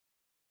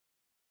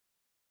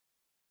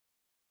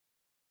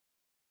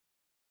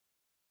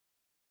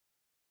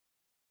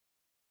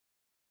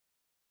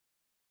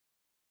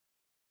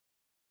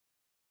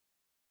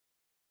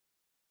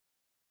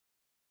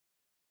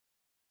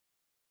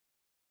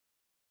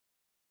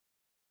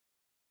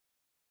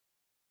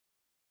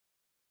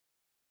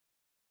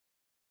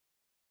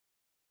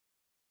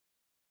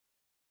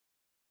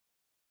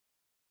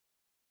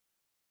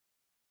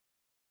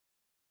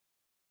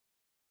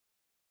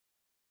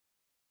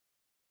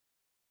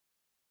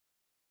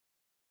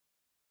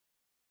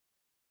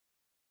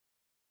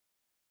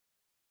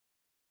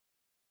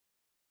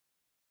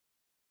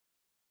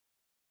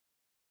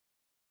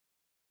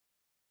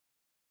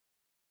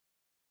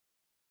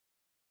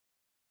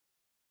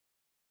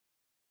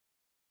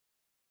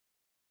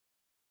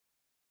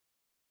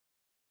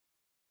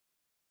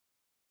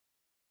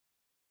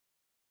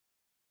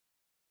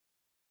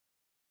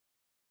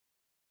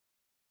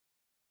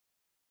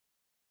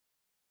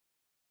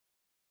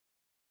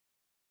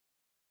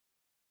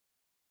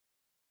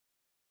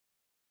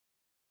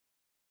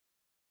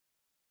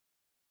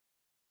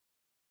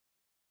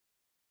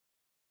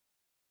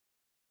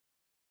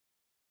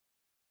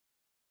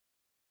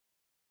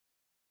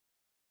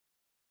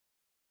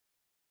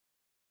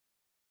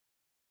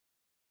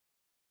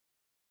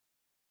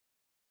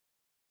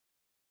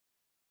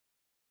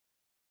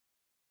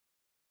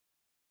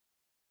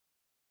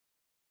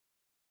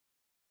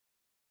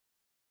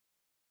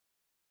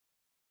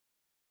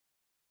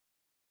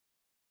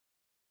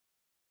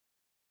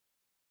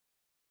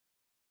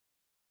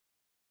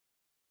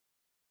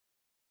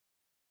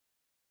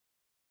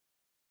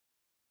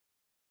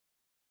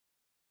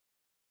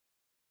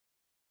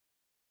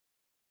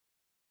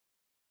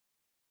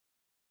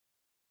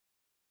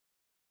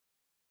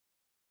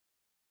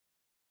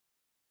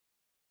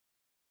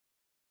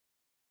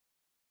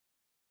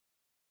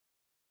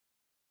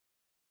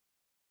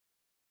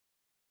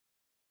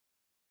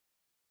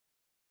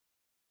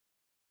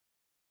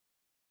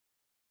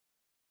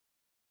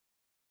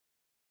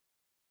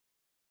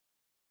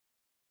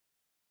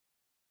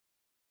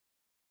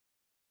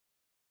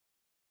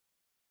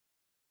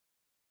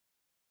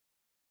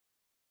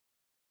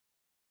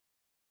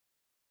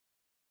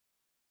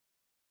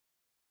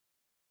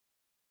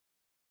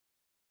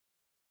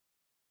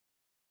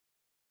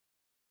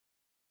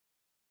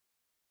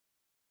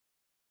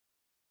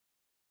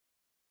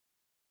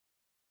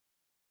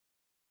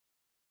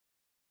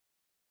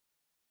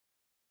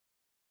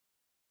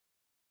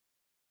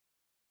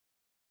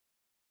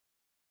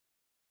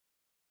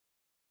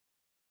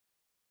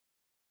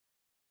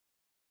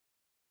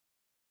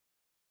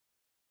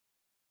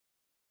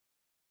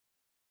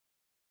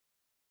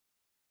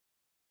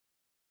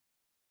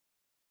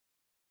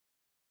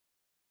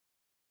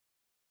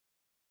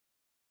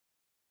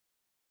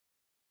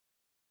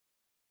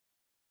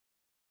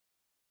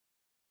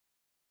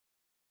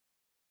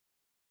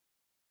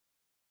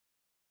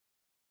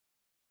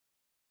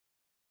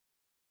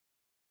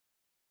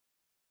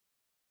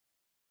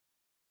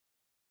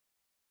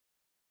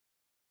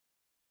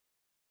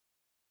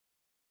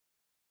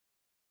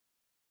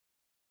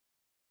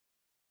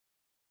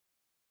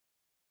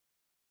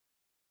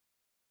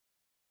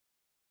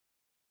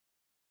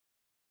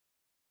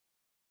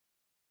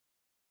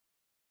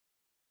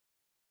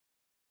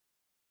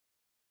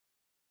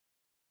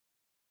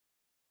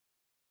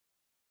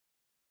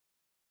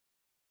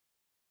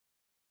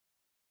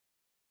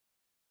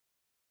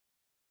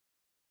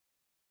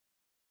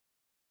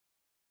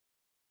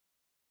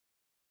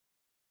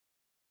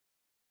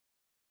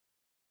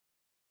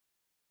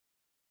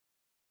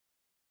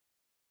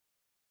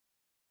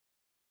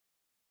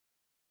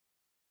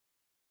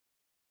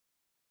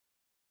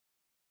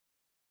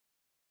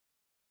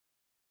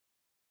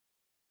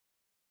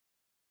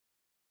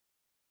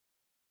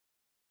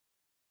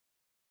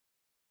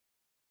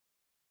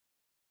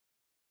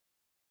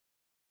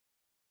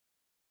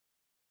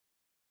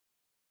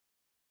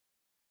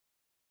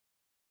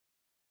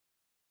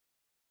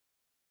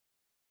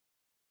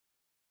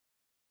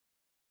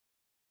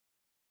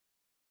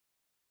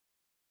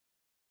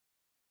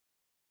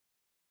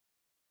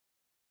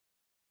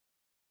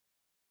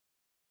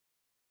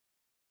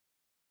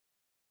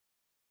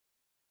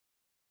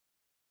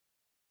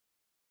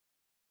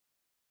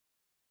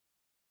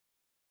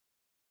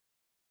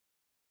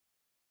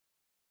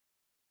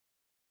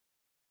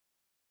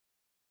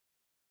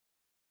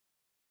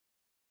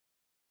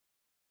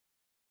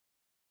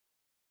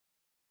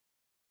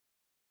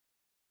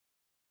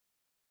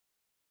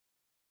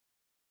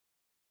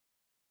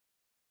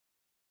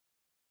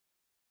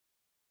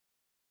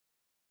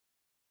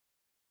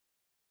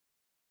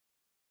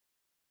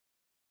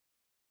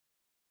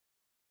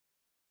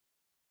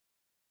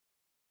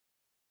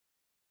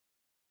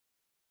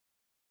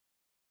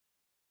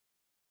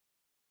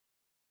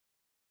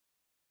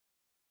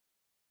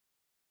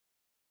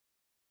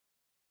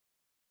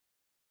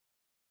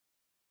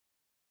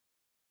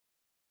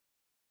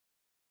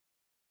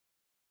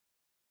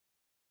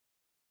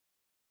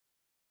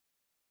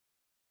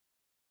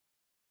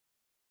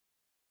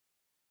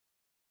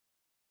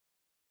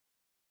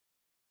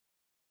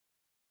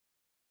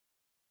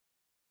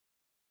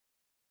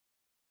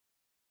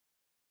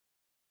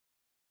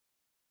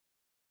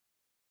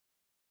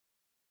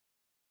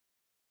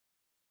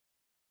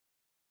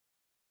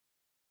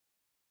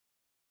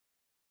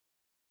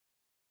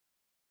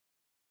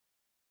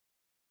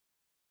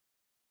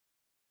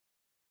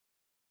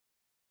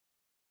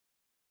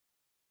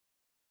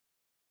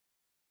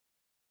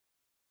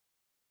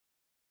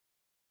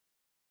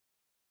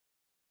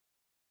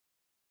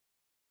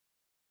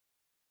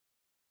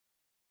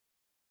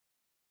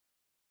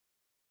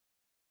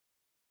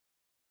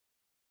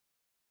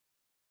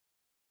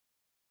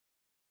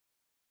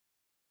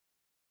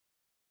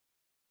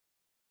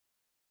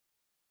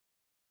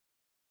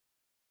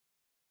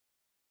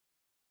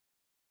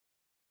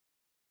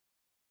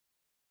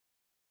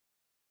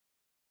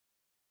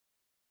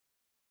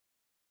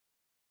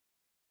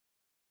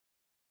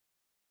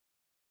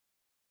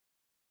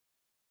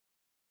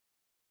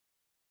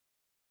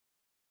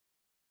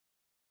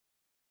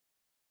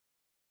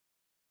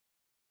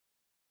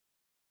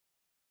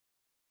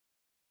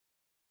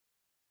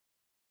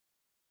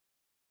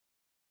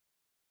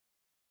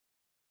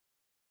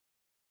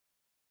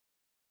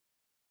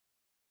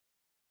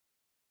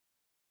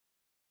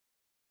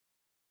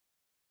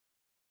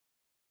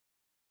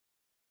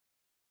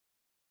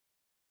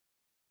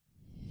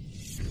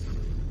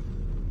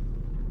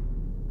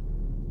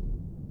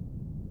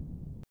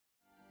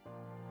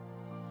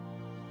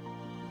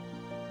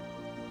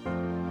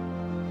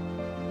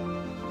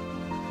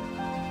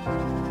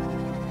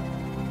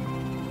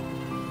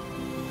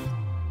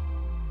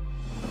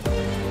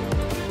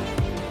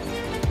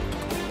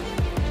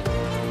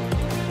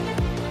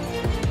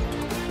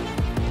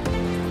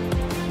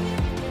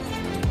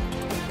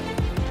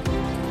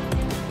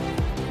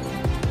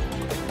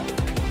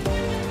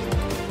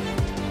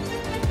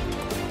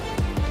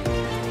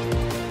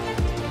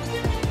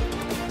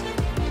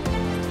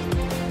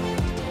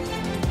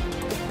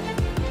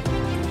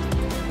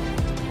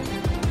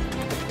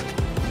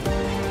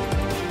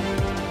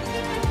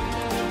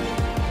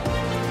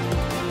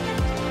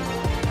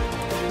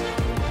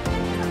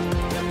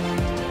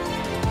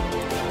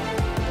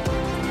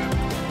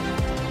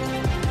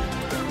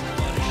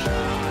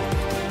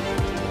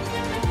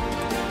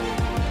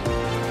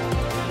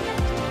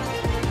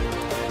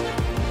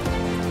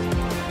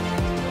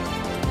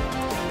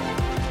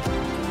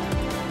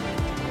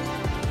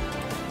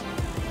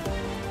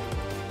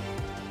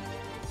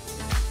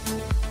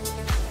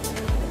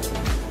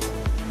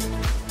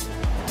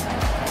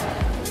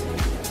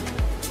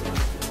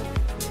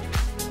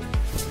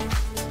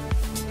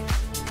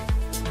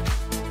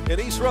In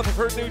East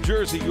Rutherford, New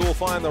Jersey, you will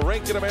find the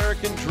Rink, an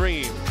American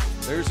Dream.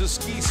 There's a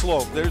ski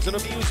slope. There's an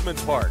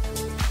amusement park.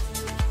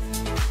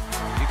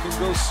 You can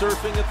go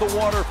surfing at the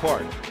water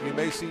park. You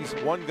may see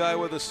one guy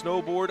with a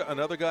snowboard,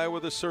 another guy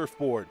with a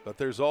surfboard. But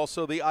there's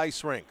also the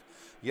ice rink.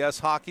 Yes,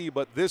 hockey,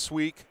 but this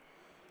week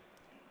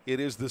it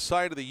is the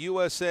site of the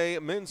USA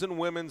Men's and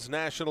Women's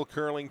National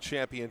Curling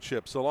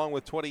Championships. Along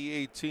with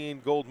 2018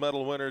 gold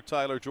medal winner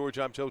Tyler George,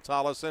 I'm Joe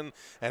Tollison,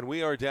 and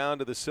we are down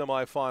to the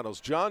semifinals.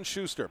 John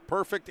Shuster,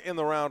 perfect in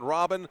the round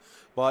robin,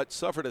 but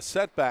suffered a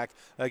setback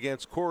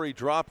against Corey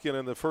Dropkin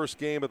in the first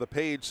game of the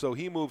page, so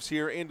he moves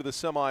here into the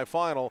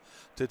semifinal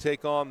to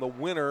take on the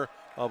winner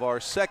of our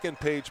second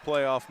page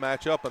playoff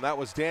matchup, and that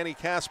was Danny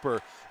Casper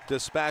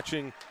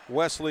dispatching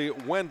Wesley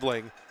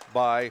Wendling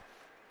by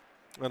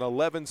an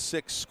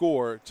 11-6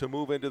 score to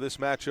move into this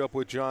matchup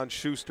with John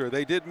Shuster.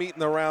 They did meet in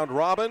the round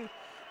robin,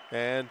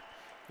 and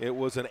it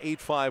was an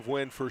 8-5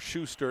 win for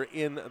Shuster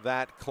in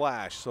that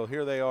clash. So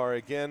here they are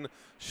again.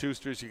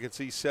 Shuster, as you can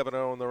see,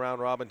 7-0 in the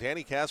round robin.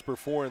 Danny Casper,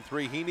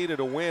 4-3. He needed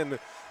a win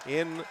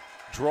in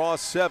draw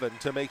 7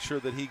 to make sure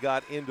that he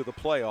got into the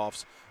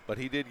playoffs, but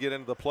he did get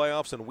into the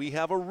playoffs, and we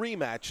have a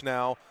rematch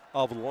now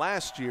of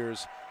last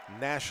year's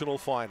national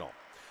final.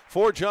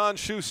 For John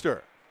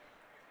Shuster,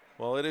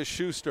 well, it is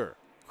Shuster,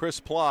 Chris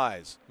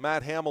Plies,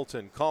 Matt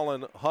Hamilton,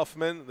 Colin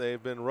Huffman.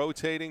 They've been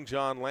rotating.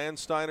 John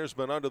Landsteiner's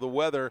been under the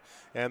weather,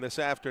 and this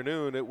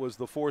afternoon it was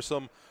the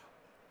foursome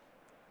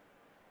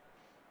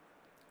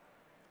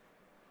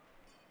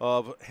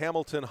of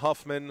Hamilton,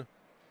 Huffman,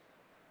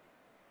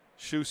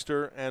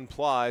 Shuster, and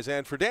Plies.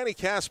 And for Danny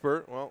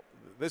Casper, well,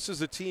 this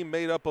is a team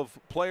made up of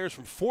players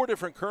from 4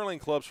 different curling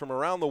clubs from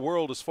around the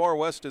world, as far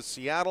west as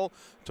Seattle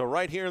to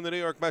right here in the New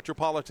York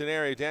metropolitan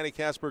area. Danny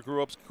Casper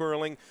grew up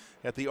curling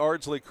at the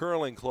Ardsley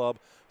Curling Club.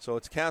 So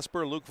it's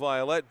Casper, Luke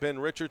Violette, Ben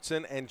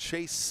Richardson, and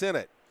Chase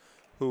Sinnott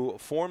who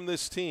formed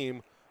this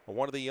team,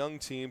 one of the young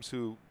teams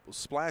who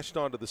splashed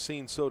onto the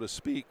scene, so to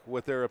speak,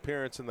 with their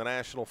appearance in the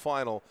national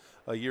final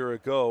a year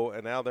ago,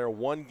 and now they're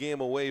 1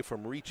 game away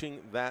from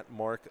reaching that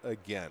mark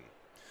again.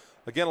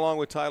 Again, along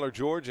with Tyler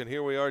George, and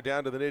here we are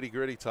down to the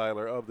nitty-gritty,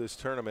 Tyler, of this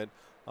tournament.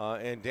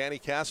 And Danny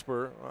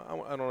Casper,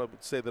 I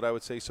don't say that I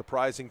would say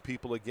surprising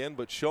people again,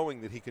 but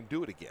showing that he can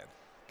do it again.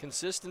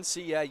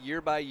 Consistency, yeah, year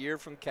by year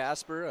from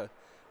Casper.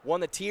 Won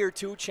the Tier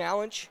 2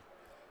 challenge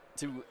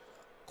to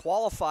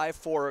qualify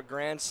for a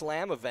Grand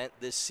Slam event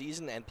this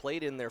season and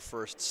played in their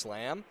first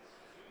slam.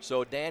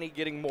 So Danny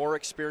getting more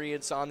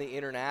experience on the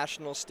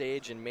international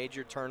stage and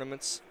major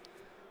tournaments.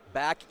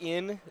 Back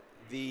in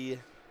the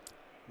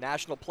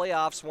national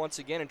playoffs once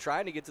again and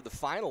trying to get to the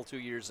final 2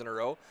 years in a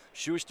row.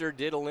 Shuster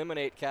did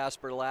eliminate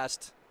Casper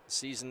last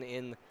season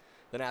in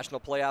the national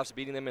playoffs,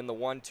 beating them in the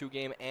 1-2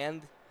 game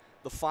and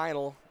the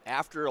final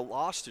after a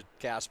loss to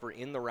Casper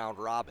in the round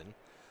robin.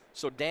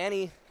 So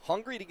Danny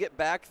hungry to get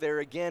back there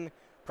again,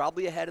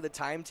 probably ahead of the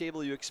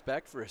timetable you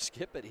expect for a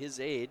skip at his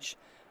age.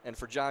 And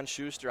for John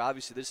Shuster,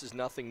 obviously this is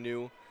nothing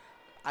new.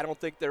 I don't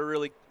think they're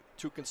really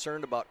too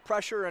concerned about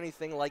pressure or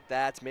anything like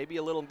that. Maybe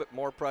a little bit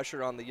more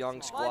pressure on the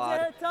young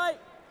squad.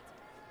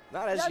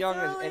 Not as young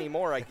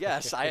anymore, I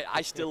guess.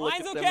 I still look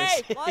at them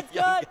as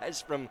young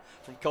guys from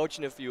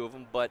coaching a few of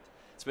them, but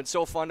it's been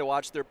so fun to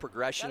watch their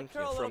progression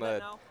from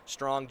a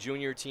strong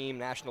junior team,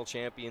 national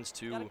champions,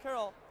 to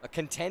a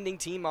contending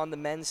team on the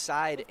men's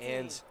side,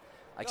 and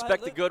I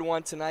expect a good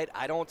one tonight.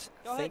 I don't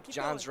think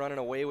John's running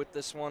away with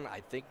this one.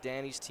 I think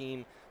Danny's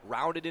team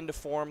rounded into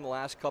form the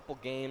last couple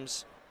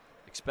games,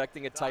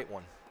 expecting a tight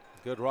one.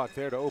 Good rock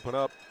there to open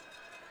up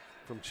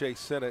from Chase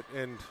Sinnott,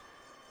 and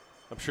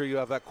I'm sure you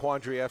have that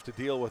quandary you have to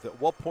deal with.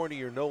 At what point are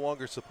you no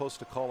longer supposed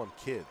to call them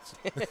kids?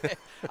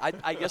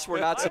 I guess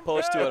we're not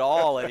supposed to at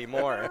all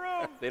anymore.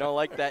 They don't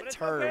like that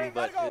term,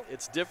 but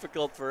it's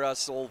difficult for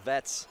us old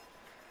vets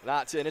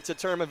not to, and it's a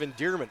term of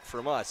endearment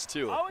from us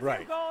too.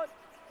 Right.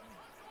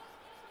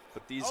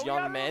 But these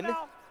young men,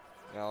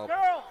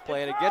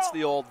 playing against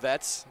the old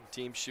vets,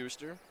 Team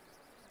Shuster.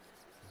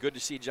 good to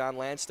see John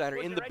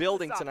Landsteiner in the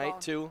building tonight,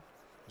 too.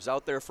 Was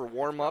out there for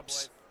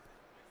warm-ups.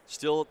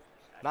 Still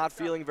not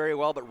feeling very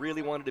well, but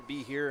really wanted to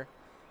be here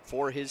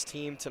for his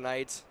team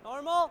tonight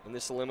in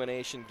this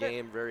elimination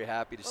game. Very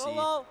happy to see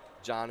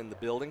John in the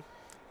building.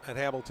 And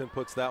Hamilton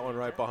puts that one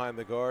right behind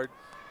the guard.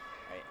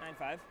 All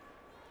right, 9-5.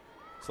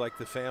 It's like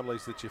the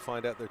families that you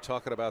find out they're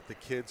talking about the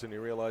kids and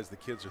you realize the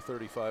kids are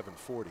 35 and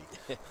 40.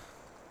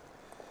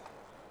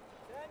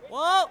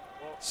 Whoa!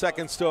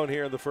 Second stone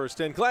here in the first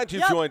inning. Glad you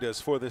joined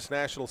us for this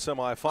national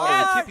semifinal.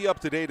 We'll keep you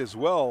up to date as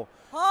well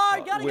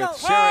with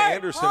Sarah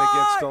Anderson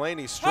against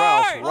Delaney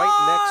Strauss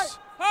right next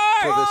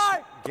to this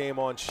game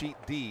on sheet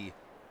D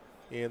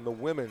in the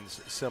women's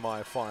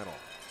semifinal.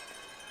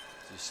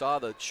 So you saw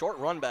the short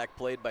run back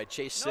played by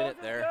Chase Sinnott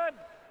there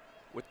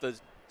with the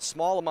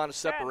small amount of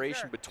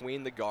separation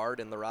between the guard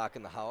and the rock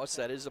in the house.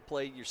 That is a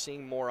play you're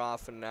seeing more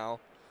often now.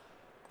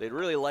 They'd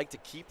really like to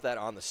keep that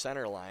on the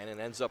center line and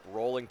ends up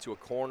rolling to a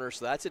corner.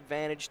 So that's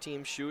advantage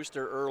Team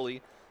Shuster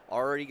early.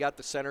 Already got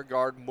the center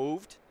guard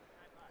moved.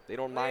 They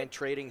don't mind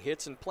trading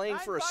hits and playing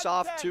for a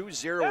soft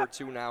 2-0 or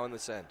 2 now in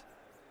this end.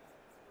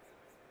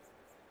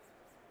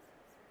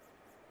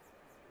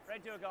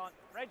 Right to it, going.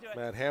 Right to it.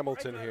 Matt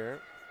Hamilton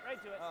here.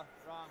 Right to it.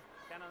 Wrong.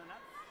 10 on the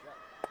nuts?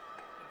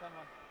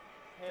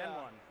 Yeah.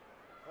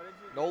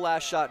 10-1. No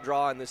last shot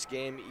draw in this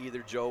game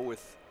either, Joe,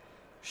 with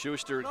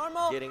Shuster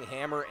getting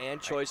hammer and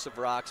choice of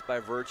rocks by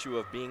virtue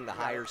of being the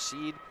higher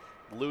seed,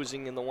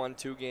 losing in the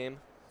 1-2 game.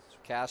 So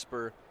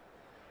Casper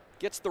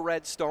gets the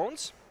red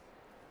stones,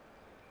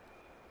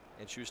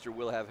 and Shuster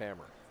will have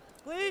hammer.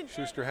 Clean.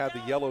 Shuster had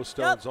the yellow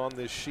stones on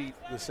this sheet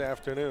this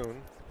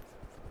afternoon.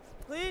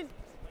 Clean.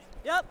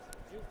 Yep.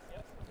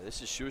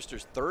 This is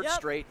Schuster's third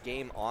straight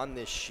game on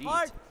this sheet.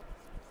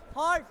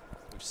 Hard.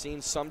 We've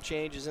seen some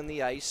changes in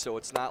the ice, so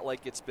it's not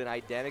like it's been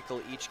identical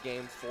each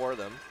game for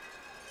them.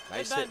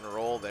 Nice hit and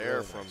roll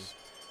there from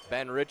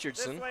Ben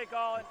Richardson.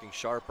 Looking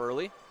sharp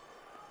early.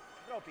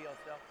 Throw Peel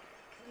still.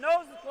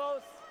 Nose is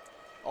close.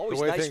 Always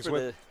nice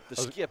for the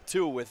skip,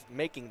 too, with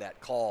making that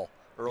call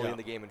early in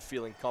the game and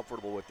feeling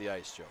comfortable with the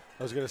ice, Joe.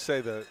 I was going to say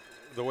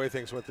the way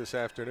things went this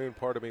afternoon,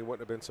 part of me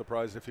wouldn't have been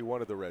surprised if he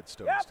wanted the red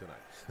stones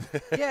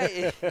tonight.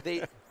 Yeah,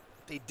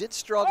 they did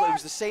struggle. It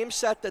was the same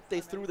set that they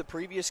threw the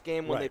previous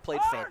game when they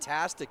played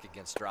fantastic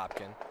against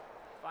Dropkin.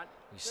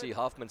 You see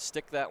Huffman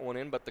stick that one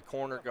in, but the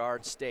corner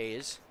guard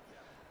stays.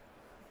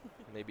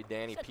 Maybe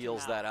Danny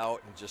peels that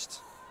out and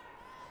just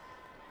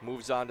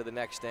moves on to the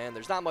next end.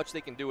 There's not much they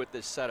can do with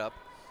this setup.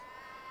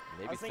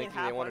 Maybe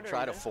thinking they want to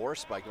try to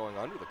force by going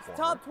under the corner.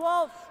 Top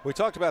 12. We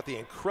talked about the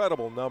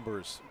incredible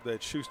numbers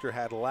that Shuster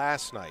had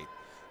last night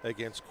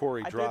against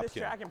Corey Dropkin. I did this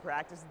track in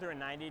practice and threw a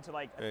 90 to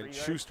like a 3 And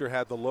Shuster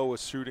had the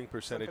lowest shooting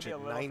percentage at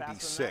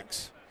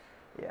 96.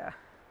 Yeah.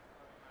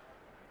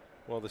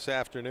 Well, this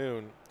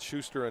afternoon,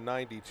 Shuster a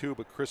 92,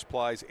 but Chris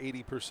Ply's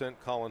 80%,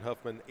 Colin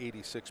Huffman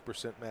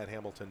 86%, Matt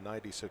Hamilton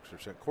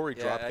 96%. Corey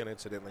Dropkin,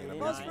 incidentally, an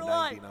amazing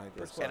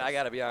 99%. And I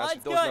got to be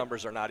honest, those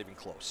numbers are not even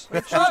close.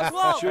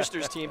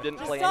 Schuster's team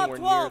didn't play anywhere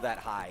near that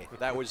high.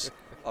 That was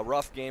a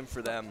rough game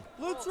for them.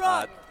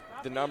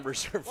 The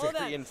numbers are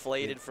very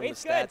inflated from the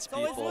stats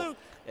people.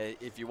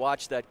 If you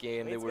watch that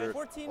game, there were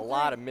a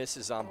lot of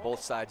misses on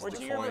both sides of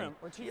the coin.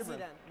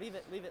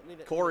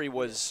 Corey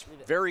was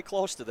very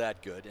close to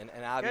that good, and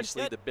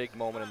obviously the big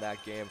moment in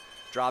that game,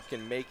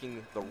 Dropkin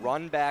making the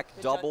run back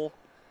double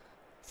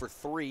for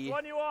 3.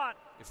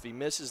 If he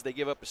misses, they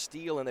give up a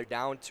steal, and they're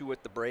down 2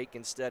 at the break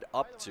instead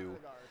up 2.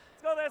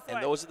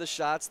 And those are the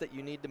shots that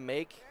you need to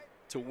make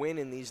to win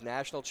in these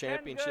national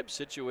championship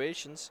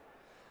situations.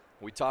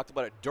 We talked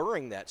about it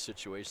during that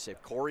situation.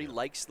 If Corey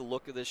likes the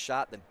look of this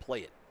shot, then play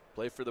it.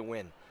 Play for the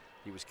win.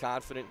 He was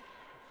confident,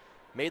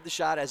 made the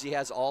shot as he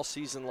has all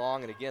season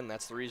long, and again,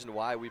 that's the reason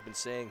why we've been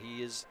saying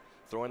he is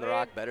throwing the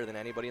rock better than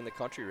anybody in the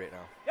country right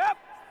now.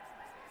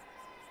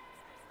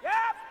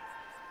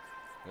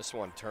 This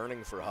one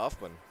turning for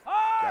Huffman.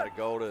 Got to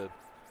go to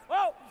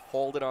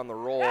hold it on the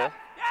roll.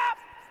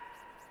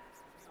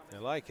 They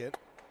like it.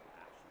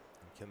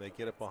 Can they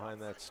get it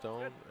behind that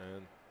stone?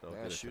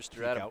 And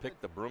Shuster had him pick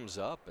the brooms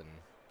up, and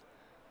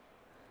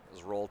it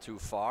was rolled too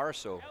far,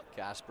 so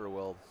Casper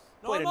will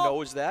play to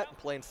nose that and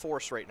play in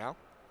force right now.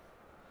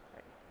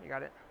 You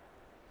got it.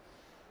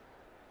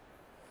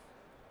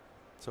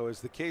 So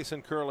as the case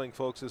in curling,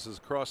 folks, this is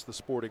across the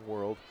sporting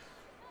world.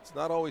 It's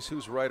not always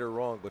who's right or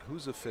wrong, but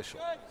who's official.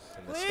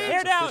 And the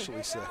stats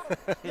officially say.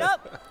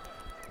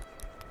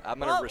 I'm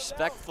going to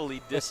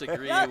respectfully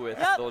disagree with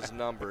those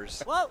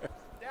numbers.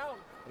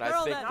 And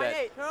I think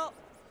that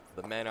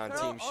the men on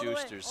Team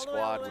Schuster's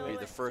squad would be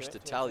the first to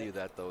tell you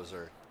that those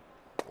are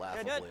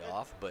laughably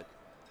off, but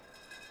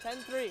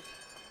 10-3.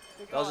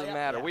 Doesn't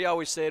matter. We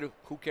always say,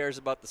 who cares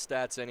about the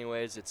stats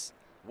anyways? It's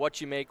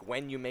what you make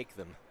when you make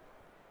them.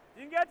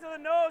 You can get to the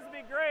nose, it'd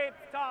be great.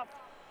 It's tough.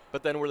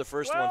 But then we're the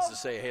first ones to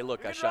say, hey,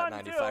 look, I shot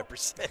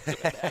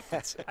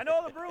 95%. I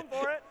know the broom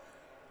for it.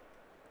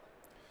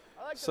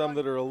 Some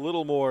that are a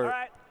little more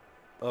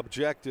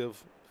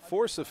objective.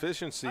 Force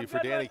efficiency for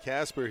Danny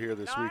Casper here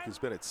this week has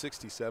been at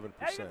 67%.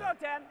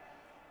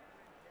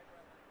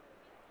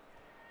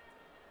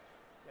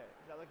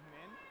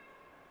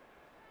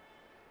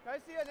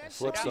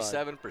 Flip side.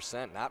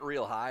 67%, not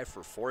real high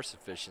for force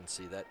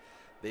efficiency. That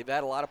they've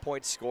had a lot of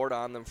points scored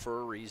on them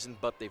for a reason,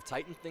 but they've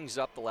tightened things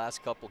up the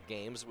last couple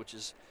games, which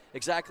is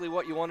exactly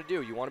what you want to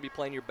do. You want to be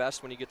playing your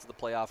best when you get to the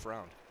playoff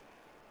round.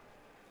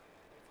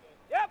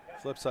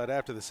 Flip side,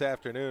 after this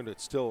afternoon,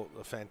 it's still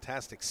a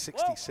fantastic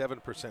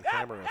 67%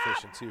 hammer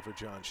efficiency for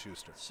John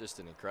Shuster. It's just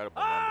an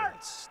incredible number.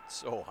 It's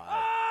so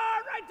high.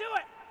 Right to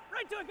it.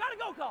 Right to it. Gotta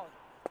go, Colin.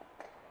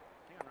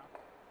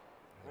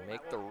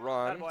 Make the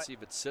run, see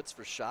if it sits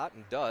for shot,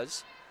 and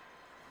does.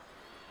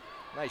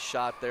 Nice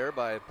shot there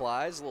by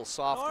Plies, a little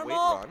soft weight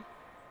run.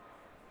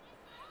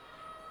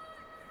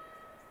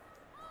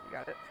 You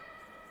got it.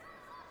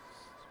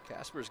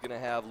 Casper's going to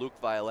have Luke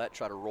Violette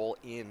try to roll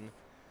in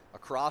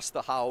across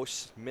the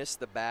house, miss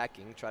the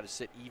backing, try to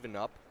sit even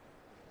up.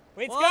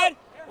 Weight's good.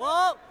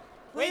 Whoa.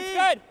 Weight's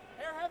good.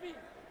 Hair heavy.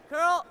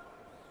 Curl.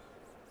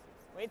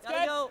 Weight's Gotta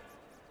good. go.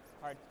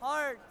 Hard.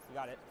 Hard. You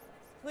got it.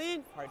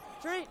 Clean. Hard.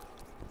 Straight.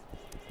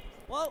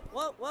 Whoa,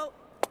 whoa, whoa.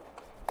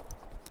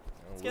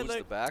 Lose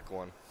the back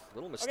one.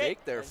 Little mistake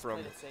there from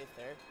Played it safe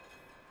there.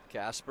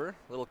 Casper.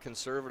 Little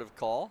conservative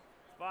call.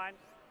 Fine.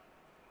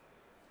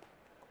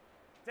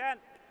 10.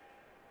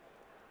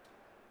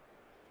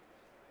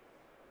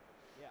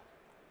 Yeah.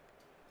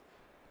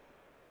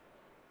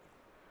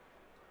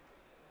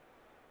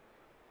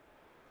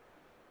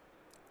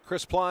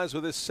 Chris Plies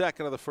with his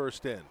second of the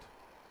first end.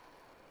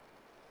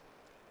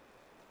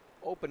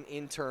 Open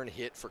in-turn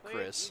hit for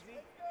Chris. Easy.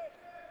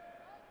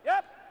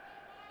 Yep.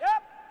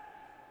 Yep.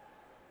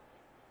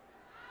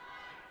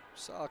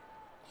 Saw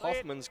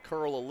Hoffman's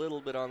curl a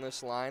little bit on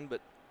this line,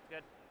 but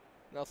Good.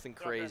 nothing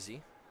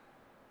crazy.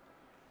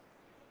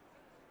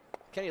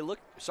 Kenny, look,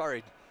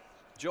 sorry,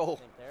 Joel,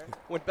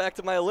 went back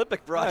to my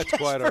Olympic broadcast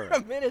That's quite for all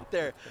right. a minute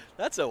there.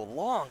 That's a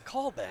long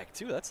callback,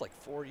 too. That's like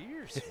 4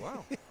 years.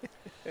 Wow.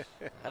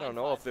 I don't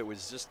know if it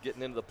was just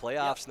getting into the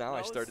playoffs now.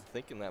 I started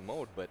thinking that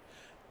mode, but.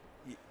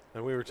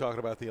 And we were talking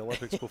about the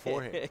Olympics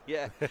beforehand.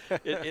 Yeah,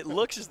 it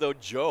looks as though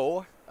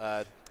Joe,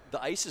 the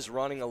ice is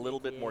running a little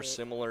bit more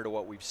similar to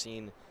what we've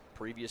seen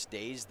previous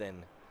days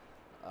than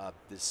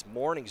this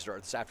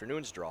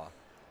afternoon's draw,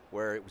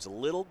 where it was a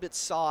little bit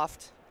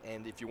soft,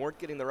 and if you weren't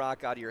getting the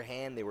rock out of your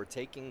hand, they were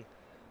taking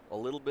a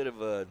little bit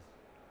of a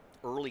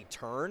early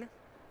turn.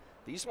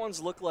 These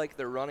ones look like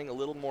they're running a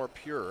little more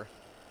pure.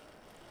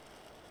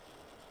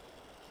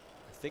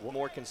 I think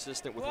more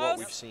consistent with what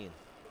we've seen.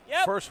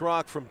 Yep. First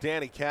rock from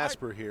Danny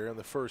Casper here in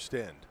the first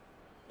end.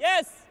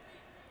 Yes.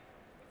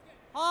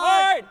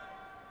 Hard.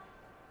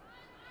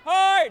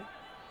 Hard.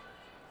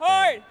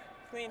 Hard.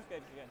 Clean.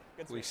 Good. Good.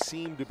 Good. We Sweep.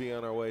 seem to be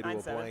on our way to a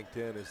 9-7. blanked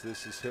in as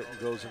this is hit and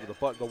goes into the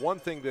button. The one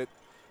thing that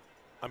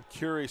I'm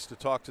curious to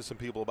talk to some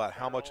people about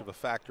how much of a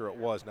factor it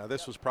was. Now,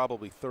 this was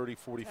probably 30,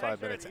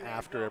 45 minutes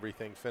after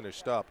everything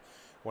finished up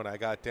when I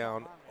got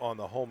down on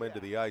the home end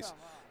of the ice.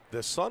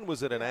 The sun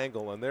was at an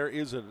angle, and there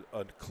is a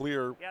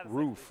clear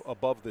roof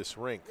above this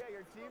rink.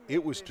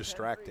 It was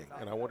distracting,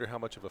 and I wonder how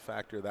much of a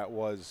factor that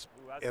was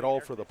at all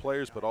for the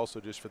players, but also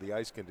just for the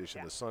ice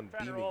condition, the sun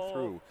beaming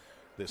through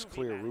this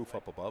clear roof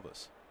up above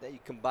us. Yeah, you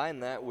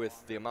combine that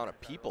with the amount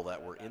of people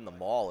that were in the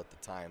mall at the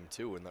time,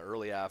 too, in the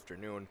early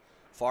afternoon.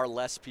 Far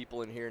less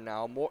people in here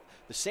now.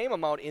 The same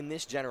amount in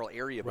this general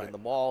area, but in the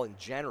mall in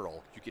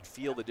general, you could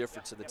feel the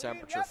difference in the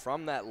temperature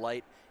from that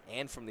light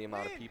and from the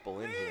amount of people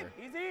in here.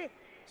 Easy.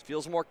 It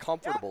feels more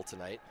comfortable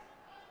tonight.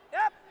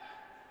 Yep.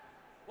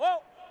 Whoa.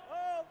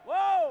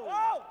 Whoa.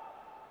 Whoa.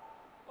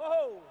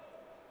 Whoa.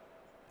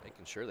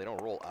 Making sure they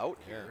don't roll out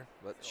here,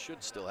 but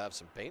should still have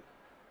some paint.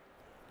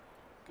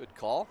 Good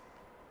call.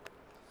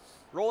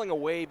 Rolling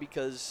away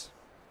because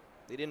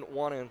they didn't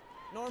want to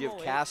give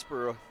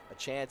Casper a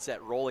chance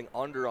at rolling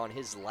under on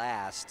his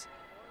last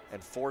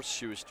and force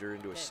Shuster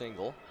into a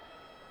single.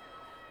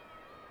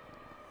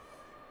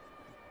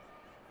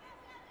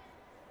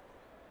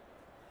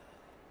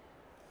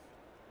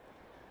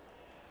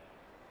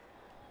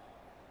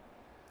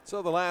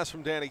 So the last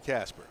from Danny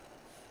Casper.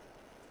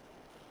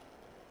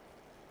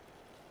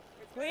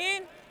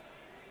 Clean.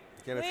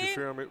 Again, if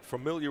you're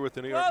familiar with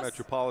the New York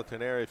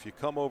metropolitan area, if you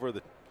come over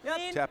the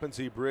Tappan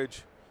Zee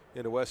Bridge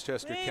into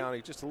Westchester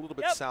County, just a little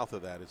bit south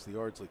of that is the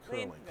Ardsley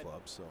Curling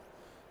Club. So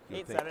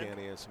you think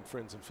Danny has some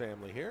friends and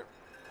family here.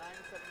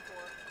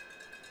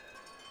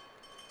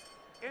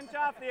 9-7-4. Inch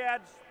off the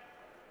edge.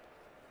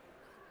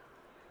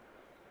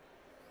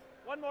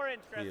 One more inch,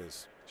 Chris. He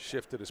has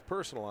shifted his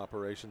personal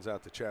operations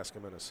out to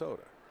Chaska,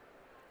 Minnesota.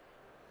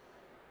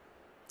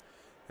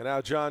 And now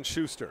John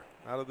Shuster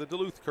out of the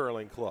Duluth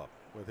Curling Club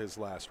with his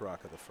last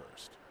rock of the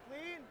first.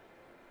 Clean.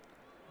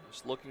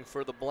 Just looking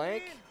for the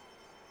blank.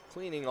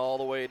 Cleaning all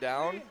the way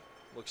down.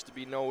 Looks to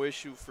be no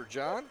issue for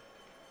John.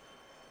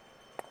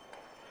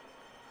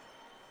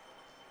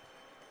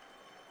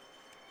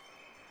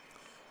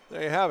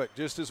 There you have it.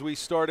 Just as we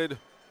started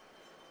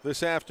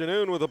this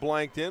afternoon with a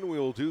blanked in, we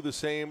will do the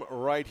same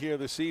right here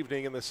this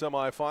evening in the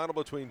semifinal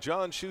between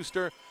John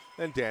Shuster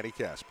and Danny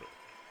Casper.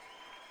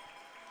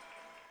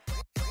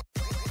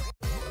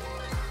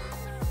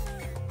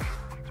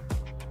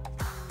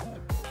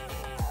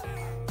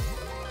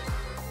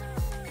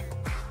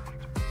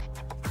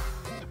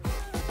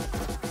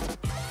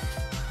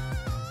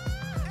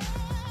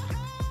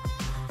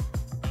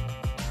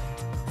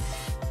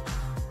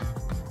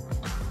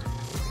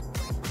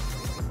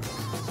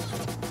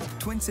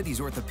 Twin Cities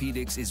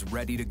Orthopedics is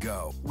ready to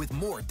go with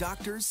more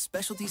doctors,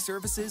 specialty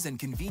services, and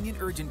convenient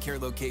urgent care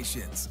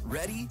locations.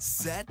 Ready,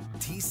 set,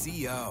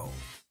 TCO.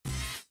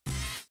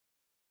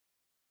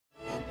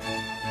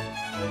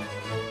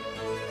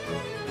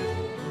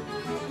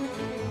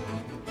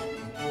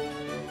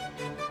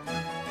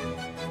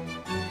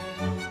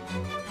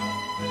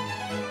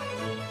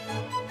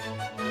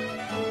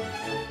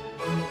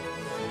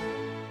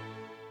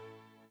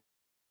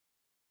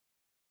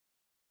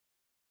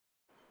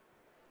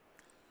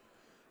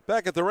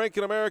 Back at the Rink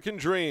and American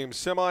Dream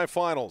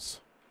semifinals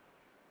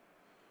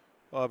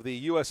of the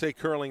USA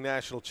Curling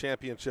National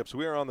Championships.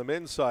 We are on the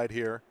men's side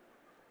here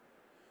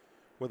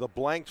with a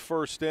blanked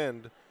first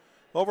end.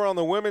 Over on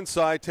the women's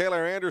side,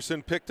 Taylor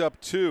Anderson picked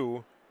up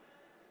 2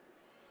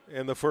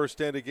 in the first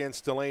end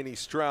against Delaney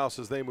Strauss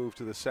as they move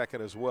to the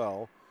second as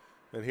well.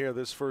 And here,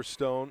 this first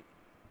stone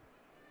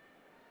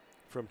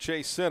from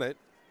Chase Sinnott.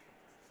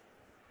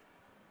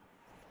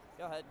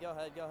 Go ahead, go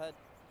ahead, go ahead.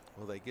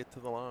 Will they get to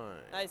the line?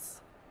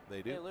 Nice.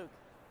 They do. Hey, Luke.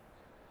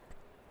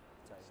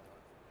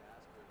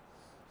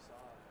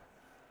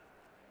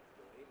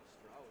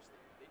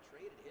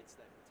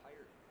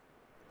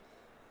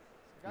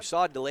 You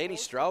saw Delaney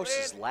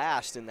Strauss's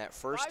last in that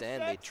first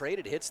end. They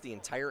traded hits the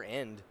entire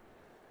end,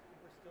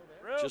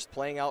 just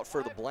playing out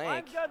for the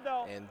blank.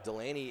 And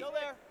Delaney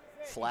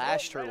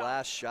flashed her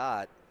last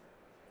shot.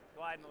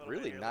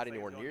 Really not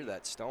anywhere near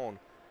that stone.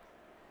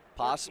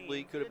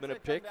 Possibly could have been a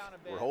pick.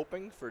 We're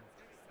hoping for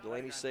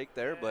Delaney's sake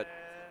there, but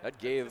that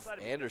gave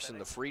Anderson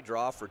the free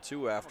draw for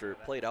 2 after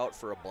it played out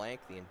for a blank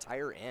the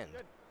entire end.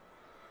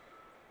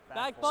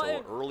 Back So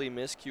button. early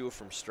miscue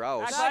from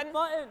Strauss Back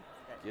button.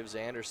 gives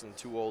Anderson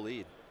 2-0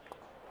 lead.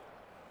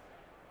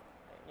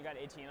 You got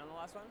 18 on the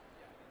last one?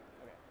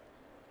 Okay.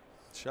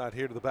 Shot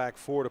here to the back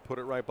 4 to put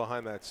it right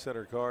behind that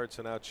center guard.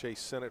 So now Chase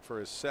Sinnott for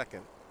his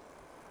second.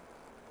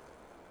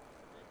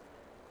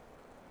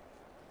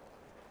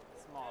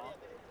 Small.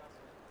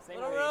 Same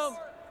Little release. room.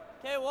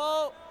 Okay,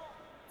 whoa.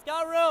 It's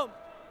got room.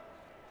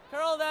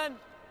 Curl then.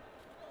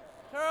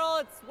 Curl,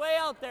 it's way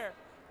out there.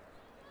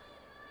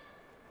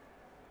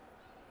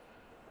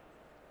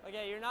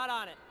 Okay, you're not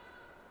on it.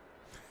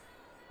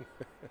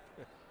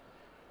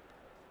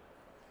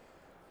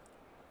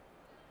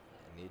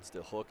 Needs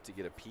to hook to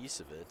get a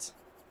piece of it.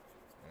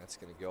 That's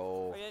going to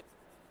go Okay.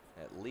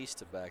 at least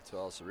to back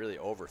 12. So really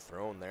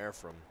overthrown there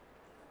from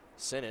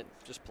Sinnott,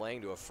 just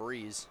playing to a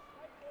freeze.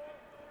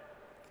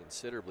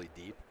 Considerably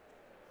deep.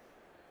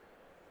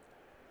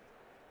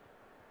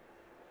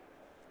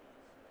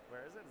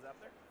 Where is it? Is it up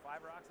there?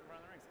 5 rocks in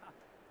front of the rings. Huh.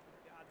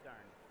 God darn.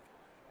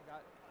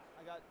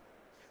 I got.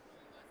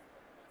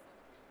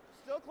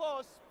 Still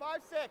close.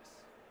 5-6.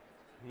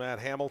 Matt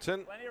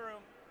Hamilton Plenty of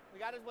room. We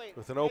got his weight.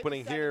 with an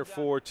opening here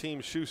for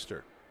Team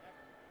Schuster.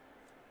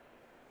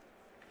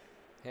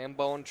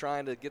 Hambone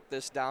trying to get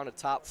this down to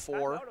top 4.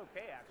 Timed out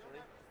okay, actually.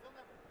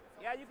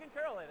 Yeah, you can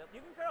curl it.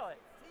 You can curl it.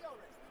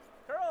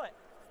 Curl it.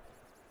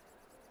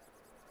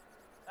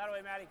 That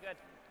way, Matty. Good.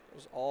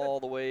 Goes all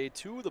the way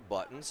to the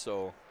button,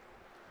 so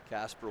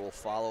Casper will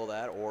follow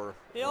that or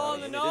Feel run on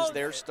the in. It nose. is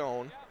their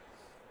stone,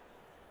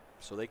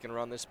 so they can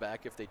run this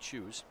back if they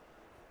choose.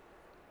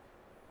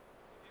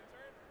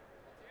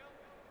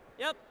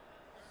 Yep.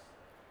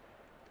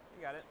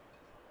 You got it.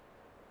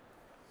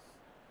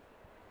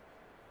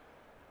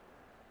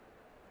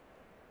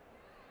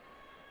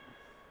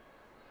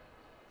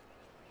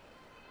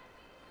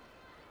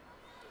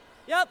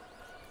 Yep.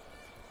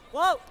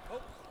 Whoa.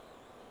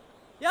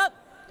 Yep.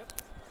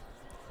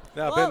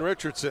 Now Whoa. Ben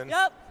Richardson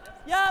Yep.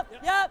 Yep.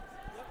 Yep.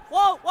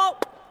 Whoa. Whoa.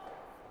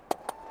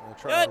 they're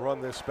trying to Good.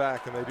 run this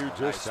back, and they do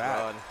just Nice that.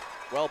 run.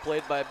 Well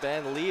played by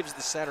Ben. Leaves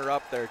the center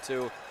up there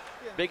too.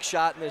 Big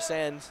shot in this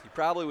end. You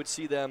probably would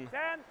see them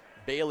 10.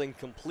 bailing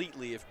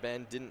completely if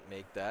Ben didn't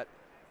make that.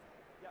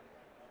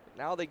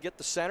 Now they get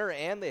the center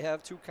and they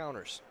have 2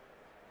 counters.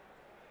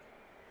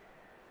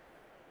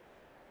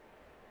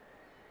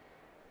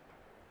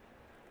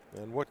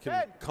 And what can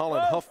Ben,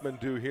 Colin close. Huffman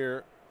do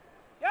here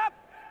Yep.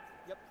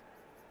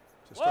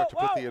 to start to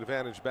put Whoa. the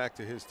advantage back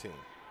to his team?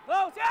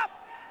 Close. Yep.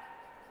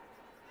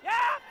 Yep.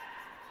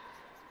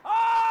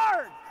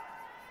 Hard.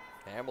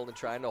 Hamilton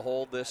trying to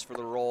hold this for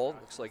the roll.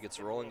 Looks like it's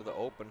rolling to the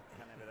open.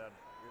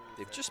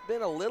 They've just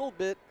been a little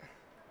bit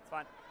It's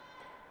fine.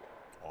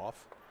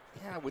 Off.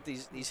 Yeah, with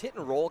these hit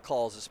and roll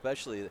calls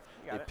especially,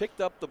 they it.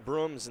 picked up the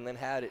brooms and then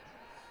had it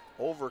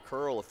over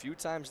curl a few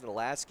times in the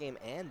last game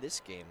and this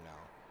game now.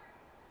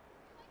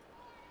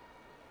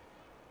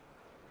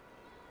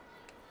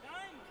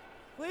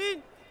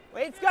 Clean.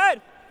 Weight's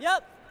good.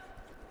 Yep.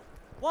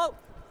 Whoa.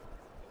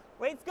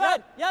 Weight's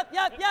good. Yep. Yep.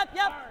 Yep. Yep.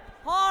 Yep.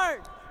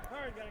 Hard.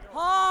 Hard. Gotta go.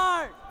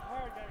 Hard.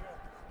 Hard. Gotta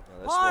go.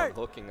 Now this Hard.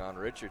 one hooking on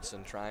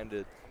Richardson, trying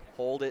to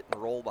hold it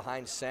and roll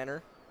behind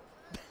center.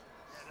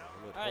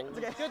 All right.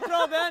 Good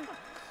throw, Ben.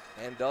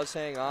 And does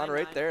hang on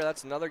right there.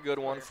 That's another good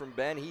one from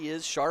Ben. He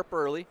is sharp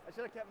early. I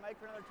should have kept Mike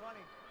for another 20.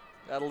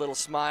 Got a little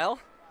smile.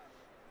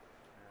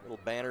 Little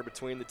banner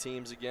between the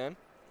teams again.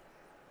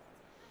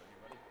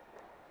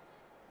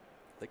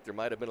 think there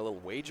might have been a little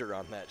wager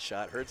on that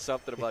shot. Heard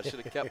something about should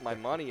have kept my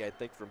money, I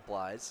think, from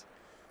Plies.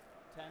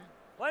 10.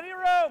 Plenty of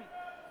room.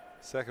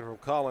 Second from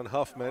Colin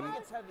Huffman.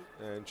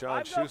 And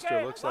John Shuster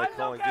okay. looks like Line's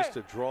calling okay. just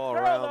to draw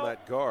Curl, around though.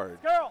 that guard.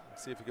 Curl.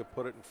 See if he can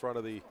put it in front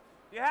of the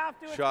You have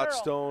to. shot it's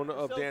curl. stone You're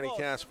of so Danny close.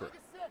 Casper.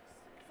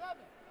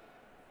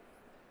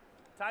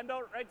 Timed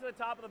out right to the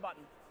top of the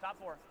button. Top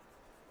 4.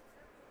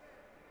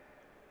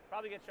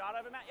 Probably get shot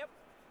of it, Matt. Yep.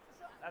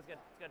 That's good.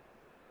 It's good.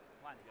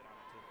 Line's good on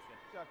it, too.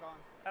 It's good. Check on.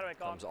 How do I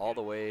call Comes him? all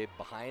the way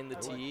behind the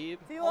tee,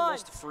 Tee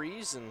almost line.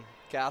 freeze, and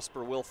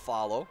Casper will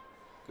follow.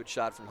 Good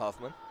shot from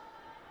Huffman.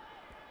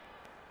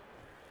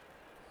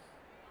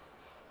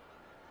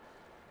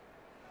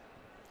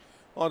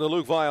 On to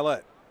Luke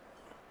Violette.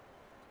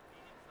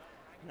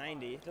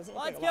 90. Doesn't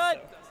look Line's like a lot,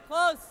 good. though.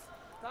 Close.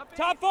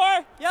 Top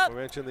 4. Yep. I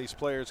mentioned these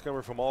players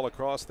coming from all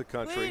across the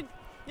country. Clean.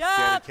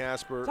 Danny Yep.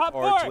 Casper, Top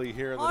 4. Ardsley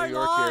here in the Hard New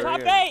York line. area. Top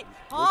and 8. Luke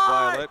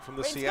Hard. Violette from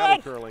the Wind's Seattle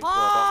good. Curling Club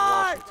Hard.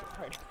 out in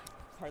Washington.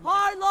 Hard.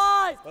 Hard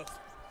line. Close.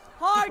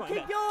 Hard. Come on, Keep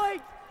Matt.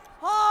 going.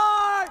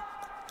 Hard.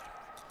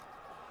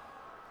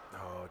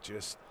 Oh,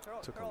 just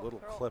took a curl, little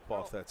curl, clip curl.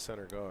 off that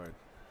center guard.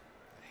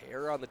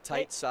 Hair on the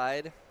tight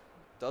side.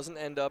 Doesn't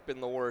end up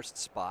in the worst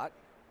spot.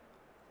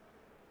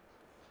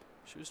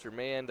 Schuster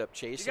may end up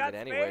chasing got it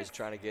anyways, space?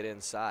 trying to get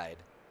inside.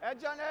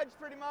 Edge on edge,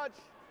 pretty much.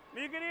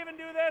 You can even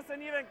do this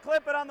and even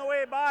clip it on the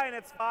way by, and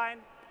it's fine.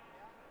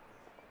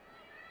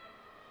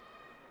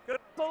 Could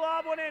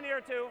lob one in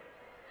here, too.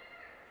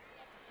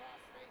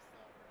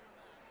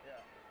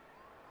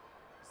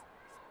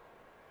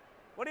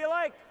 What do you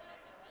like?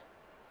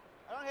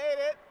 I don't hate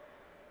it.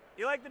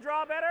 You like the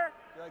draw better?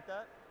 You like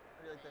that?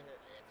 Or do you like the hit?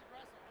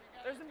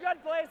 There's some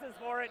good places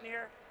for it in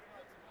here.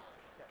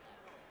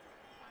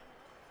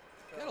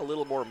 Got a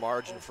little more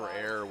margin for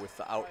error with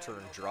the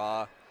out-turn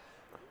draw.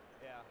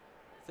 Yeah.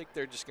 I think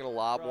they're just going to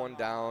lob one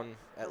down,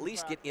 at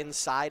least get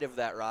inside of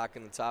that rock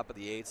in the top of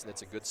the 8s, and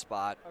it's a good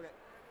spot. Okay.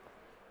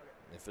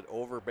 If it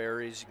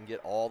overburies, you can get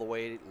all the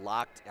way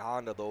locked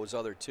onto those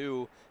other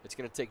 2. It's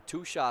going to take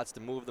 2 shots to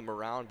move them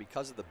around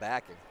because of the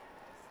backing.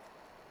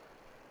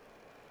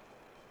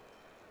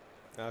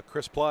 Now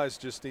Chris Plies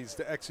just needs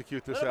to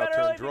execute this Little bit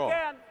early out-turn if you draw.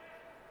 can.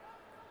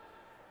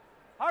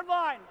 Hard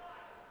line.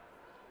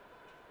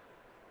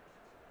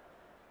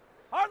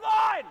 Hard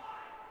line.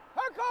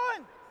 Hard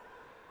Colin!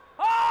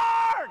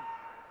 Hard.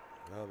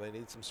 Well, they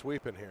need some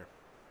sweeping here.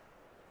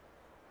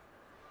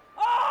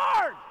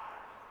 Hard.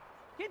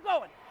 Keep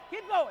going.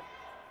 Keep going.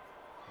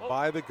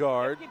 By the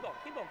guard. Keep going.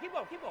 Keep going. Keep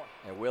going. Keep going.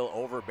 And will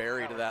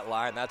overbury to that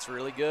line. That's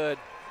really good.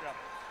 Yeah.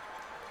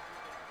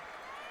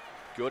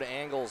 Good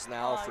angles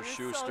now Oh, for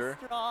you're Schuster.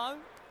 So strong.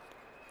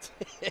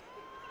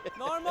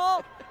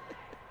 Normal.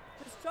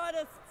 Just try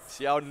to.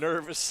 See how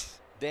nervous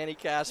Danny You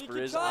Casper can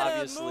is, try to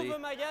obviously move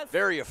him, I guess.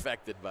 very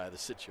affected by the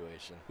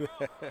situation.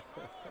 I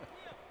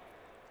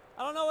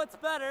don't know what's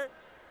better.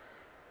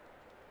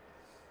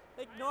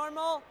 Think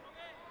normal.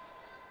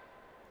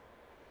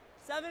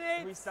 7-8.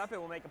 If we stop it,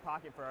 we'll make a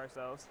pocket for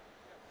ourselves.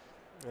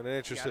 In an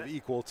interest Got of it.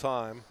 equal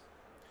time,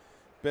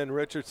 Ben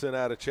Richardson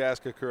out of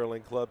Chaska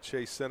Curling Club,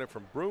 Chase Sennett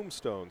from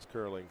Broomstones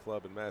Curling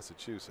Club in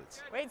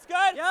Massachusetts. Weight's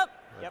good.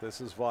 Yep. Yep. This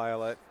is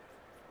Violet.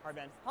 Hard,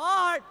 Ben.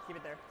 Hard. Keep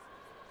it there.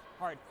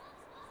 Hard.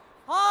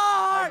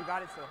 Hard. You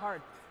got it still.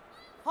 Hard.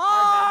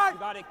 Hard. Ben. You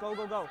got it. Go,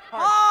 go, go.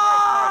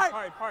 Hard.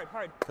 Hard, hard,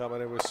 hard.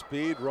 Coming in with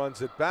speed,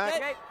 runs it back.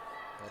 Okay.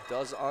 That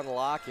does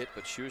unlock it,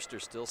 but Schuster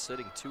still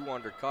sitting 2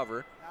 under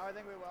cover. Now I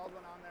think we weld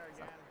one on there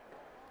again.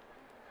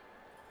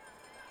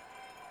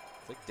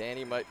 I think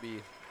Danny might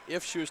be,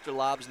 if Schuster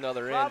lobs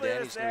another Probably in,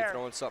 is Danny's going to be there.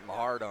 throwing something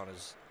hard on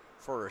his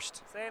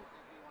first. Same.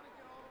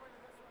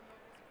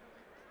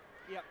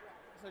 Yep.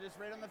 So just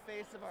right on the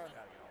face of our. All right.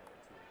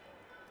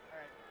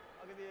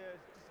 I'll give you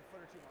just a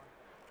foot or 2 more.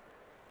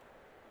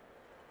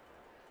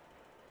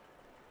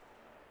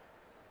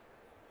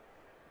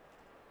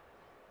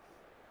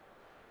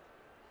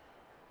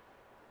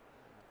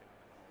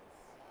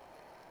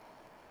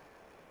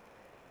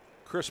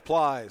 Chris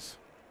Plies.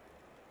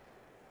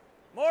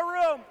 More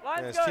room. And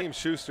Line's his good. team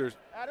Schuster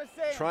Out of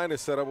same. trying to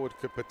set up what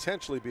could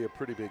potentially be a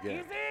pretty big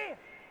end. Easy.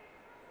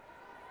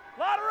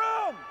 Lot of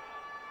room.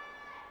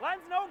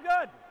 Line's no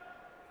good.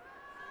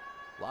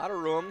 A lot of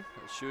room,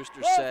 as Schuster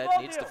Close, said,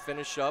 close needs deal. to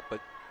finish up,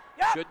 but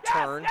Yep, should yes,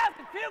 turn. Yes,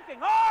 it's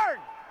puking. Hard.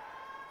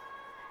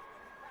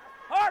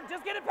 Hard.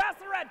 Just get it past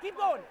the red. Keep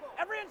going.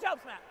 Every inch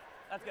helps, Matt.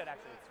 That's good,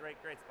 actually. It's a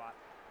great, great spot.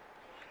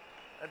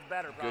 That's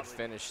better, probably. Good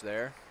finish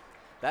there.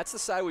 That's the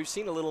side we've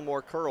seen a little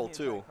more curl,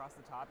 too. Across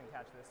the top and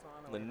catch this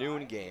one on The way noon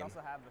by. game. You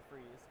also have the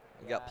freeze.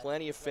 We got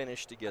plenty of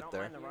finish to I get don't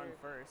there. mind the run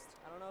first.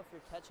 I don't know if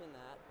you're catching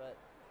that, but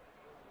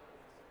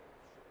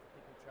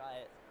you can try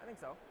it. I think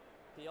so.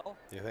 Deal?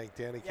 You think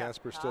Danny Yeah.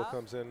 Casper still Half?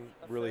 comes in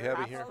A really third?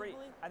 heavy Half here? probably?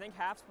 I think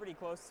half's pretty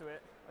close to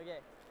it. Okay.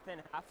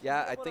 Thin half. Yeah,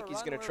 I able to think he's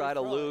run going to where try we to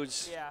throw it.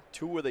 lose Yeah.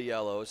 2 of the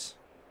yellows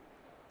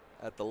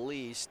at the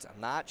least. I'm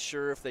not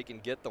sure if they can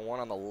get the one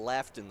on the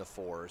left in the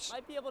 4s.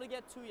 Might be able to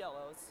get 2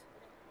 yellows.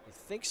 He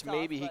thinks Tough,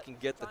 gon he but can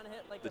get trying to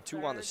hit like the a 2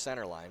 on the third.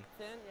 center line.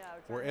 Thin, yeah.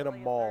 We're trying in to a hit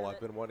like mall. third I've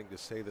of it. been wanting to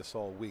say this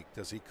all week.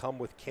 Does he come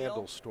with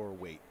candle store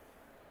weight?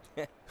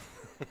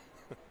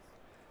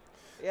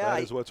 Yeah,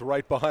 that is what's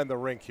right behind the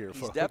rink here, he's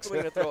folks. definitely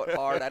going to throw it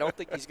hard. I don't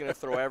think he's going to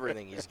throw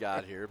everything he's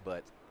got here,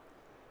 but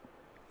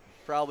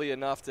probably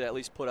enough to at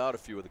least put out a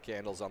few of the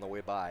candles on the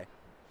way by.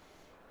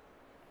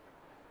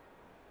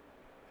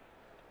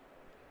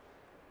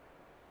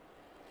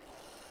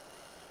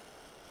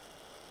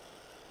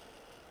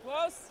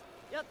 Close.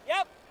 Yep.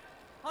 Yep.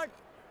 Hard.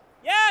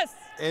 Yes.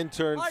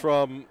 Intern Hard.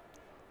 from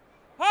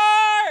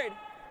Hard.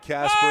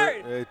 Casper.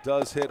 Hard. It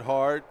does hit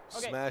hard,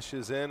 Okay.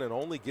 smashes in, and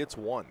only gets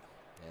one.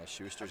 Yeah,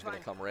 Schuster's That's going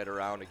to fine. come right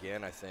around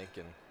again, I think,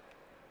 and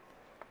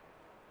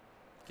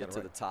get Kinda to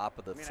right. the top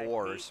of the I mean,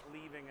 fours. I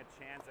hate leaving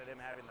a chance at him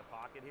having the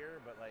pocket here,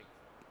 but like,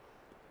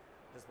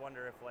 just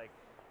wonder if like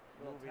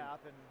Little moving, tap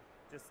and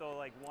just so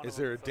like one. Is of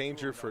them, there a so two of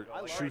danger them for don't go. I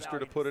love Schuster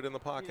that. to put it in the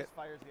he pocket? just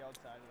fires the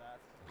outside of that.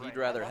 He'd Right.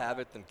 rather I love have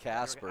that. it than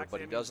Casper, Actually, but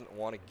he I mean, doesn't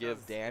want to it give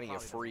does- Danny a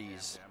probably doesn't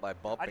freeze jam, yeah. by I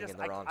bumping just in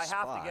the wrong I have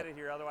spot. to get it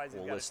here, otherwise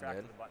We'll you've got to listen crack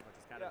in. to the button, which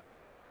is kind of.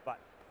 But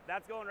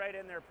that's going right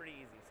in there pretty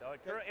easy. So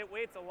it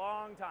waits a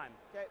long time.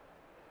 Okay.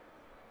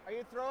 Are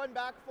you throwing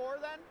back 4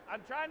 then?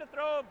 I'm trying to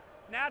throw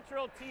a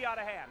natural tee out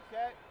of hand.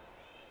 Okay.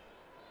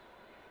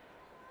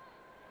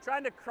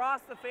 Trying to cross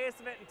the face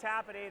of it and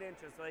tap it 8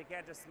 inches so you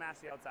can't just smash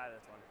the outside of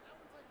this one.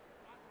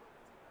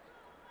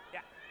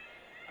 Yeah.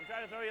 I'm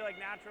trying to throw you like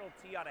natural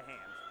tee out of hand.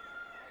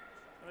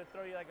 I'm going to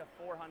throw you like a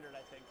 400,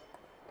 I think.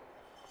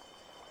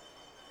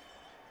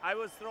 I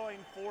was throwing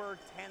 4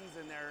 10s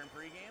in there in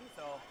pregame,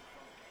 so.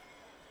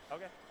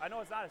 Okay. I know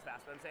it's not as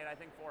fast, but I'm saying I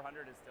think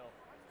 400 is still.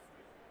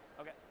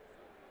 Okay.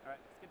 All right.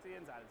 Let's get to the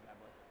inside of this bad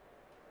boy.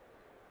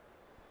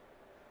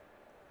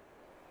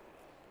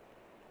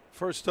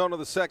 First stone of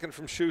the second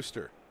from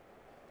Schuster.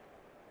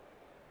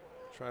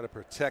 Trying to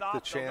protect the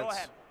Soft, though. chance. Go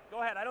ahead.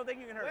 Go ahead. I don't think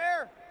you can hurt it.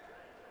 Where?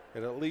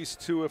 And at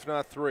least 2, if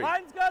not 3.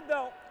 Line's good,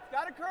 though. It's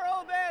got to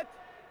curl a bit.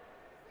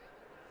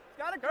 It's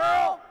got to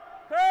Curl.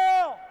 curl.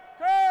 Curl.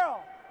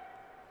 Curl.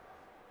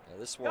 Yeah,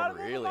 this Gotta one move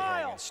a really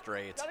mile. hanging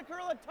straight. It's got to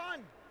curl a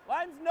ton.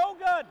 Line's no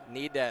good.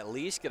 Need to at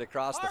least get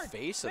across the Hard.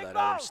 face of Big that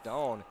other bounce.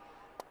 stone.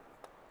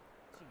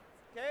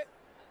 Okay.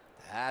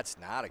 That's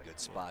not a good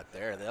spot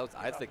there.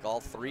 I think all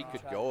 3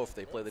 could go if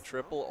they play the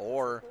triple,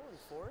 or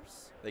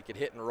they could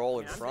hit and roll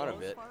in front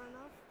of it.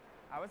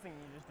 I was thinking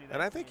you just do that.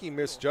 And I think he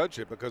misjudged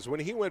it, because when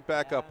he went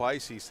back up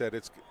ice, he said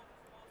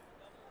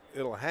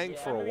it'll hang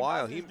for a maybe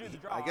while. buses do the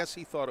I draw. guess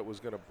he thought it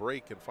was going to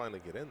break and finally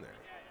get in there.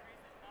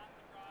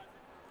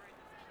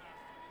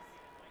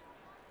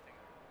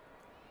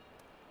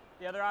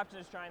 The other option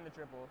is trying the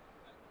triple.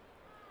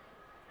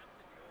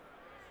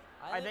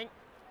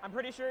 I'm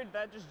pretty sure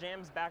that just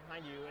jams back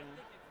behind you, and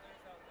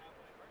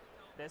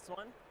this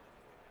one.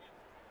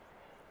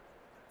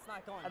 It's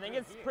not going. I think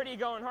through it's here.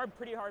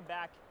 pretty hard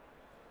back.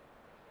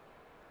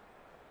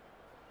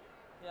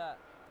 Yeah.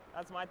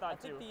 That's my I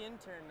thought too. took the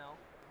intern now.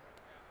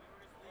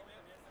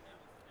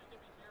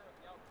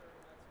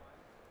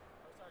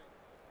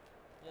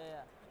 Yeah,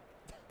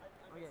 yeah.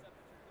 Okay.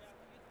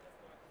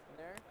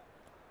 There.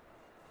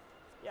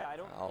 Yeah, I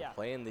don't. Oh, yeah,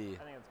 playing the I think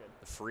that's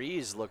good.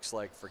 freeze looks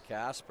like for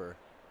Casper.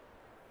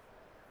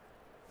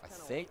 I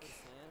Kinda think weight in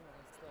the sand,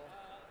 but it's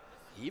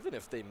still. even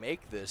if they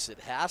make this, it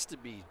has to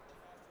be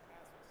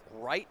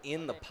right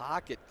in the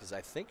pocket, because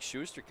I think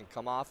Schuster can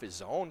come off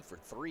his own for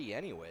 3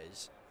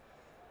 anyways.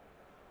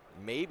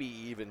 Maybe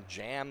even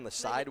jam the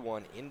side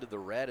one into the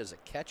red as a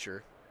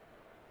catcher.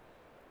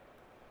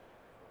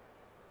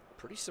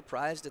 Pretty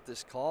surprised at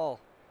this call,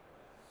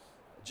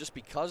 just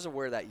because of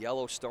where that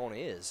yellow stone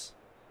is.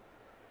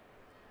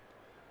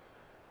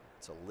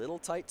 It's a little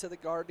tight to the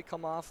guard to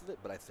come off of it,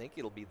 but I think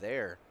it'll be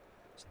there.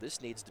 So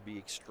this needs to be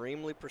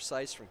extremely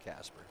precise from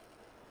Casper.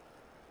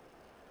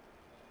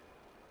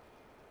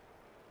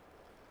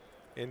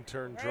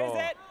 Intern Where draw.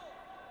 is it?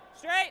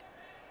 Straight.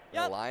 The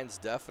Yep. line's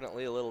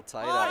definitely a little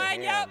tight Hard, out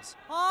of yep. hands.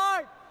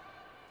 Hard.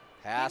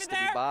 Has Keep to it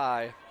be there.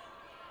 by.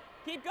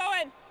 Keep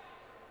going.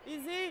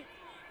 Easy.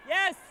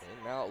 Yes.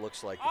 And now it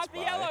looks like Off it's the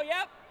by. yellow.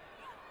 Yep.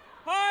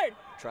 Hard.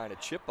 Trying to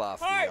chip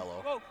off Hard. the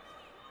yellow. Whoa.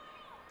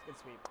 Good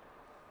sweep.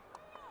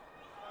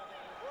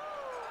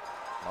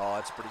 Oh,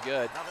 that's pretty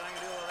good. Nothing I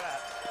can do with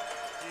that.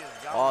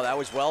 Jesus, Oh, that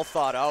was well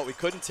thought out. We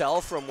couldn't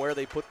tell from where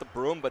they put the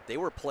broom, but they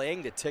were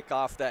playing to tick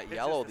off that It's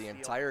yellow just a the steal.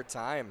 entire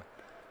time.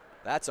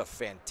 That's a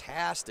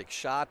fantastic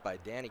shot by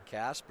Danny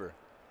Casper.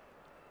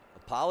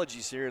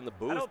 Apologies here in the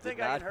booth. don't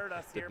think I can hurt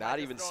us here did by not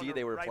just even throwing see a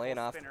they were rifle playing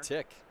off spinner. the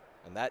tick.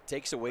 And that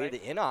takes away Right.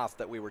 the in-off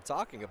that we were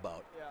talking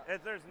about. Yeah.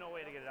 There's no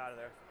way to get it out of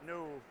there.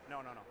 No.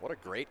 What a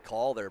great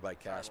call there by Sorry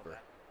about Casper.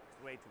 that.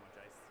 It's way too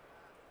much ice.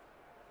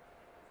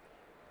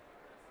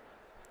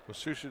 Well,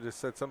 Schuster just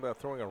said something about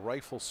throwing a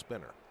rifle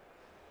spinner.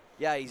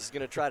 Yeah, he's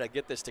going to try to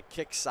get this to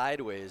kick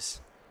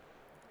sideways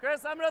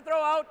Chris, I'm gonna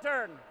throw out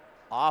turn.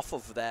 off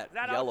of that Is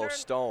that yellow out turn?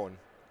 stone.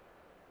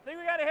 I think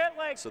we gotta hit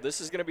like. So this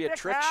is going to be a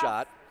Six trick half.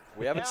 shot.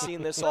 We haven't Yeah.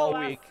 seen this No all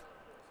less. week.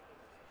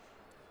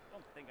 I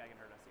don't think I can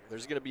hurt us here.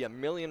 There's going to be a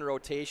million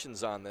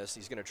rotations on this.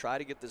 He's going to try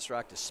to get this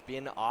rock to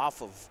spin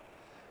off of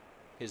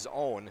his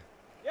own.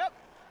 Yep.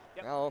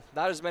 Yep. Well,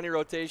 not as many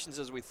rotations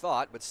as we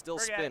thought, but still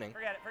Forget spinning. It,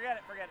 forget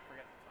it.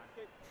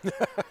 It's fine.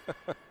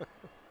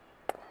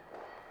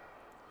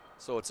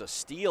 So it's a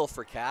steal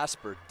for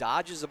Casper.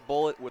 Dodges a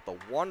bullet with a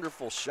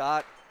wonderful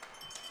shot.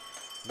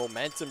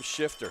 Momentum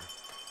shifter.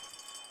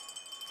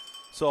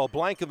 So a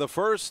blank in the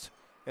first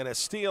and a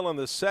steal in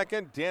the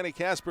second. Danny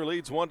Casper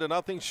leads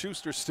 1-0.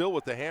 Shuster still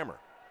with the hammer.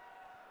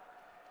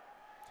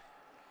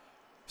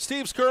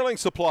 Steve's Curling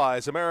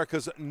Supplies,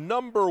 America's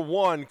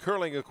 #1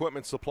 curling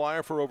equipment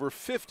supplier for over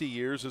 50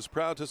 years, is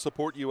proud to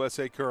support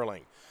USA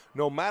Curling.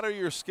 No matter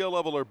your skill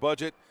level or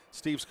budget,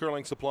 Steve's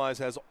Curling Supplies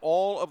has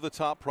all of the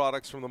top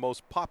products from the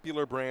most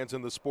popular brands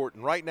in the sport.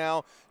 And right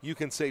now, you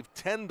can save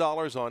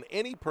 $10 on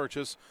any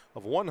purchase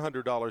of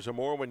 $100 or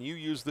more when you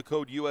use the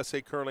code USA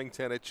Curling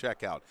 10 at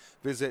checkout.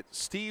 Visit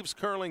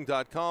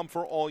stevescurling.com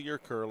for all your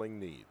curling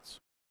needs.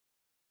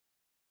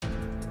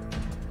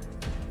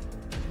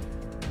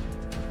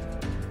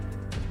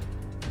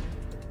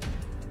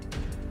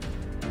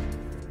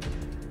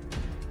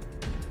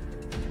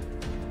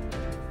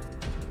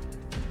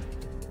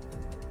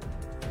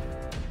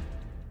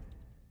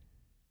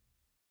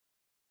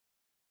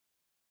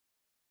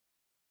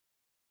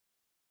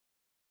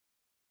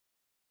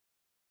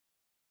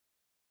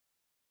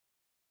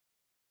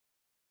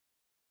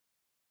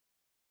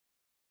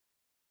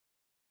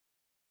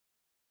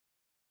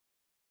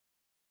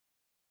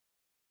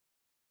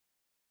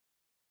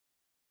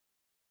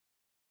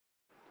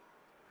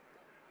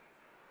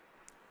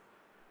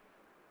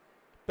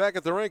 Back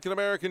at the rink in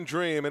American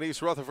Dream in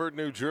East Rutherford,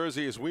 New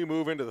Jersey, as we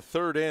move into the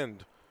third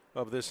end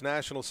of this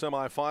national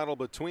semifinal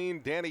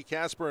between Danny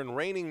Casper and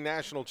reigning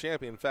national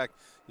champion. In fact,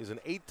 he's an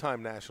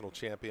 8-time national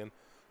champion,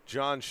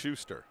 John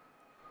Shuster.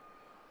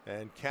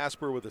 And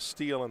Casper with a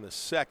steal in the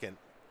second.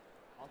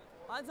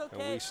 Line's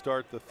okay. And we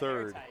start the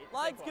third.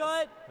 Line's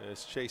good.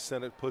 As Chase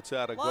Sennett puts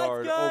out a Line's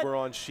guard good. over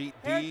on sheet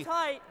Hair D.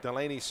 tight.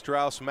 Delaney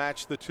Strauss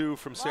matched the two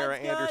from Sarah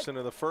Line's Anderson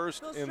good. in the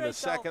first. Go In the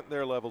straight, second,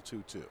 they're level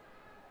 2-2.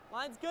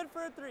 Line's good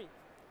for a 3.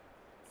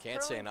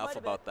 Can't say enough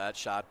about that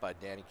shot by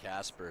Danny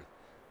Casper.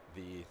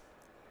 The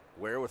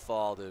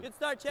wherewithal to, Good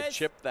start, to Chase.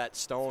 chip that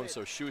stone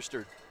so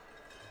Shuster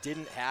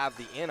didn't have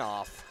the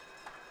in-off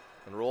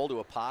and roll to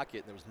a pocket,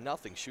 and there was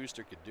nothing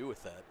Shuster could do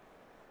with that.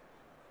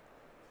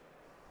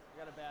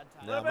 Got a bad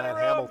time. Now Matt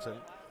Hamilton.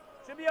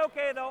 Should be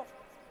okay, though.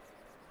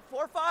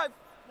 4-5.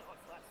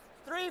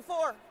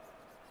 3-4.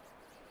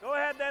 Go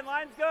ahead, then.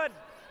 Line's good.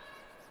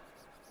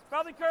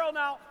 Probably curl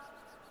now.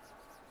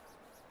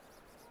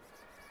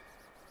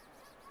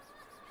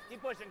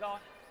 Keep pushing, Colin.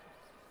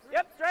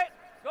 Yep, straight.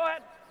 Go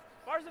ahead.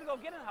 Bar's gonna go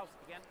get in the house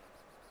again.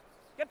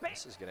 Get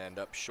pace. This is going to end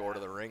up short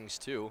of the rings,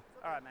 too.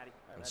 All right, Maddie.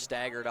 And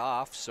staggered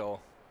off, so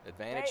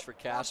advantage Hey, for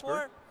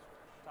Casper.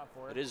 Top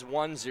four. It is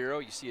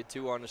 1-0. You see a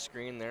 2 on the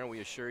screen there. We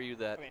assure you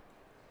that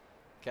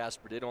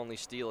Casper did only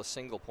steal a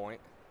single point.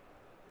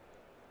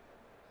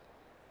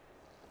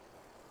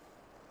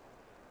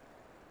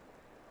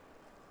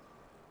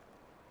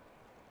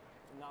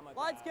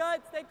 Line's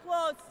good. Stay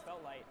close.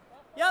 Felt light.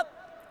 Yep.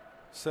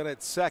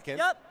 Sennett second.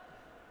 Yep.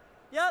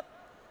 Yep.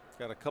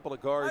 Got a couple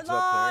of guards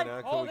Hard up line. there.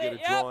 Now can Hold we get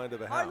it, a draw into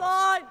the Hard house?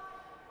 line.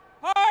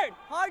 Hard.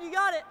 Hard. You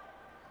got it.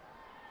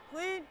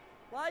 Clean.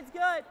 Line's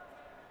good.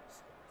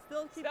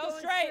 Still keep Still going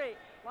straight.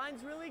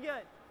 Line's really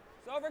good.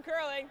 It's over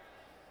curling.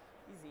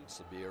 Easy. This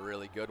would be a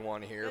really good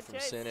one here Good from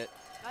chase. Sennett.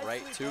 Nice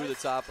Right sweep, to boys. the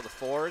top of the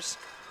fours.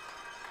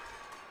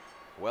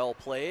 Well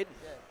played.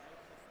 Good.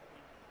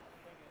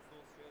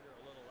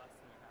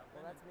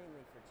 Well, that's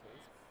mainly for Chase.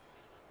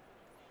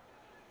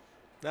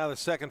 Now the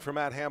second for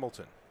Matt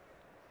Hamilton.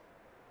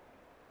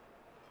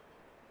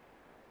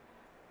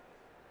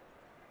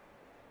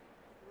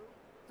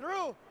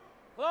 Through.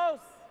 Close.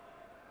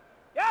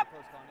 Yep.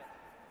 Close calling it.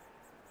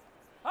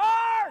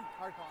 Hard.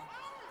 Hard calling.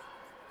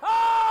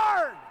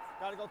 Hard.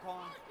 Gotta go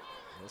calling.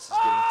 This is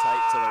getting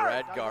tight to the Ah!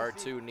 red Gotta go guard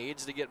see. too.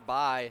 Needs to get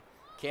by.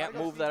 Can't Gotta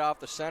go move see. that off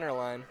the center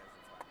line.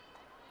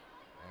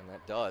 And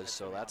that does,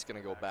 so that's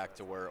going to go back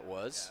to where it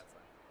was.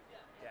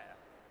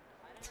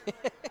 Yeah.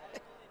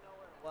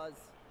 Was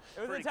It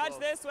was Pretty a touch close.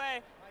 this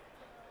way.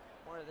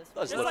 more of this.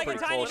 Does Just look like a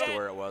pretty tiny close to bit.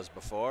 where it was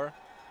before.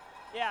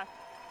 Yeah.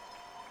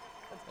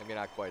 Maybe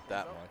not quite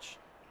that much.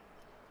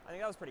 I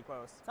think that was pretty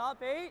close.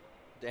 Top 8.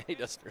 Danny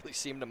doesn't really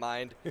seem to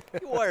mind.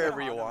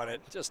 Wherever you want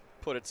it, just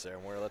put it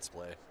somewhere. Let's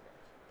play.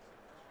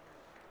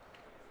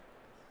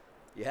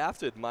 You have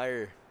to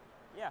admire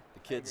Yeah. the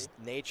kid's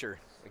nature.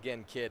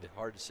 Again, kid,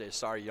 hard to say.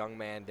 Sorry, young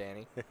man,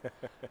 Danny.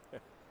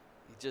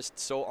 He's just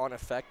so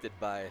unaffected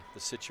by the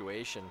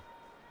situation.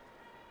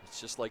 It's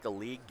just like a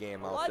league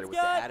game out there with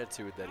the good.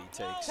 attitude that he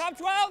takes. Top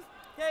 12.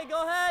 Okay,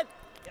 go ahead.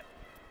 Yep.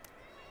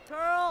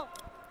 Curl.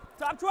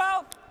 Top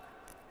 12.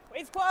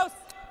 Wait's close.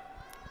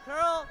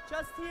 Curl.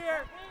 Just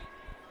here.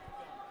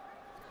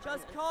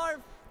 Just carve.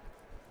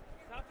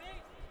 Top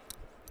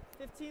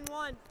 8.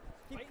 15-1.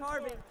 Keep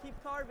carving.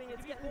 Keep carving.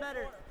 It's getting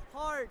better.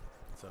 Hard.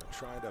 So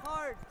trying to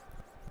Hard.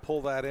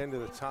 pull that into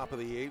the top of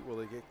the 8. Will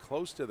they get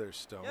close to their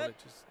stone? Good. It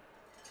just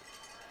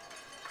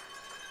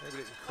maybe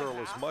didn't curl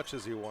as much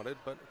as he wanted,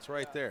 but it's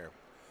right there.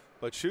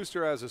 But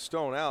Shuster has a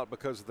stone out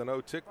because of the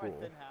no-tick Probably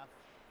rule. thin half.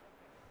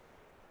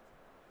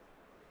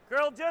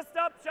 Girl just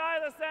up shy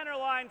of the center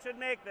line should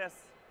make this.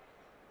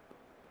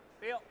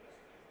 Feel.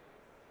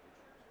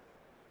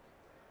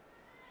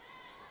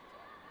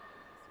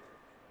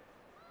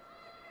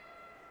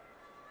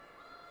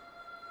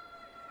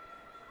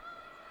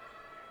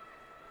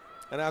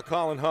 And now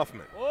Colin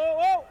Huffman. Whoa,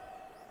 whoa.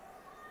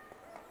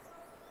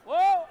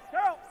 Whoa,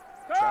 Carol.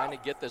 Trying to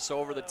get this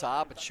over the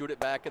top and shoot it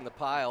back in the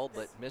pile,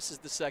 but misses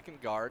the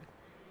second guard.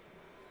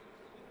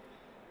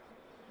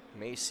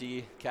 May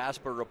see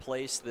Casper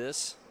replace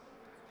this.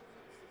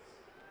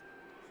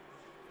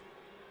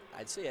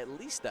 I'd say at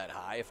least that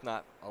high, if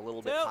not a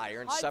little bit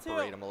higher, and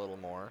separate them a little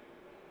more.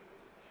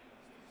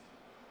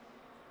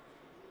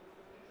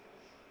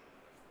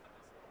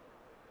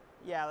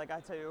 Yeah, like high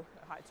 2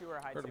 or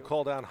high 2. Heard him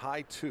call down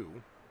high 2.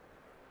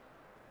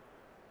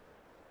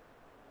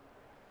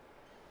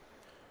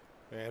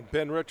 And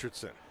Ben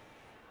Richardson.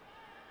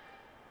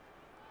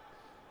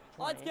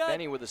 Line's good.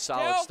 Benny with a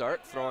solid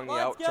start, throwing the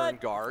out-turn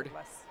guard.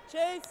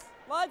 Chase.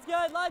 Line's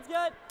good. Line's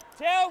good.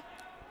 2.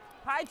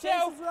 High 2.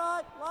 Chase is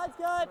right. Line's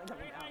good.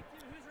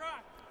 Who's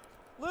rock?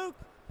 Luke.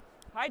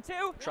 High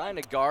 2. Trying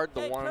to guard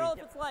the one, Carol, if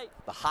it's light.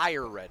 the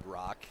higher red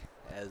rock,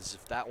 as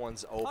if that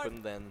one's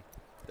open, then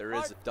there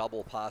is a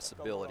double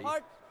possibility.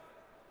 Hard.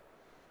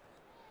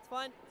 It's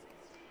fine.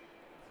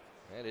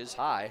 It is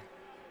high.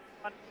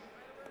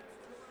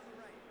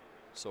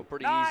 So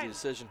pretty easy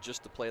decision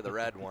just to play the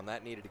red one.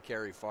 That needed to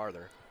carry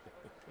farther.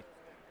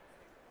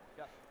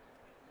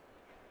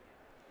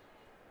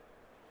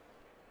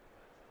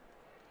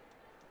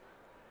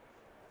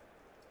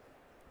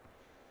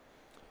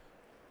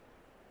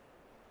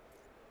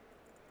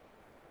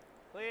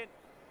 Clean.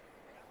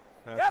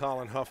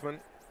 Colin Huffman.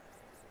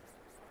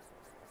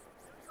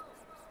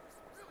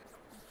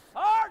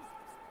 Hard.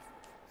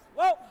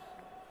 Whoa.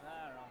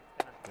 I don't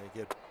know. They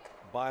get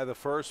by the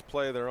first,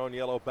 play their own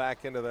yellow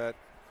back into that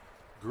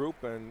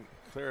group and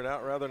clear it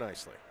out rather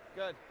nicely.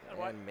 Good.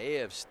 And may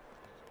have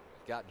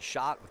gotten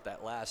shot with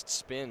that last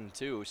spin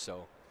too,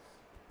 so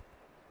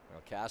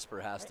Casper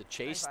has to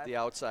chase the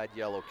outside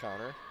yellow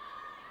counter.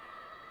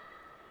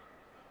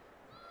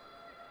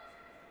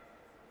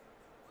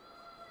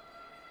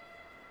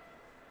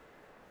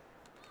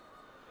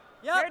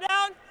 Yep. Tear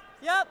down.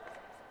 Yep.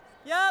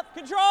 Yep.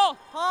 Control.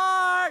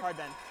 Hard. Hard,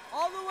 Ben.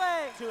 All the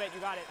way. To it.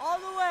 You got it. All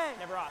the way.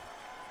 Never off.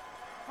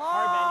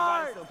 Hard.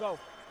 Hard, Ben. You got it still. Go.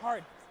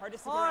 Hard. Hard to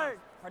stick Hard. around.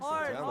 Hard to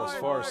Hard. stick Down around. this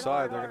hard, far hard, side,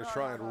 hard, they're going to hard,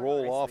 try hard, and hard.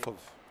 roll Nice off sweep.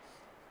 of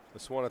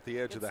this one at the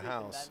edge of the Good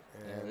sweeping, house.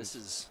 And this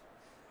is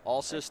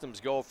all systems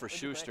go for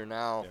Shuster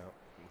now. Yeah.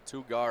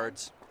 2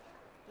 guards,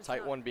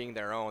 tight one being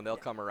their own. They'll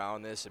come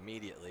around this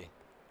immediately.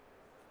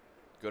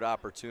 Good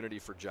opportunity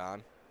for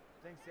John.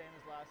 I think same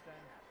as last time.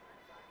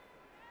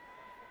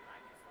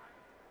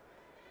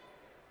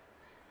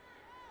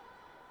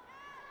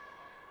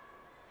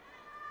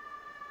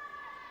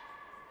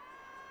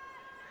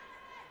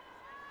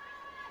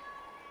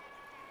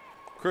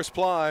 Chris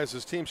Plies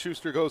as Team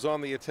Shuster goes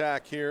on the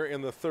attack here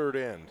in the third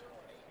end.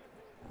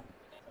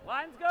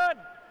 Line's good.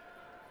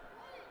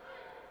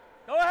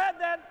 Go ahead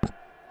then.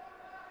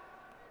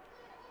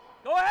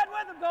 Go ahead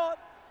with him, go.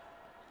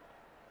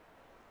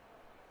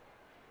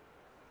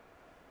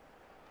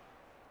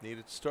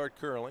 Needed to start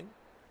curling.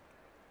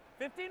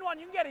 15-1,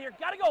 you can get it here.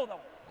 Gotta go though.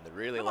 And they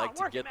really Come on, like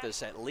to work it, get man.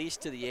 this at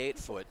least to the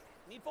 8-foot.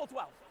 Need full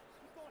 12.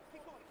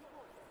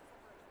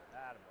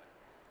 Attaboy.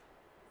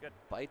 Good.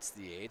 Bites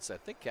the 8s. I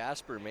think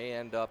Casper may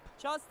end up,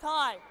 Just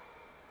high.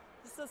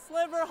 Just a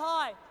sliver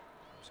high.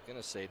 I was going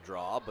to say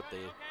draw, but they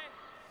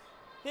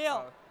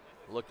Heel.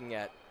 looking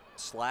at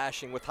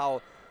slashing with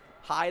how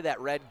high that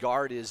red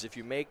guard is. If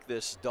you make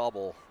this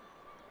double,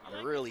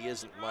 there really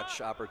isn't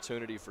much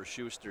opportunity for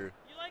Shuster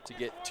to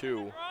get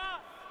 2.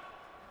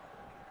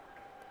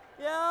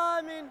 Yeah,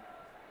 I mean,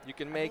 You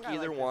can make I like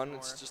either this one. more.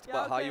 It's just Yeah,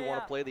 about how okay, you want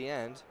yeah. to play the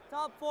end.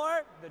 top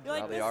 4. The You draw.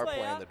 like Now they this are way,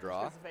 playing yeah? the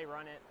draw. If they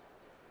run it.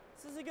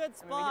 This is a good I mean, we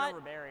spot. can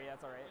overbury.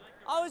 That's all right.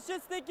 I was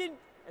just thinking,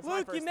 It's my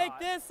Luke, you first make thought.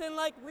 this and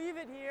like leave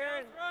it here.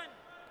 And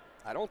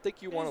I don't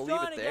think you want to he's leave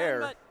drawn it again, there.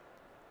 but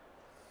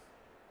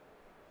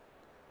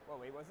What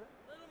weight was it?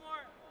 A little more.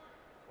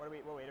 What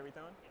weight are we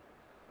throwing?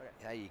 Okay.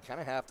 Yeah, you kind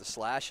of have to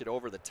slash it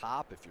over the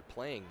top if you're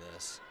playing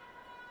this.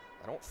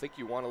 I don't think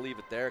you want to leave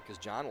it there because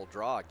John will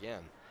draw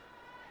again.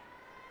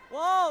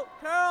 whoa,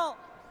 curl.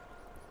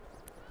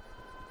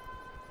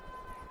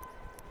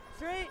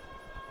 Straight.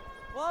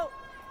 Whoa.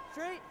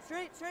 Straight.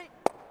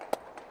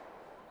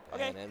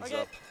 Okay, And ends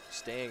okay. up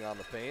staying on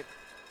the paint.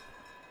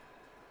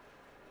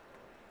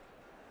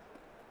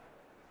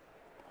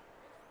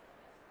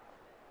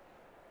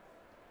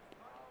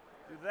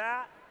 Do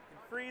that. You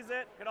can freeze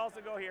it. Could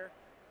also go here.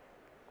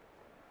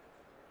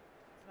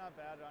 It's not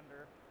bad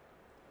under.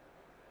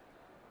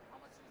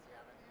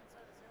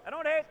 I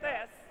don't hate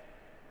this.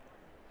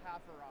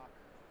 Half a rock.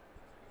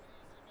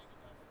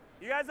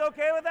 You guys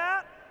okay with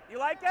that? You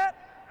like it?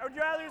 Or would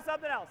you rather do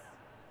something else?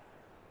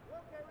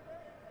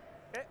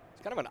 Okay.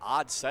 It's kind of an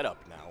odd setup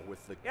now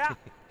with the Yeah.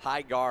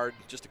 high guard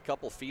just a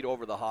couple feet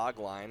over the hog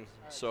line.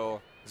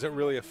 So Is it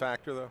really a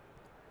factor, though?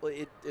 well,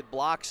 it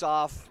blocks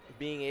off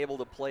being able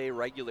to play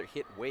regular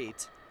hit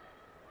weight.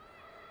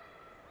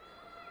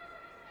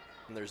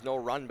 And there's no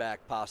run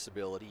back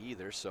possibility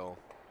either, so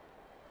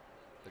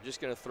they're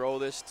just going to throw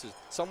this to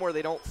somewhere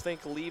they don't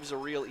think leaves a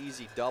real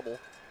easy double.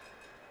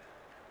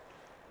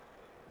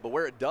 But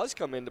where it does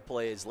come into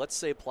play is, let's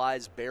say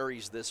Plies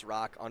buries this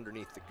rock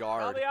underneath the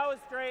guard.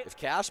 Straight. If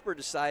Casper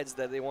decides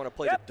that they want to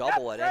play the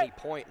double at any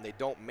point and they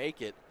don't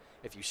make it,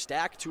 if you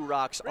stack 2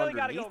 rocks Really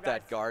underneath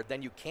that guard,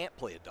 then you can't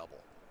play a double.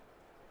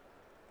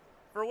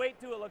 For weight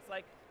 2, it looks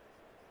like.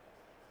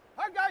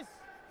 Hard, guys.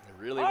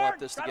 They really Hard. want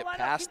this to Try to get line up,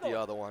 past keep the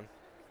going. other one.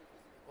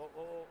 Whoa.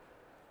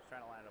 Just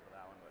trying to line it up with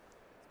that one, but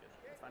it's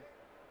good. It's fine.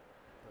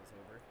 Goes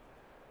over.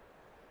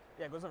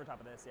 Yeah, it goes over top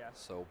of this, yeah.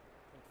 So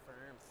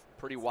Confirm.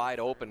 pretty wide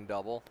open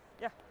double.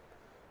 Yeah.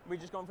 We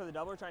just going for the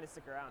double or trying to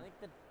stick around?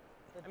 I think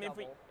the I mean,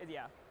 double. if we,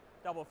 yeah,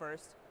 double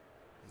first.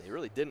 They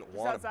really didn't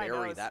want to outside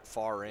bury nose. that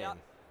far in. Yeah.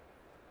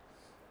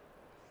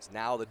 'Cause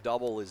now the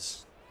double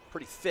is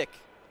pretty thick.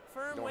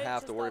 Firm You don't weight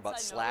have to just worry about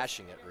outside nose.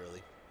 slashing it,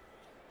 really.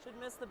 Should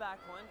miss the back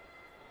one.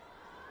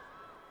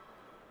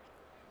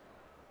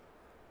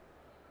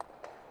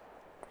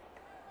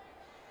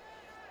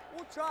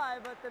 We'll try,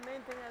 but the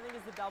main thing I think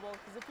is the double,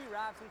 because if he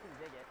wraps, we can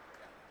dig it.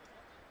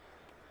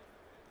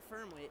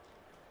 Firm weight.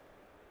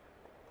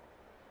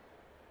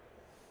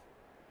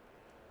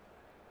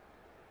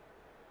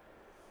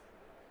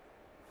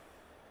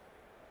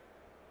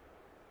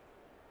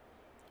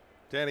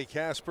 Danny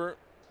Casper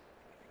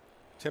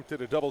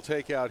attempted a double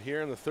takeout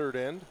here in the 3rd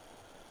end.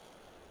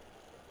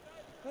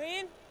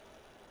 Clean.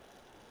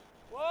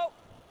 Whoa.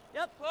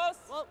 Yep. Close.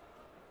 Whoa.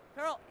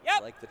 Curl.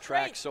 Yep. Like the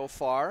track Great. so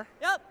far.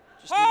 Yep.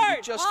 Just need to Hard,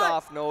 be just hard,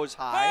 off nose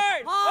high.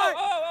 Hard. Hard.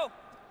 Whoa.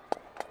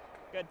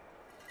 Good.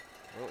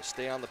 Will it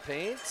stay on the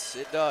paints?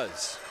 It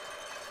does.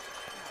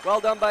 Well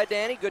done by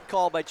Danny. Good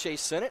call by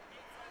Chase Sinnott.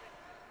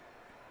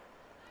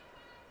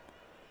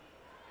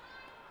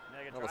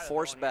 Now the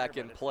force back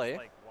in play.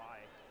 Like,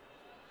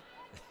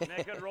 why?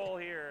 Make a roll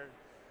here,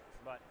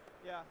 but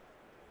Yeah.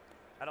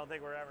 I don't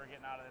think we're ever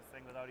getting out of this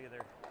thing without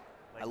either.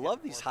 Like, I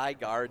love these high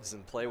guards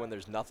in play when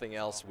there's nothing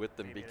else with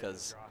them,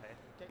 because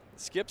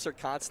skips are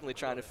constantly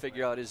trying to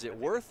figure out, is it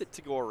worth it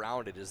to go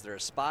around it? Is there a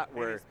spot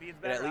where it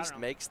at least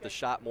makes the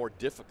shot more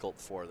difficult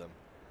for them?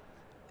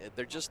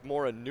 They're just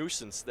more a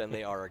nuisance than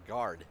they are a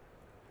guard.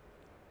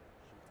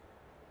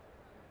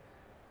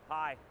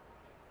 High.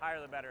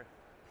 Higher the better.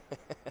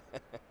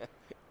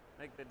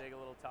 Make the dig a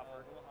little tougher. A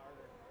little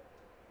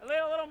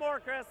harder. A little more,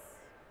 Chris.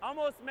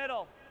 Almost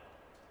middle.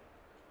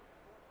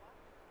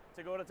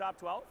 To go to top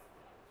 12?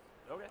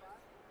 Okay.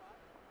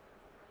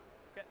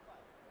 Okay.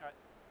 All right.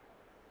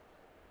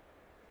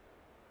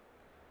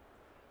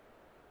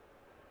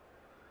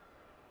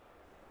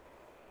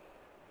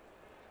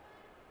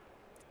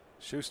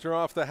 Shuster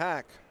off the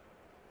hack.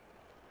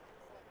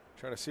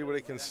 Trying to see what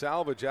he can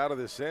salvage out of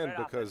this end, Right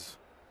off because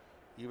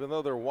even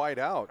though they're wide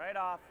out, Right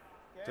off.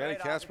 Danny Right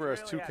off. Casper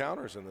It's has really 2 heavy.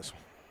 counters in this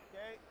one.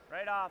 Okay.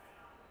 Right off.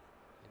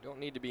 You don't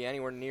need to be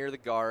anywhere near the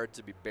guard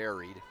to be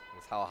buried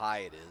with how high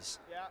it is.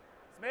 Yeah.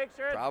 Let's make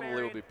sure it's Probably will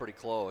buried. be pretty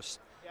close.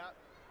 Yeah.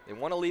 They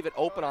want to leave it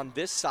open on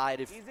this side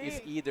if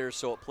Easy. either,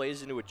 so it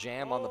plays into a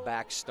jam on the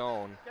back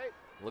stone. Okay.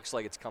 Looks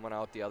like it's coming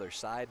out the other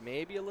side,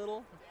 maybe a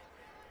little.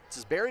 It's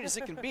as buried as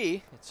it can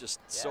be. It's just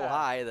so Yeah.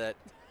 high that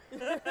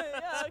Yeah,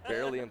 it's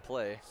barely in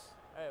play.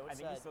 All right, I what's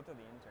think he's that? still to the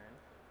intern.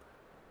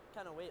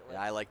 Kind of weight.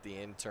 Yeah, I like the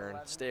intern.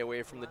 11, Stay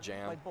away from the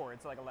jam. Like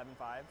boards, so like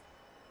 11.5.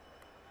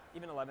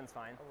 Even 11's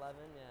fine. 11,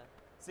 yeah.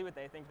 See what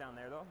they think down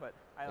there, though. But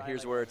Well, I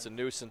here's like where it's a 11.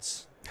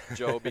 nuisance,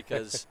 Joe,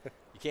 because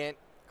you can't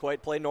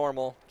quite play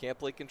normal, can't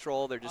play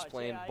control. They're just Oh,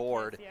 playing I can't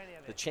board. see any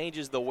of The it. change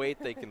is the weight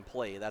they can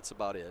play. That's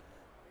about it.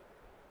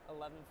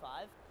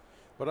 11.5.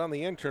 But on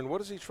the intern, what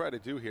does he try to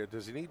do here?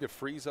 Does he need to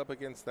freeze up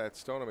against that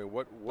stone? I mean,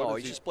 what Oh, does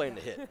he's he? just playing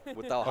to hit.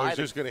 With how Oh, high he's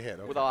just going to hit.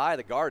 Okay. with how high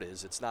the guard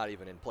is, it's not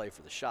even in play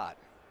for the shot.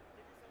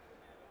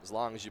 As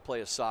long as you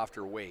play a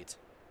softer weight.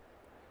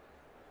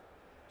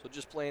 So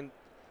just playing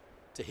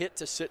to hit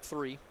to sit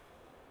 3.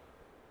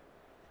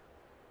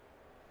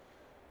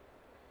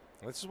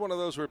 This is one of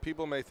those where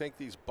people may think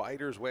these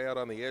biters way out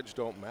on the edge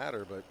don't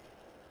matter, but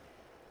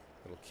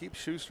it'll keep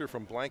Shuster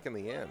from blanking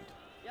the end.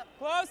 Yep.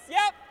 Close.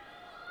 Yep.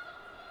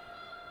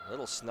 A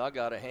little snug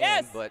out of hand,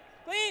 Yes. but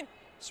Clean.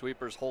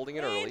 Sweeper's holding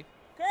it Clean. early.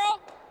 Curl.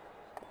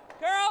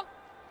 Curl.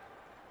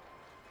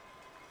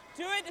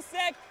 2 it to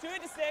stick. 2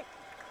 it to stick.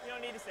 You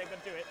don't need to stick,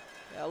 but do it.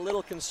 Yeah, a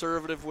little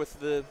conservative with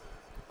the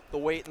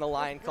weight and the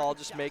line call,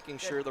 just making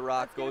sure the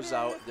rock goes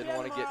out. Didn't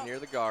want to get near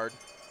the guard.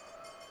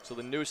 So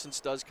the nuisance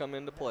does come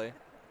into play.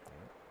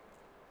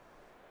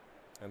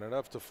 And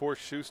enough to force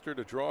Shuster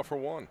to draw for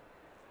 1.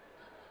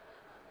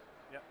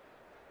 Yep.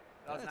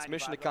 That was That's 95,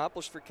 mission though.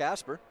 accomplished for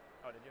Casper.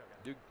 Oh, did you? Okay.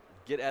 Do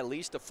get at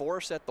least a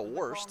force at the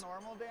worst.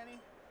 Normal, Danny?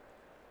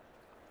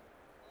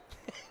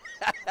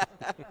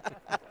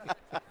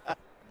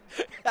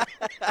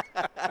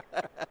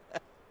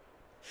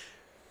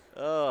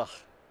 Ugh.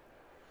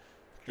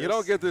 You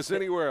don't get this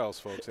anywhere else,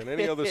 folks, in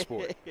any other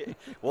sport.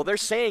 Well, they're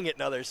saying it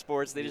in other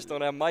sports. They just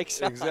don't have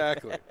mics on.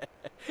 Exactly.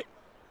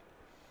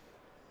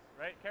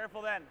 Right.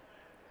 Careful then.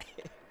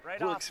 Right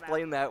We'll off,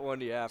 explain that one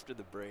to you after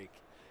the break.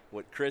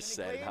 What Chris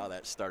said and how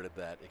that started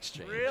that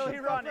exchange. Matt. Really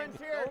running.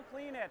 Footprints here. Don't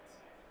clean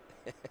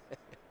it.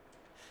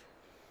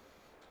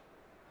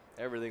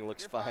 Everything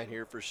looks fine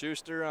here for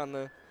Shuster on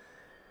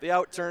the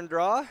out turn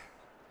draw.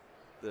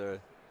 The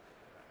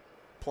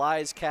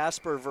Plies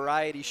Casper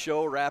variety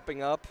show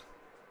wrapping up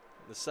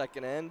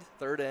the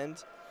third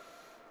end.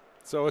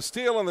 So a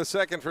steal in the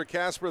second for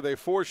Casper. They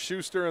force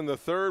Shuster in the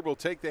third. We'll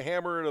take the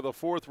hammer into the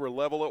fourth. We're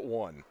level at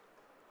 1.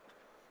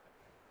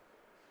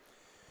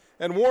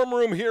 And Warm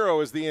Room Hero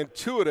is the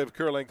intuitive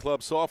curling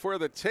club software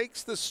that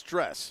takes the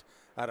stress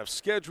out of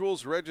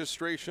schedules,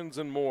 registrations,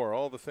 and more.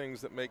 All the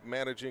things that make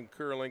managing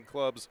curling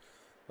clubs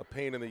a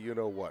pain in the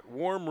you-know-what.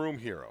 Warm Room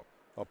Hero,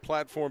 a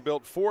platform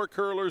built for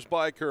curlers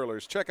by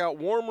curlers. Check out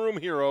Warm Room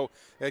Hero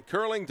at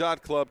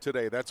curling.club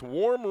today. That's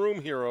Warm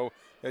Room Hero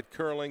at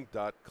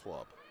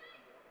curling.club.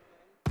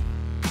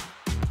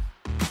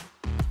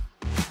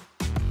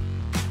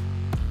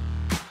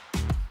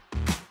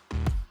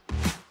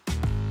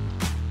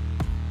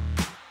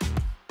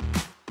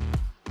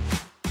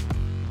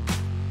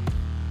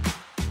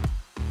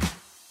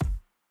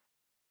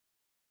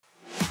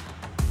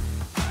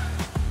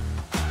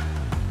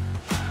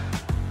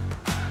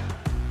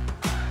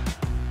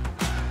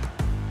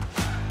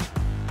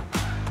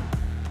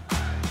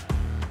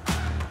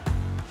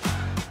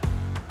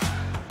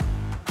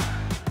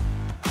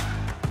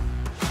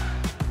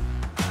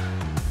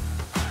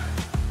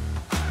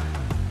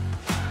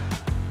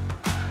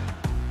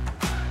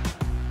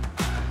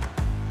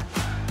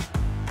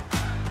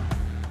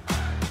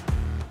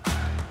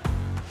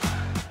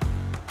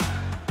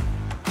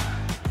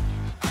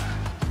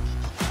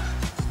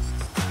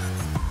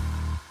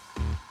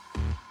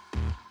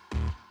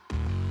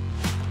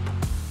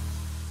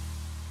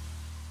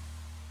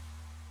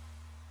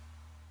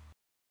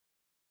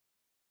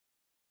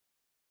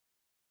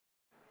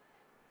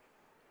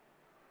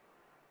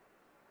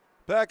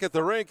 Back at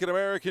the rink at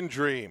American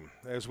Dream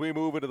as we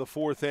move into the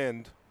fourth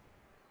end.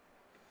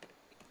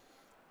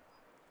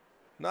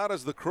 Not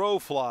as the crow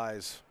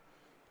flies,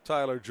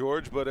 Tyler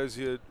George, but as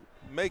you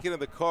make it in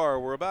the car,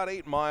 we're about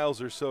 8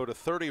 miles or so to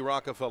 30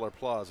 Rockefeller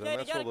Plaza, and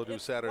that's what we'll do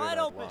Saturday Night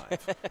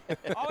Live.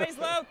 Always,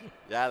 Luke.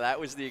 Yeah, that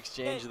was the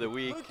exchange of the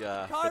week.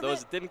 For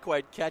those that didn't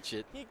quite catch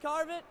it, He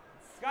carve it.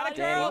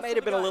 Danny might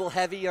have been a little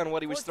heavy on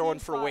what he was throwing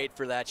for 14-5. weight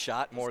for that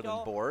shot, more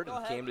than board, Go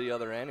and ahead. came to the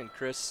other end, and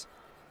Chris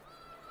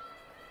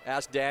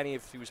asked Danny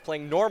if he was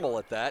playing normal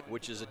at that,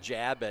 which is a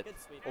jab at Good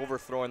sweep.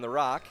 overthrowing the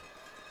rock.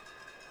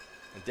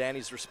 And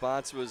Danny's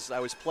response was, I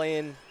was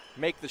playing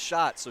make the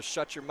shot, so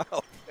shut your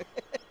mouth.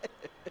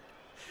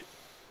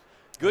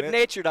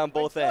 Good-natured on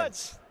both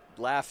ends,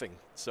 laughing,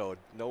 so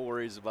no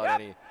worries about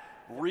any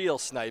real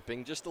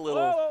sniping, just a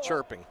little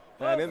chirping.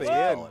 And in the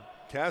end,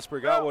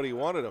 Casper got what he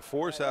wanted, a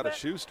force out of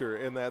Shuster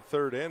in that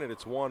third end, and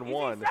it's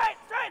 1-1.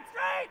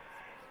 Straight.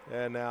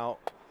 And now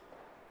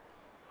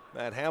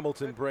Matt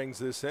Hamilton brings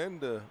this in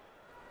to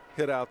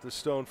hit out the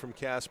stone from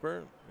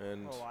Casper.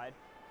 And wide.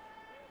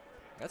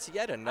 That's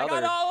yet I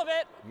another got all of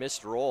it.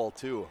 missed roll,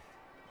 too,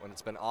 when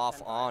it's been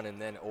off on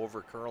and then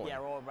over curling. Yeah,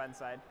 roll right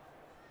side.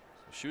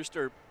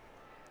 Shuster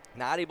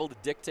not able to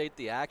dictate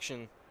the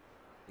action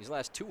these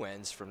last 2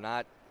 ends from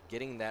not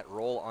getting that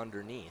roll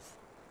underneath.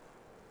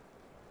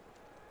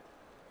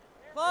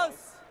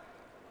 Close.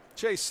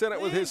 Chase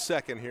Sennett with his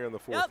second here in the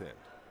fourth Yep. end.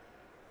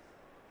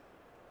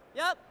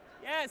 Yep.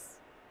 Yes.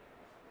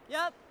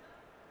 Yep.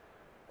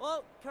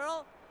 Whoa,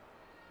 curl.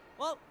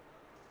 Whoa.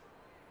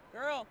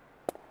 Girl.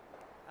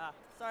 Ah,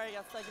 sorry, I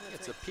got stuck in the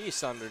It's tree. a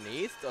piece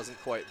underneath, doesn't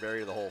quite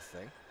bury the whole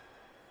thing.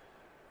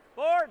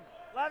 Board.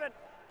 11.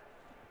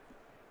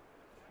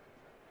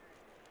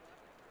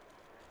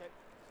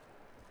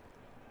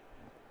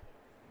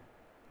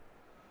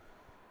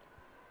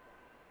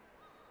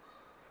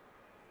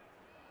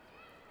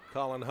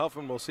 Colin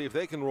Huffman will see if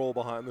they can roll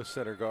behind the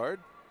center guard.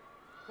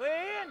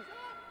 Clean.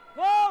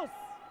 Close.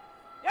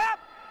 Yep.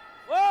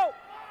 Whoa.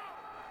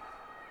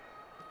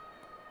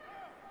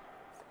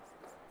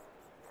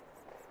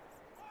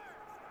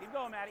 Keep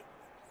going, Maddie.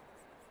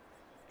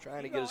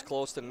 Trying to get as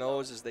close to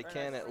nose as they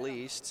can at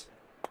least.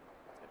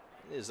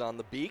 Is on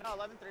the beak. No,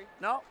 11-3.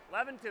 No,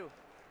 11-2.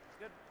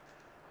 Good.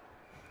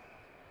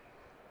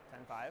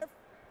 10-5.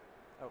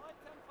 Oh.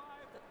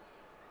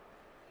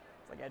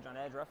 It's like edge on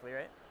edge, roughly,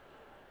 right?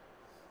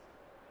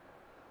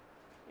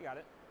 You got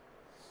it.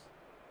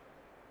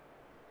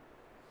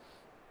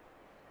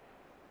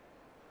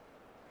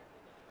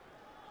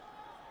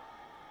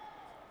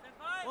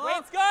 Whoa.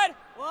 Weight's good.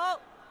 Whoa.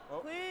 Whoa.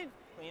 Clean.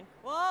 Clean.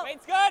 Whoa.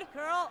 Weight's good.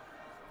 Curl.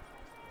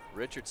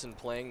 Richardson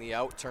playing the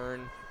out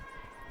turn.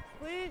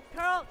 Clean.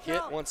 Curl.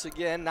 Hit Curl. once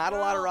again. Not a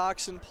lot of Curl.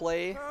 rocks in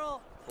play.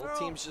 Curl. Both Curl.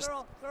 teams just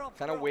Curl. Curl.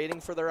 kind of Curl. waiting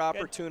for their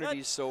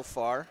opportunities so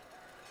far.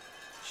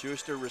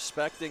 Shuster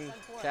respecting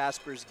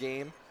Casper's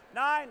game,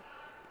 9.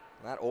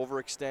 not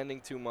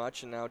overextending too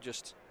much, and now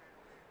just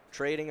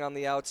trading on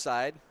the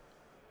outside.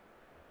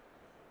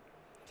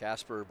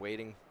 Casper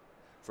waiting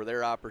for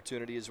their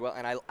opportunity as well.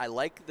 And I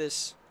like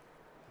this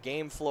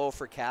game flow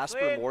for Casper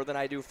Clean. more than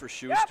I do for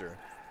Shuster.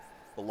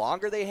 The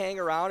longer they hang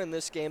around in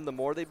this game, the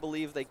more they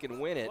believe they can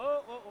win it.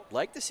 Whoa, whoa, whoa.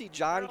 Like to see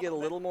John get a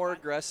little more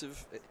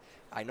aggressive.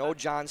 I know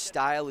John's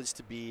style is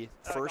to be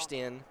first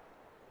in.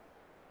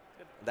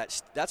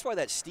 That's why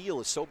that steal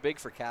is so big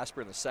for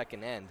Casper in the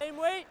second end. Same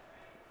weight.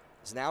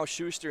 It's now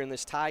Shuster in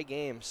this tie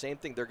game. Same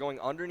thing. They're going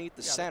underneath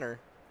the center.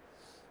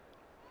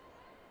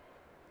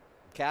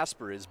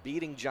 Casper is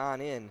beating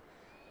John in,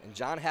 and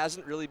John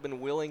hasn't really been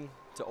willing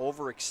to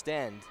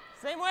overextend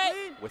Same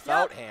way.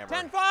 without hammer.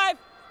 10-5.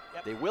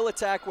 They will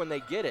attack when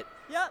they get it,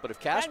 but if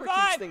Casper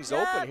keeps things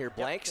open here,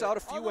 blanks out a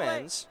few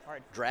ends,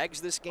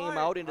 drags this game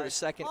out into the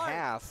second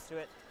half,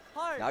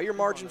 now your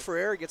margin for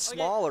error gets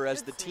smaller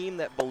as the team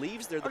that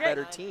believes they're the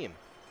better team.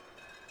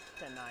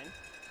 10-9.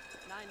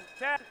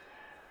 10.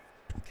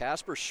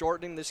 Casper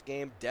shortening this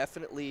game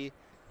definitely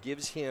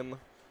gives him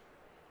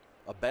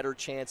a better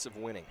chance of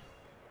winning.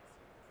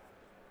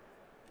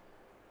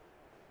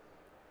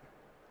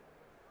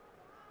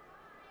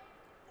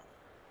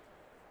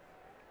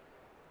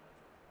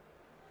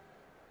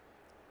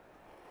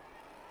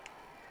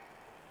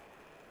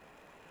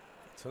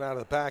 So now to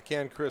the back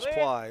end, Chris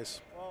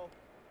Plies. Whoa.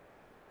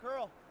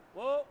 Curl.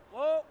 Whoa,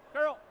 whoa,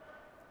 curl.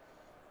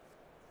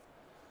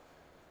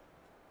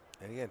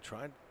 And again,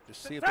 trying to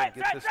see if they can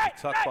get this to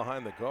tuck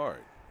behind the guard.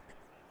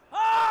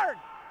 Hard!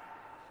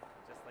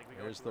 Just like we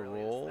go There's too the early,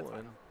 roll, that's fine.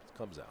 and it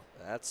comes out.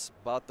 That's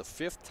about the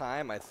 5th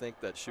time I think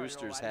that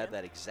Schuster's had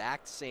that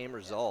exact same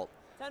result.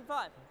 10-5.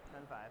 10-5.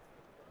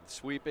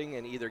 Sweeping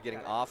and either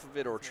getting off of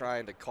it or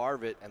trying to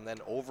carve it and then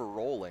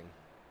over-rolling.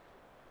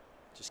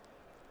 Just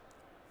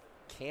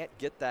can't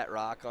get that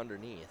rock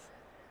underneath.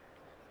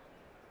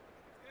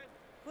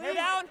 Clear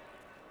down.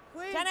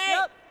 10-8.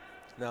 Yep.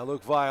 Now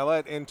Luke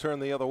Violet in turn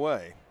the other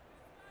way.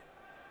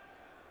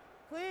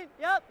 Clean.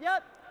 Yep.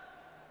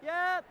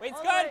 Weight's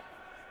All good. the way.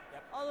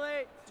 All the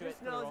way. To it, Just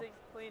to the roll. nosing.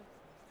 Clean.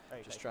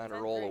 Just trying to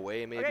roll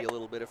away maybe a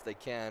little bit if they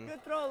can.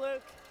 Good throw,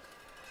 Luke.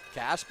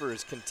 Casper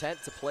is content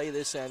to play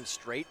this end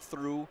straight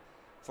through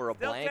for a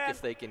Still blank 10.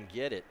 if they can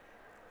get it.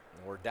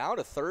 And we're down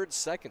to third,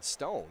 second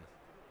stone.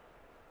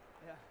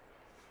 Yeah.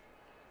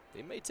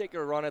 They may take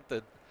a run at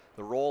the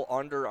roll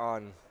under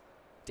on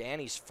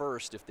Danny's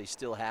first if they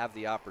still have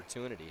the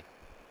opportunity.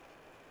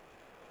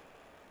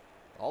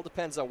 All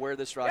depends on where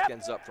this rock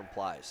ends up from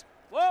Plies.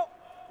 Whoa,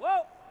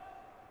 whoa.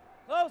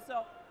 Close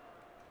though.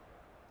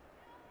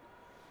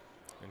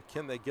 And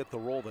can they get the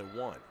roll they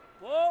want?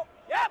 Whoa.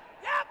 Yep.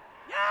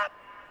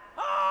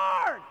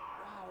 Hard!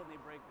 Wow, when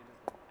they break, they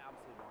just go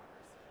absolutely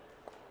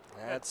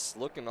bonkers. That's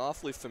looking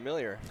awfully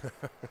familiar.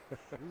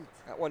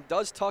 That one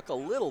does tuck a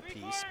little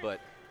piece, but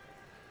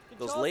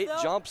those Control late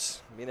still.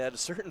 jumps, I mean, at a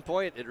certain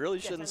point, it really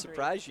shouldn't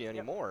surprise you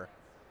anymore.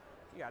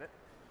 You got it.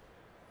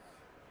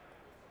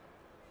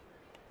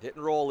 Hit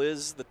and roll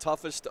is the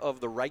toughest of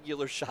the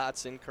regular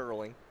shots in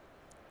curling.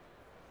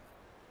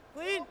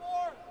 Clean.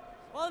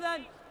 Well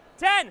done.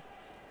 10.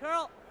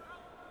 Curl.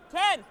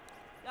 10.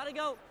 Gotta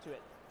go. To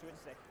it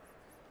to 6.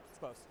 It's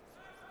close.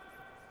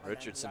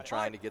 Richardson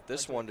trying to get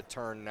this one to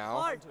turn now.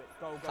 Hard. To it.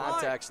 Go.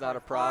 Contact's not a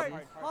problem.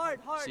 Hard.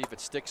 See if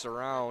it sticks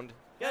around,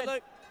 Good,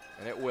 Luke.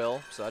 and it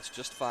will, so that's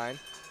just fine.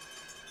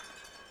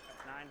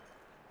 That's 9.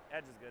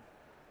 Edge is good.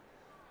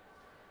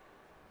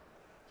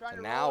 Trying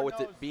And to now roll with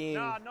nose. it being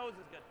Nah, nose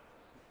is good.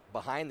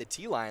 behind the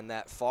tee line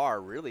that far,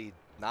 really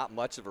not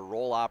much of a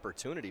roll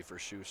opportunity for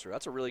Schuster.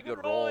 That's a really You can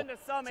good roll into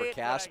some for eights,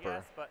 I Casper.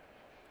 guess, but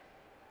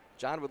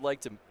John would like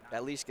to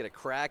at least get a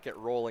crack at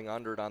rolling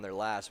under it on their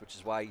last, which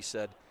is why he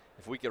said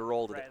if we could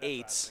roll to Right, the that's what I was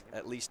eights, thinking.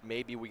 at least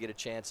maybe we get a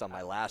chance on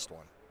my last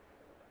one.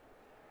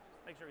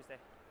 make sure we stay.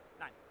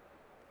 9.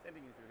 Same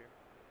thing you threw here.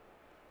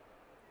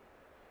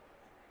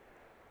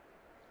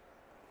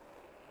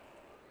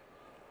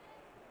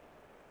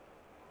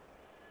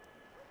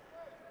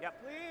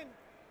 Yep. Clean.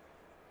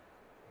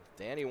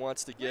 Danny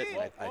wants to get,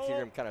 Clean. I hear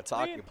him kind of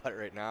talking Clean. about it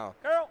right now.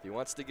 Curl. He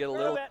wants to get a Curl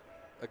little bit.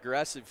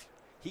 aggressive.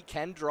 He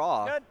can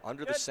draw Good,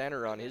 under the good.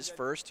 center on his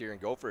first here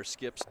and go for a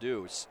skips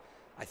deuce.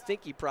 I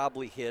think he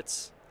probably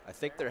hits. I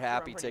think they're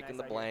happy pretty taking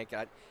nice the out blank.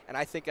 And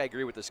I think I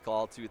agree with this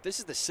call too. If this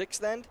is the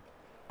 6th end,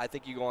 I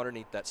think you go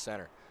underneath that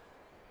center.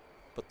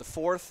 But the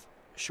 4th,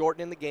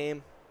 shortening the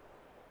game.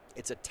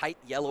 It's a tight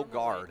yellow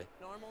guard.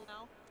 Normal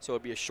now. So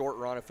it'd be a short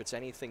run if it's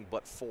anything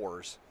but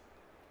 4s.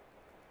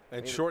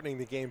 And shortening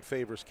the game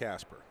favors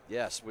Casper.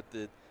 Yes, with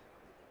the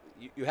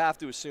you have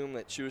to assume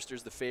that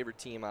Schuster's the favorite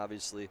team,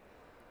 obviously.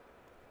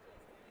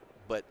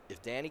 But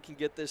if Danny can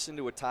get this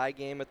into a tie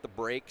game at the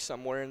break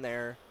somewhere in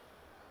there,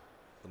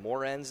 the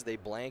more ends they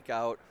blank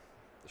out,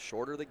 the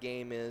shorter the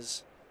game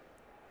is.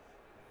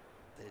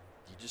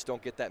 You just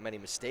don't get that many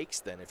mistakes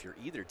then if you're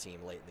either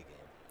team late in the game.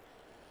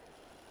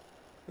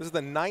 This is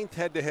the 9th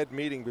head-to-head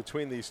meeting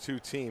between these two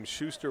teams.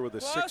 Schuster with a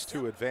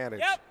 6-2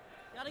 advantage. Yep.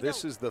 Gotta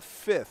This go. is the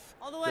 5th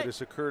All the way. that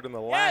has occurred in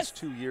the Yes. last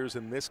 2 years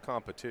in this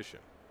competition.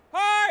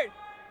 Hard.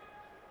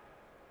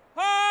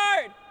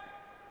 Hard. You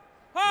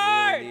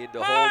Hard. really need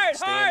to hard.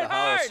 stay in hard. the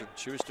house, hard. and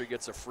Schuster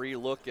gets a free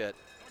look at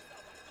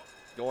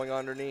going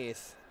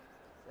underneath.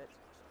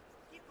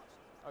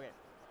 Okay.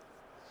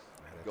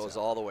 And it's Goes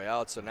out. all the way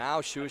out. So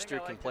now Schuster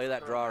like can this play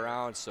that draw curve.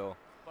 around. So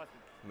Busted.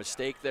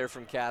 mistake there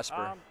from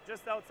Casper.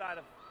 Just outside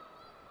of.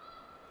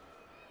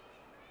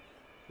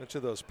 Each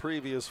of those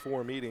previous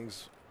 4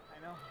 meetings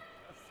I know.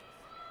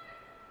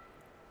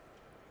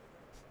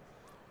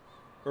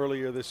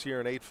 earlier this year,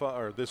 an 8-5,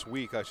 or this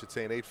week, I should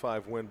say, an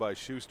 8-5 win by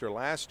Schuster.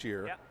 Last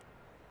year, Yep.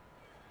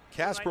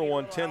 Casper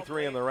won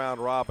 10-3 in the round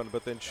robin,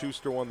 but then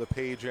Shuster won the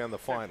page and the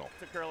final.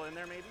 To curl in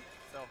there maybe.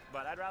 So,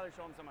 but I'd rather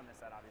show him some on this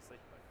side, obviously.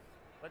 But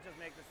let's just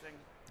make this thing.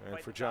 And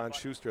for John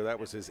Shuster, that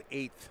was his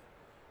 8th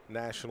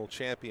national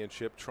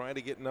championship. Trying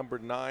to get number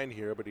 9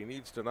 here, but he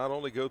needs to not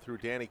only go through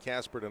Danny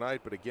Casper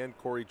tonight, but again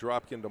Corey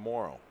Dropkin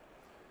tomorrow.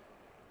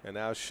 And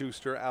now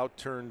Shuster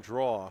out-turn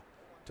draw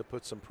to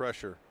put some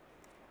pressure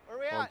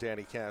on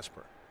Danny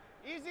Casper.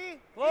 Easy.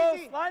 Close.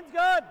 Easy. Line's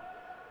good.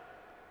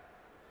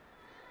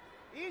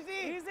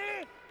 Easy. Easy.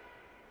 It's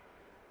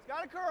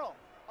got to curl.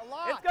 A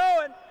lot. It's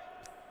going.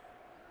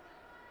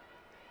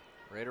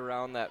 Right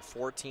around that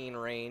 14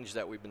 range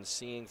that we've been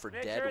seeing for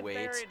Make dead sure it's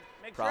weights. buried.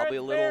 Make Probably sure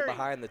a it's little buried.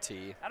 behind the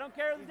tee. I don't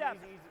care the depth.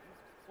 Easy, easy.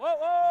 Whoa,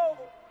 whoa.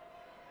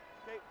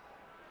 Okay.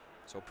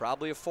 So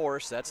probably a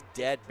force. That's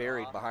dead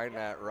buried behind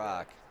that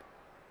rock.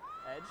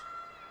 Edge.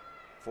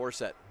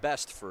 Force at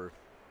best for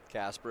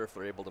Casper if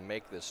they're able to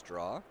make this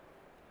draw.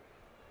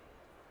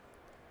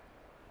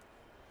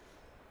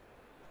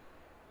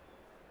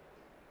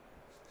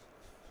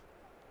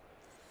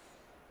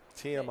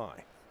 TMI.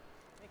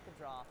 Make the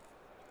draw.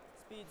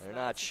 Speed's They're fast,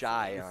 not it's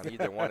shy nice. on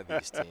either one of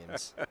these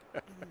teams.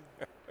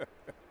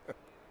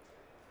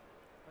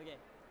 Okay.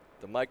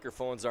 The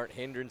microphones aren't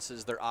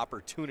hindrances, they're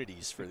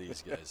opportunities for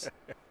these guys.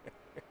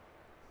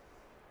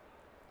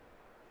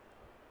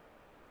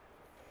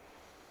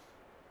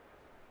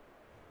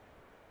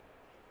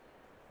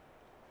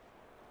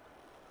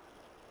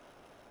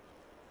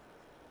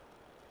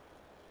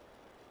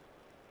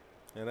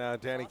 And now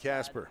Danny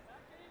Casper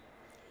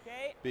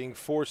Okay. being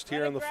forced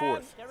here in the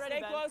Grab. 4th. Get ready,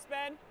 Stay Ben. close,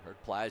 Ben.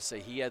 Heard Plies say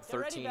he had Get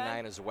ready, 13-9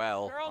 Ben. as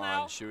well Curl on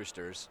now.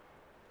 Schuster's.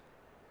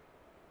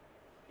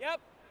 Yep.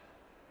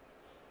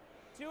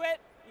 To it.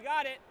 You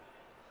got it.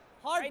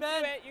 Hard, Right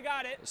Ben. to it. You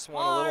got it. This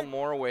one a little Hard.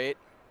 more weight.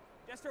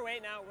 Just for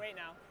weight now. Weight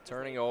now.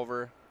 Turning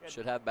over. Good.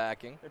 Should have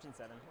backing.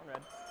 13-7. One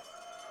red.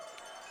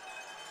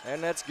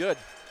 And that's good.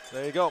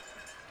 There you go.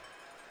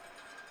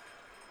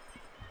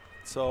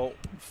 So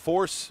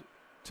force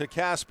to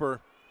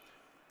Casper.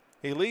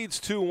 He leads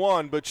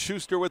 2-1, but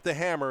Shuster with the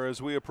hammer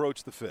as we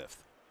approach the 5th.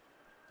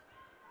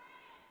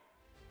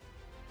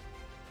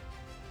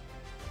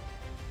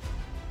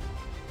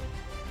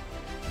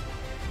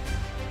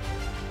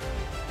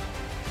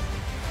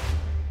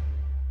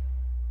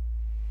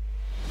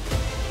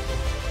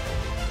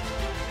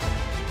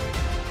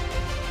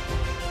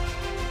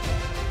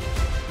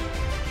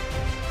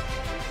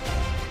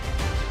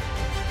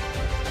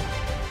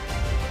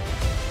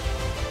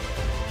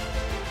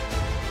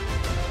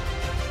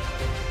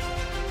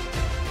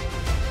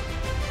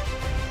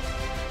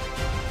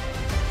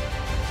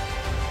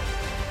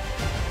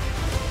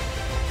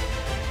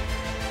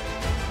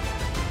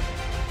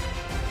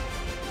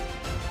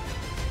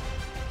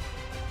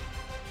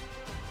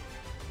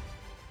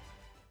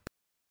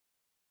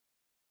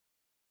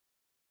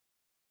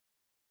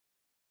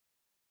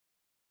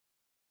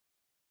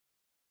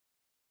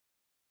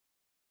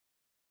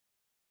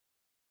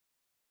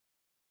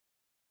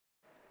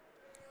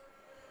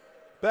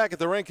 Back at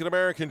the rink at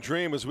American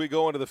Dream as we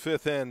go into the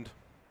 5th end.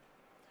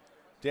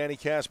 Danny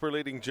Casper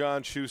leading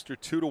John Shuster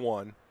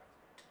 2-1.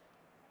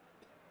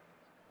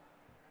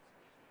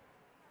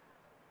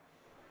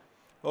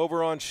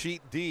 Over on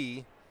sheet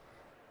D,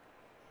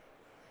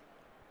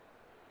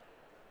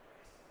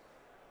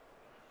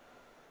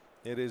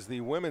 it is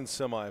the women's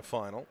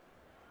semifinal.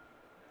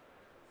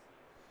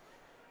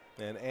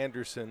 And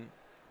Anderson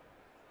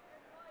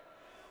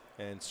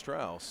and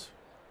Strauss.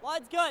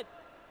 Line's good.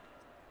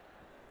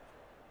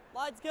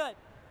 Line's good.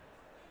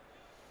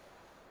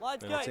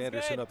 Line's And good. it's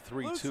Anderson up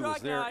Blue 3-2 as truck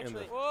they're now, in the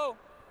actually. Whoa.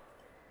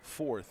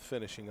 4th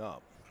finishing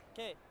up.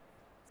 Okay.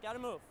 It's got to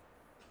move.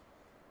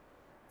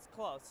 It's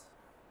close.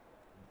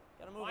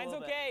 Got to move Line's a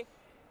little okay. bit.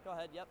 Go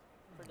ahead. Yep.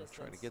 For distance.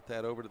 Trying to get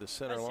that over to the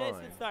center Nice line.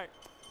 chase and start.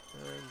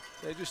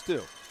 And they just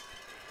do.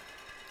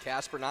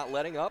 Casper not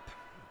letting up,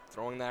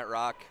 throwing that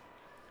rock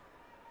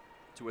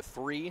to a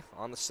 3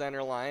 on the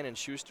center line, and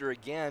Schuster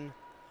again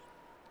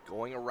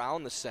going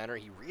around the center.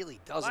 He really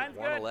doesn't Line's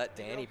want to good. let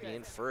Danny be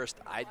in first.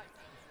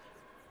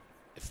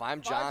 If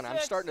I'm 5, John, I'm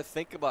 6. starting to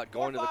think about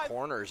going to the 5.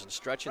 corners and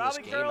stretching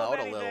Probably this game curl out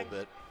a anything. little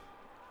bit.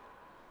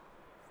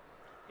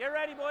 Get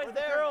ready, boys. We're The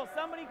there. curl.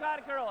 Somebody got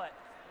to curl it.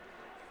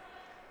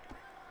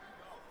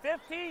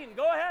 15.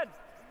 Go ahead.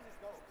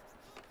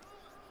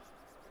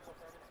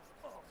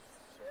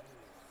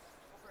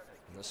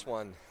 And this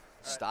one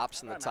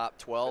stops in the top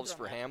 12s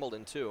for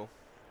Hamilton, too.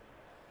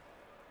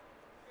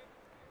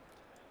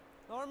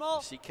 Normal.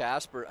 You see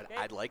Casper,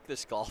 I'd like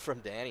this call from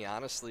Danny,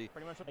 honestly.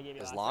 Pretty much what I gave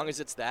you As last long time. as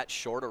it's that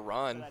short a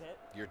run, That hit?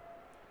 you're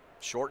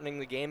shortening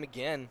the game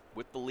again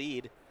with the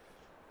lead.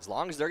 As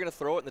long as they're going to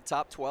throw it in the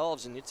top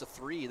 12s and it's a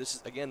 3, this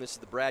is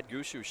the Brad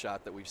Gushu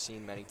shot that we've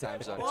seen many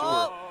times on Whoa. tour.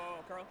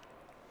 Oh, curl.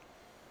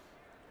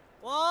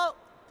 Whoa.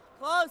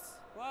 Close.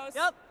 Close.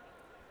 Yep.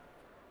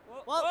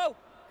 Whoa. Whoa. Whoa.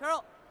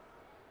 Curl.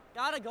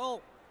 Gotta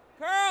go.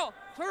 Curl.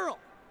 Curl.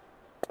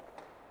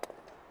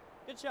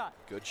 Good shot.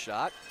 Good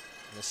shot.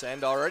 And this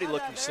end already Oh,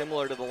 looking there.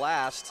 similar to the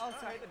last, Oh,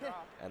 sorry.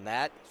 and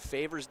that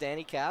favors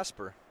Danny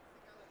Casper.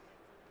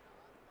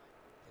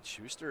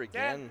 Schuster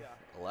again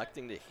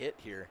electing to hit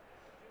here.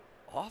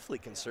 Awfully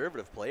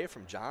conservative play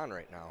from John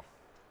right now.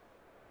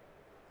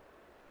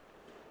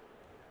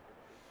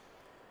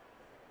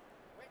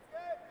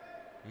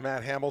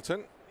 Matt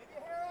Hamilton.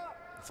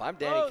 If I'm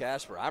Danny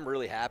Casper, I'm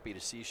really happy to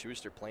see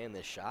Schuster playing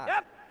this shot.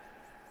 Yep.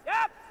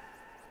 Yep.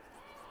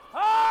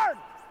 Hard.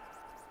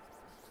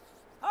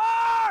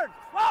 Hard.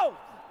 Whoa.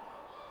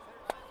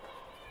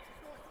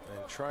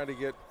 And trying to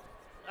get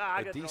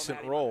I a just throw decent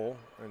Matty roll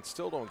and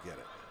still don't get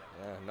it.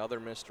 Yeah, another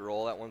missed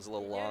roll. That one's a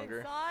little Get longer.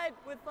 inside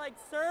with like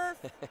surf.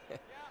 All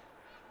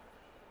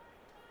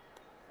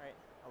right,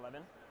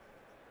 11.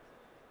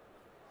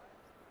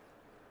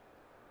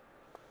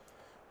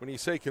 When you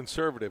say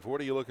conservative,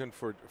 what are you looking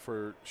for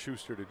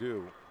Schuster to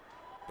do?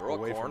 Throw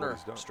away a from what corner,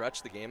 he's done?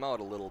 stretch the game out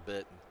a little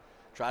bit. And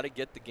try to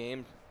get the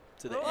game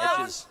to the Yep.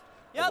 edges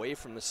Yep. away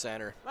from the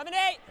center.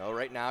 11-8. Oh,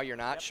 right now you're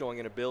not showing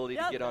an ability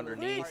to Yep. get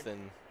underneath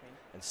and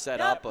set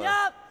Yep, up a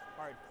yep.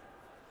 Hard.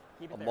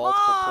 Keep a it there.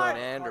 multiple Hard.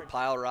 point end or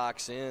pile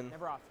rocks in.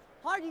 Never off.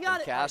 Hard, you got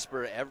And it.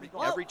 Casper,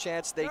 every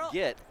chance they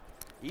get,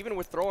 even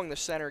with throwing the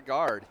center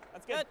guard,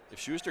 That's good. if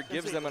Schuster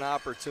gives them an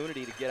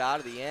opportunity to get out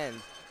of the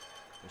end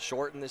and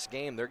shorten this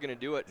game, they're going to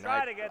do it. And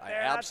Try to get I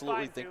there. That's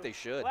absolutely fine, think too. they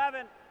should.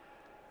 11.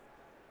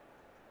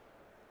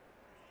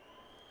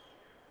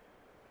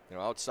 You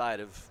know, outside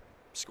of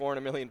scoring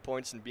a million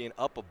points and being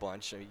up a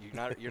bunch, I mean,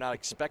 you're not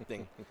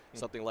expecting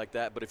something like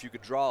that. But if you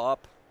could draw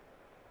up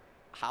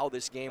how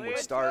this game would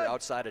It's start good.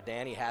 outside of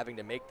Danny having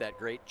to make that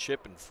great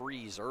chip and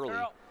freeze early,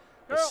 Girl.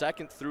 the Girl.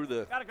 second through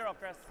the Got a girl,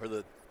 Chris. or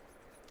the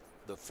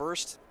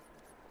first,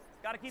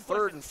 Got to keep third,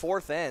 pushing. and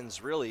fourth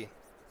ends, really,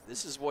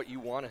 this is what you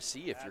want to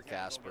see if Yeah, you're yeah, go get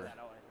Casper. that.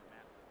 Oh,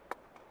 Matt.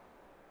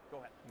 Go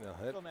ahead. Now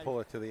hit, Go, Matty. pull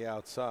it to the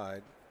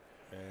outside,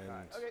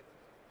 and Okay.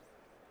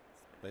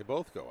 they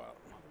both go out.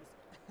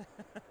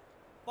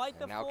 Fight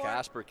the And now four.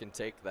 Casper can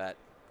take that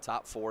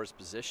top four's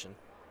position.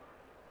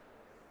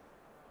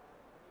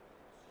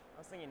 I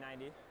was thinking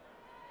 90.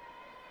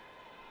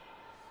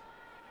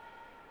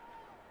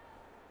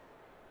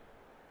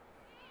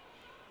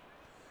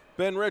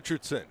 Ben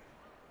Richardson.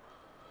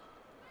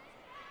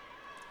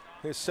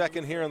 His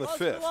second here on the Close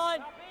to fifth.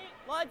 line.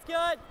 Line's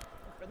good.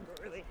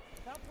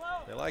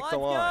 They like Line's the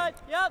line.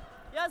 good. Yep.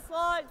 Yes,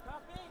 line.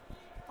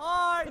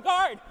 Hard.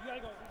 Guard.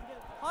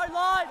 Hard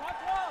line.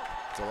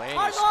 Delaney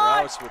Hard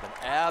Strauss with an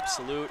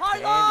absolute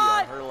Hard candy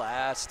line. on her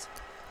last.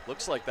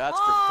 Looks like that's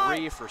Hard. for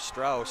 3 for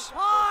Strauss.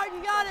 Hard.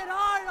 You got it.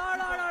 Hard, hard,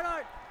 hard, hard,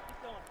 hard.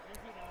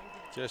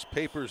 Just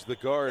papers the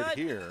guard Good.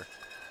 here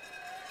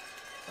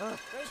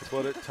to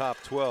put it top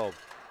 12.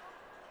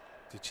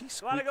 Did she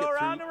squeak it go through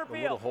around the or little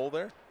repeal? hole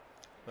there?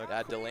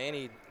 Yeah,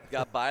 Delaney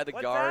got by the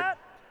What's guard, that?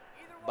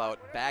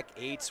 about back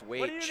eight's do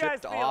weight, you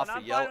chipped guys feel? off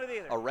I'm a, fine with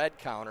either. a red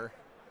counter,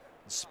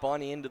 and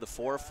spun into the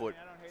 4-foot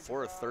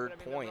for a third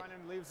point.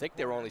 I think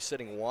they were only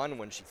sitting 1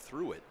 when she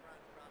threw it.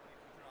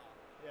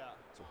 Yeah.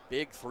 So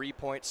big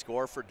 3-point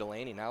score for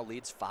Delaney. Now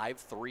leads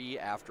 5-3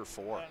 after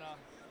 4. I don't know.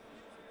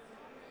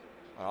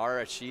 On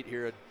our sheet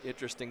here, an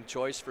interesting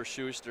choice for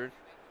Schuster.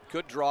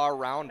 Could draw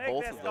around Make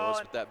both this, of those Colin.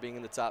 with that being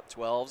in the top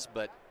 12s,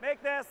 but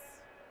Make this.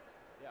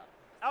 Yeah.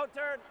 Out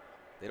turn.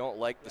 they don't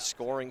like the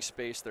scoring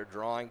space they're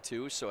drawing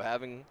to, so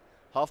having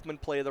Huffman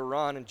play the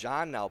run and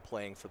John now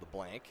playing for the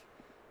blank.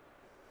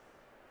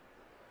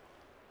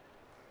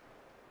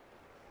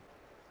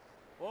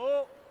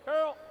 Whoa.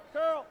 Curl.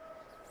 Curl.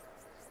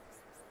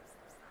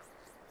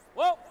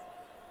 Whoa.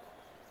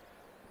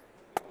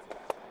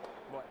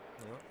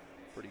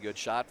 Pretty good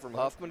shot from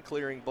Huffman,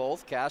 clearing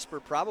both. Casper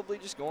probably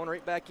just going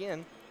right back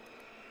in.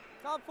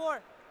 Top four.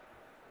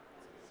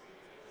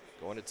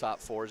 Going to top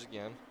 4s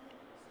again.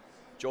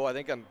 Joe, I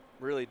think I'm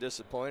really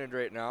disappointed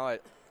right now.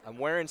 I'm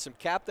wearing some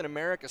Captain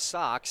America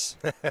socks.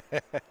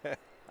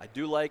 I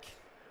do like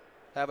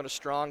having a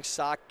strong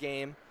sock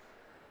game,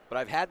 but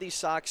I've had these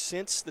socks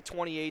since the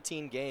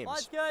 2018 Line's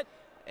games, good.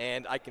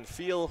 and I can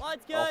feel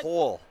Line's a good.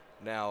 hole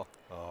now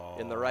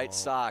in the right Oh.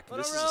 sock.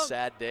 Little This is a room.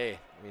 sad day.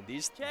 I mean,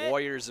 these Chase,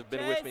 Warriors have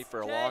been with me chase,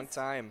 for a chase. long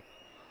time.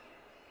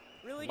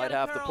 Really Might gotta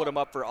have to curl. put them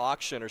up for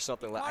auction or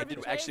something. I Marvin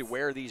did actually Chase.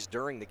 wear these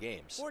during the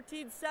games.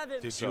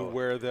 14-7. Did So- you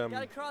wear them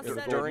Gotta cross in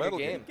the center. gold During a medal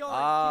game? Keep going, keep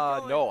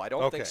going. No, I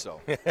don't Okay. think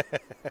so.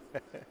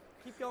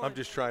 Keep going. I'm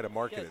just trying to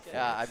market Good, it. good. For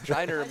Yeah, I'm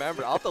trying to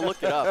remember. I'll have to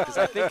look it up because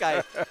I think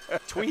I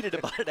tweeted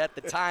about it at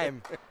the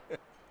time.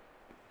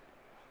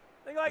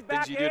 Think like Things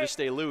back you do to eight.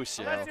 stay loose,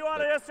 you know. Unless you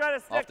want to but just try to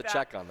stick I'll have to that.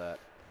 check on that.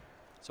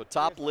 So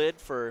top lid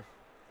for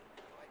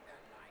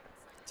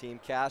Team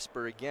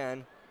Casper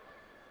again.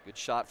 Good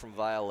shot from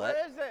Violet.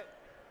 What is it?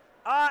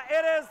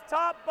 It is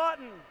top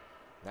button.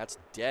 That's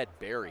dead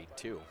buried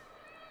too.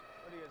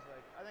 What do you guys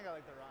like? I think I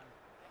like the run.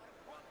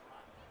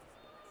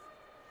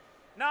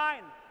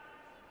 9.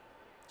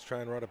 Let's try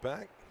and run it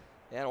back.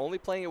 And only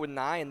playing it with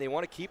 9. They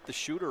want to keep the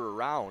shooter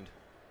around.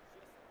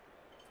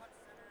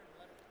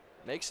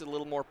 Makes it a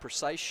little more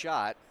precise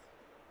shot.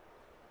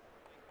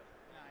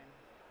 9.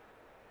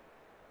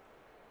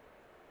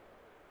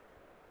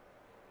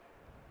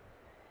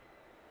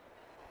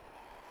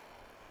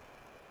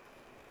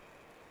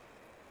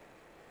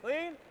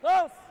 Clean.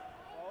 Close.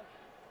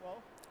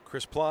 Well.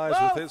 Chris Plies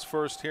with his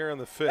first here in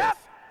the 5th. Yep.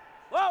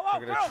 Whoa,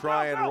 They're going to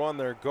try and run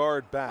their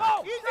guard back.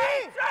 Whoa,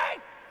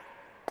 easy.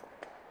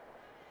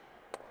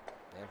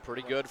 And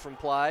pretty good from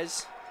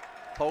Plies.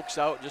 Pokes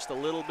out just a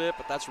little bit,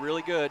 but that's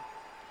really good.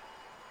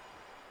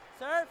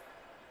 Serve.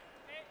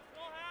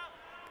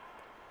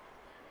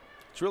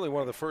 It's really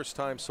one of the first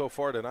times so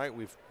far tonight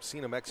we've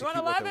seen them execute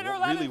what 11 they or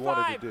really 11-5?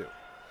 wanted to do.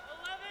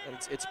 And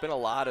it's been a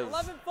lot of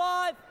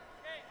 11-5.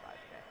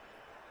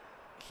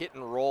 hit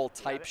and roll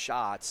type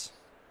shots.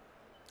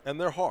 And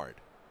they're hard.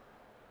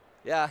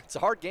 Yeah, it's a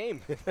hard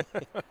game.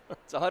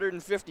 It's a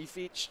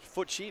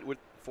 150-foot sheet with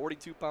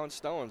 42-pound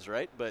stones,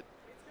 right? But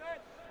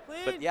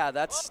yeah,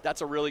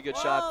 that's a really good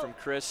shot from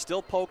Chris.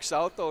 Still pokes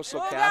out though, so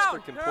Casper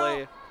can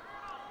play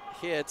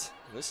hit.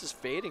 This is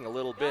fading a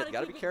little bit.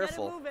 Got to be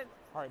careful.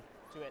 Hard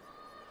to it.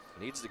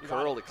 Needs the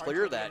curl to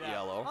clear that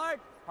yellow.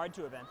 Hard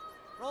to it, Ben.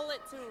 Roll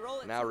it too. Roll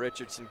it. Now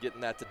Richardson getting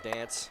that to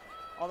dance.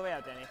 All the way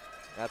out, Danny.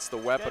 That's the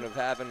weapon of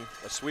having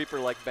a sweeper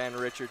like Ben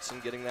Richardson,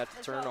 getting that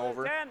to turn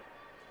over.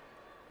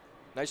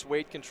 Nice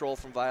weight control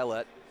from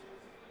Violet.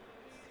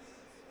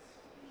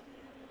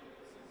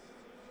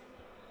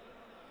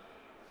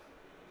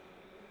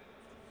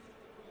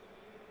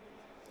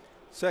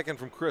 Second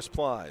from Chris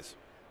Plies.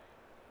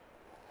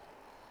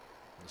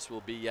 This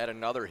will be yet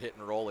another hit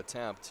and roll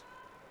attempt.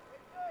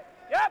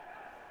 Yep.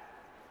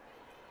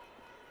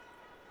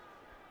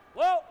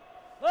 Whoa.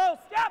 Close.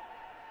 Yep.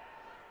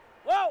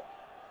 Whoa.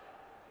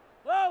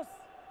 Close.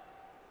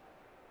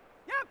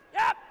 Yep.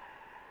 Yep.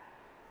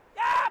 Yep.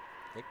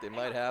 I think they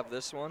might have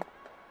this one.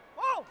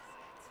 Whoa.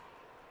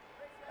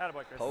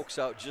 Attaboy, Chris. Pokes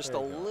out just a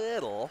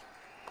little.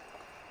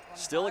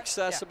 Still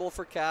accessible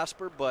for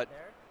Casper, but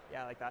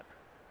Yeah, I like that.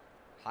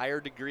 higher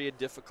degree of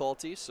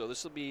difficulty. So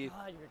this will be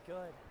God, you're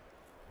good.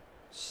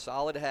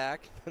 solid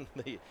hack.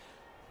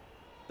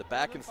 The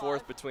back and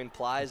forth between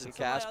Plies and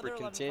Casper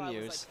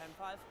continues.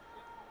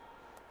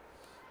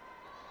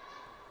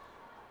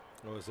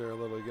 Oh, is there a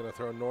little, going to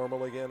throw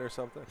normal again or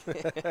something?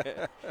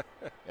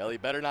 Well, he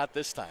better not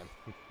this time.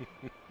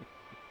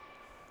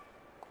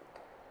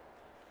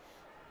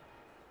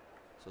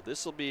 So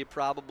this will be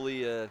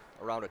probably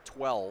around a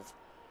 12.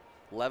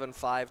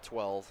 11-5,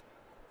 12.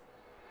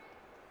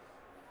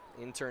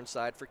 Intern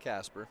side for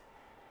Casper.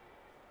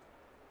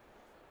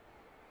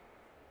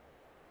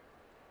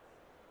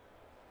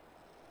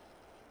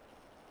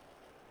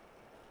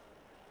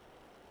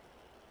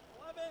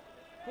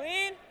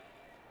 Clean.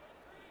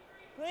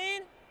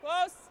 Clean.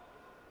 Close.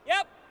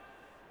 Yep.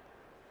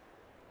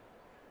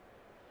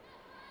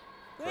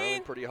 Curling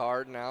Clean. pretty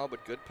hard now,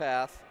 but good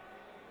path.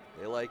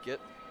 They like it.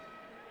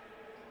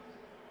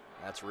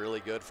 That's really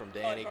good from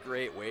Danny.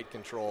 Great weight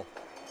control.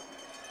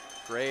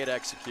 Great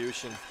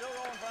execution. Still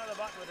roll in front of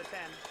the button with a 10.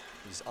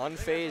 He's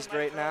unfazed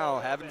right now,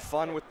 having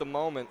fun with the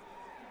moment.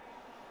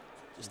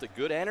 Just a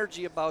good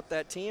energy about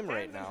that team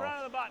right In front of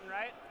now. the button,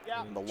 right?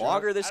 Yeah. And the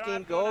longer this I don't game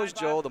have to go goes, 9-5.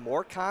 Joe, the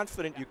more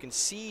confident you can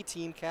see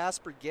Team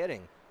Casper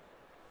getting.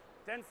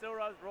 10 still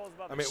rolls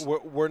above. I mean,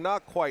 we're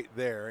not quite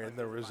there, and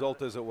the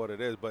result isn't what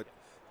it is, but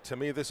to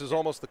me, this is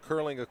almost the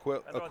curling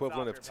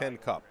equivalent of 10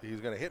 cup. He's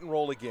going to hit and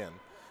roll again.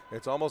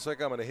 It's almost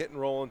like I'm going to hit and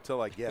roll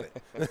until I get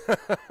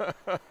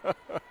it.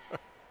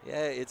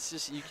 Yeah, it's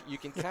just you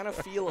can kind of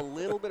feel a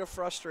little bit of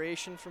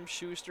frustration from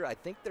Shuster. I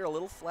think they're a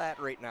little flat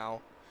right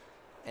now.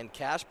 And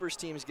Casper's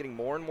team is getting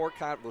more and more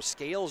confident. Those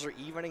scales are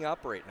evening up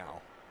right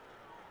now.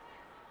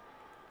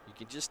 You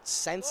can just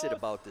sense it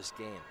about this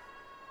game.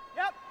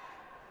 Yep.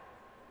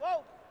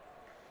 Whoa.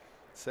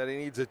 Said he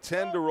needs a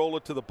 10 to roll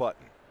it to the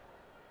button.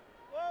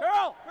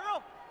 Curl.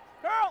 Curl.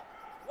 Curl.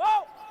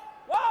 Whoa.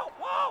 Whoa.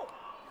 Whoa.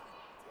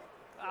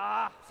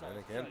 Ah. And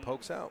again,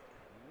 pokes out.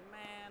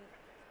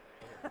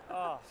 Man.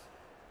 Oh.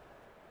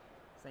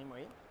 Same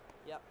weight.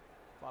 Yep.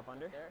 Flop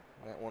under. There.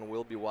 That one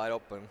will be wide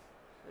open.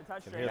 The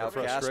touch Can straight hear the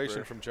over. Casper.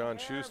 frustration from John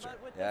There, Shuster.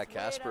 but with Yeah, this weight,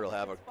 Casper I will think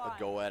have a it's fine.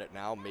 go at it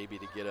now, maybe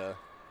to get a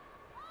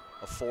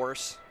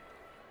force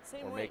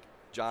Same or weight. make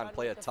John Try to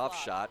play a make this tough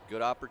fly. shot.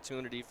 Good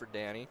opportunity for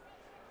Danny.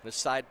 This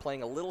side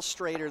playing a little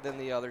straighter than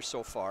the other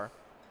so far.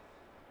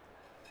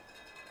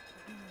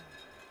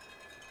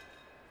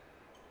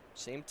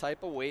 Same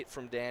type of weight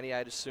from Danny,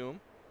 I'd assume.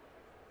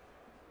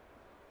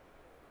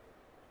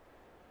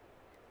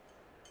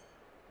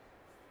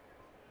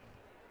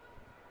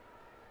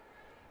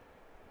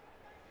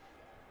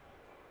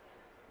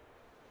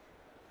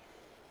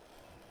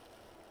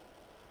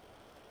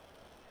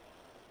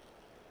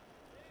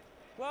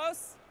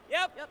 Close.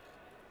 Yep. Yep.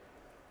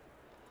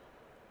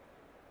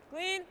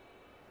 Clean.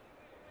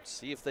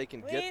 See if they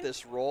can Clean. get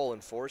this roll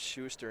and force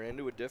Shuster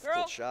into a difficult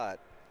Girl. shot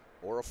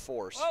or a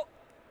force. Whoa.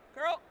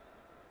 Curl.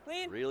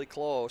 Clean. Really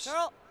close.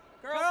 Curl.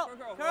 Curl.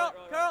 Curl.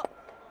 Curl.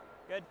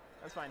 Good.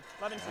 That's fine.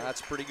 11-2.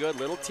 That's pretty good.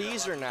 Little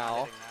teaser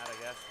now. Hitting that,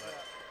 I guess, but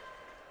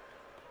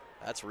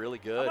That's really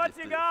good. how much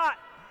you got?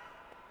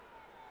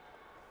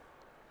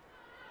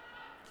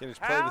 Can he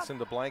just play this in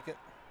the blanket?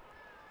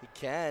 He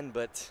can,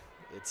 but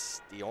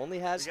he only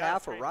has We gotta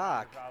half a straighten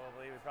rock. under,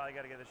 Probably. We probably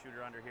got to get the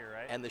shooter under here,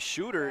 right? And the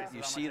shooter, So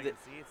you how see much I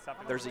that can see, it's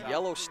something there's a like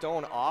yellow that.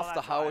 stone Well, off the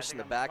that's why I house in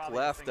think the I'm back probably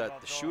left thinking that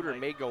about the throwing shooter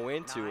like may go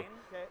into. 9. Okay.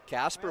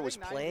 Casper was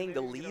playing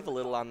to leave a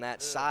little on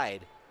that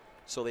side,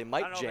 so they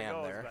might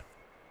jam there.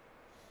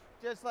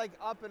 Just like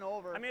up and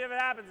over. I mean, if it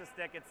happens to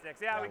stick, it sticks.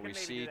 Yeah, we can maybe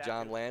see do that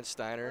John too.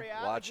 Landsteiner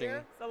watching.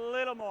 It's a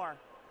little more.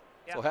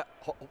 Yeah.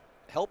 So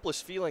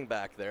helpless feeling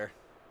back there.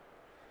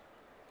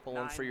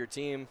 Pulling for your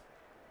team.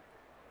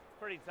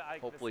 Pretty tight.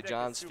 Hopefully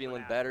John's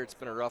feeling better. It's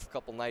been a rough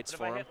couple nights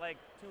for him. If I hit like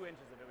 2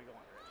 inches of it, we go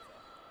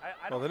under it.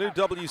 So Well, the new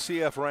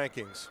WCF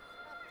rankings.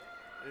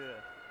 Yeah.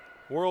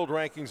 World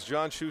rankings,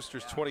 John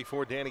Shuster's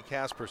 24, Danny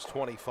Casper's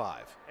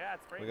 25. Yeah,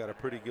 it's great. We got a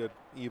pretty good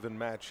even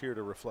match here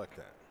to reflect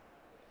that.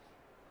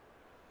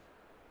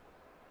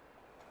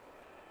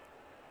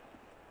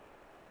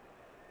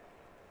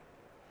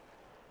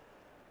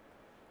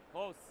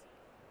 Close.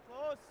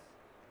 Close.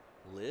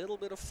 Little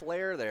bit of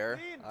flare there,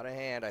 out of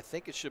hand. I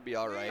think it should be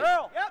all right.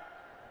 Girl. Yep.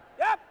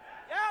 Yep.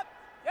 Yep.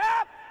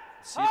 Yep.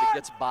 See if it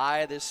gets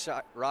by this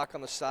rock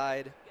on the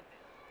side.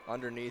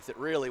 Underneath it,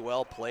 really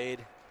well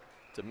played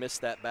to miss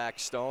that back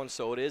stone.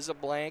 So it is a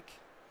blank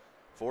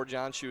for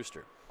John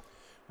Shuster.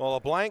 Well, a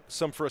blank,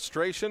 some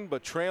frustration,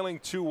 but trailing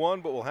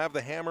 2-1, but we'll have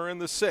the hammer in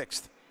the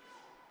 6th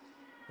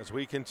as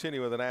we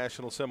continue with the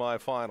national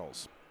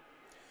semifinals.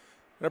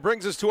 And it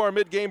brings us to our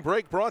mid-game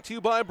break, brought to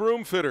you by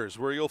Broom Fitters,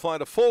 where you'll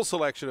find a full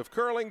selection of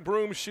curling,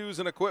 brooms, shoes,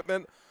 and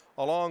equipment,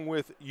 along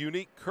with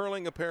unique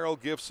curling apparel,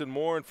 gifts, and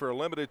more. And for a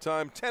limited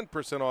time,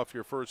 10% off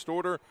your first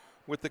order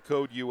with the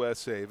code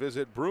USA.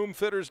 Visit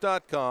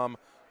broomfitters.com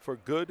for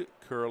good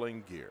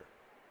curling gear.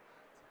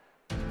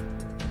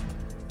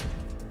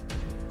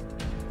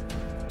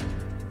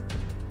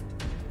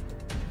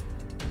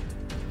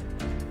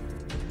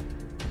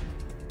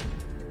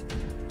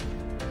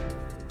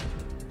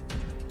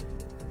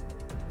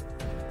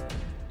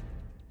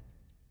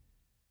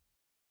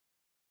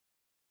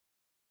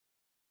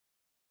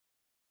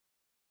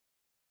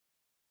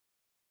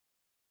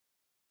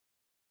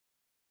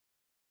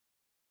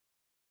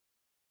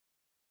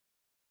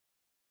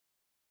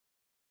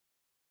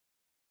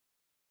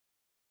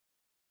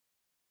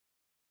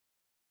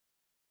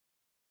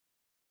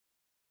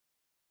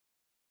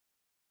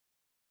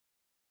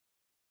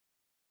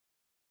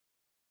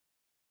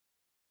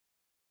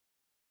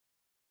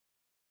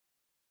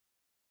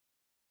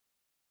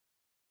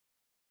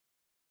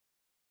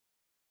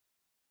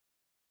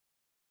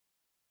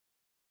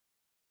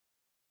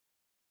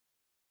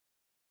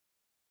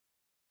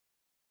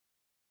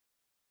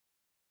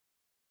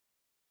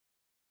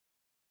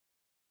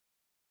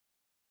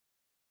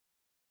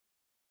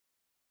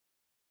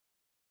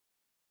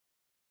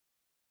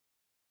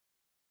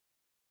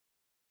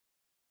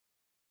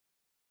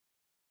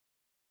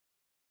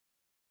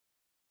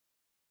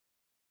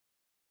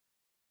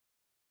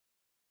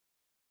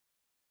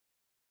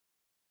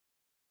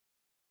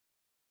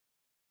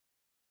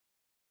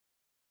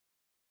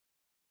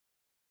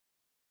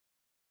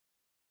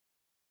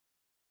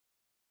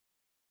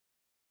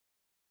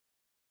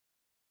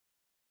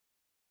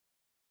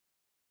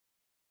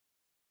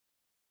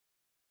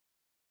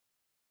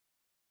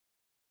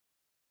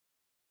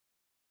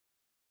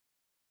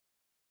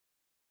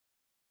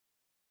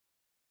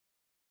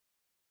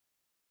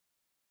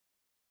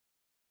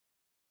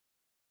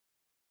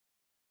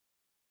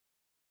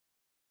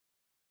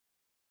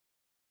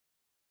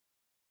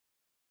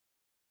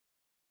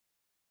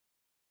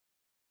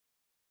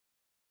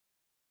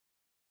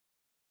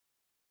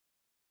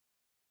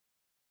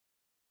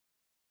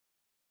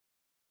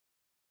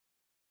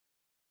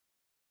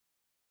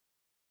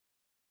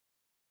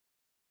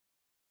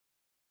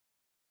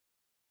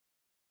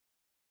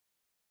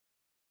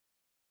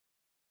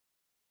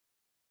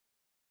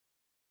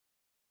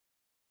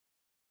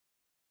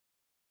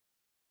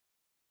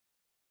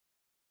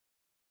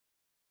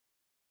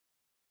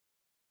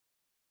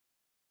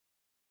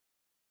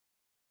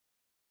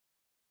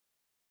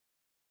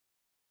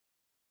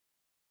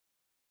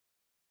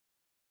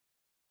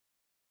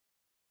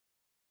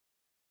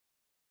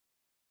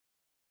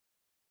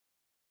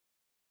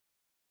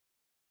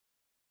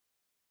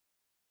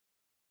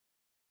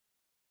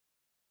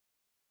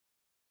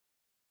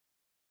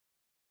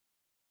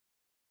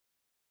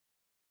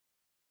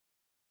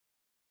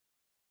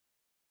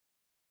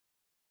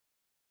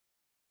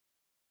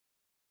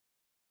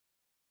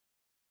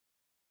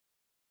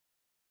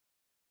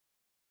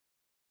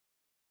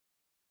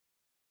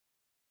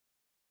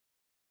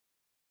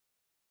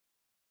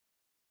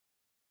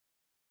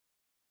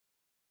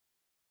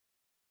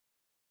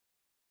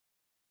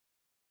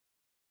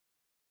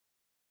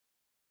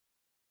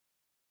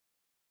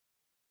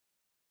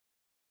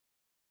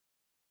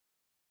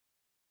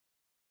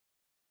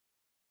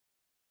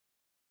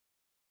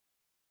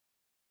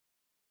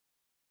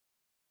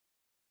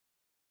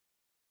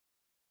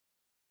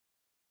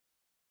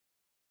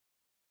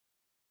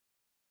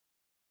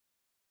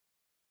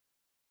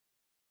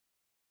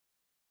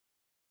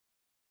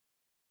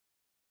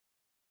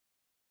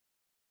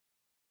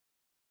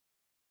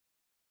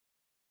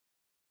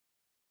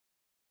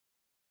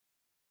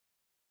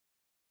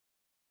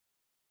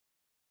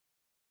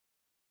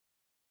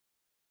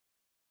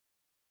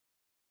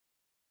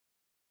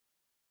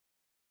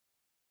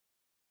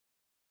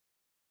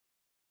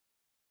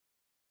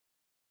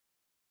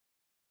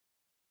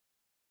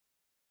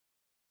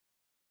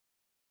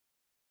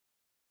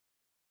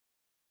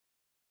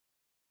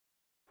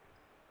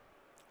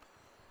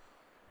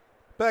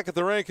 Back at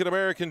the rink at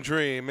American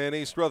Dream in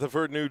East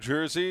Rutherford, New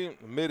Jersey.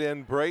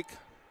 Mid-end break.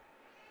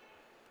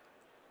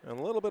 And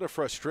a little bit of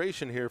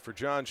frustration here for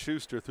John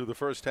Shuster through the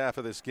first half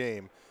of this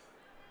game.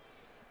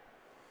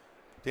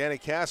 Danny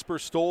Casper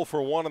stole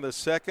for one in the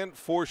second,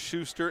 forced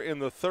Shuster in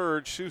the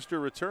third.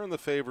 Shuster returned the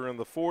favor in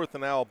the fourth,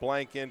 and now a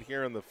blank end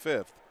here in the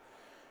fifth.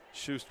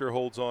 Shuster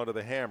holds on to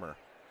the hammer.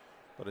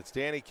 But it's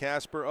Danny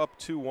Casper up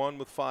 2-1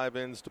 with 5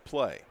 ends to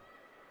play.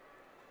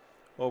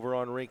 Over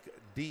on rink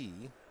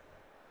D,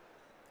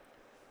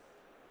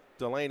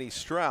 Delaney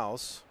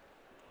Strauss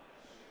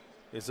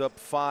is up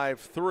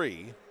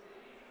 5-3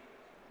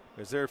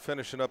 as they're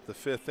finishing up the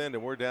fifth end,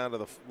 and we're down to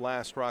the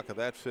last rock of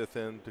that fifth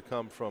end to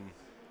come from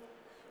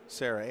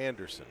Sarah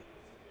Anderson.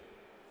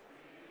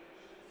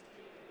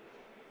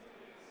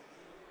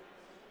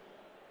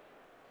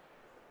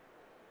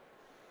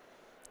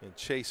 And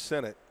Chase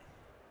Sennett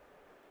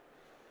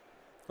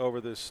over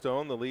this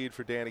stone, the lead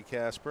for Danny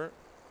Casper.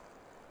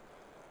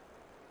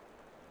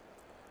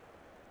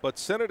 But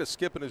Sennett is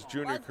skipping his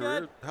junior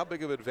career. How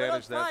big of an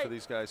advantage is that for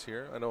these guys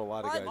here? I know a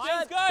lot of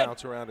guys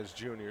bounce around as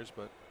juniors,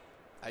 but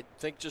I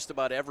think just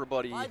about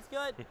everybody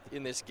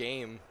in this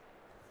game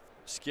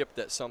skipped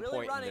at some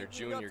point in their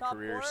junior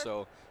career.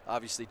 So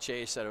obviously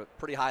Chase at a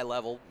pretty high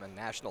level, a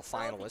national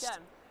finalist.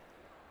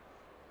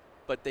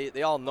 But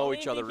they all know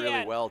each other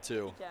really well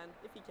too.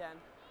 If you can.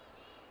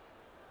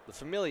 The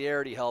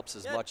familiarity helps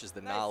as much as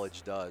the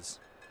knowledge does.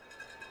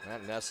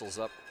 That nestles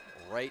up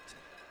right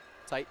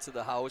tight to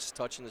the house,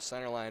 touching the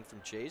center line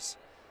from Chase.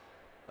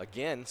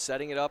 Again,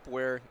 setting it up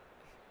where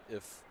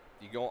if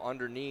you go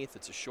underneath,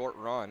 it's a short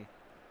run.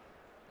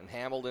 And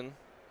Hamilton,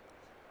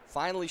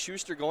 finally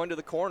Shuster going to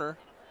the corner.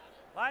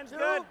 Line's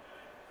good.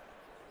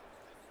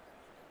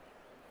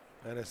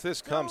 And as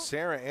this comes,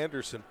 Sarah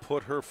Anderson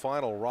put her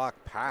final rock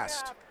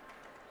past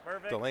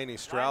Delaney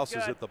Strauss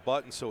is at the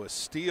button, so a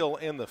steal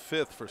in the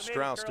fifth for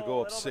Strauss to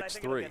go up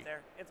 6-3.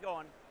 It's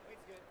going.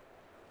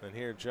 And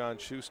here John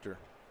Shuster.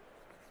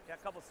 Yeah, a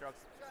couple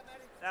strokes.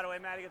 That way,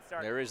 Maddie, good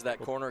start. There is that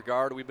corner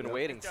guard we've been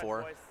waiting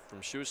for from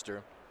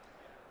Shuster.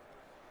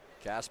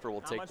 Casper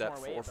will take that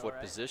 4-foot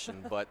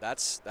position, but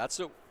that's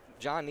what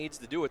John needs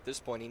to do at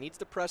this point. He needs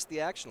to press the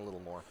action a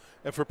little more.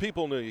 And for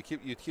people new, you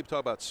keep talking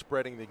about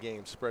spreading the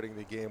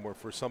game, where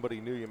for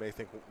somebody new you may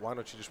think, why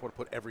don't you just want to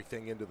put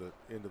everything into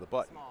the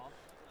button?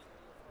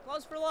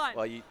 Close for line.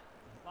 Well,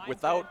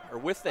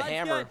 with the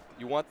hammer,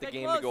 you want the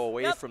game to go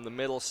away from the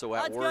middle, so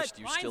at worst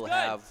you still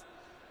have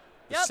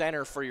the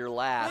center for your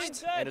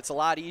last, and it's a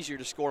lot easier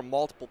to score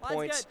multiple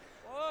points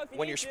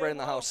when you're spreading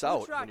the house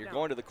out, when you're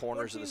going to the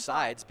corners or the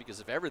sides, because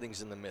if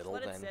everything's in the middle,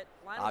 then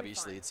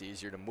obviously it's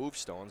easier to move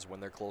stones when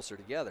they're closer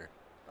together.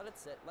 Let it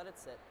sit. Let it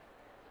sit.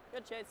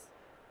 Good chase.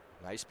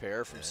 Nice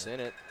pair from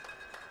Sennett.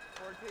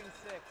 14-6.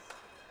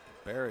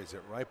 Buries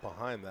it right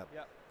behind that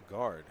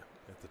guard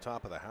at the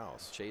top of the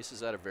house. Chase has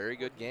had a very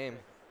good game.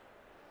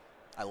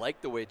 I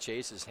like the way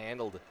Chase has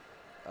handled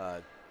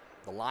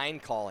the line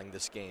calling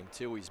this game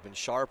too. He's been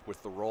sharp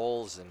with the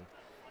rolls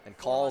and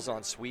calls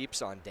on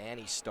sweeps on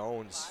Danny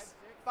Stones.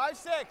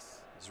 5-6.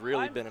 He's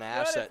really been an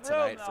asset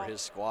tonight for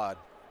his squad.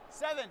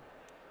 7.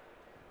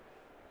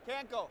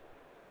 Can't go.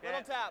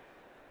 Little tap.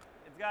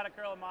 It's got to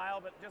curl a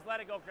mile, but just let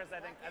it go, Chris. I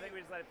think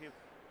we just let it puke.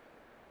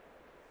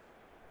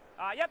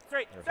 Yep,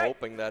 straight. They're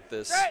hoping that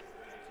this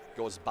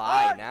goes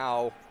by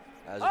now,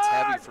 as it's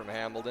heavy from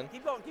Hamilton.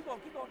 Keep going, keep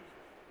going, keep going.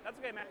 That's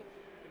okay, Matt.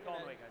 Good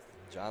call away, guys.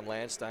 John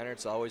Landsteiner,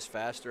 it's always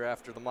faster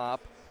after the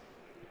mop.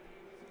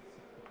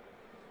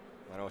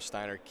 I know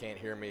Steiner can't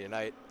hear me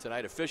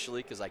tonight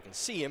officially because I can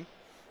see him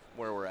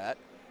where we're at.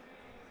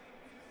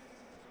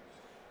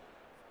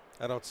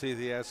 I don't see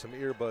that he has some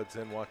earbuds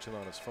in watching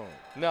on his phone.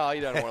 No, he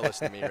doesn't want to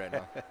listen to me right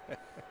now.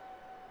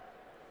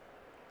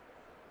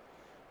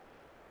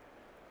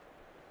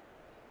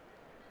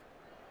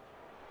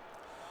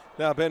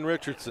 Now Ben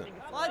Richardson.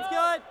 Line's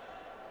good.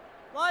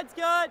 Line's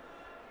good.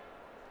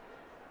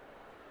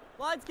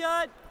 Line's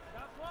good.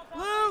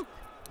 Luke.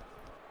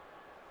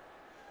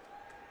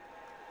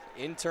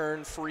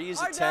 Intern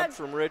freeze attempt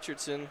from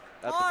Richardson.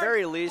 At the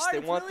very least, they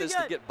want this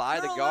to get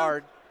by the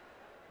guard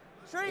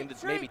into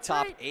maybe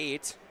top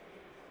 8.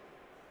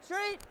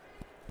 Straight.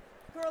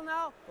 Curl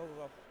now. Go, go,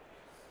 go.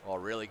 Oh,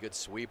 really good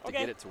sweep to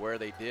get it to where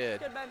they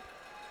did. Good, Ben.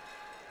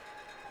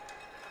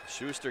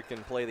 Shuster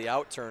can play the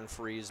out-turn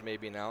freeze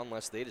maybe now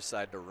unless they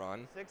decide to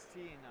run.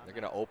 16. They're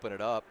going to open it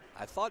up.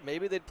 I thought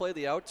maybe they'd play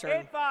the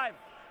out-turn 8-5.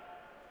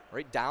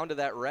 Right down to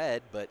that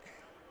red, but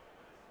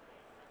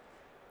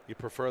you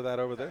prefer that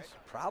over this?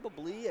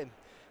 Probably. And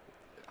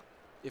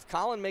if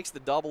Colin makes the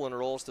double and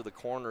rolls to the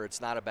corner,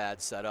 it's not a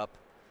bad setup.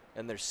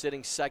 And they're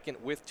sitting second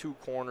with 2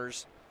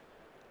 corners.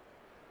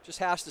 Just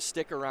has to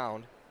stick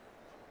around.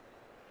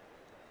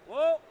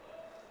 Whoa.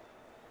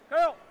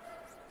 Curl.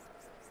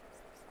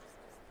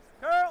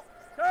 Curl.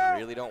 Curl.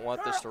 Really don't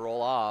want this to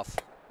roll off.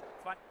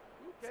 Fine.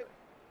 Okay.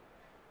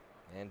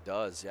 And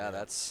does. Yeah,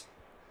 that's,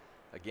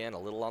 again, a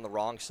little on the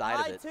wrong side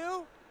of it.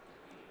 2.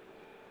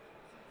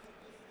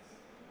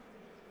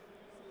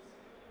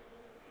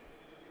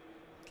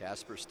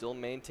 Casper still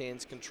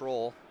maintains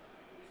control.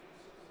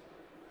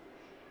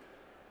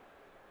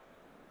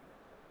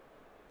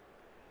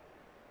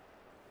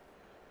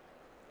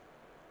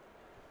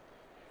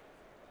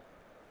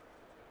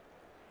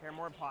 Care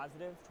more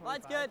positive. 25.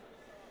 Line's good.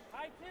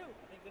 High 2.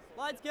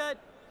 Line's good.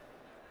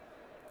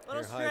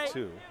 Little Here, high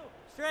straight. 2.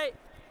 Straight.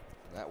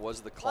 That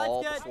was the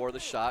call good. before the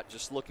shot,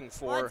 just looking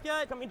for Line's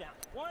good. Coming down.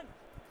 1.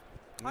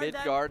 mid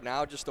guard,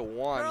 now just a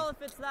 1. Curl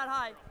if it's that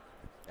high.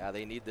 Yeah,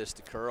 they need this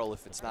to curl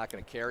if it's not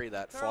going to carry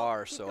that Curl,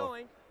 far, keep so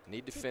going.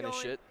 need to Keep finish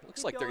going. it. Looks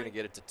Keep like they're going going. to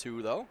get it to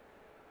 2, though.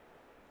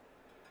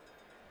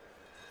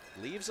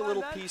 Leaves a Come on,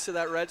 little Ben. piece of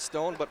that red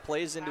stone, but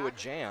plays into a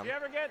jam. You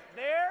ever get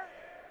there?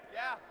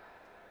 Yeah.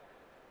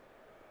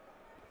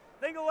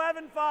 Think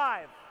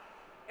 11-5.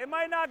 It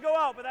might not go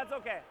out, but that's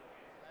okay.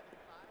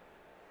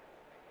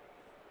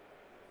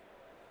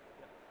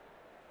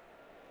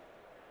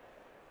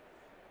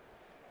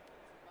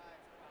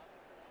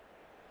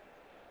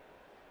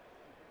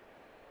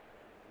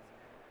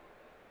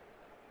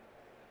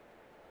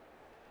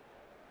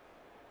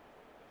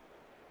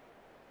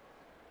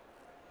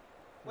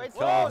 Wait,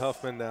 Colin close.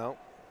 Huffman now.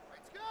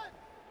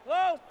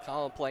 Close.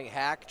 Colin playing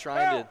hack,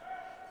 trying to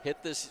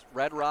hit this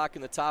red rock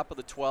in the top of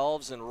the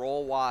 12s and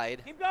roll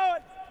wide. Keep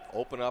going.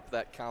 Open up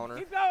that counter.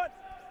 Keep going.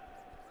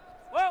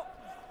 Whoa.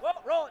 Whoa.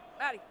 Roll it.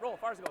 Maddie, roll.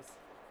 Far as it goes.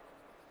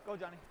 Go,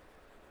 Johnny.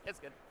 It's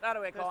good. That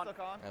away, Colin.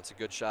 Pistol, Colin. That's a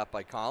good shot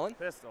by Colin.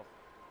 Pistol.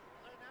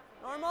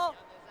 Normal.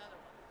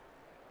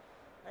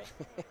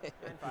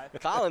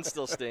 9-5. Colin's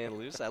still staying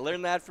loose. I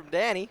learned that from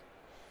Danny.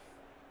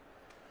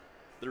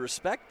 The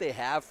respect they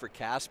have for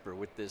Casper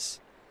with this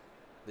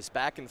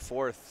back and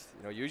forth,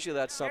 you know, usually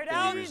that's something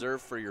down. you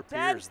reserve for your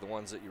 10. peers, the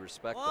ones that you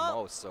respect the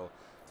Whoa. most. So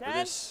for 10.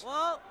 this,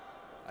 Whoa.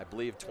 I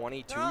believe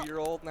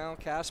 22-year-old now,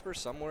 Casper,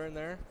 somewhere in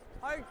there,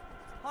 Hard.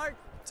 Hard.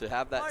 to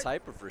have that Hard.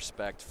 type of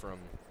respect from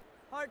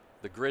Hard.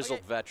 the grizzled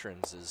Okay.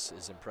 veterans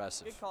is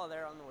impressive. Good call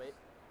there on the weight.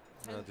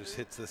 Now just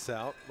hits this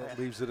out, but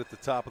leaves it at the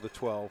top of the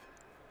 12.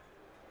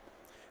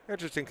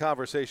 Interesting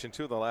conversation,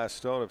 too, the last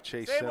stone of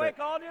Chase Same way, Senate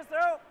Colin just threw.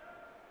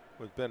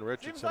 with Ben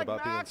Richardson like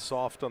about being Max.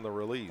 soft on the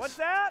release. What's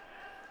that?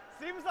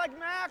 Seems like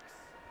Max.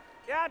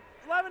 Yeah,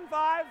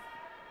 11-5.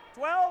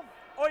 12.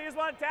 Oh, you just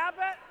want to tap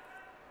it?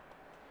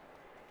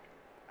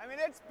 I mean,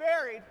 it's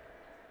buried.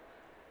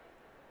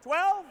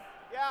 12?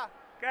 Yeah.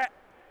 Okay.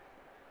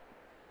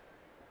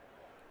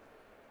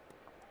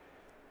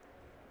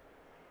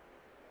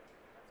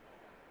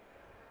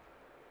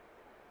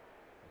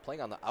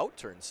 Playing on the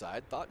out-turn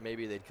side, thought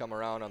maybe they'd come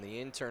around on the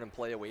in-turn and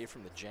play away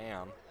from the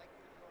jam.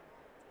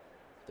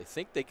 They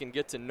think they can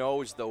get to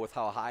nose, though, with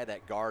how high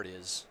that guard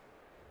is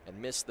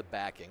and miss the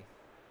backing.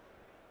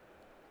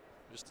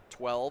 Just a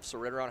 12, so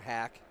right around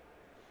hack.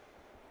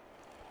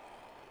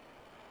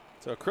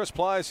 So Chris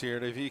Plies here,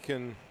 and if he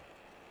can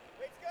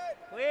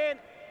Clean.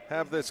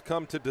 have this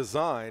come to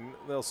design,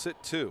 they'll sit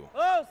 2.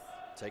 Close.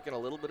 Taking a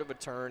little bit of a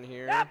turn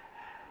here. Yep.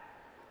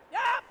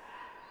 Yep.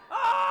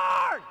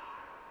 Hard.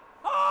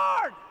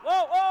 Hard.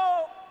 Whoa,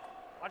 whoa.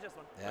 Watch this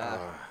one. Yeah,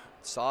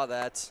 saw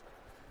that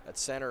at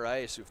center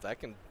ice. If that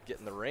can get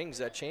in the rings,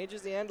 that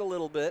changes the end a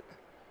little bit.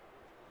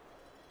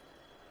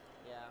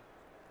 Yeah.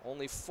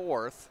 Only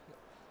 4th.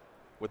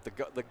 With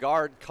the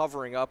guard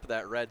covering up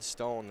that red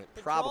stone,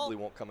 it probably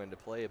won't come into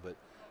play. But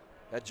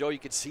Joe, you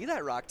could see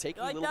that rock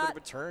taking a Like little bit that?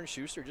 of a turn.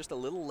 Schuster just a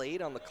little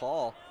late on the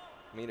call.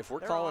 I mean, if we're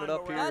They're calling on, it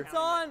up but we're here That's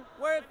on.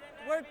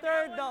 We're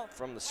third though.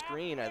 from the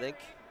screen, I think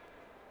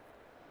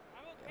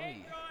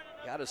you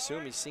got to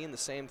assume he's seeing the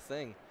same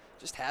thing.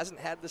 Just hasn't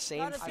had the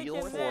same Gotta see feel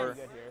him for there. Good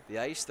here. the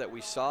ice that we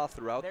saw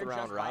throughout They're the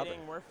round just robin.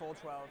 fighting. We're full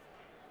 12.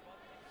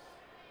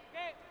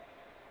 Okay.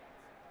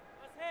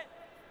 Let's hit.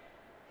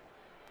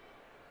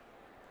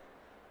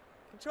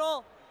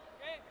 Control.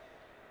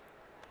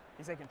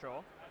 You say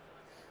control.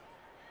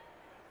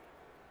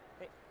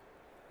 Hey.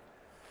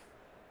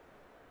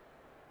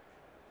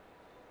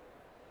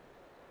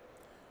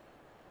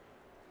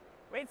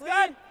 Wait's Clean.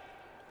 good.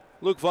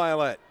 Luke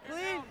Violette.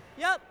 Clean.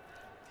 Yep.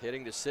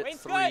 Hitting to sit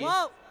Wait's 3. good.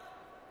 Whoa.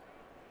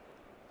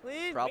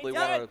 Clean. Probably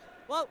Yep. want to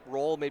Whoa.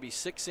 roll maybe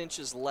 6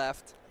 inches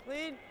left.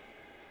 Clean.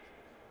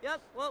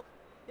 Yep. Whoa.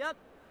 Yep.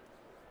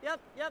 Yep.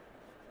 Yep.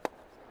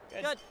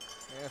 Good. Good.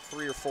 Yeah,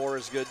 3 or 4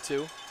 is good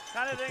too.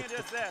 Kind of thinking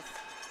just this.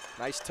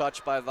 Nice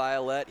touch by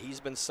Violette. He's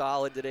been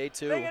solid today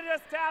too. Thinking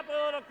just tap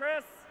a little,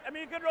 Chris. I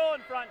mean, you could roll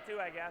in front too,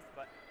 I guess,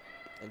 but.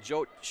 And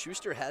Joe,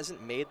 Schuster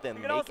hasn't made them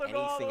You make can also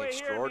go all the anything way here and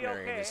be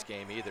extraordinary in okay. this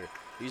game either.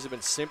 These have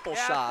been simple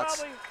Yeah, shots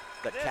probably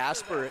that this or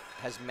Casper this.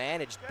 has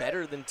managed Okay.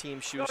 better than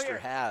Team Schuster here.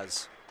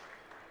 has.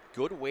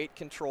 Good weight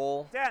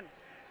control, 10.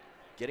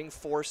 getting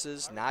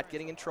forces, not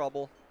getting in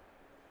trouble.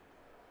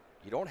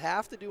 You don't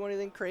have to do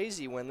anything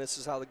crazy when this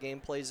is how the game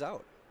plays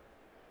out.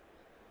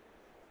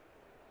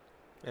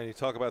 And you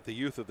talk about the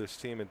youth of this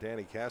team and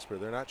Danny Casper.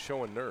 They're not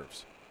showing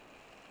nerves.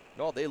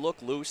 No, they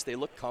look loose. They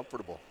look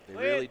comfortable. They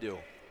Lead. really do.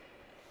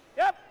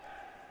 Yep.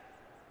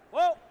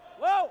 Whoa,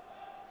 whoa.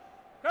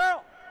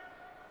 Curl.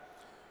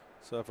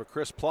 So for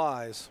Chris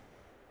Plies,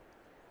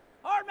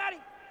 Hard, Matty.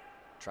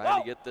 Trying Whoa.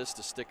 to get this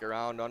to stick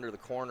around under the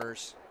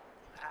corners.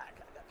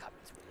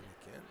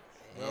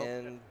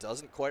 And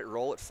doesn't quite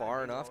roll it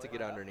far enough to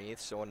get underneath.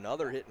 So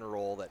another hit and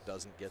roll that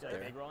doesn't get Should I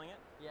there. big rolling it?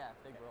 Yeah.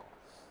 Big roll.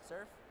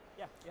 Surf.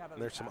 Yeah. You have it.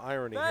 there's some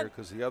irony here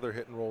because the other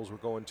hit and rolls were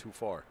going too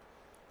far.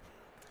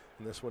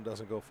 And this one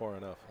doesn't go far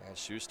enough. And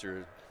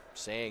Shuster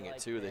saying it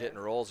too. The hit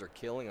and rolls are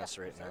killing us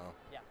right now.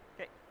 Yeah.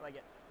 Okay, I like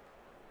it.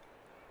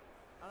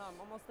 I don't know,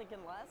 I'm almost thinking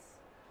less.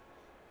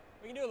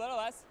 We can do a little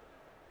less.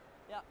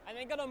 Yeah. I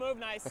think it'll move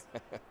nice.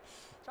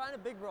 Trying a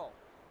big roll.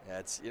 Yeah,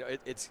 it's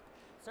it's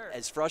Sir.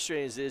 as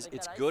frustrating as it is. Like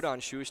It's that good ice? on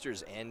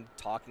Schuster's end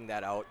talking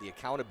that out. The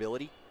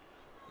accountability.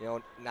 You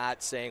know,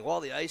 not saying, well,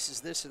 the ice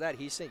is this or that.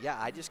 He's saying, yeah,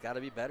 I just got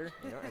to be better.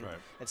 You know, and, Right.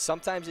 and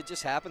sometimes it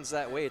just happens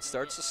that way. It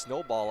starts to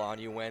snowball on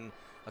you when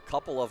a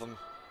couple of them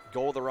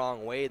go the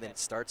wrong way. Then it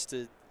starts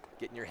to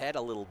get in your head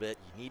a little bit.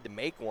 You need to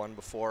make one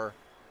before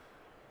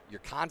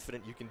you're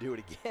confident you can do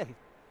it again.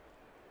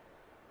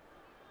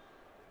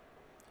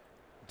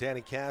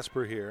 Danny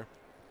Casper here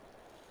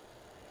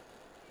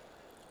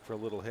for a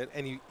little hit,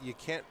 and you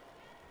can't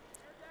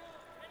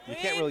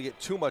really get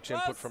too much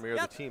input from your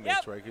other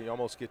teammates, right? You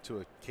almost get to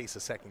a case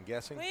of second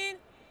guessing. Clean.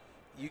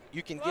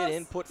 You can Close. get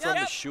input Yep. from the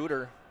Yep.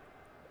 shooter.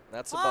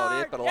 That's about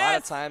Hard. it. But a lot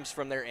of Yes. times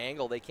from their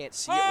angle, they can't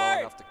see it well Hard.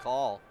 enough to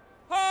call.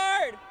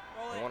 Hard.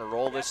 Roll They it. want to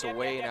roll Yep, this yep,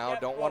 away yep, now.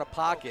 yep, Don't yep. want to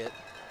pocket.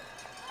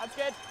 That's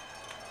good.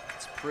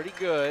 It's pretty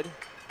good.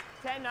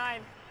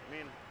 10-9. I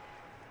mean,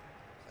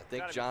 I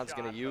think gotta be John's shot,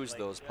 going but, to use like,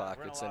 those we're gonna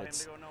pockets, allow and him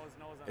to go nose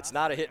on it's us.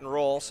 not a hit and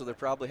roll, so they're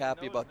probably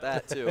happy Nose, about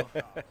that nose.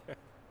 too.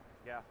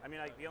 Yeah, I mean,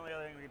 like the only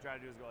other thing we can try to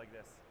do is go like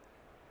this.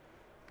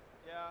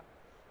 Yeah.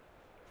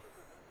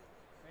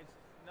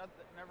 It's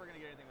never going to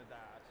get anything with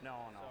that. No.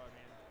 So, I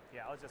mean,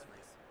 Yeah, let's just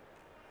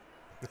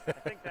freeze. I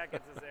think that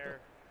gets us there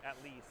at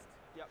least.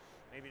 yep.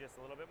 Maybe just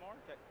a little bit more.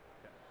 Okay.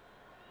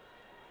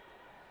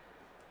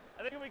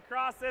 I think if we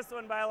cross this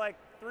one by like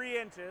 3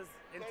 inches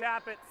and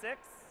tap it 6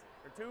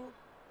 or 2.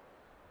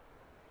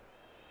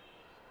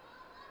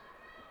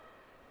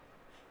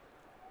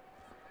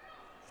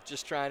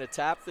 Just trying to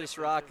tap this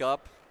rock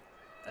up.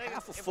 I think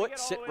Half a if we foot get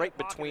all sit the way right to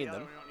the pocket between of the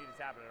other them. one, we don't need to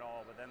tap it at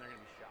all, but then they're going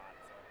to be shot.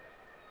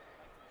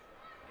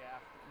 So. Yeah,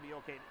 it'll be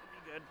okay.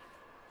 It'll be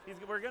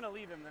good. We're going to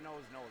leave him the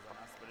nose on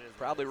us, but it is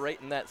Probably what it is.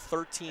 right in that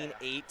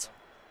 13-8,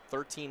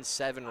 13-7 I'll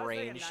say a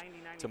range 90,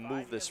 to 95. move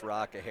You this guys like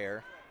rock that? a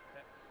hair.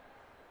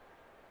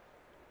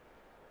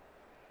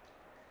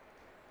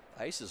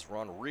 Okay. Ice has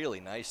run really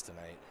nice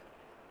tonight.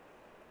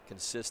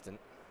 Consistent.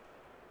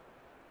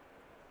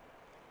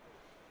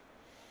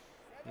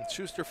 And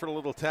Schuster for a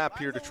little tap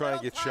here to try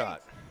and get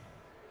shot.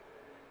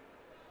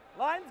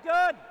 Line's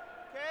good.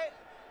 Okay.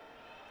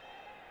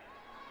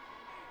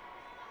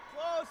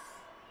 Close.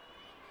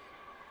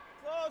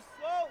 Close.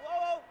 Whoa,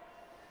 whoa, whoa.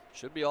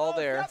 Should be all Oh,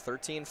 there. yep.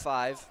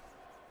 13-5.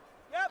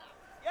 Yep.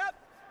 Yep.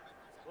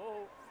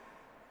 Whoa.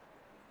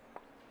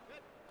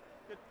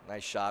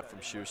 Nice shot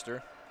from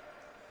Schuster.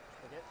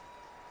 Okay.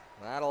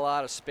 Not a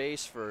lot of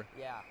space for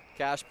Yeah.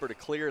 Casper to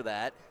clear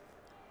that.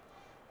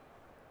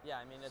 Yeah,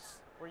 I mean,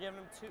 we're giving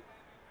him 2.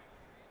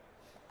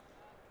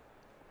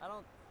 I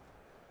don't.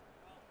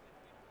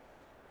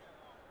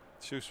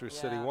 Schuster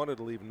said he Yeah. wanted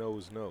to leave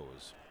nose.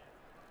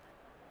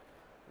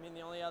 I mean,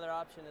 the only other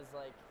option is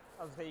like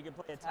I was going to say you could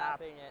play a tap.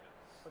 tapping it,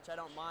 which I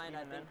don't mind.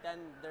 I Even think then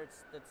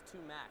that's 2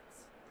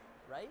 max,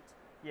 right?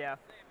 Yeah.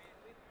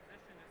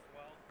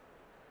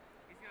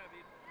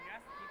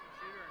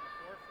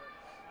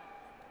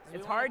 So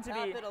It's we wanna hard to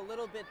tap be. it a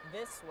little bit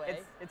this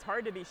way. It's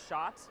hard to be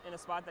shot in a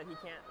spot that he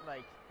can't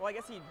like. Well, I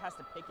guess he has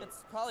to pick it.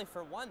 It's probably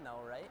for 1 though,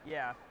 right?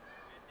 Yeah.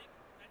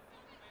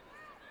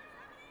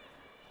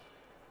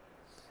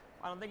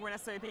 I don't think we're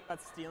necessarily thinking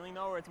about stealing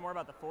though, or it's more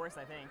about the force.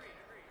 I think.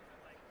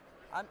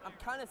 I'm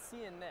kind of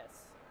seeing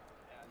this.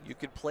 You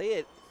could play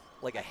it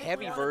like a I think we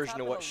heavy wanna version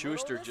tap of it what a little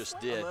Schuster this just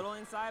way? did A little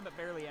inside, but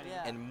barely any.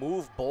 Yeah. and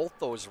move both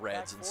those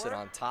reds Back and sit 4?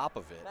 on top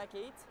of it. Back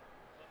 8.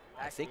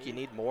 I think you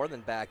need more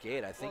than back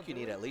 8. I think you do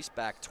need we? at least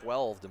back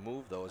 12 to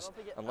move those, don't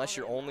think it- I unless don't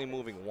you're think it only matters.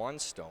 moving 1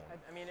 stone.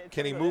 I mean, it's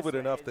Can he gonna go move this it way,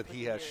 enough it's that he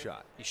pushing has here.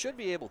 shot? You should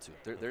be able to.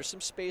 There's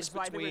some space That's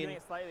why I think we're doing between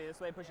it slightly this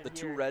way, push it the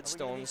 2 here. red Are we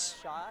gonna be- stones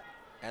Shot.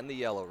 and the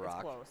yellow It's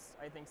rock. close.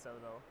 I think so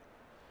though.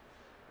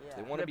 Yeah.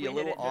 They want to If be a we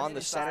did little it just on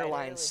the center inside,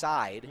 line really.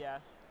 side. Yeah.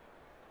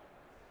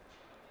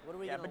 What are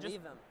we Yeah, gonna but just-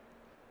 leave him?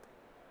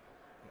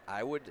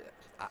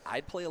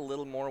 I'd play a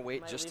little more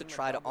weight Might just to leave him a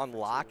try to double for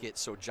unlock 2. it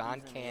so John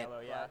Using the can't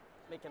yellow, yeah.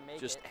 Make him make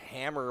just it.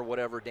 hammer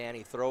whatever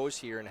Danny throws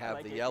here and I have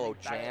like the it, yellow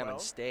like back jam low,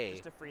 and stay.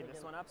 Just to free Make this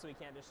him- one up so we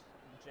can't just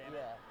jam it.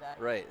 Yeah. That,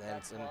 Right,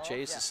 that and 12.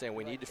 Chase Yeah. is saying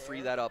we Right need to free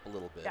there. that up a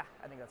little bit. Yeah,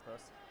 I think that's close.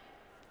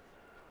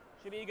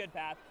 Should be a good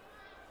path.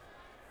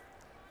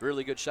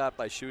 Really good shot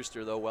by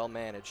Schuster, though, well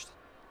managed.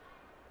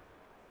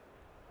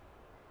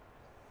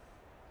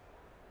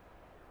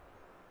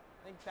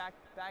 I think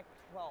back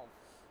 12.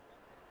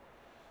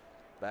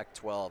 Back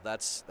 12.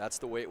 That's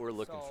the weight we're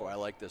looking So, for. I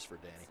like this for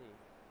Danny. Let's see.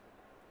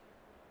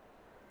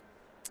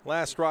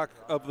 Last rock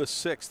of the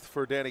 6th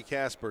for Danny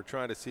Casper,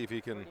 trying to see if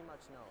he can Pretty much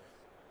no.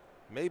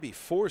 maybe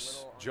force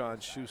Little on John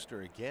the side.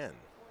 Schuster again.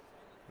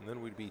 And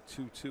then we'd be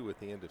 2-2 at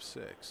the end of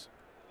 6.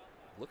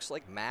 Looks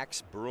like Max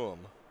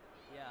Broom.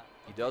 Yeah.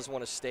 He does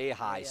want to stay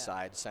high yeah.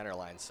 side, center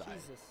line side.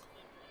 Jesus.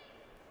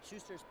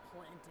 Schuster's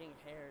planting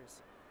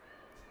hairs.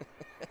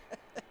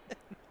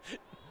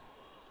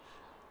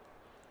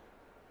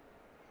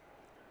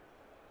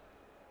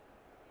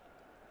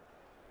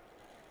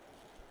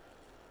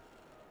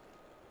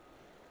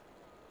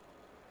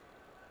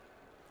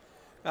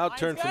 Out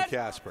turn Line's from good.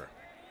 Casper.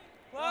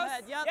 Close. Go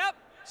ahead. Yep.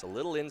 It's a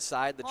little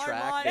inside the Hard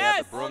track. line. They have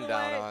Yes. the broom All the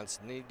down way. on.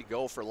 So need to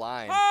go for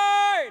line.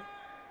 Hard.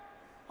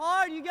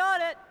 Hard. You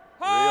got it.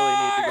 Really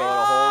need to go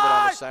to hold it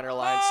on the center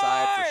line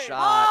side for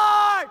shot.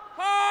 Hard.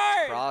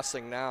 Hard.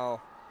 Crossing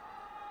now.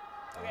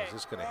 Oh, is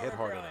this going to hit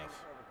hard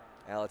enough?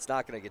 Well, it's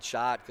not going to get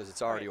shot because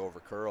it's already over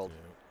curled.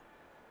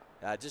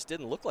 It just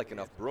didn't look like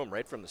enough broom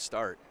right from the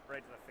start.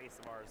 Right to the face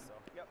of ours. So.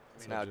 Yep.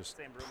 It's now just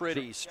Same broom.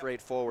 pretty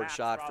straightforward Maps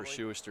shot probably. for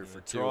Shuster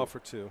for two. Draw for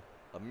two.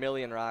 A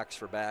million rocks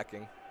for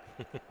backing.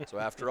 So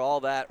after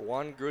all that,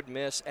 one good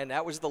miss, and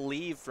that was the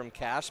leave from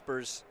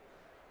Casper's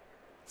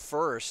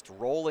first,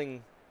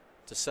 rolling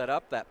to set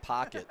up that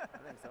pocket. I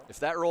think so. If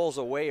that rolls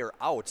away or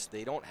out,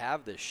 they don't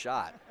have this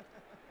shot.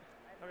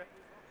 Okay.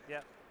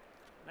 Yeah.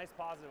 Nice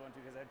positive one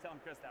too, because I was telling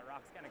Chris that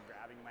rock's kind of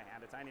grabbing my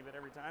hand a tiny bit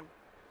every time,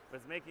 but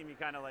it's making me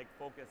kind of like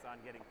focus on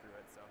getting through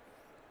it. So.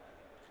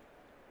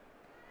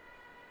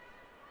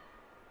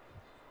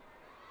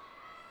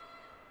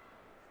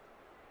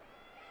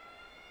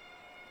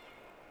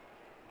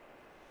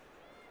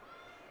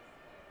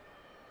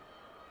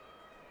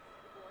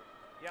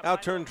 Yep,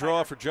 Out turn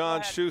draw for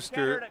John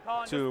Shuster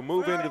to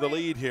move into the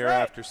lead here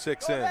after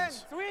 6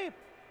 ends. Sweep.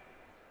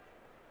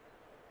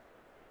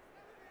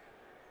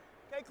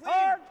 Okay,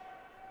 clean.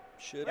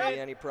 Shouldn't be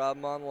any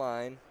problem on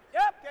line.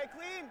 Yep. Okay,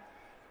 clean.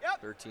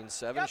 Yep.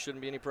 13-7 Yep.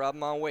 shouldn't be any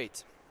problem on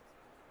weight.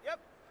 Yep.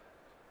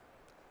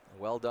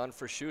 Well done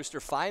for Shuster.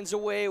 Finds a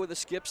way with a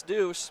skip's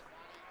deuce.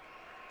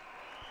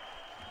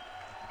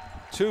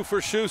 2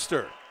 for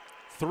Shuster.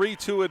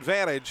 3-2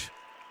 advantage.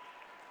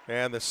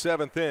 And the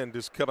 7th end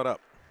is coming up.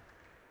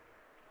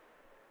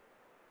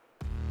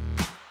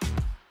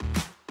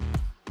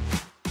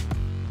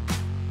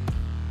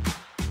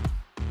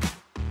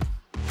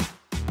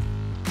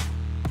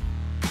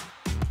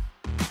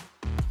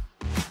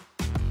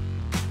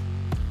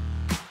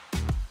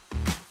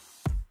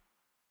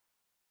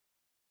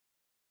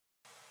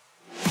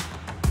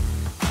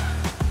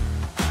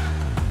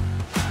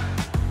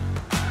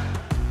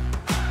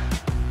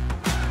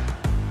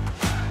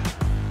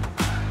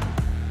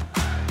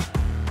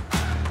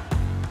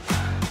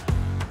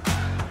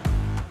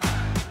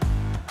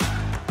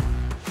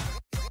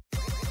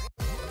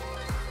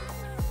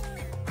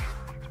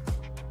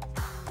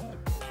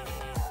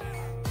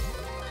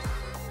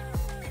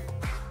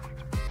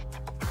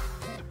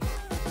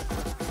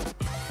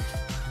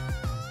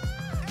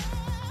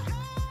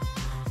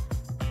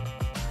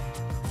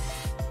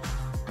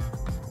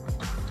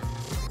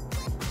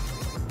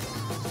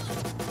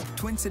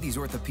 Twin Cities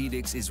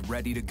Orthopedics is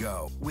ready to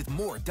go with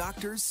more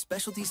doctors,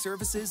 specialty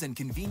services, and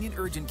convenient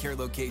urgent care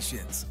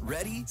locations.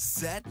 Ready,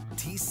 set,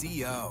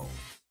 TCO.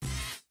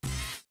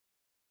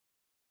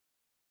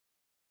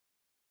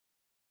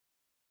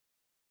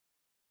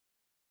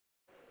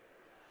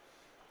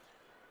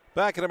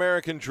 Back at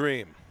American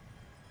Dream.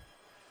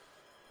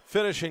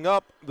 Finishing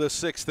up the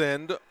 6th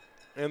end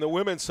in the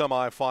women's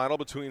semifinal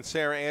between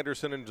Sarah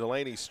Anderson and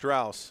Delaney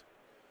Strauss.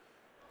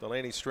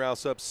 Delaney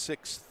Strauss up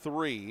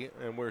 6-3,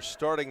 and we're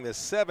starting the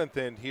 7th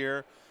end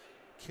here.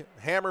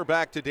 Hammer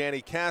back to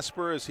Danny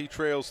Casper as he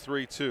trails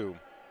 3-2.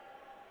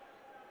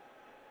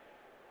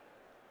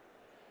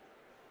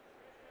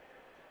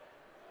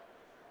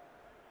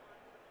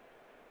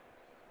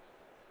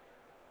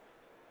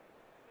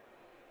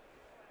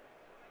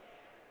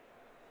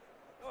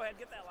 Go ahead,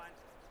 get that line.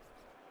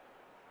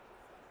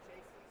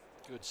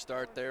 Good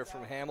start there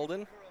from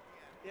Hamilton.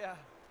 Yeah.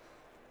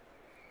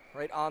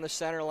 Right on the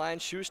center line.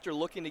 Shuster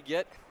looking to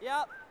get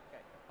Yep.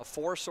 a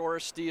force or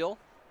a steal.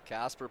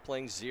 Casper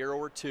playing 0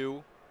 or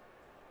 2.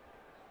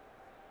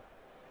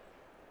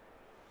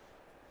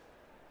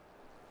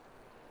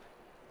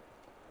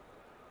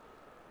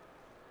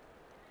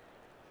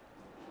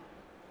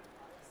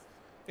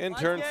 In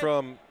Line turn kick.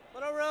 from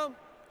Little room.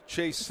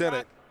 Chase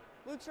Sinnott.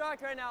 Blue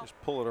truck right now. Just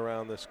pull it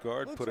around this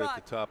guard, Blue put it at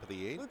truck. the top of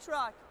the 8. Blue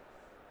truck.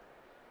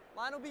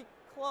 Line will be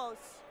close.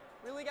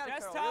 Really got to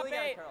Just curl. top Really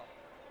got to 8. curl.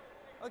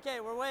 Okay,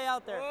 we're way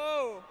out there.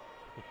 Whoa.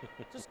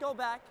 Just go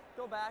back.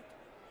 Go back.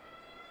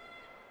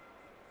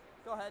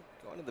 Go ahead.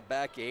 Going to the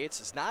back 8s.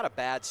 It's not a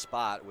bad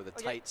spot with a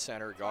Okay. tight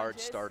center guard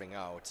Chase. starting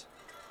out.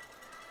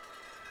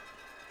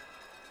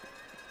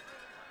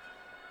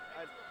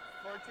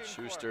 14-4.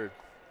 Shuster,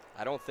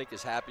 I don't think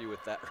is happy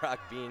with that rock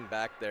being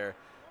back there.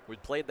 We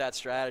played that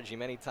strategy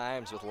many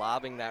times with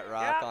lobbing that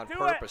rock Yeah, on do it.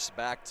 purpose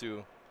back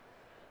to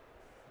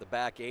the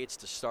back 8s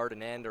to start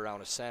and end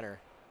around a center.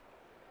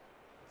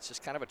 It's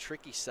just kind of a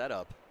tricky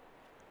setup.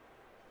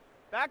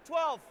 Back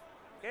 12.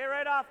 Okay,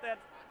 right off then.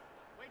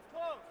 Weight's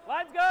close.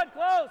 Line's good,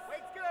 close.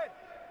 Weight's good.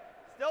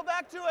 Still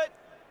back to it.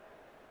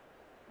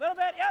 Little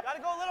bit, yep.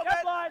 Gotta go a little Yep,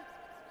 bit. line.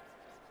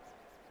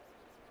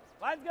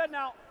 Line's good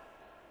now.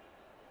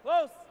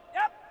 Close.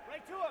 Yep.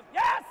 Right to him.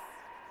 Yes!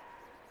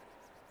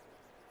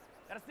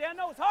 Gotta stay on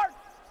nose hard.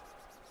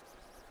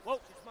 Whoa.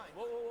 mine.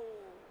 Whoa, whoa,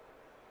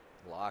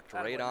 whoa. Locked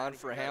That right one, on Maddie,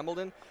 for good.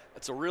 Hamilton.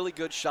 It's a really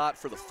good shot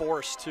for the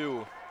force,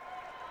 too.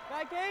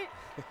 Back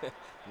 8.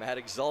 Matt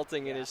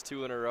exulting in his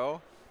 2 in a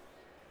row.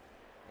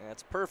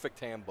 That's perfect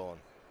ham bone.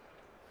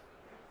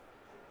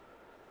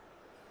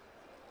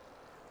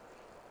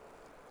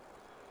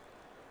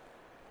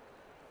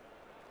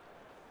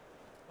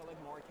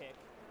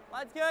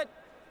 Line's good.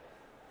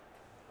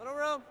 Little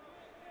room.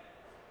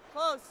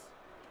 Close.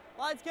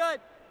 Line's good.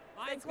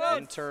 Line's close.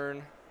 In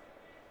turn,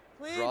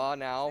 Clean. draw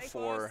now Stay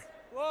for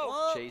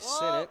Whoa. Chase Whoa.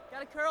 Sinnott.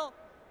 Got a curl.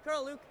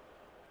 Curl, Luke.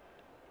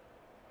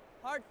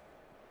 Hard.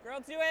 Curl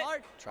to it.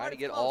 Hard. Trying Hard, to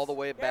get close. all the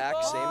way back,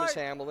 Careful. same as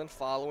Hard. Hamilton,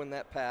 following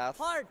that path.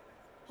 Hard.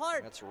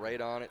 Hard. That's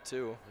right on it,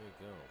 too.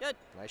 There you go. Good.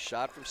 Nice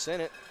shot from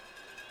Sinnott.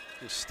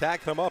 Just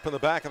stack them up in the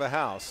back of the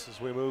house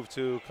as we move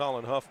to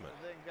Colin Huffman.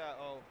 I think,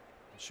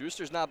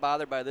 Schuster's not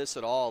bothered by this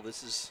at all.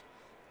 This is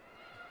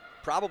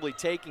probably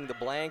taking the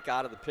blank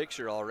out of the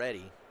picture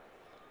already.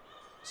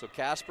 So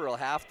Casper will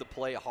have to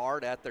play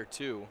hard at their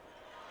 2.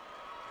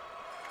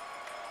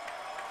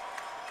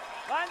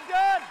 Line's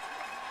good.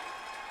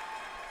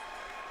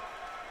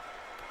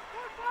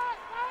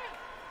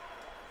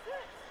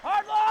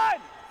 Hard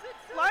line.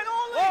 Line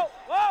only. Whoa,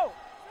 whoa.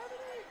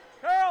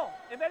 Curl,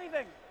 if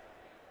anything.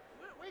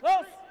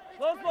 Close.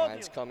 Close both of you.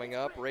 Line's coming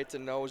up, right to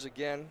nose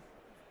again.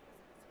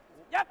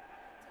 Yep.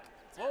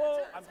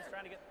 Whoa, I'm just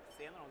trying to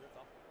stay in the nose, that's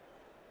all.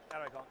 How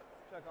do I call?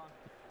 check on.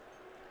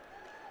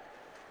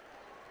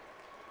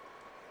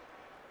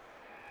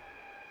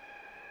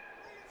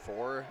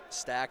 4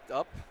 stacked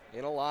up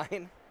in a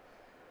line.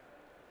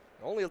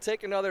 Only will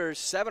take another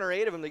 7 or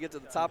 8 of them to get to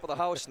the top of the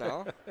house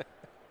now.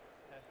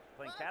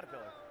 Playing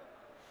Caterpillar.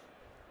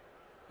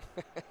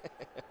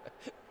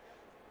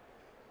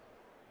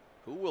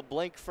 Who will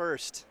blink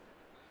first?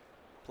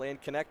 Playing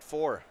Connect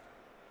 4.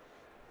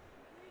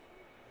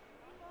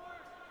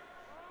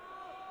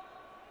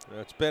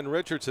 It's Ben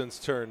Richardson's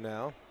turn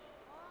now.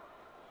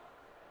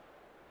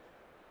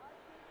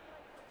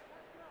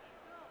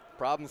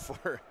 Problem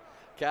for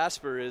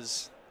Casper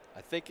is,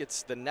 I think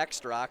it's the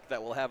next rock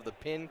that will have the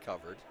pin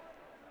covered.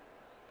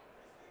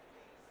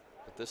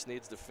 But this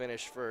needs to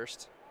finish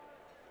first.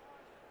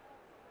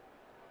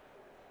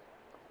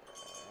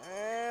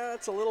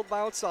 It's a little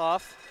bounce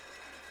off.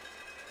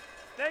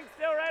 Staying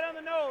still right on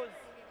the nose.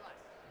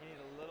 You need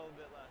a little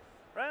bit less.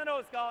 Right on the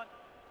nose, Colin.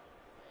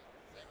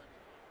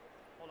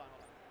 Hold on.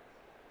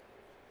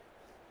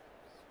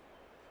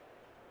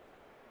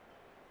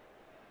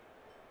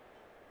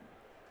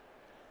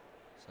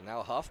 So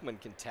now Huffman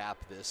can tap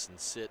this and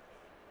sit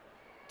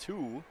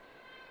 2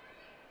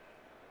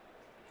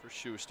 for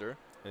Schuster.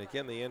 And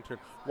again, the intern.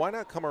 Why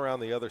not come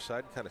around the other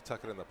side and kind of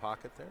tuck it in the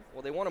pocket there?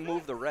 Well, they want to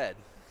move the red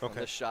on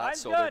this shot,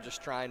 Line's so good. they're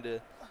just trying to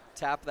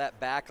tap that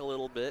back a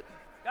little bit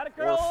Got to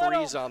curl or a little.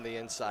 freeze on the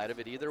inside of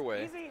it, either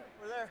way. Easy.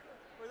 We're there.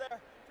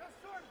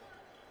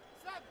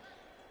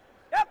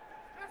 Yep.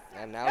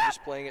 And now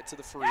just playing it to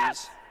the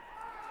freeze.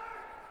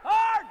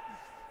 Hard.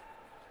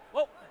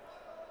 Whoa.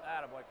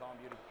 Attaboy, Colin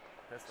Beauty.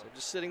 Pistol. So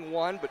just sitting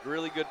 1, but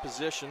really good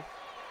position.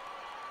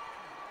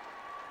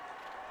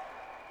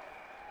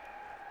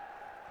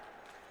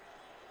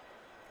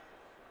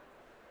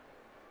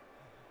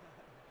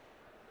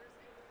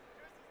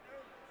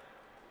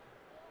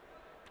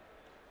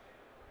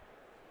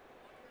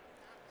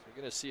 So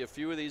we're going to see a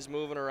few of these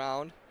moving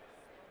around.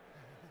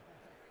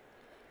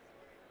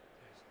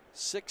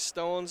 6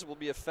 stones will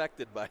be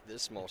affected by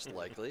this, most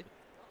likely.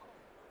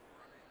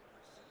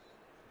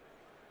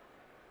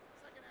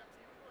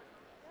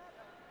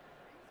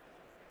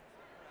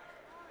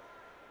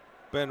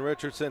 Ben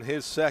Richardson,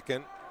 his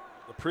second.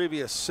 The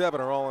previous 7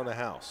 are all in the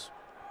house.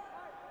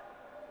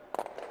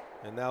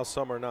 And now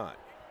some are not.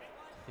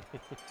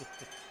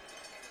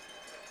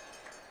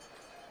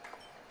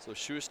 So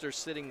Schuster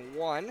sitting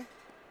 1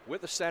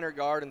 with a center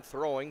guard and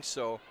throwing,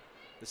 so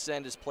the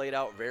send is played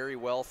out very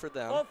well for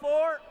them. Full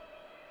 4.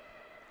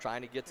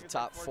 Trying to get to It's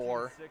top like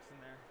 4. 14-6 in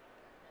there.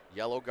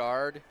 Yellow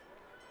guard,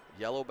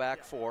 yellow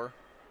back 4.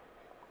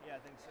 Yeah, I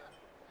think so.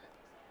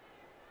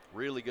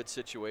 Really good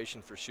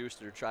situation for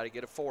Schuster to try to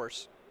get a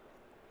force.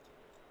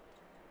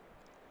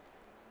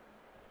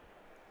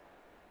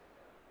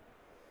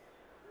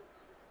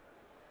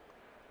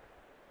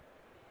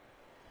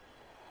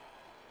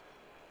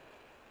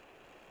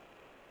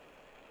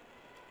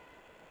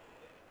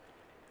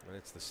 And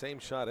it's the same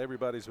shot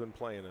everybody's been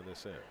playing in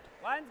this end.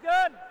 Line's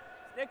good.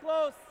 Stay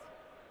close.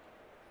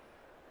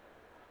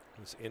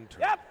 This intern.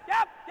 Yep.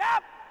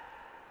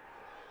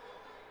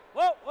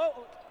 Whoa,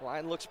 whoa.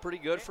 Line looks pretty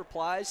good for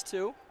Plies,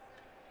 too.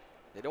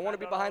 They don't want to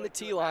be behind the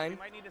tee You line.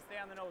 might need to stay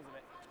on the nose of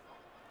it.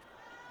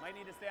 Might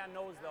need to stay on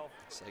nose, though.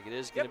 Looks like it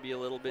is going to be a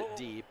little bit Whoa.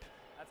 deep.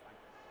 That's fine.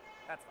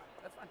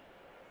 That's fine.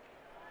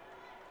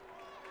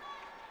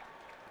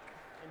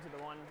 Into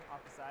the one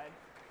off the side.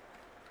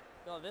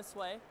 Go this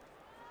way.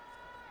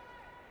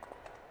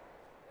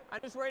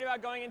 I'm just worried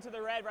about going into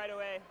the red right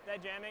away.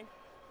 That jamming.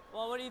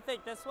 Well, what do you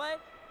think? This way?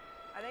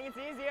 I think it's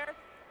easier.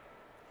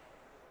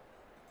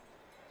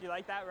 Do you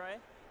like that, Roy?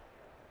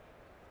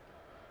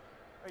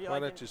 Or you Why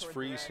like not it just towards the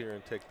freeze red? here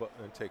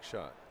and take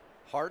shot?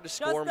 Hard to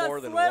score a more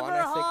than 1, sliver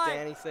I think high.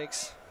 Danny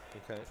thinks.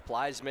 Okay. If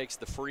Plies makes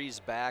the freeze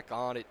back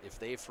on it, if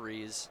they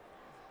freeze,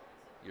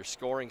 your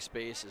scoring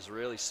space is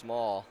really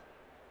small.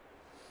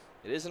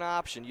 It is an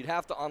option. You'd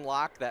have to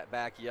unlock that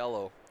back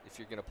yellow if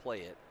you're going to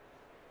play it.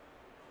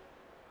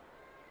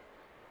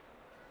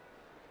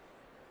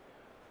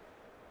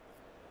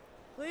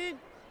 Clean.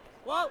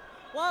 Whoa,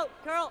 whoa,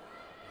 curl.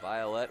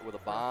 Violet with a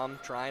bomb,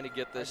 trying to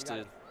get this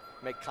to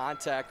make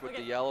contact with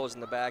the yellows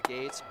in the back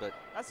 8s, but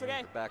That's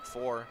okay. the back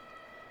 4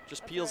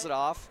 just peels it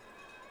off.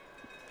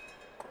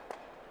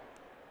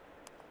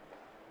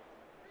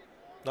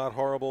 Not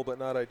horrible, but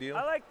not ideal.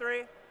 I like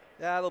 3.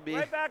 Yeah, it'll be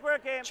Right back where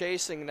it came.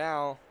 chasing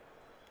now.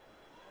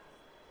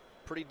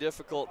 Pretty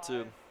difficult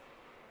to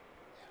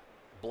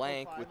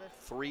blank with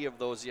 3 of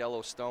those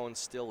yellow stones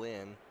still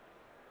in.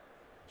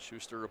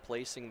 Shuster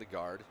replacing the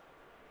guard.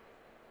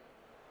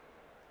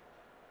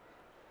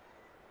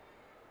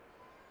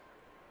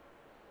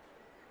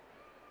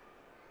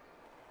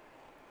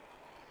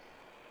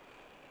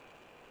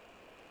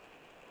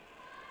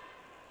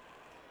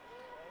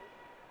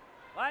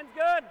 Line's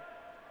good.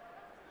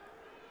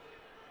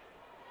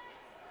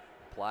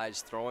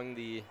 Plies throwing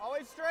the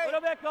Always straight.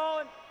 Little bit,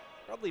 Colin.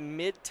 probably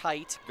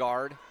mid-tight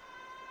guard.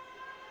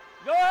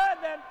 Go ahead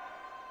then.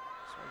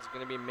 This one's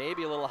going to be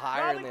maybe a little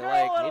higher Probably than they curl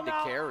a like. little Need to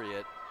now. carry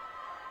it.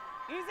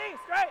 Easy,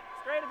 straight.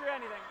 Straight if you're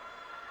anything.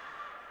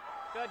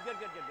 Good, good,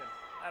 good, good, good.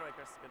 That way,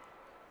 Chris. Good.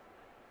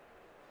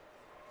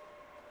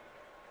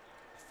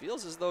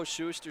 Feels as though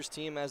Schuster's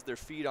team has their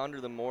feet under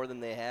them more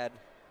than they had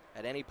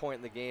at any point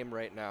in the game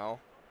right now.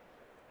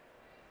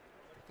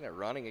 Looking at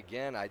running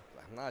again, I'm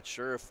not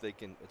sure if they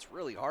can. It's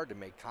really hard to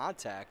make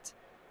contact.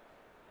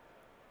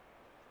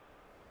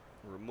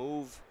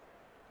 Remove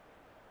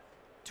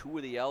 2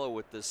 of the yellow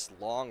with this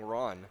long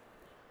run.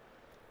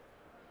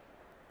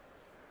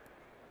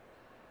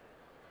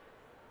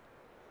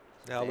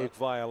 Now Luke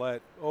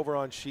Violet over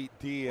on sheet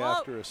D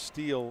after a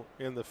steal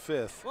in the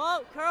 5th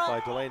by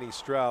Delaney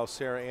Strauss.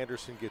 Sarah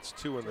Anderson gets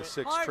 2 in the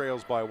 6th,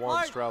 trails by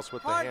 1. Strauss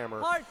with the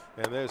hammer.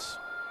 And this,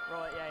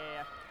 Roll it,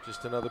 yeah.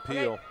 just another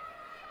peel.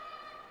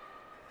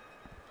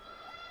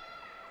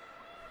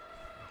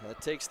 That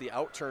takes the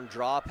out-turn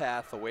draw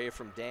path away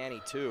from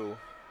Danny, too.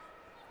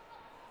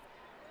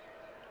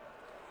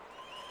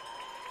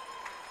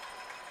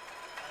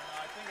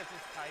 I think it's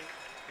just tight.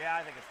 Yeah,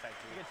 I think it's tight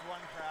too. He gets 1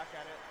 crack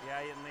at it.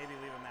 Yeah, and maybe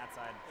leave him that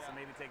side. So Yeah.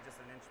 maybe take just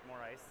an inch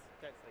more ice.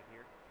 Okay. Like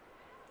here.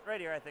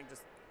 Right here, I think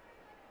just.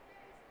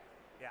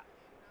 Yeah.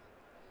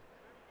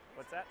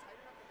 What's that?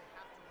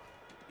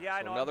 Yeah, I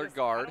So know. another I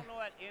guard. don't know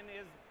that in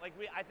is like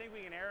I think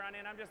we can err on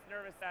in. I'm just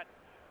nervous that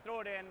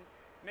throw it in,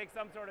 make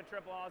some sort of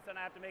triple, all of a sudden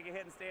I have to make a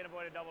hit and stay and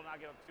avoid a double, not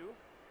give up 2.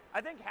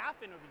 I think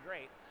half in would be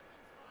great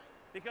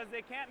because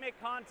they can't make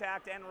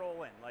contact and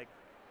roll in. Like,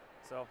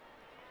 so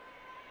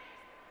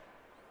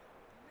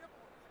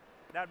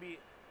that'd be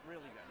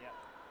really good. Yeah.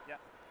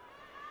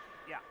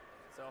 Yeah.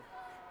 So.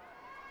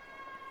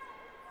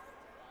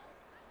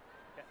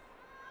 Okay.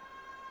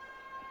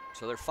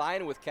 So they're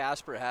fine with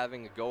Casper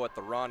having a go at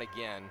the run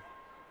again.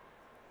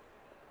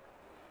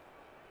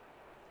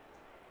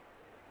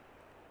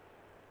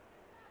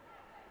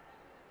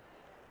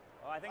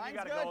 Well, I think you Line's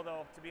got to go good.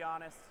 though, to be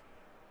honest.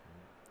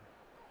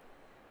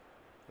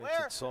 Makes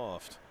it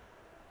soft.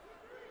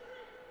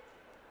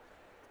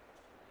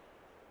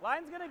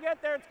 Line's gonna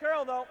get there. It's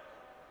curl though.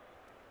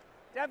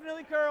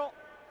 Definitely curl.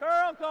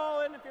 Curl,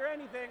 Colin, if you're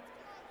anything.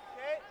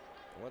 Okay.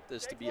 I want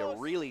this Stay to be a close.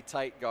 really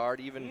tight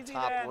guard, even Easy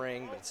top then.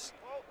 ring, but it's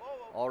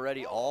Whoa.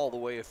 already all the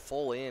way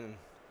full in.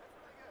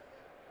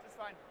 Just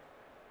fine.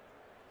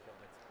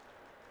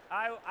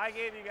 I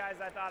gave you guys.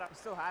 I thought You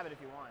still have it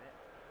if you want it.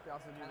 You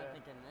also do Kind the. of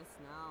thinking this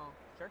now.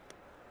 Sure.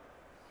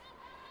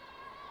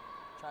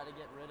 Try to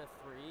get rid of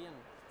 3 and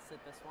sit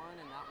this one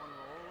and that one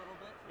roll a little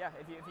bit. Yeah,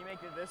 if you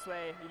make it this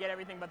way, you get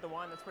everything but the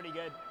 1. That's pretty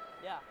good.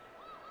 Yeah.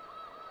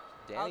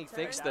 Danny turn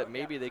thinks it that out,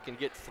 maybe they can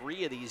get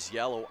 3 of these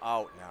yellow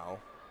out now.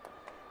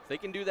 If they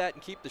can do that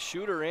and keep the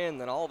shooter in,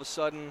 then all of a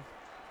sudden,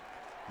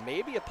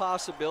 maybe a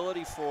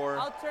possibility for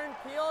Out-turn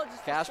peel,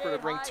 just Casper stay to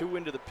bring high. 2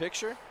 into the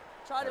picture.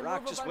 Try to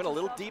Rock move just bunch went a of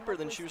little stuff and deeper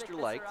than hopefully Schuster stick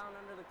this liked. around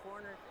under the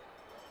corner.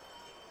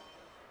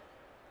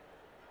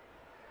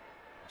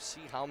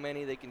 See how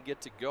many they can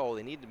get to go.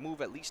 They need to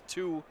move at least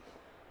 2. Would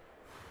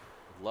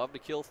love to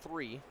kill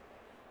 3.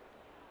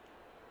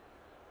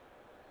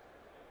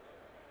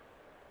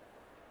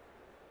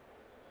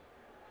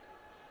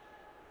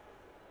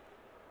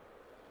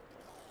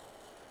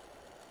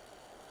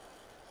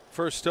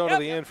 First stone of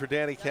the end for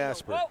Danny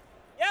Casper. Whoa.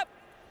 Yep.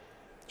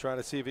 Trying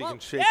to see if he Whoa. can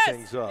shake Yes.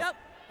 things up. Yep.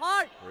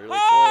 Hard. Really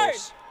Hard.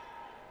 close.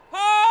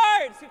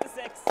 Hard. Shoot the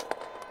 6.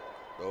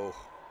 Oh,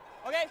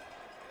 Okay.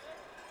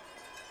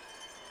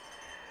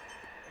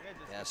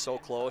 yeah, so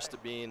close to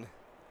being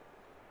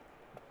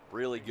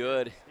really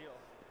good.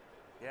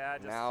 Yeah.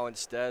 Just, Now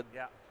instead,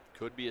 Yeah.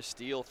 could be a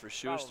steal for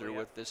Schuster Probably, yeah.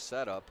 with this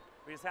setup.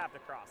 We just have to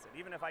cross it.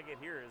 Even if I get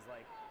here, is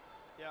like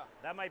Yeah.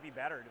 that might be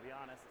better, to be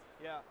honest.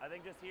 Yeah. I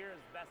think just here is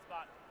the best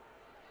spot.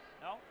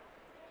 No.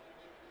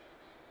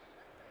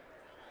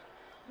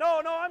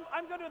 No,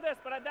 I'm good with this,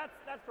 but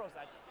that's pro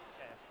side.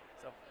 Okay.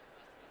 So,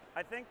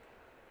 I think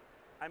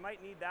I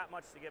might need that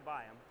much to get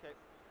by him. Okay.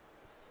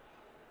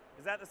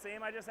 Is that the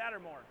same I just had or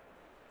more?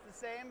 It's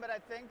the same, but I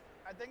think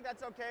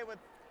that's okay with.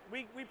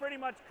 We pretty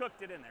much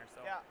cooked it in there.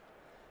 So. Yeah.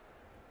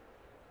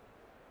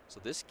 So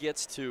this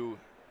gets to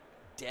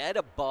dead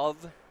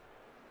above.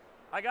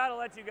 I gotta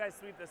let you guys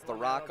sweep this The one,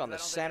 rock though, on the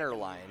 'cause I don't think center I can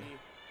line.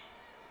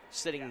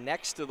 sitting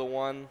next to the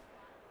one,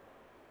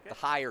 the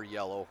higher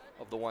yellow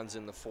of the ones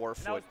in the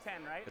 4-foot. That was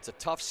 10, right? It's a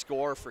tough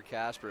score for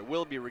Casper. It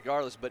will be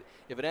regardless, but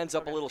if it ends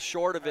up a little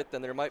short of it,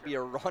 then there might be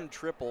a run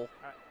triple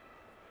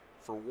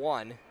for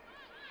 1.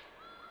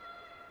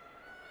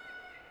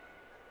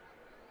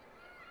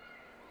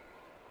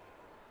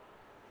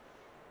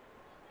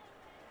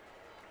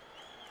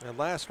 And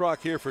last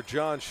rock here for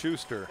John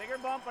Shuster. Bigger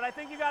bump, but I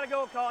think you got to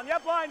go, Colin.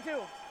 Yep, line 2.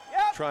 Yep.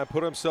 Try and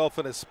put himself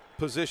in a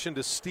position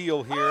to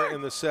steal here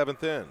in the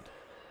 7th end.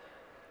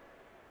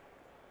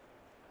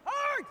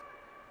 Hard!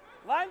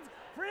 Line's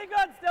pretty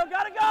good still.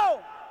 Got to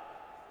go.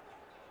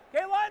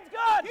 Okay, line's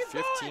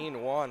good.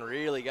 15-1.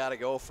 Really got to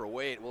go for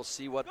weight. We'll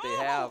see what they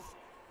have.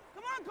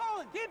 Come on,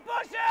 Colin. Keep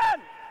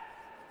pushing.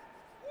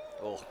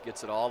 Oh,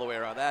 gets it all the way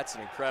around. That's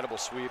an incredible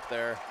sweep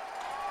there.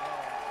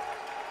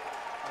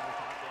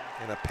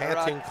 And a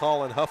panting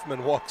Colin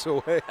Huffman walks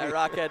away. That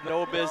rock had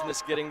no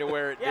business getting to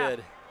where it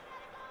did.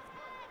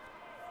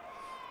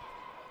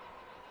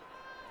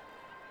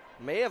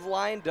 May have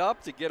lined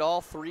up to get all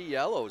 3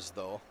 yellows,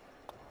 though.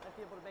 Might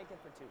be able to make it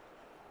for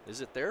 2.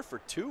 Is it there for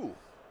 2?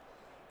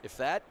 If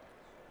that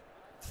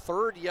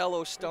 3rd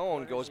yellow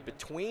stone goes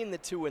between the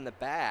 2 in the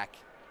back,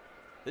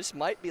 this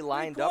might be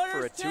lined up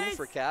for a 2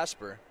 for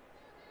Casper.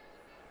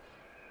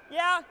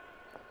 Yeah,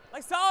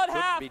 like solid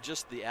Could half. be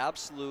just the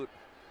absolute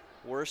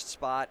worst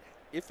spot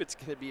if it's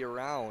going to be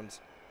around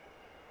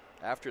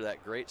after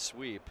that great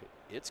sweep.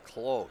 It's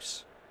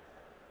close.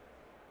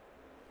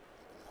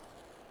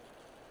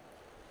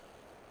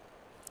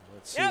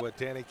 Let's see what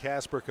Danny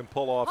Casper can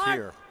pull off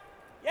here.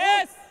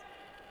 Yes.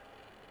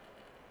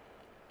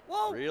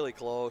 Whoa. Really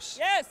close.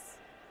 Yes.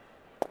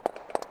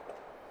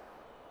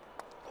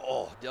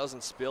 Oh,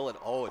 doesn't spill it.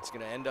 Oh, it's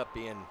going to end up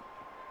being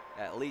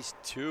at least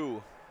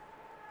 2.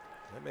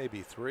 That may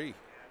be 3.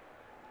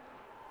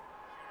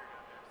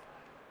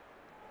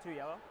 2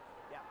 yellow?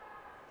 Yeah.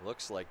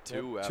 Looks like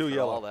 2 Yep, after 2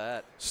 yellow. all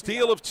that.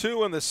 Steal of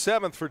 2 in the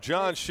 7th for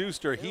John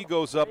Shuster. He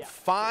goes up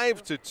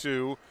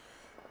 5-2,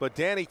 but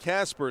Danny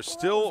Casper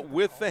still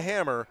with the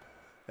hammer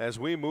as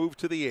we move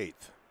to the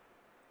 8th.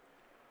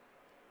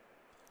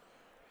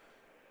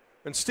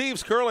 And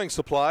Steve's Curling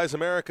Supplies,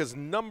 America's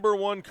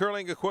 #1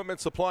 curling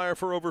equipment supplier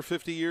for over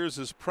 50 years,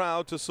 is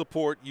proud to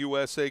support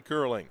USA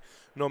Curling.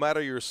 No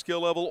matter your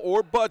skill level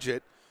or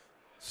budget,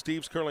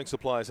 Steve's Curling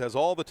Supplies has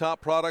all the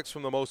top products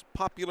from the most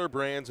popular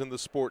brands in the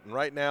sport. And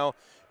right now,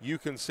 you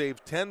can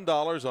save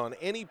 $10 on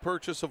any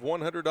purchase of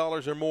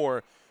 $100 or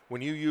more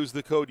when you use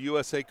the code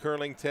USA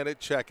Curling 10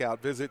 at checkout.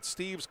 Visit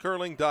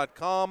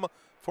stevescurling.com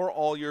for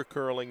all your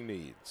curling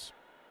needs.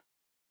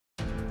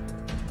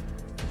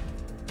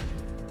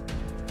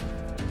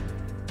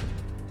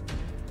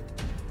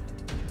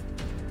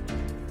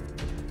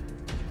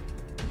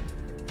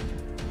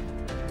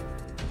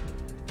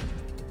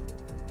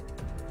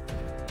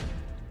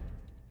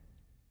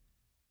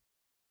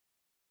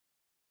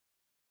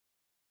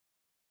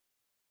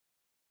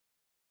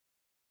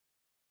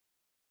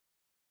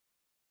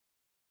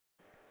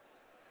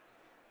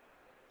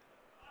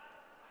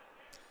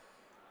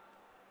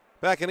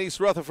 Back in East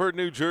Rutherford,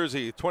 New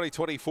Jersey,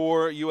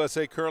 2024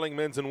 USA Curling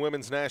Men's and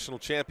Women's National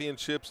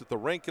Championships at the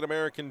Rink and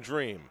American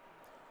Dream.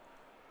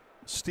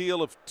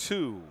 Steal of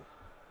 2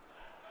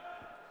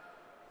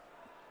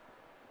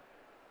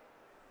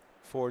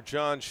 for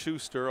John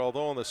Shuster,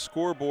 although on the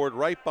scoreboard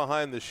right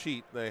behind the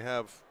sheet, they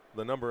have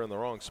the number in the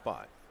wrong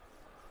spot.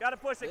 Got to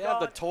push it, They have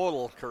the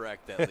total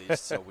correct at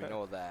least, so we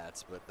know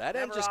that. But that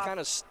end just kind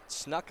of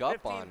snuck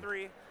up on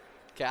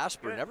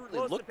Casper. Never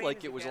really looked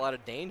like it was a lot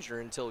of danger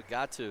until it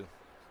got to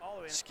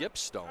skip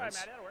stones. All right,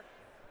 Matt, that'll work.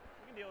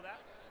 We can deal with that.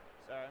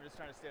 Sorry, I'm just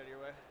trying to stay out of your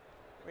way.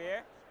 We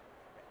here?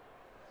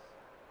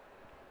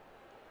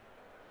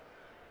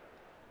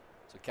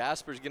 So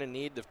Casper's going to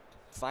need to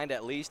find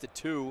at least a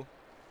 2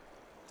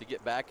 to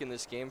get back in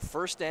this game.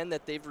 First end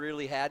that they've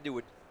really had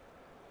to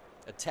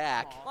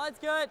attack. Line's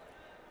good.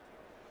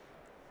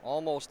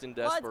 Almost in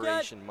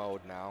desperation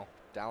mode now.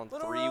 Down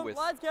 3 with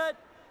Line's good.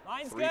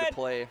 Line's 3 to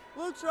play.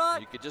 Luke's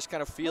rock. You could just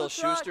kind of feel Luke's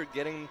Schuster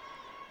getting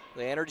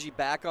the energy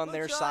back on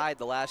their side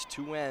the last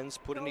 2 ends,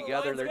 putting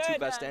together their 2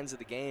 best ends of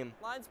the game.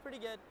 Line's pretty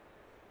good.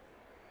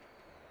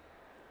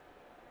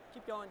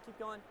 Keep going, keep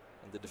going.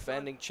 And the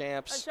defending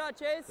champs, Nice shot,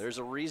 Chase. there's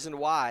a reason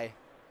why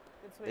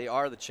Good sweep. they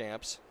are the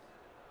champs.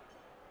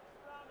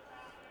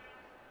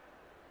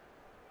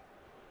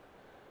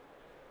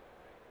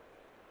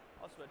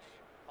 I'll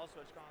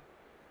switch, Colin.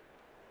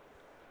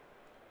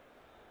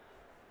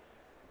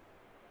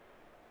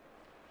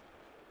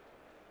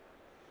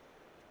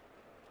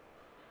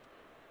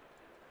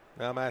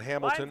 Now Matt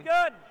Hamilton Line's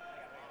good.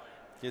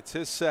 gets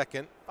his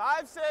second.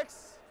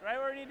 5-6. Right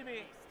where we need to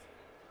be.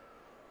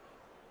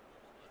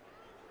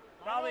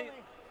 Probably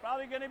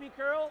going to be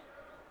curl.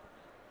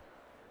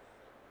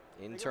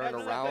 In turn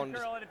around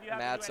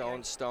Matt's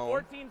own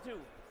stone. 14-2.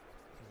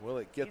 Will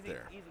it get Easy,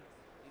 there? Easy.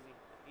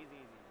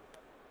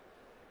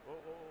 Whoa,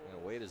 whoa, whoa.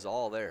 And weight is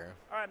all there.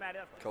 All right, Matt.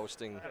 Definitely.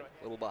 Coasting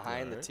a little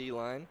behind the tee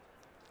line.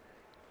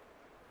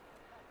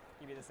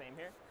 You be the same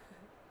here?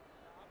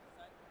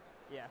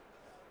 Yeah.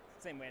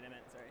 Same weight I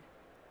meant, sorry.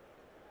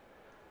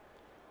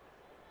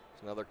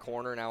 Another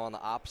corner now on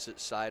the opposite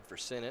side for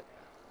Sinnott.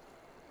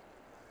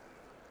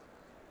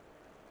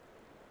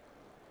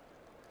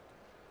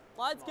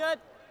 Line's good.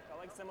 Got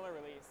like similar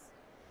release.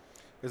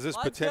 Is this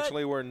Line's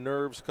potentially where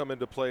nerves come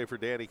into play for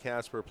Danny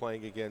Casper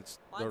playing against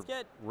Line's the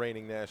good.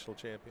 reigning national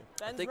champion?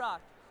 Ben's think-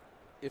 rock.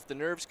 If the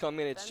nerves come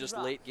in, it's Ben's just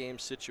rock. late game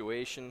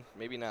situation,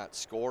 maybe not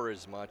score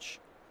as much.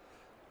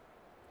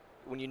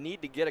 When you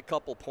need to get a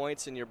couple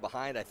points and you're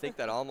behind, I think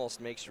that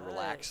almost makes you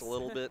relax a Nice.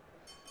 little bit.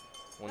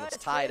 When it's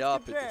Nice, tied good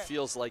up, it compare.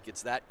 feels like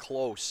it's that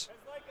close.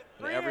 And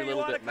Three, every or you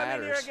little wanna bit come in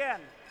here matters.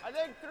 again? I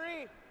think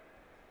 3.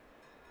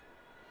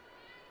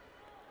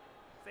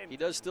 Same. He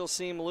does still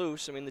seem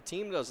loose. I mean, the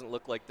team doesn't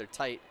look like they're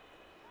tight.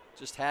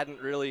 Just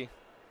hadn't really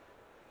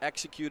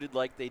executed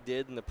like they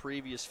did in the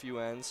previous few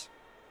ends.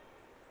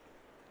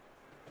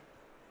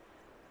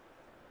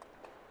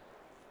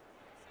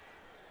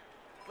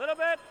 Little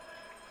bit.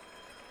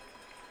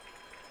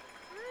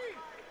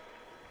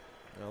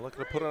 Now looking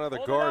to put another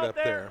Hold it guard out up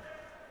there. there,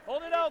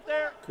 Hold it out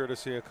there.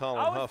 courtesy of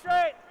Colin Out Huffman.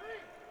 straight.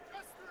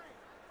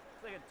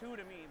 It's like a 2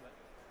 to me, but.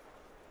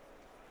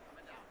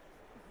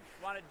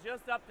 Want it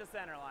just up to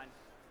center line.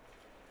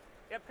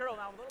 Yep, curl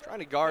now. A little bit. Trying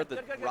to guard Good,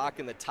 the good, good, good. rock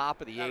in the top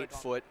of the Got it, 8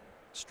 Colin. foot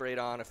straight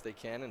on if they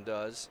can, and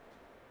does.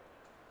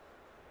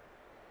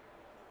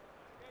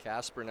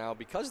 Casper now,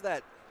 because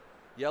that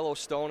yellow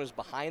stone is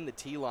behind the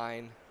tee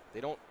line,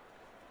 they don't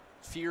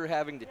fear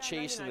having to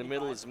chase in the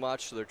middle 90-95. as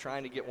much, so they're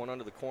trying to get one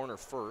under the corner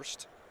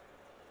first.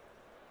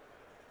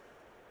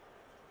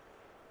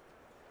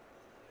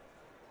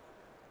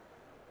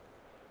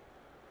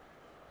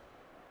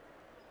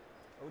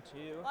 Oh,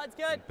 2. Line's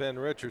good. And Ben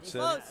Richardson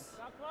Close.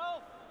 Not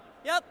close.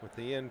 Yep. with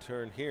the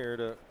intern here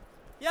to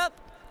Yep.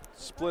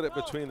 split it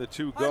between the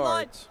two Hard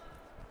line. guards.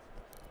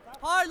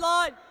 Hard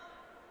line.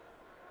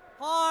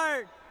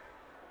 Hard.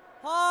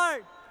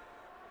 Hard.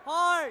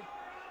 Hard.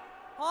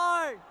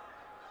 Hard.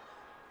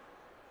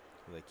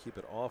 Do they keep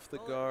it off the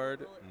Roll it,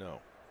 guard? roll it.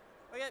 No.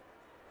 Okay.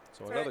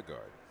 So That's another right.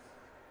 guard.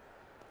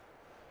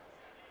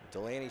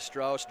 Delaney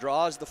Strauss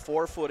draws the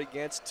 4 foot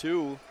against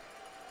 2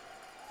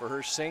 for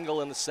her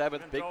single in the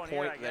 7th. Been Big throwing here,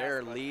 point I guess,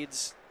 there. but-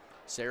 Leads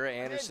Sarah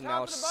Anderson top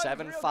now of the button's real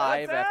good.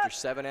 7-5 That's after it.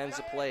 7 ends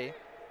of play.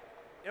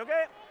 You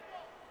okay?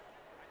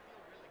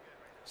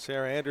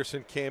 Sarah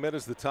Anderson came in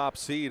as the top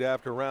seed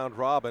after round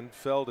robin,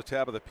 fell to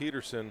Tabitha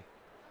Peterson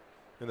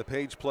in the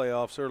Page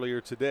playoffs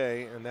earlier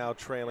today, and now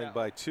trailing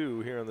by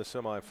 2 here in the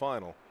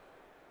semifinal.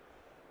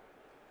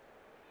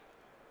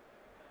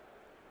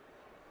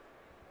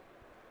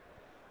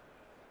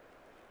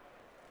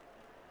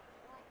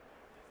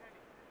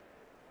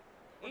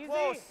 Easy.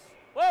 close.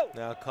 Whoa.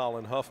 Now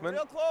Colin Huffman.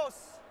 Real close.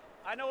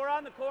 I know we're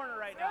on the corner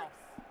right now.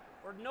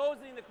 We're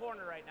nosing the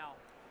corner right now.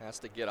 Has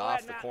to get Go off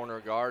ahead, the Matt. corner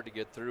guard to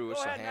get through, Go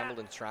so ahead, Matt.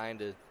 Hamilton's trying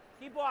to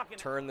Keep walking.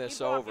 turn this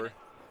Keep walking over. it.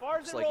 Far as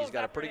Looks it like he's rolls got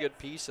a after pretty it good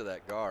hits. piece of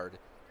that guard.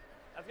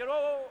 That's good. Whoa,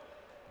 whoa, whoa.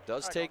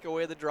 Does All right, take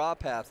away the draw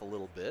path a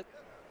little bit.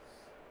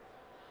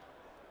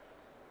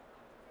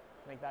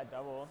 Make that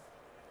double.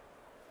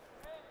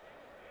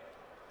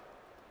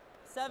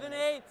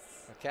 7/8.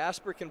 Now,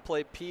 Casper can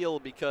play peel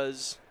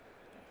because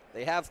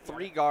they have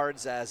 3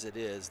 guards as it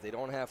is. They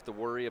don't have to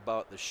worry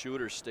about the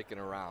shooter sticking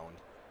around.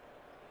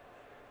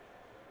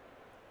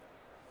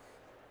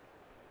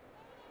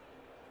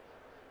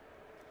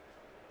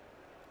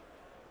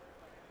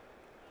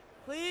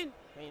 Clean.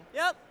 Clean.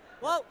 Yep.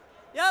 Whoa.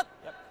 Yep.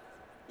 Yep.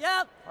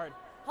 Yep. Hard.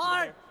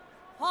 Hard. There.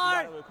 Hard.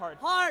 You got it, Luke. Hard.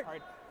 Hard.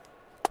 Hard.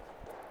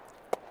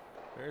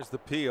 There's the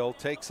peel,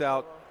 takes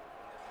out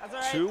That's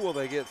all right. 2. Will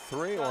they get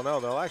 3? Well, no,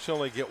 they'll actually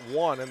only get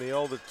 1, and the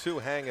older 2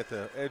 hang at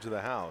the edge of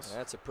the house.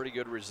 That's a pretty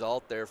good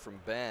result there from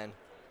Ben.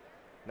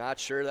 Not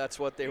sure that's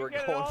what they You were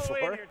get it going all the way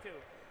in for. here, too.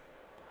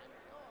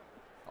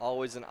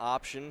 Always an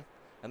option.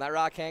 And that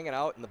rock hanging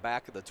out in the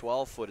back of the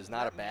 12 foot is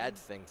not a bad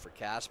thing for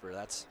Casper.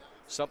 That's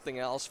something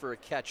else for a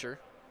catcher.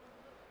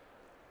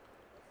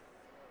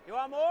 You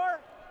want more?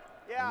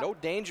 Yeah. No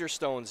danger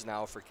stones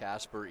now for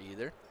Casper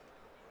either.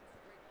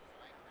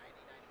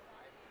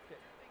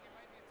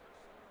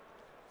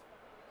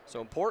 So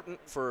important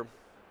for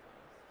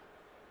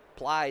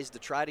Plies to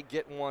try to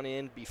get one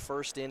in, be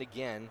first in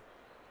again.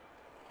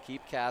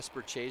 Keep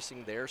Casper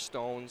chasing their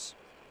stones.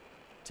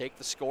 Take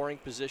the scoring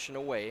position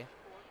away.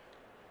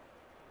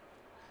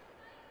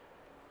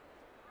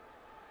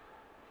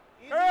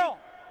 Curl!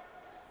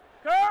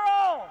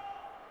 Curl!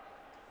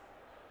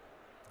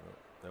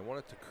 They want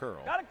it to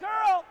curl. Got a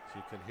curl! So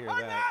you can hear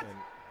Hard that. net! And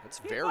It's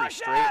Keep very pushing!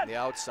 straight on the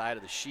outside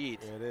of the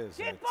sheet. it is.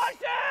 Keep and it's-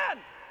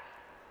 pushing!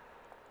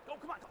 Go,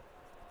 come on, go.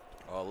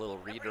 Oh, a little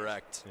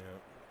redirect. yeah.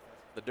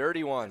 The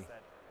dirty one.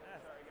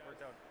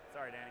 Worked out.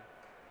 Sorry, Danny.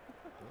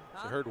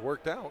 I heard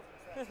worked out.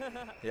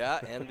 Yeah,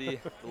 and the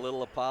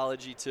little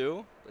apology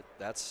too. But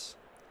that's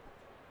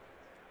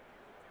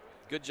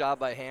good job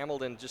by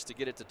Hamilton just to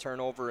get it to turn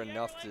over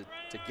enough to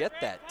get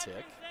that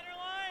tick.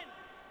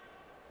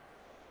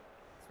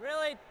 It's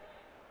really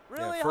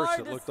Yeah, at first hard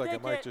it to looked like it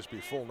stick might just be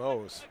full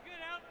nose.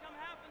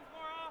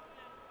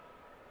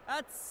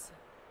 That's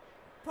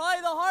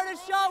probably the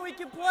hardest shot we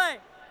can play.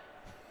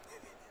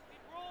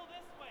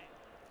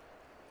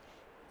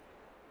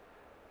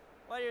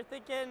 What, you're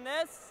thinking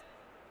this?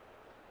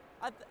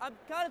 I'm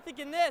kind of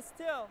thinking this,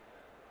 too. Yeah, I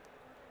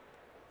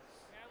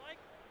like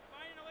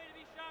finding a way to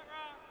be shot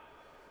wrong.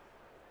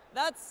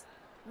 That's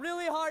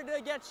really hard to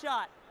get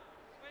shot.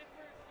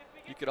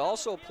 You could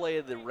also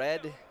play the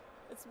red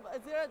It's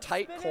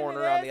tight spin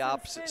corner into on this the and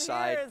opposite spin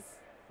side here is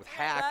with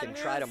Hack bad and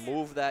try to news.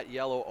 move that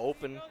yellow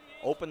open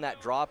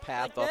that draw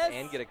path Like up this?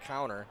 and get a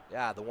counter.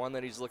 Yeah, the one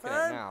that he's looking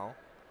Firm. at now.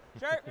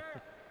 Sure.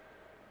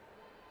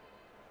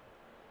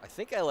 I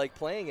think I like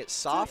playing it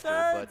softer,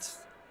 but 2/3.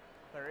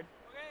 Third.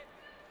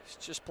 he's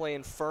just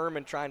playing firm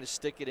and trying to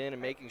stick it in and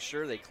making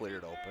sure they clear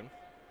it open.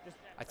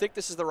 I think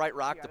this is the right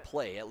rock to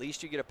play. At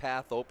least you get a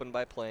path open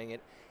by playing it,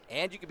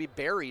 and you can be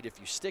buried if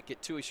you stick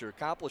it too, so you're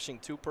accomplishing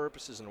two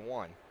purposes in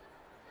one.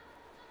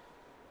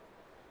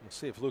 We'll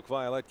see if Luke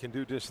Violet can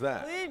do just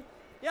that. Lead.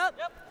 Yep.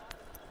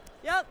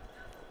 Yep.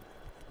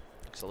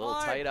 It's a little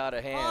Hard. tight out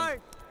of hand.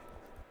 Hard.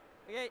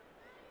 Okay.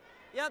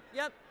 Yep.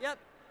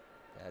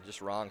 Yeah,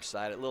 just wrong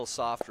side. A little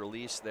soft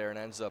release there and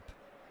ends up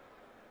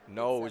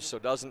nose, so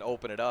doesn't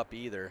open it up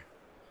either.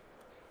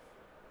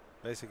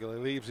 Basically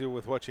leaves you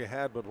with what you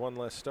had, but one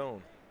less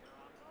stone.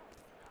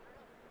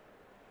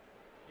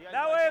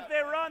 That way, if they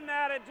run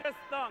that, it just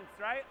thunks,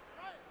 right?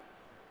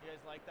 You guys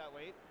like that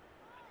weight?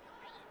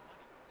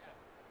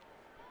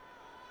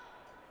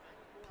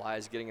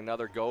 Ply's getting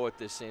another go at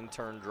this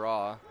in-turn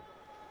draw.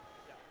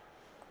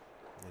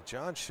 And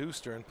John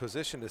Shuster in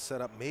position to set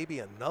up maybe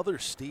another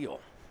steal.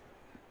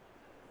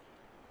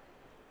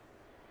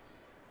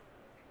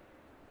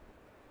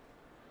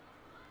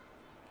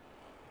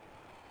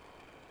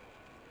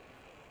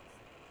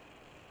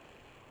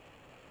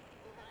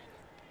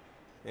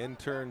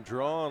 In-turn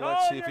draw, and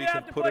let's see if he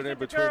can put it in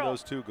between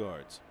those two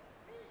guards.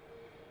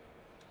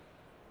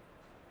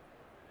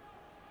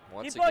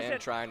 Once Keep again, pushing.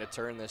 trying to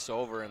turn this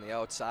over in the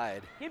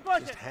outside. Keep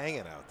pushing. Just hanging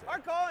out there.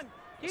 Hard Colin.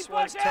 This Keep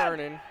one's pushing.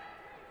 turning.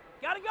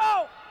 Gotta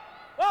go.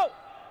 Whoa. It's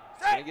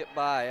Straight. gonna get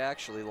by,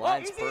 actually.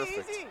 Line's easy,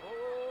 perfect. easy.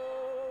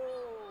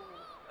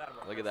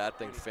 Look at that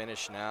thing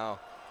finish now.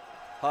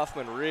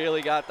 Huffman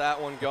really got that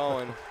one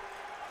going. You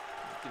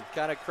can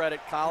kind of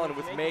credit Colin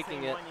with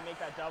making it.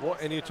 Well,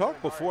 and you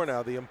talked before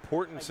now, the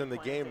importance in the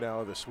game now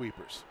of the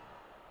sweepers.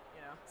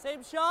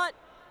 Same shot.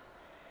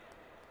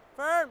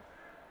 Firm.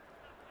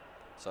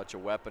 Such a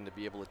weapon to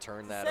be able to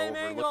turn that Same over.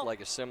 angle. Looked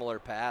like a similar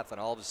path, and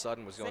all of a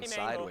sudden was going Same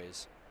angle.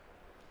 sideways.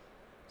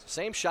 So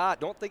same shot.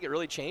 Don't think it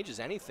really changes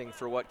anything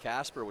for what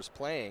Casper was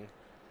playing.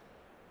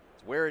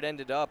 It's where it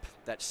ended up.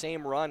 That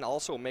same run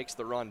also makes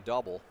the run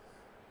double.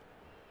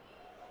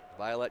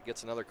 Violet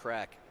gets another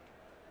crack.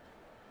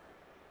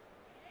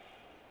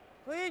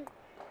 Clean.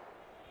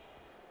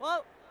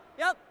 Whoa.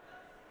 Yep.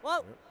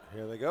 Whoa.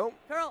 Here they go.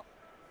 Curl.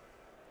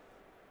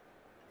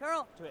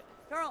 Curl. To it.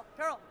 Curl.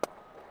 Curl.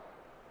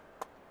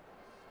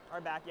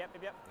 Hard back. Yep.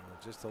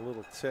 Just a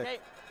little tick. Okay.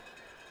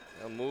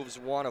 Now moves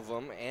one of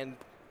them, and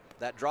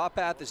that draw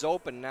path is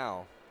open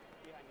now.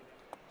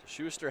 So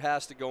Schuster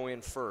has to go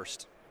in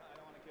first. I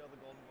don't want to kill the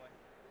golden boy.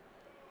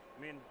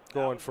 I mean, that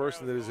Going was where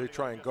first, I and was then does he going to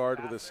try go and just guard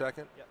with a faster.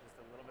 second? Yep, just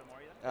a little bit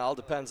more. It all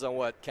depends on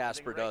what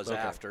Casper does Okay.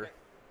 after.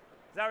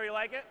 Is that where you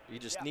like it? He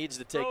just needs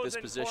to take this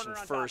Frozen position corner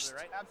on top of it, first.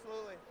 right?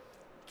 Absolutely.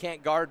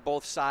 Can't guard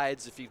both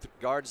sides. If he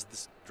guards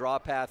this draw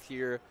path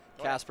here,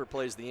 Casper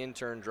plays the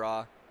in-turn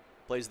draw,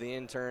 plays the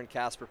in-turn,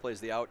 Casper plays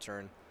the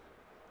out-turn.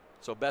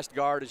 So best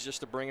guard is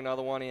just to bring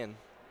another one in.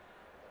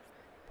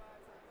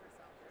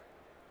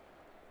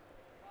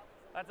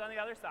 That's on the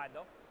other side,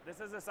 though. This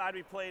is the side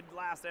we played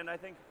last, and I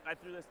think I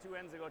threw this 2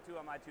 ends ago, too,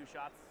 on my 2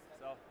 shots.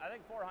 So I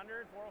think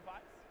 400,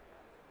 405.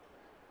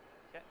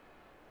 Okay.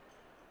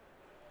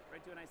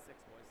 Right to a nice 6, boys.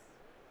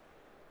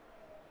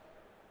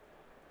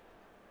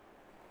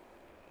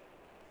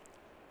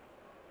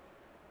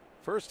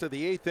 First to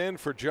the 8th end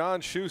for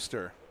John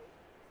Shuster.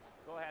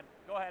 Go ahead.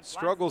 Go ahead.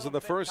 Struggles in the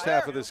first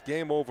half of this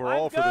game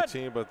overall for the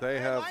team, but they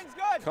have Line's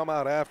good. come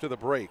out after the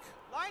break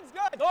Line's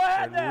good. Go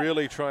ahead, and then.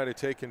 really trying to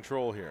take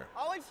control here.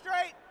 Always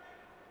straight.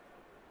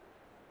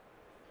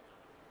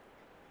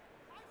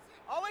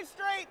 Always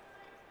straight.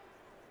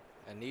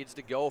 And needs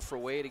to go for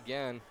weight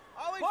again.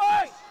 Always Push.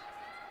 straight.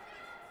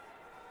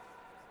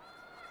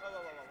 Whoa.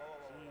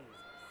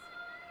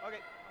 Okay.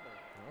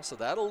 Well, so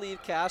that'll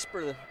leave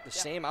Casper the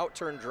same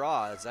out-turn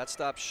draw as that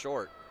stops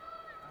short.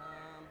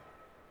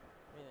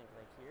 What do you think,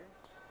 like here?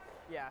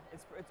 Yeah,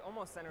 it's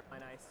almost center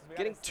line ice. We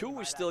Getting gotta stand 2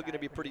 by is that still guy going to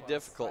be pretty close.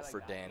 difficult I like for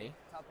that. Danny,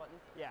 Top button?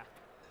 Yeah.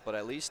 but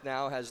at least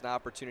now has an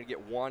opportunity to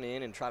get one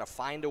in and try to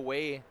find a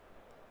way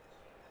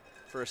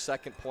for a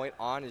second point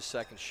on his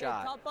second Okay,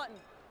 shot. top button.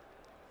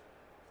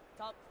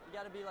 Top. You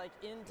got to be like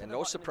into the And no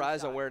button to be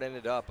surprise on shot. where it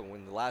ended up. And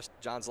when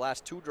John's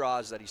last 2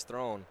 draws that he's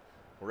thrown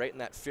were right in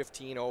that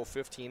 15-0,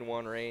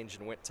 15-1 range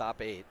and went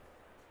top 8.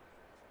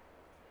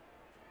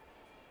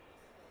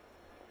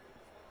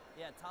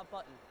 Yeah, top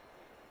button.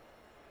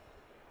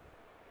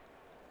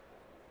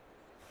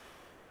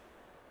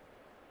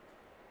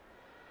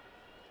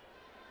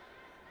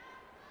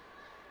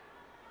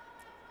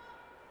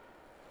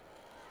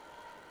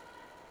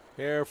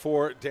 Here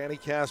for Danny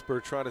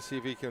Casper, trying to see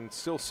if he can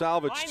still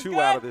salvage Line's two good.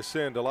 out of this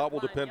end. A lot will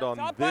depend on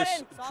Soft this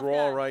button. Soft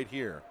draw guy. right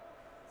here.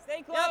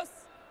 Stay close.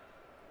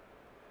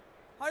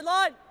 Hard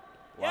line.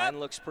 Line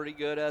looks pretty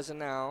good as of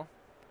now.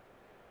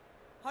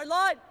 Hard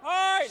line.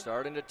 Hard.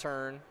 Starting to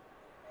turn.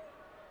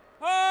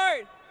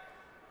 Hard.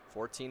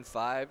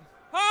 14-5.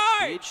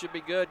 Hard. Lead should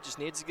be good. Just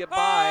needs to get by.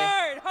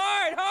 Hard.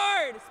 Hard.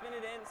 Hard. Spin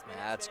it in. Spin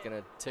That's it.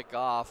 going to tick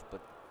off,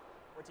 but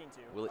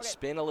 14-2. will it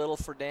spin a little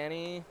for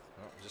Danny?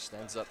 Oh, it just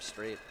ends up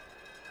straight.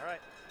 All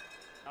right.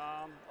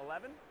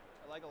 11?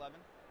 I like 11.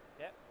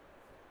 Yep.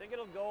 I think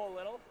it'll go a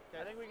little.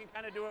 I think we can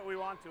kind of do what we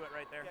want to it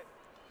right there.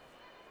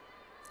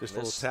 Just a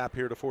little tap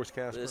here to force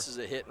Casper. This is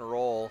a hit and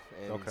roll,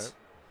 and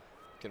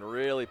can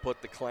really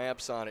put the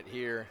clamps on it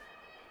here.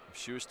 If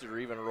Shuster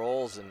even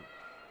rolls an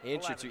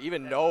inch or two,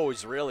 even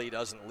nose really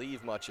doesn't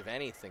leave much of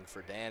anything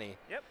for Danny.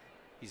 Yep.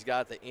 He's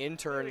got the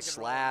intern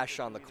slash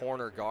on the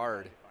corner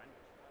guard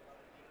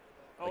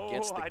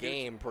against the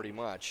game pretty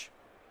much.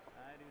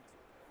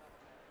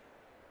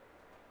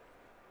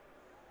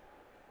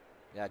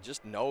 Yeah,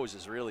 just nose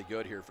is really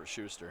good here for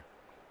Shuster.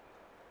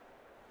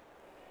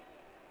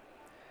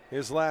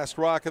 His last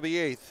rock of the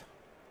 8th.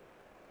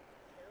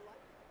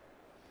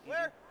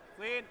 Where?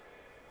 Clean.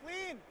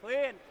 Clean.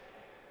 Clean.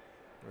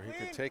 Where he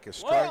could take a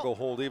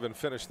stranglehold, even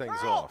finish things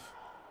off.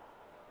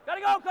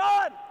 Gotta go,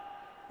 Colin.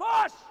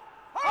 Push.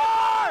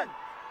 Hard.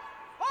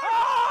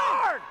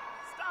 Hard.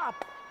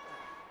 Stop.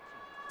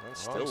 Well,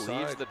 still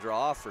leaves the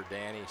draw for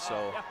Danny,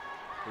 so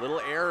a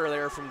little error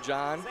there from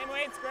John. Same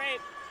weight's great.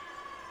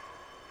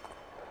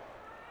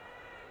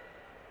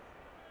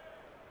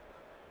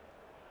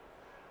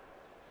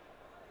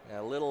 Yeah,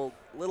 a little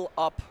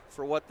up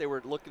for what they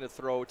were looking to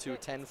throw to.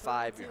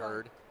 10-5, you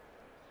heard.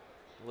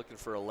 Looking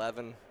for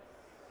 11,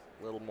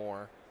 a little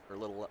more, or a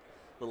little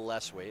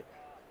less weight.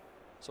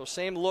 So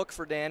same look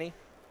for Danny.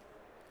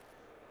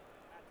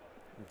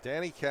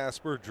 Danny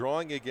Casper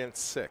drawing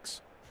against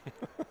 6.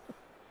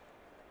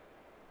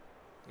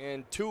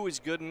 And 2 is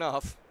good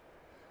enough.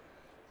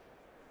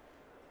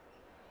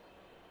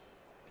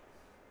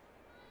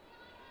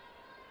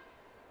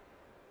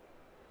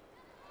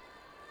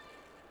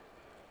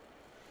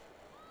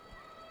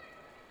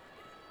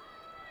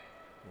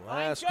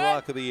 Last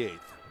rock of the 8th.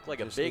 Like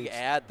a big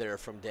ad there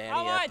from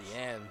Danny at the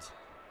end.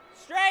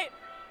 Straight.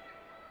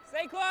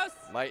 Stay close.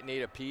 Might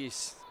need a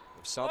piece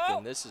of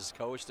something. This is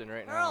coasting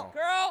right now.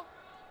 Curl.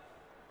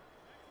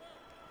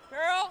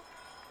 Curl.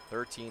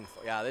 13.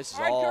 Yeah, this is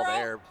Hard all curl.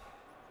 there.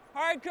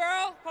 Hard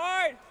curl.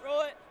 Hard.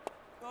 Roll it.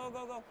 Go,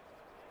 go, go.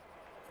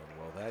 And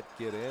will that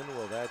get in?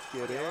 Will that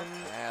get in?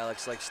 Yeah,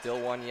 looks like still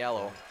 1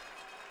 yellow.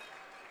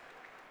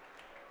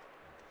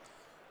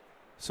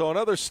 So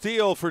another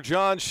steal for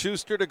John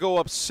Shuster to go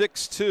up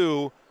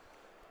 6-2.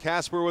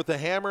 Casper with the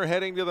hammer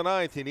heading to the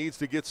 9th. He needs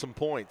to get some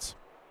points.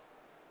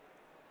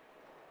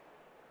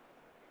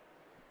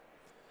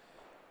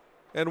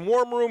 And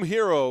Warm Room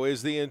Hero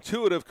is the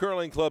intuitive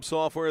curling club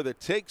software that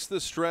takes the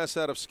stress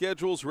out of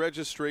schedules,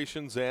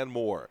 registrations, and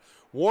more.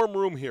 Warm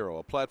Room Hero,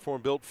 a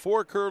platform built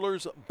for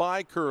curlers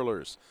by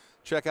curlers.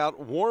 Check out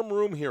Warm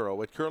Room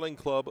Hero at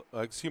curling.club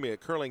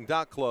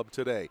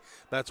today.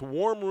 That's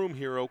Warm Room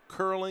Hero,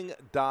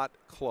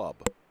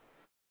 curling.club.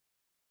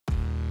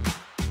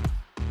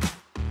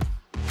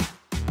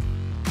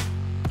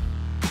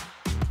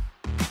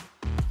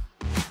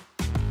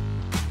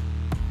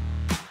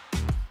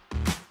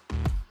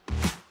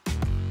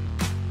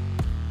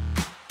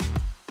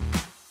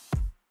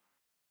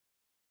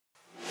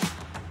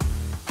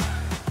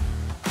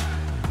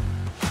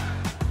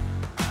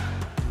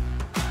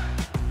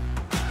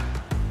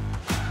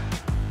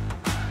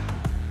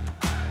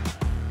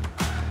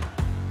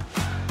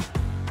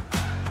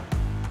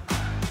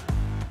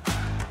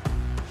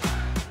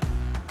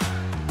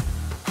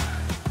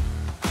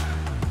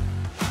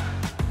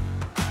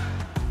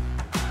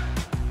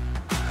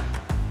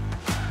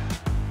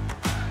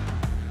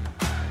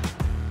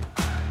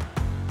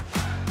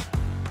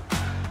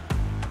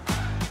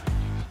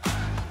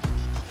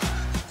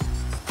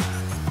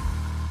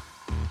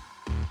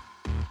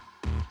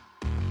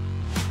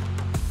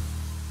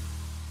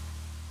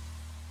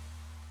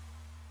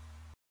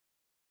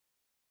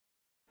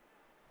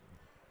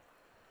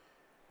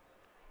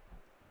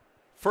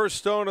 First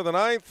stone of the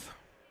 9th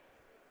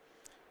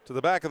to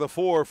the back of the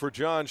 4 for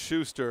John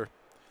Shuster,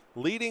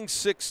 leading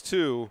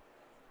 6-2.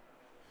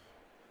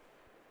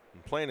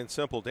 And plain and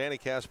simple, Danny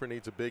Casper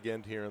needs a big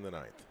end here in the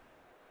 9th.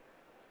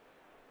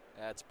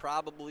 That's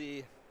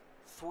probably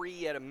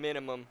 3 at a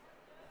minimum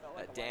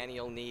that Danny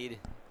will need.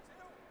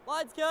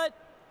 Line's good.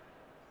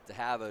 To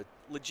have a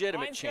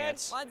legitimate Line's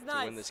chance good. Line's to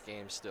win nice. this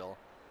game still.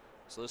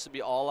 So this would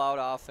be all-out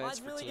offense Line's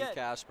for really Team good.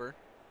 Casper.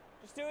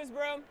 Just do his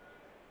broom.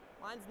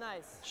 Line's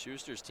nice.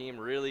 Schuster's team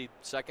really,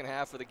 second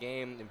half of the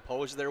game,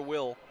 imposed their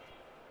will.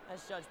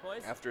 Nice judge,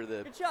 boys. After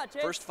the Good shot,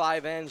 Chase. first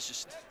 5 ends,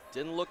 just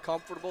didn't look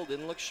comfortable,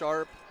 didn't look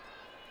sharp.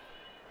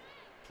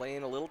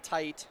 Playing a little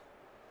tight.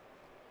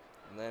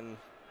 And then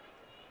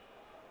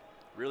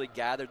really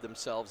gathered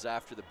themselves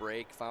after the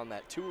break. Found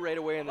that 2 right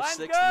away in the Line's 6th,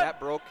 good. and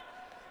that broke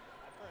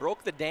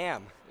broke the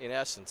dam, in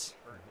essence.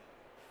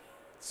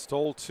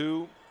 Stole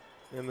 2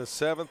 in the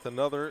 7th,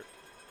 another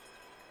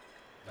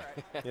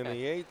in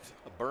the 8th.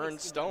 A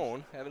burned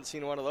stone. Haven't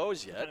seen one of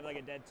those yet. Kind of like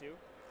a dead 2.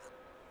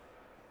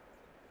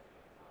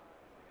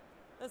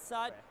 This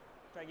side. Okay.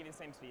 Try to give you the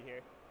same speed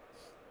here.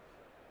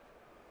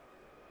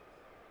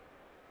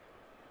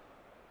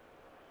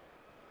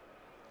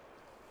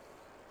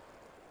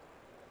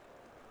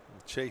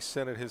 Chase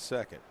sent it his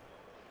second.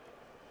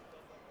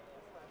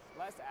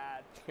 Less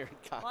add. Here,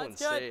 Collins Line's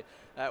good. say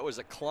that was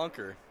a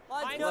clunker.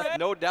 Line's Line's good.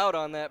 No doubt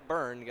on that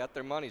burn. Got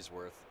their money's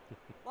worth.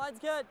 Line's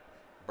good.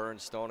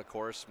 Burned stone, of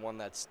course, one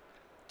that's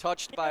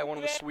touched by one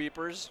of the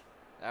sweepers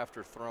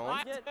after thrown.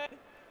 Line's Good. good.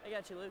 I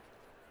got you, Luke.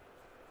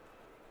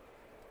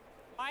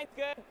 Line's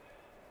good.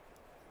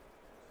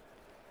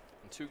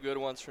 And 2 good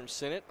ones from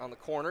Sinnott on the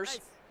corners.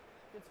 Nice.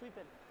 Good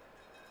sweeping.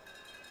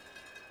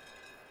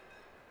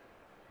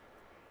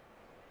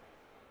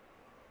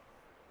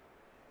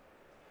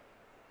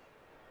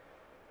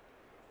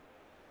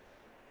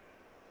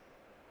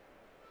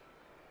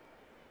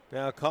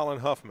 Now Colin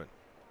Huffman.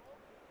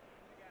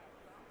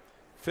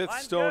 5th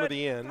Line's stone good. of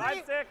the end.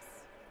 5-6.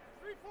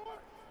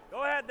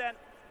 Go ahead then.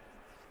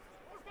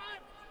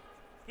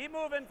 Keep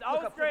moving.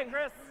 Out straight,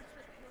 Chris.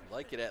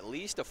 Like it at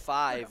least a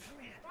 5.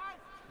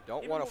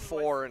 Don't want a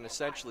 4 and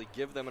essentially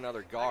give them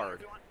another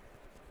guard.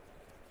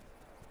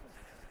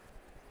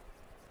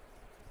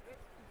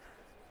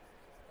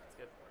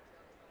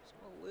 So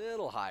a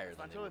little higher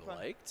than they would have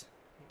liked.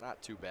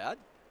 Not too bad.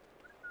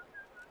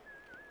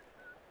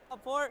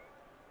 Up 4.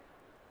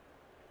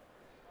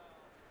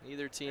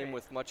 Neither team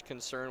with much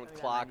concern with I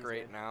think clock that 90's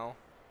right good. now.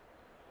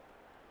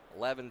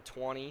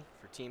 11:20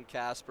 for Team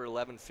Casper,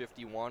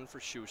 11:51 for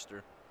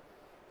Shuster.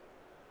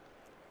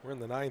 We're in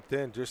the 9th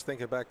inning. Just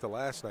thinking back to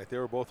last night, they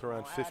were both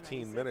around Oh,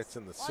 15 minutes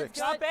in the 6th.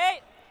 Drop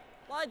 8.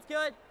 Line's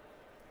good.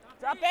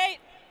 Drop 8.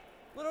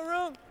 Little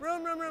room.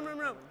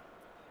 Room.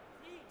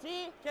 T.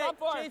 Okay, Drop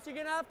 4. Chase, you're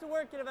going to have to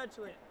work it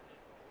eventually.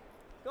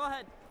 Go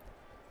ahead.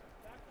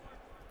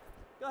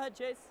 Go ahead,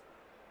 Chase.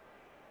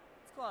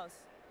 It's close.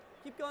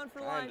 Keep going for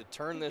line. Trying to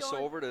turn Keep this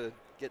going. over to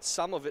get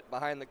some of it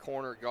behind the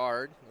corner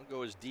guard. They'll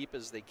go as deep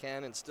as they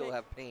can and still Okay.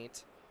 have paint.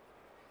 It's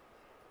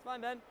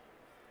fine, Ben.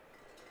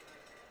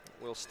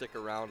 We'll stick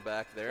around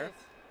back there. Chase.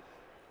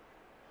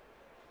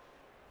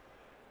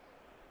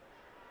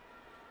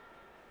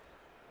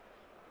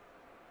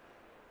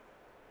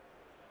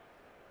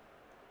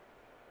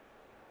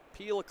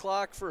 Peel a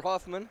clock for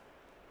Huffman.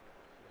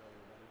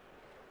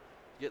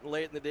 Getting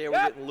late in the day, we're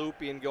getting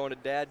loopy and going to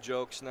dad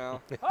jokes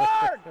now.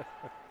 Hard!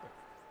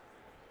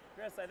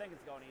 Chris, I think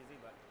it's going easy,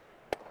 but.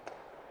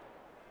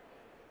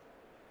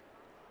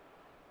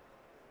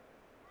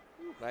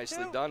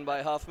 Nicely done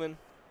by Huffman.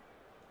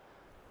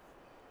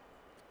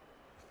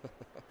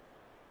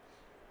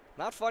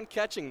 Not fun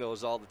catching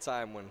those all the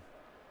time when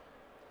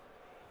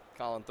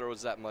Colin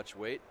throws that much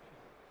weight.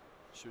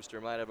 Schuster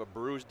might have a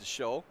bruise to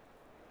show.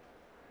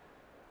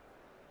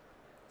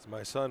 As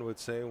my son would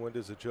say, when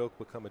does a joke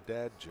become a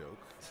dad joke?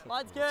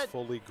 Line's It's good.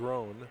 fully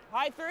grown.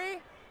 High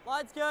 3.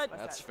 Line's good.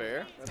 That's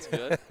fair. That's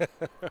good.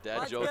 Dad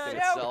Line's joke in good.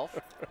 itself.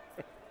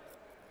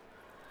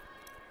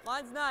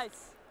 Line's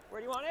nice. Where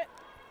do you want it?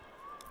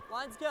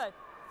 Line's good.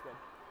 Good.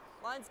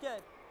 Line's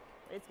good.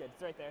 It's good.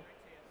 It's right there.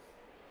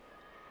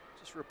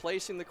 Just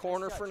replacing the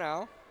corner for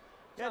now.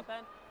 Good job,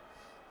 Ben.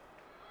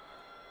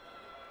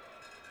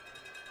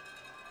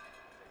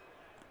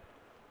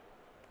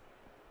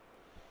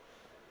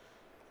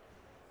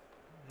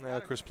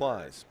 Now Chris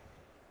Plies.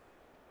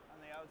 On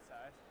the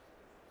outside.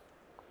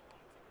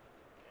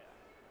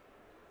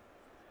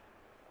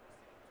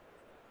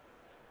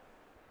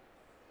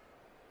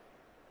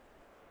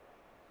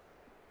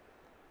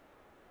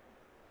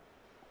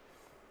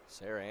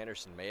 Sarah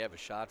Anderson may have a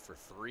shot for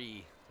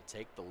 3 to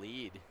take the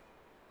lead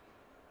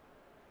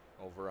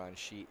over on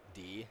sheet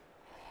D.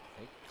 I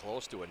think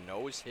close to a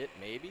nose hit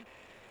maybe.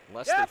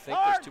 Unless they think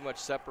there's too much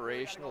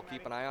separation, we'll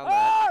keep an eye on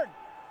that. Hard!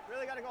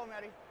 Really got to go,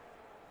 Maddie.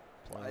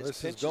 Plies this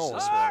is pinches going.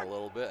 this one a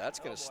little bit. That's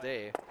going to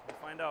stay. We'll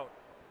find out.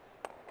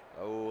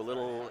 Oh, a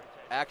little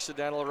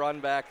accidental run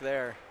back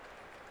there.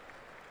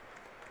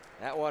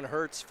 That one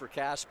hurts for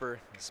Casper.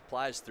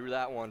 Plies through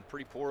that one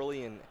pretty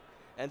poorly and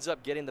ends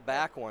up getting the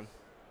back one.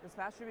 This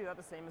pass should be about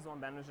the same as the one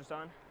Ben was just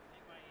on.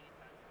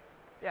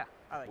 Yeah,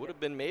 I like Would it. have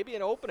been maybe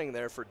an opening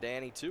there for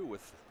Danny too,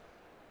 with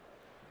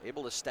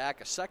able to stack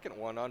a second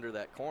one under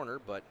that corner,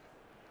 but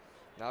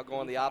now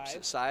going the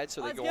opposite side,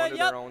 so they Line's go good, under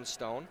yep. their own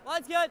stone.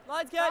 Line's good.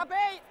 Line's good. Top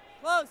 8.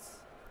 Close.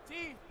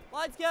 T.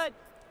 Line's good.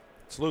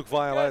 It's Luke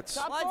Violet's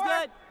Top Line's 4.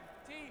 good.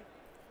 T.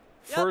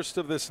 Yep. first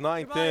of this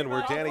 9th Goodbye, inning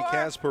where goodbye. Danny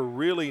Casper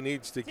really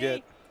needs to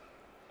get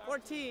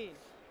 14.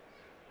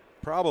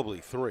 probably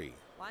 3.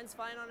 Line's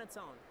fine on its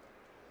own.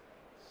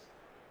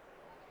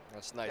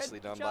 That's nicely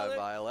Good done shot, by Luke.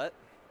 Violet.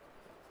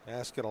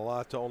 Asking a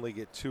lot to only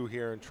get 2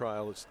 here and try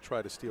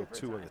to steal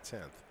 2 in the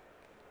 10th.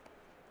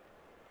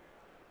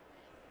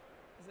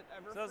 Is it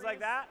ever So it's freeze? like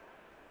that?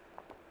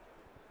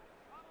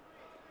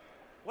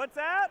 What's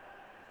that?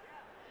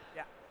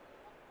 Yeah.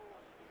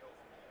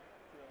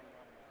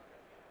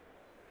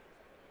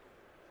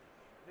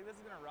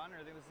 is going to run or do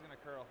you think this is going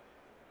to curl?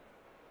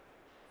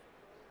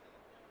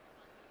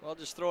 Well,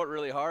 just throw it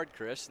really hard,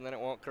 Chris, and then it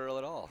won't curl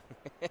at all.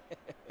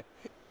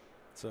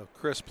 So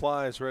Chris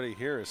Ply's ready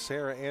here as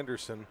Sarah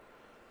Anderson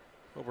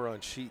over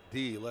on sheet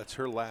D lets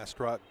her last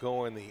rock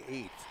go in the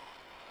 8th.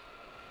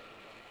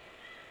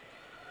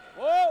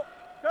 Whoa!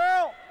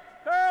 Curl!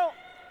 Curl!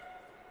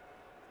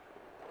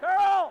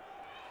 Curl!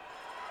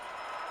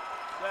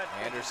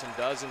 Good. Anderson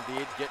does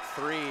indeed get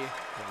 3. And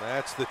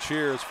that's the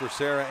cheers for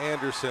Sarah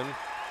Anderson.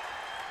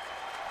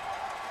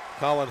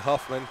 Colin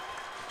Huffman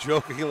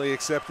jokingly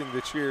accepting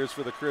the cheers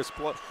for the Chris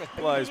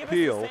Ply's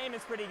peel.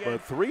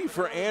 But 3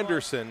 for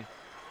Anderson,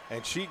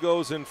 and she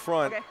goes in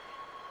front.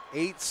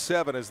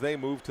 8-7 as they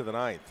move to the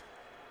 9th.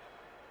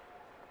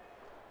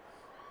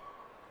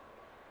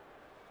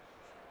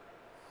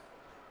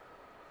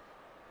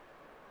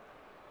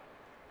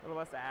 A little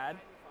less to add.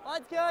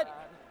 Line's good.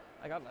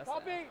 I got less.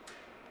 Copy.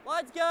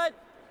 Line's good.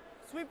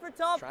 Sweep for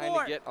top 4. Trying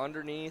to get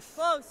underneath.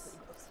 Close.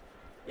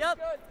 Yep.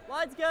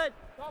 Line's good.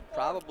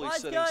 Probably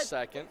Line's sitting good.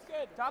 second.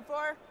 Top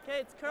 4. Okay,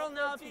 it's curl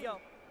now if you go.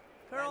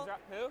 Curl.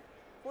 Who?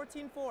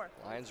 14-4.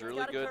 Line's You really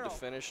gotta good curl. to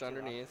finish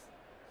underneath.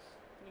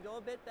 Can you go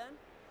a bit, Ben?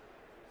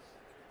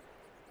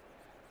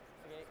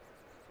 Okay,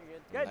 you're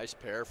good. Nice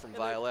pair from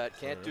Violet.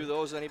 Can't do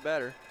those any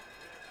better.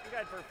 I think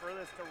I'd prefer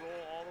this to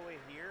roll all the way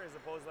here as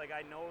opposed to like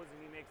I nose and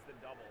he makes the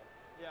double.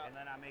 Yeah. And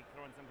then I make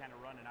throwing some kind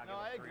of run and I'll No,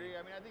 I get a 3. agree.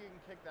 I mean, I think you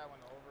can kick that one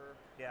over.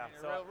 Yeah. I mean,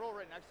 So roll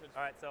right next to it.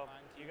 all right. So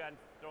fine. you got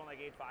throwing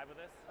like 8-5 with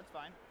this? That's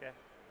fine. Okay.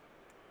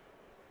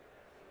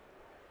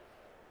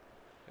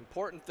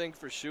 Important thing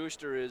for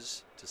Schuster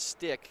is to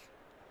stick,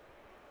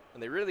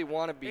 and they really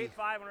want to be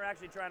 8-5 when we're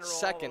actually trying to roll all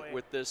second the way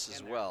with this as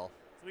in there. well.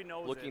 So we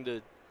nose Looking it.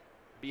 to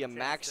be a Chance to,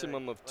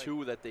 maximum of like,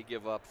 2 that they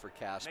give up for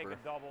Casper. Make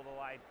a double the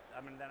light.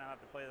 I mean, then I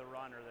have to play the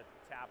run or the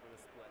tap or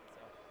the split.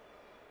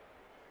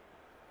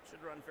 So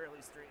should run fairly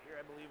straight here,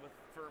 I believe, with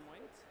firm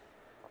weight.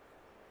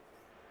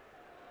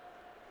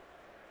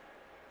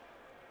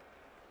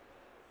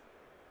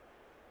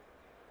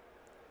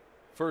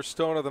 First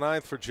stone of the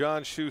 9th for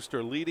John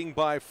Schuster, leading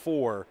by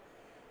 4.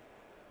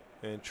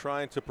 And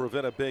trying to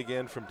prevent a big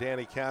end from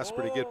Danny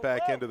Casper to get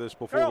back into this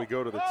before we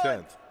go to the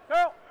 10th.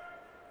 Go!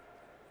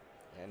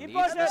 And Keep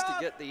needs pushing this it. to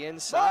get the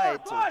inside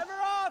Push! to Never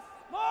off!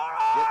 More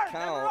get hard!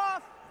 count. Never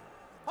off!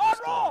 Hard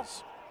roll!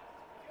 Does.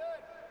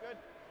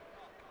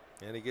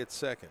 And he gets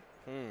second.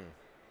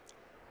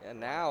 And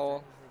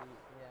now,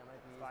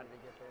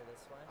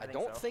 I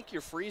don't think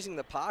you're freezing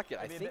the pocket.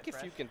 I think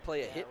if you can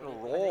play a hit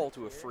and roll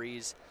to a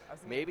freeze,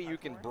 maybe you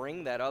can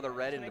bring that other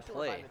red into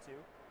play.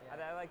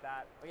 I like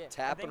that. Okay.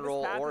 Tap and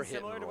roll or hit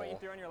similar and to what you roll.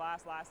 threw on your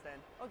last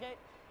end. Okay.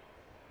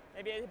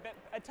 Maybe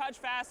a touch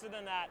faster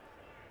than that.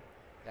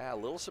 Yeah, a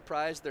little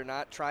surprised they're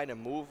not trying to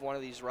move one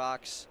of these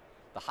rocks,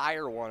 the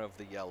higher one of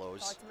the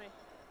yellows, Talk to me.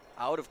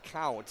 out of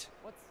count.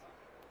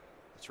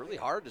 It's really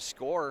hard to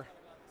score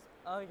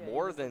Okay,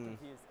 more you just look than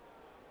confused.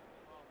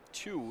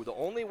 2. The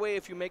only way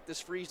if you make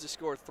this freeze to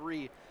score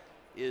 3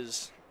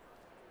 is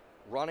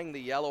running the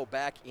yellow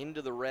back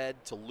into the red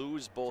to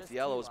lose both Just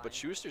yellows, two but lines.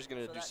 Schuster's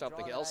going to So do that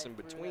something draw else that in I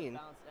threw that between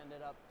bounced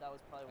ended up, that was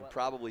probably and what,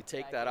 probably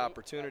take bag that 8,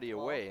 opportunity bag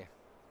 12. away.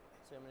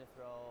 So I'm going to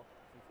throw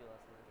some feel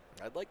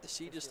less I'd like to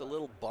see just a less.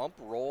 little bump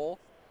roll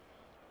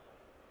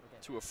Okay.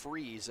 to a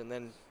freeze and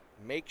then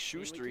make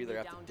Schuster can either be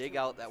have to down dig 2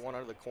 out on that the one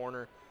out of the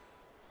corner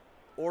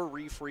or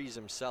refreeze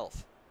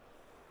himself.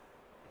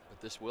 But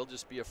this will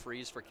just be a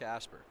freeze for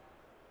Casper.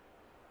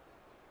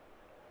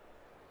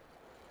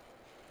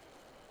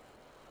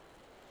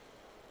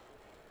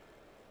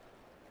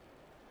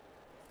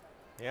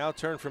 The out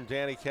turn from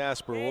Danny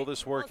Casper. Will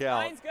this work Close,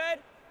 out line's good.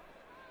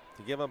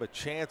 to give him a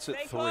chance at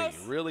Stay 3?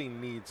 close. Really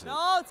needs it.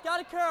 No, it's got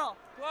to curl.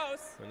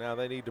 Close. And now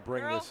they need to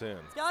bring Curl. this in.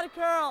 It's got to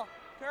curl.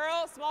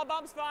 Curl. Small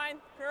bump's fine.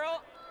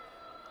 Curl.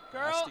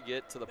 Has Curl. to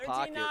get to the 13-9.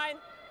 pocket.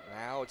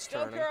 Now it's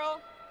Still turning.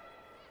 curl.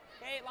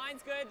 Okay,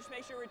 line's good. Just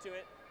make sure we're to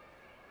it.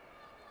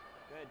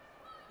 Good.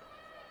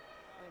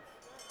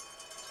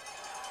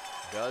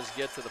 Does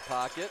get to the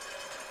pocket.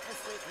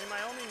 I mean,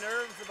 my only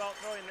nerves about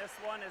throwing this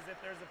one is if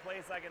there's a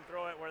place I can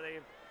throw it where they,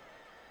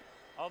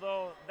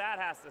 although that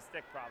has to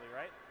stick probably,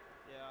 right?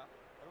 Yeah.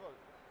 What about,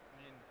 I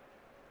mean,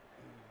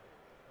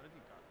 what if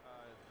you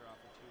drop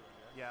a 2, I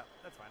guess? Yeah,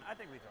 that's fine. I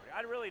think we throw it.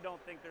 I really don't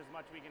think there's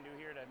much we can do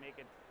here to make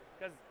it,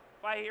 because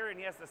if I hear it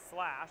and he has to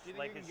slash, Do you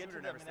think like you his can get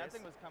shooter to that? I never mean, that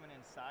stays. thing was coming in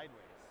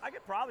sideways. I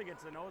could probably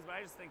get to the nose, but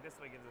I just think this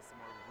way gives us some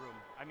more room.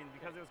 I mean,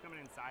 because it was coming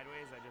in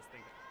sideways, I just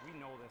think we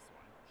know this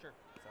one. Sure.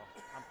 So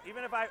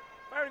even if I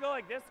were to go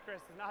like this,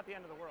 Chris, is not the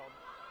end of the world.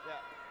 Yeah.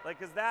 Like,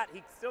 because that,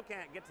 he still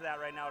can't get to that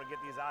right now to get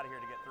these out of here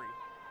to get 3.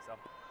 So, all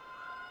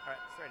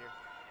right, it's right here.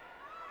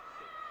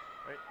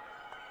 Right.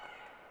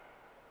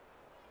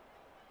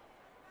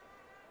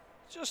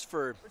 Just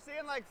for We're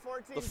seeing like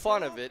 14. the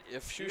fun of it,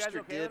 if You guys Schuster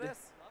okay with did this?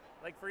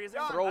 Like freezing?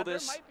 throw There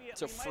this might be-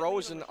 to we might leave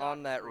frozen him a shot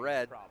on that freeze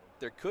red, problem.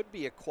 there could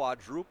be a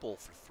quadruple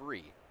for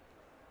 3,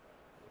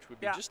 which would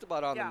be Yeah. just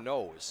about on Yeah. the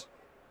nose.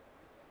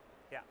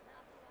 Yeah.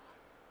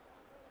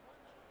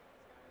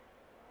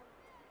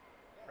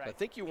 Right. I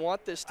think you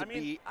want this to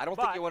be. I don't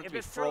think you want it to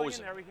be frozen. If it's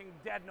in there, we can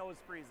dead nose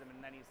freeze him,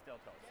 and then he's still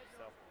toast.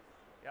 So,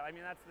 yeah, I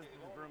mean that's the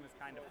broom is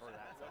kind of for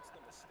that. So.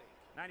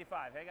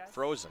 95, hey guys.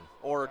 Frozen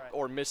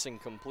or missing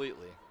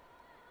completely.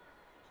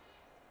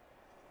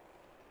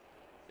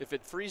 If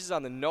it freezes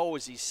on the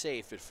nose, he's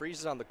safe. If it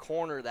freezes on the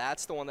corner,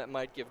 that's the one that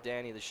might give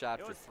Danny the shot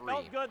for 3.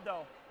 Felt good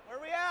though. Where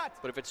are we at?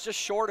 But if it's just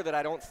short of it,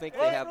 I don't think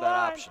they have that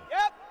option.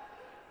 Yep.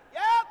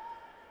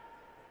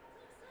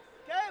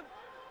 Okay.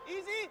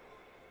 Easy.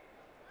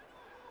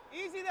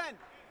 Easy then.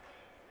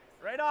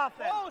 Right off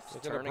then. Close.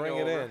 They're going to bring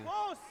it in.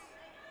 Close.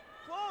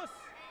 Close.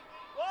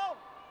 Whoa.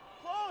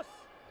 Close.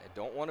 They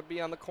don't want to be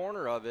on the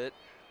corner of it.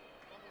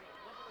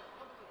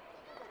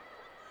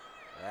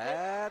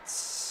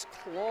 That's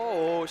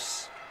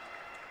close.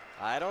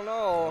 I don't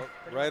know.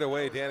 Right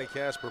away, Danny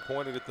Casper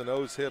pointed at the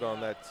nose hit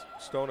on that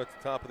stone at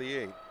the top of the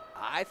 8.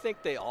 I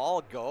think they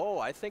all go.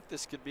 I think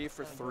this could be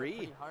for 3.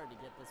 Pretty hard to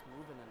get this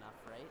moving enough,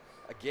 right?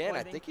 Again,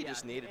 I think he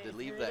just needed to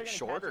leave that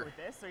shorter. You're either going to catch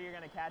it with this or you're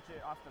going to catch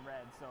it off the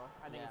red, so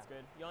I think it's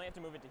good. You only have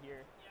to move it to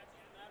here.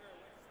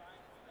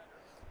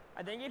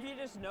 I think if you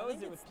just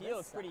nose it with peel,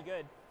 it's pretty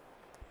good.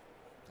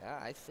 Yeah,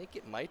 I think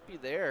it might be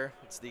there.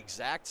 It's the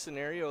exact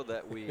scenario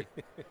that we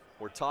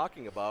were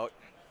talking about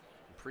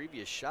in the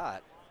previous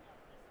shot.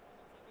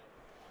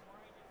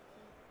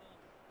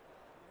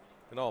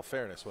 In all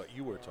fairness, what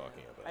you were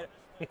talking about.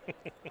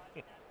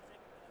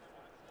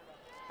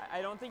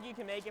 I don't think you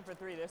can make it for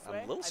 3 this way.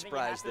 I'm a little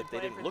surprised that they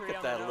didn't look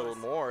at that a little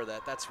more.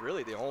 That's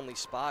really the only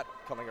spot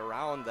coming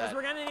around that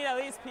we're gonna need at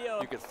least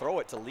peel. You could throw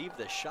it to leave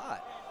this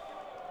shot.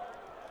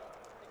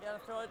 You gotta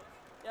throw it.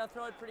 You gotta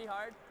throw it pretty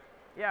hard.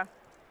 Yeah,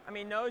 I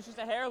mean nose just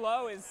a hair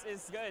low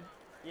is good.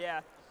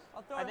 Yeah,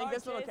 I'll throw I it think hard,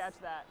 this one will Chase. catch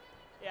that.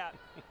 Yeah.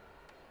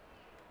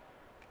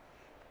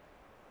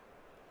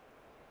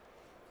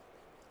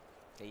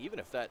 Hey, even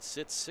if that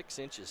sits 6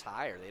 inches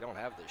higher, they don't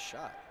have this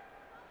shot.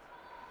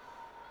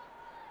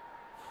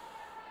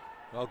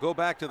 I'll go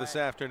back to this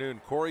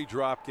afternoon. Corey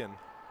Dropkin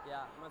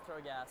Yeah, I'm gonna throw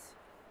gas.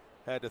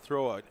 had to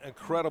throw an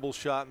incredible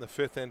shot in the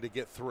 5th end to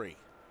get 3.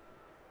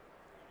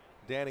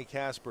 Danny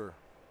Casper,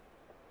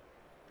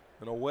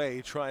 in a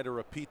way, trying to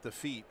repeat the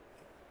feat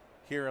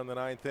here on the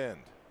 9th end.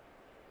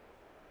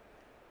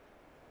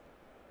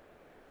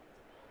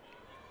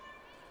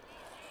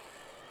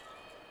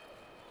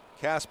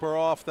 Casper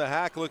off the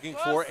hack, looking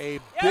for a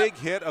big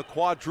hit, a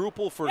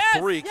quadruple for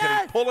 3.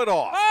 Can he pull it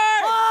off?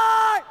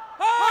 Hard!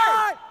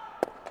 Hard!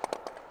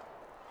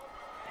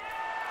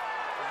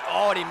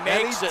 Oh, and he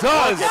makes he it.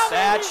 does. Look at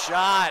that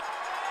shot.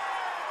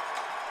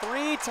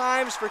 3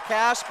 times for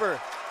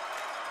Casper.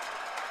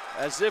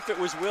 As if it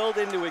was willed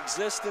into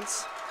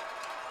existence.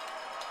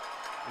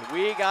 And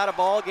we got a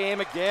ball game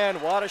again.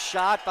 What a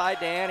shot by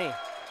Danny.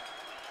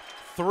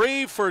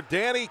 3 for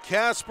Danny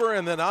Casper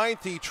in the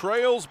 9th. He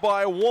trails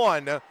by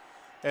 1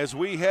 as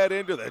we head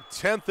into the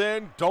 10th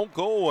end. Don't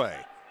go away.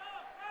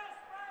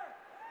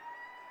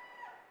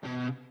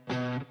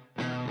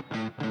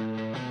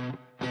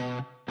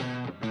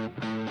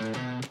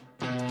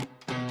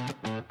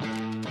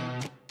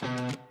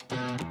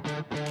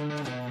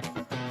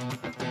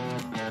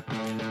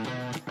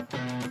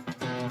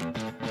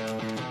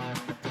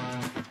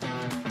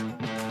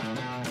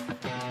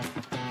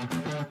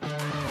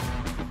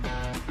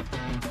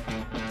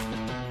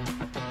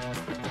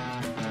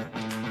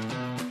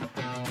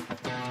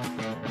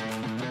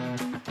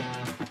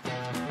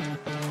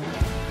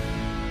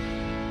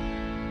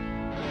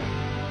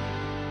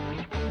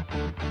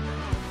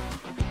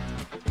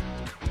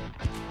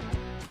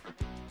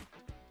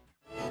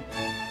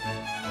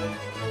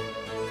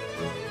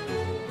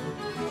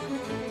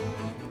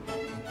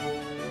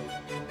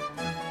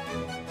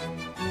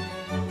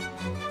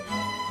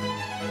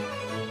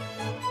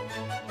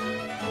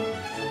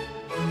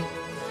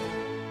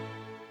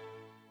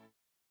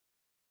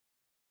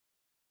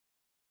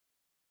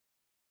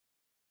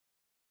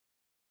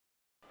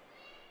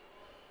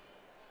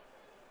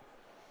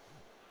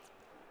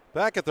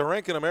 Back at the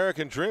Rink and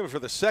American Dream for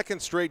the 2nd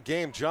straight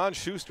game, John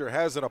Shuster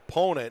has an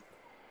opponent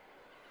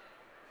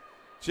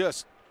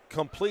just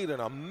complete an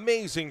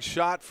amazing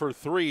shot for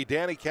 3.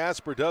 Danny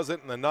Casper does it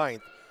in the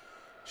 9th.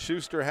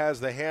 Shuster has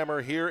the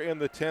hammer here in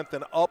the 10th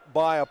and up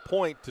by a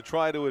point to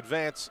try to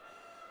advance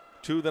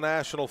to the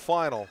national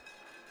final.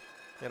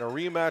 In a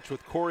rematch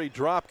with Corey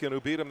Dropkin,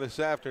 who beat him this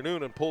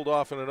afternoon and pulled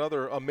off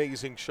another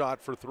amazing shot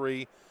for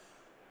 3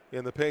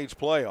 in the Page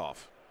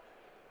playoff.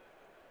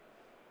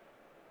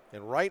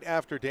 And right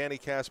after Danny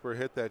Casper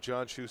hit that,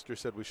 John Shuster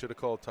said we should have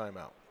called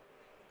timeout.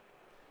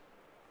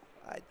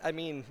 I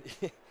mean,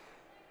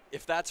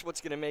 if that's what's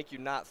going to make you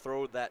not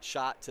throw that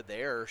shot to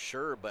there,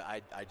 sure. But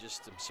I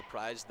just am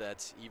surprised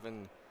that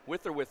even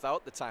with or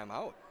without the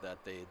timeout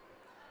that they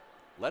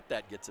let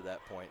that get to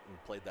that point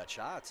and played that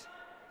shot.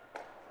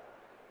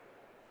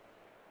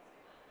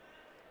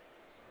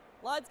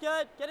 Line's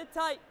good. Get it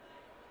tight.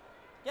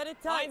 Get it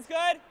tight. Line's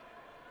good.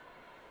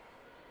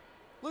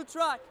 Blue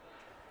truck.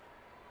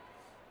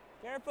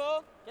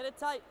 Careful. Get it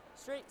tight.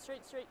 Straight,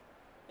 straight, straight.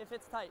 If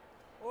it's tight.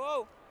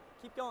 Whoa.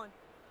 Keep going.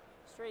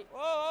 Straight.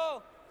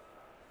 Whoa.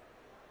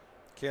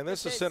 Again,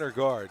 this is center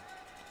guard.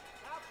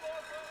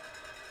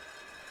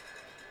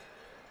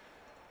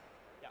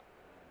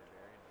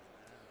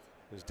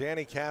 As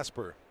Danny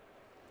Casper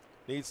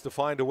needs to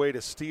find a way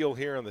to steal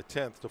here in the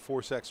 10th to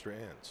force extra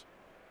ends.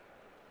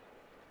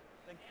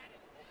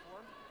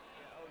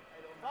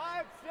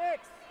 5,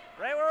 6.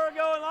 Right where we're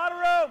going. A lot of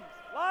room.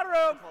 A lot of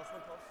room.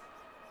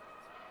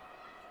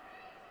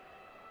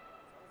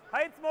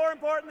 Height's more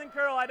important than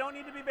curl. I don't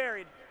need to be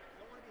buried.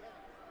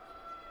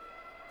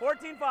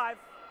 14-5. Whoa,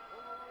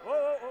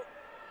 whoa, whoa.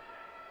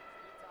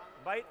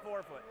 Bite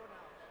 4 foot.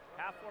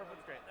 Half 4 foot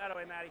straight. That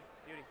way, Maddie.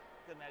 Beauty.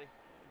 Good, Maddie.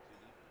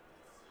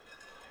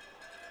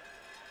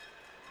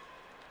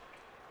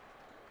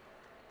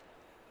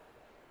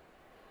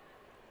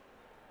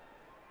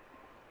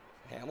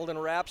 Hamilton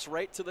wraps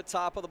right to the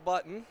top of the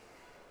button.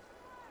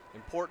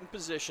 Important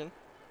position,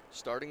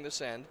 starting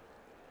this end.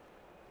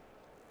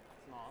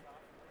 Small.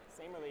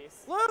 Same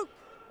release. Luke!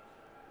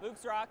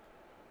 Luke's rock.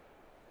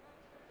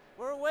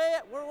 We're way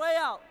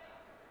out.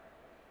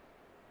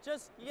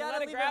 Just, you gotta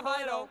let it leave grab it a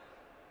high little. though.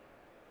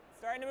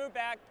 Starting to move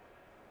back.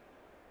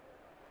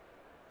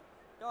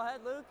 Go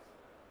ahead, Luke.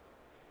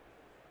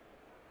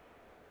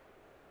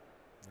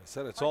 I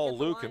said it's Try to all get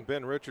the Luke, line. and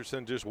Ben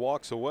Richardson just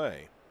walks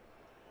away.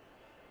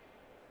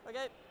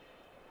 Okay.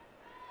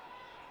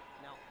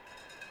 No.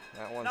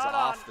 That one's Not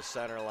off on. the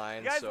center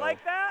line, You guys so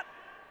like that?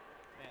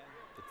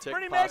 the tick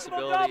Pretty makeable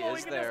possibility double. is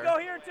We can there. just go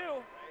here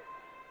too.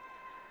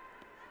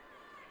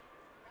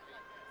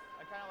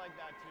 I kind of like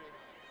that too.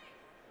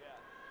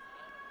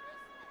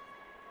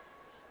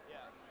 Yeah.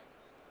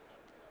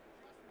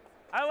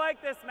 Yeah. I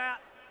like this, Matt.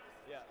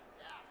 Yeah.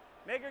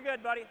 Make her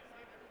good, buddy.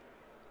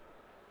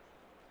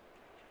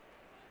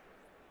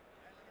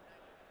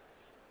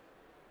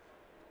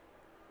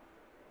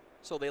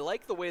 So they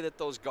like the way that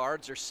those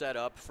guards are set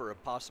up for a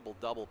possible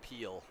double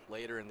peel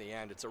later in the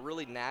end. It's a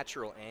really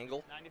natural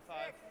angle.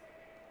 95.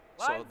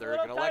 So Line's a they're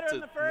little going to like tighter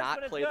in to the first, not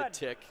but it's play the good.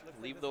 tick, Looks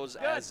leave like those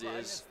Good. as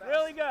is,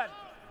 Really good.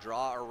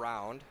 draw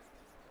around.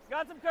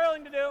 Got some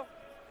curling to do.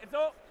 It's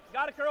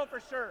got to curl for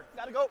sure.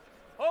 Gotta go.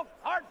 Oh,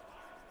 hard.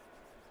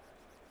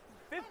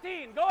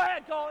 15. Go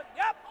ahead, Colin.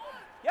 Yep.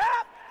 Yep.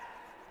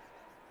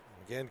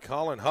 Again,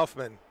 Colin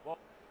Huffman Well,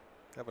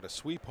 having a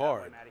sweep that way,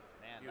 hard. Maddie.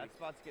 Man, Beauty. that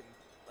spot's getting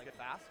like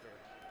faster.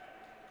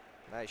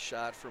 Nice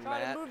shot from Try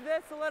Matt. to move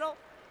this a little.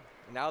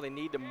 Now they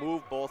need to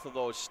move both of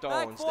those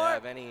stones to four.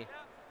 have any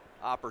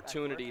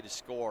opportunity to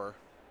score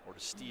or to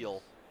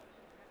steal.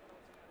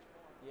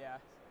 Yeah.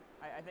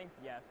 I think,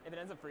 yeah. If it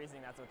ends up freezing,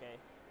 that's okay.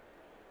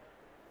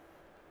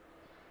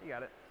 You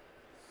got it.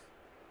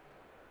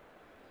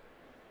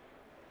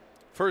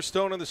 First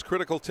stone in this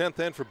critical 10th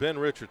end for Ben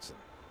Richardson.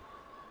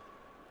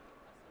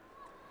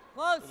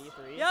 Close.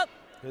 83. Yep.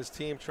 His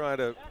team trying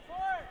to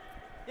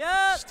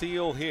Yep.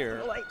 steal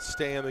here,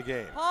 stay in the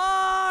game.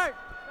 Hard.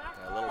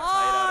 A little tight out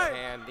Hard. of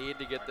hand. Need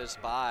to get this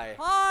by.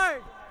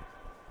 Hard.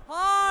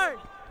 Hard.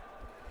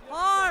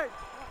 Hard.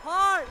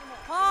 Hard.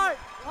 Hard.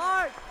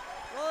 Hard.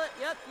 Roll it.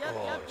 Yep. Yep.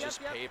 Oh, Yep.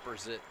 just Yep. Yep.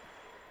 papers it.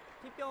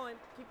 Keep going.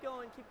 Keep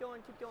going. Keep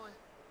going. Keep going.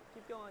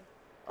 Keep going.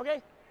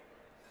 Okay.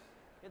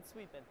 Good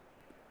sweeping.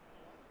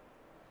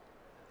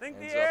 Think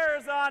Ends the up air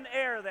is on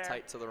air there.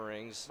 Tight to the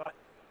rings. But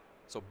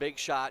So big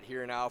shot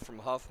here now from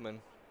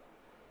Huffman.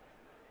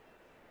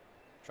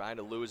 Trying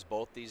to lose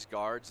both these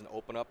guards and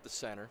open up the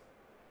center.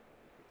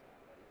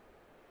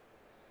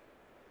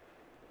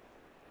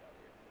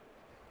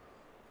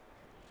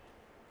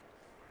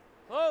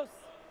 close.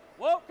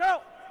 Whoa,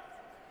 curl.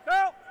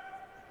 Curl.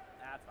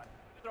 That's fine.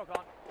 Throw,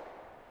 Colin.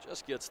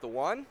 Just gets the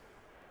one.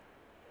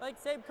 Like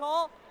same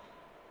call.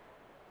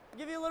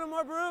 Give you a little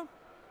more room.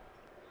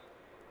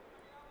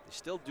 They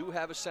still do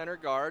have a center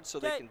guard, so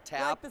they Okay, can you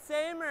tap, like the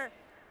same or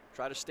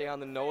try to stay on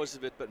the nose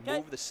of it, but Okay.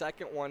 move the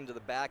second one to the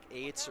back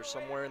eights or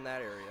somewhere in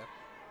that area.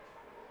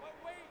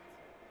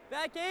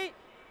 back 8?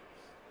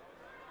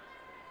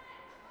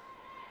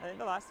 I think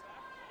the last.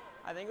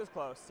 I think it was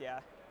close, yeah.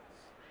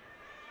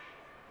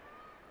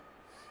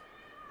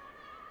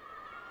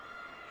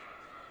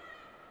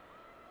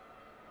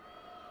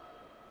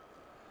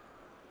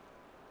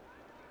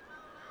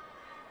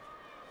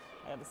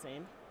 I have the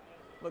same.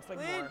 Looks like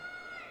Lead. more.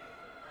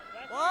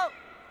 Whoa.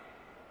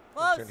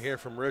 Close. Good here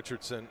from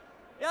Richardson.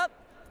 Yep.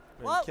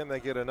 And Whoa. can they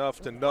get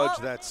enough to nudge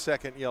Whoa. that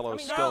second yellow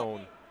Coming down.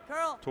 stone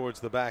Curl. towards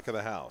the back of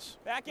the house?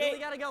 Back Really 8.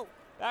 gotta go.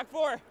 Back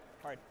 4.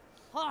 Hard.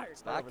 Hard.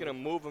 Not going to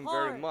move them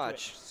very Hard.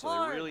 much, so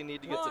Hard. they really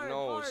need to get hard, the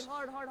nose.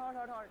 Hard, hard, hard,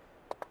 hard, hard.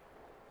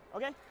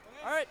 Okay.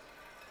 All right.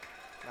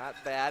 Not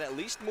bad. At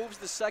least moves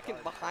the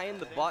second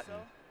behind the button.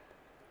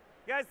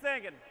 You guys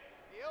thinking?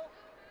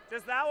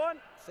 Just that one?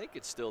 I think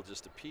it's still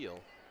just a peel.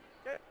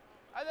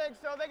 I think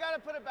so. They gotta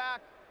put it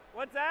back.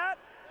 What's that?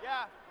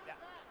 Yeah.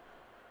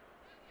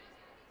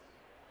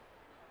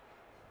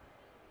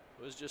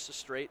 It was just a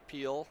straight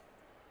peel.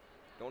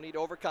 Don't need to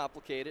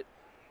overcomplicate it.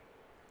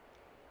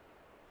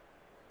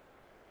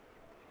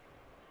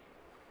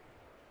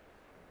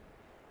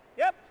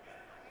 Yep.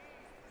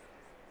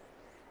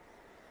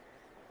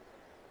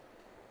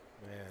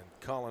 And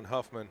Colin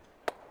Huffman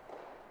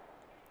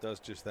does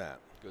just that.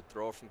 Good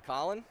throw from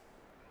Colin.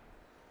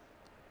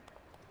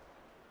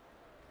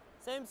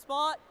 Same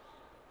spot.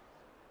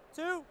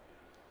 2.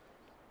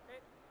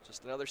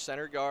 Just another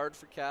center guard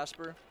for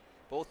Casper.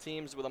 Both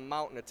teams with a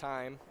mountain of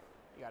time.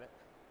 You got it.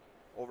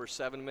 Over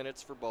 7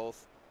 minutes for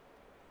both.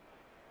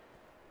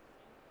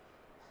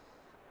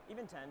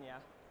 Even 10, yeah.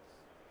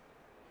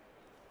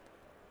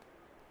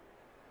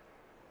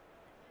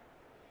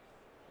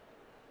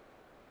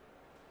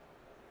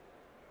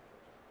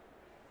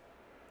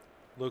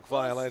 Luke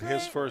Violet,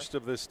 his first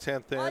of this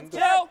 10th end.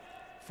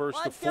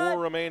 First of 4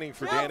 remaining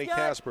for Danny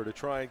Casper to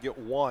try and get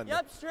 1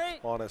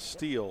 on a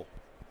steal.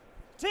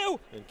 2.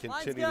 And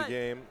continue the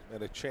game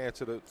and a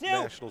chance at a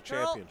national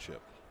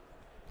championship.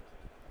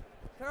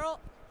 Curl.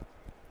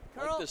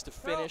 I'd like this to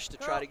finish to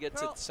try to get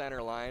to the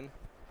center line.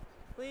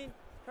 Clean.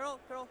 Curl.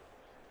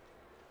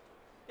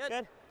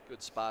 Good.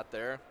 Good spot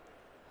there.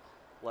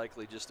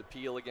 Likely just a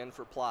peel again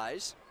for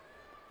Plies.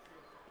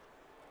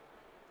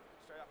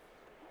 Straight up.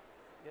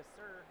 Yes,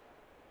 sir.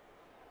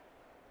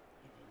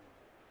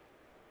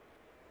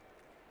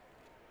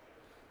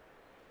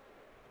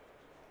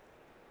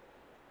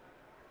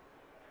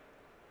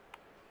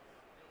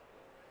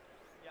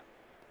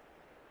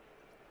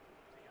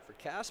 For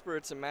Casper,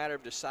 it's a matter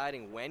of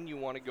deciding when you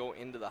want to go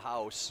into the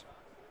house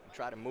and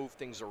try to move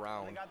things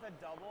around. They got the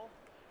double.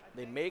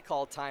 They may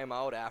call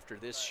timeout after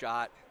this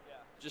shot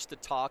just to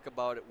talk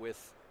about it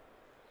with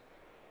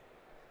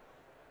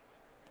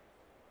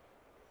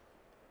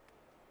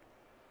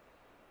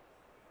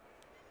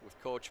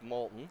Coach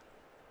Moulton.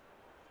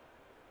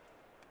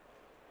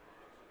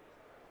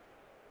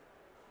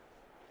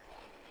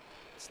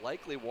 It's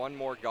likely one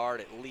more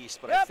guard at least,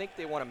 but I think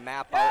they want to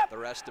map out the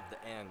rest of the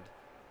end.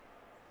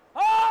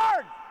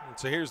 Hard! And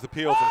so here's the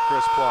peel from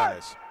Chris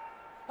Plies.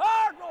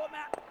 Hard, roll it,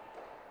 Matt.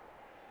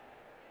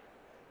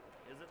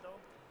 Is it though?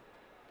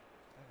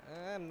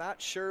 I'm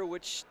not sure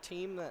which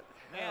team that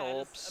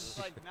helps. It's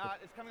like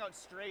it's coming out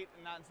straight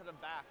and not instead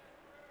of back.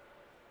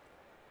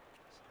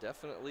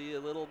 Definitely a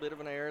little bit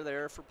of an error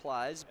there for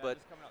Plies, but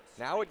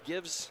now it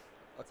gives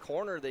a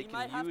corner they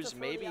can use.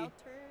 Maybe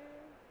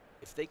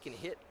if they can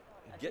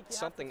get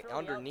something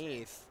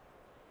underneath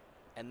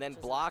and then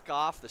block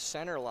off the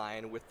center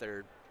line with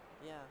their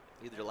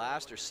either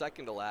last or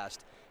second to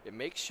last, it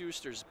makes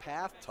Schuster's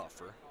path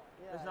tougher.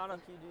 Yeah, I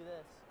think you do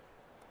this.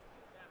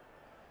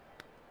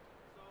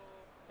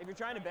 If you're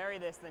trying to bury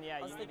this, then yeah,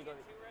 you need to go.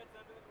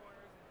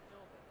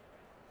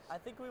 I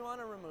think we want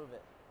to remove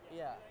it.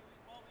 Yeah.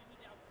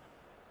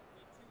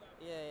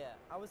 Yeah.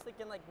 I was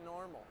thinking like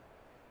normal.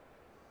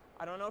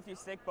 I don't know if you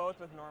stick both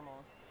with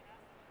normal.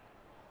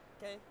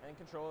 Okay. I think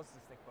control is to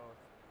stick both.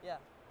 Yeah.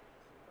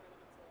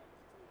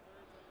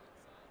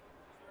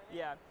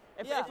 Yeah.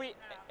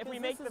 If we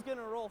make this is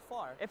gonna roll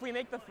far. If we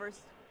make the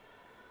first.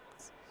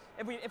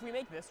 If we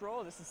make this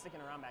roll, this is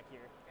sticking around back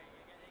here.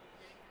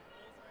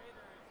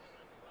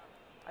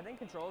 I think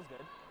control is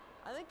good.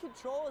 I think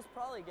control is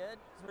probably good.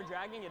 Because we're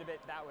dragging it a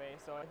bit that way,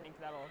 so I think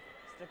that'll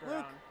stick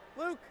around.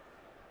 Luke,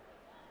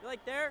 you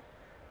like there?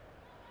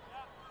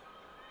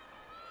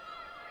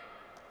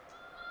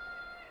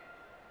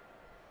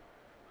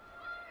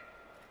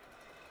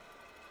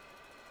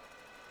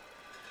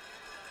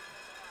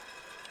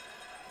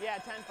 Yeah,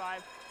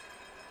 10-5.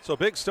 So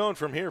big stone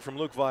from here from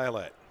Luke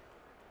Violet.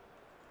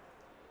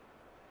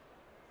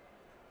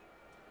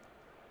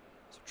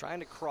 So trying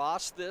to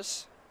cross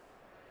this,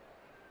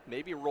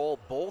 maybe roll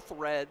both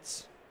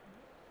reds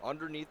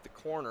underneath the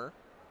corner.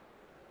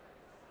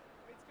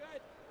 It's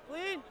good.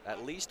 Clean.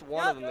 At least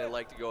one of them they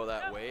like to go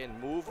that way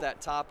and move that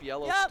top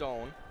yellow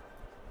stone.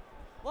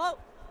 Whoa.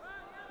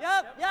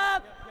 Yep.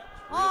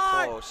 Real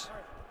close.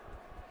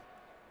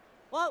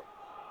 Whoa.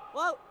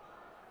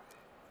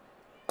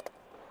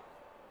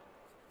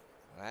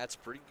 That's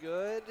pretty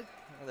good.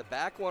 And the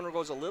back one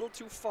goes a little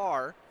too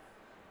far.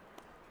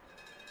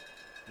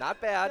 Not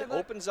bad.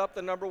 Opens up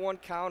the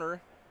 #1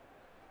 counter.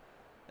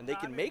 And they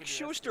can make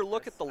Schuster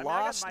look at the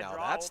loss now.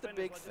 That's the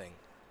big thing.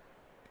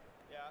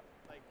 Yeah,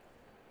 like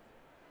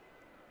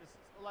it's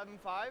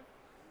 11-5.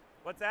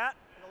 What's that?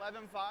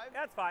 11-5.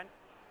 That's fine.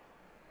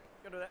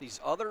 Go do that. These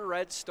other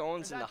red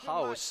stones in the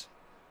house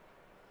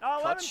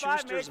No, cut 11-5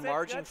 Schuster's makes it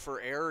margin good. for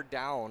error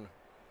down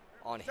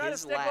on Try to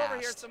his stick over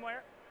here last.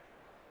 somewhere.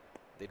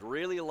 They'd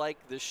really like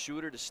this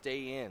shooter to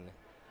stay in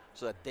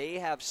so that they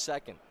have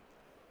second.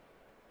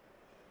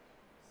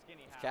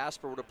 If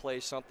Casper were to play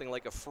something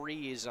like a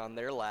freeze on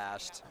their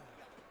last,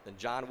 then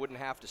John wouldn't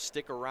have to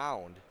stick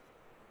around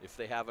if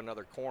they have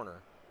another corner.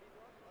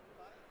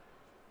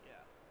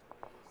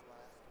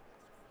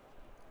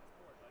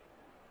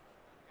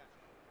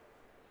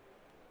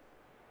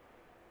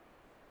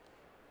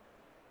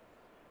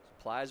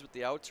 Plies with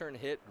the outturn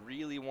hit,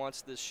 really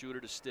wants this shooter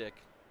to stick.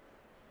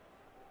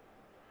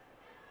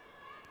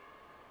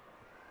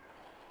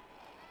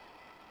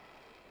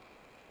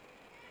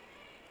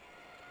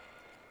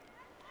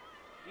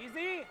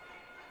 Easy.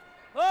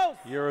 Close.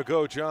 A year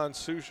ago, John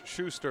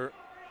Schuster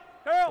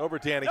over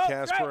Danny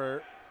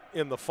Casper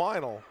in the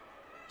final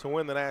to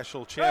win the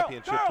national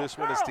championship. This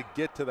one is to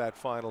get to that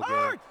final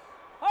game.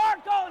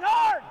 Hard, going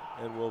hard.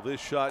 And will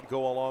this shot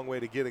go a long way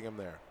to getting him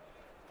there?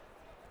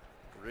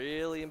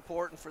 Really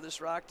important for this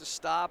rock to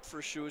stop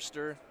for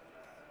Shuster.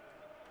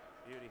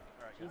 Beauty.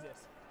 All right, Jesus.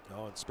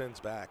 Oh, it spins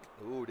back.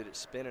 Ooh, did it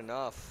spin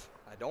enough?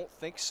 I don't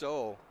think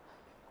so.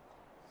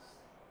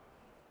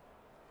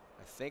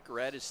 I think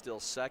red is still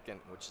second,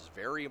 which is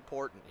very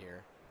important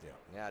here. Yeah.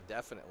 Yeah,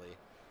 definitely.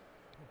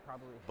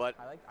 Probably. But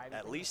I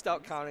at least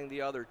out counting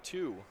the other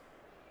two.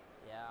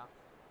 Yeah.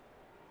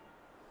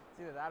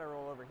 It's either that or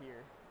roll over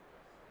here.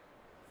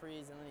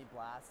 Freeze and then he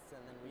blasts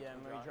and then we Yeah,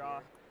 can and draw. redraw.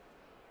 Here.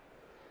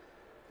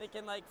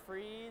 Thinking like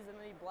freeze and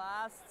then he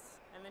blasts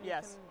and then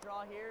Yes. you can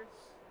draw here.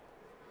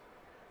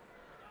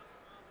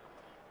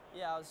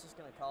 Yeah, I was just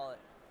gonna call it.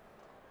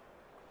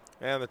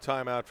 And the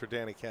timeout for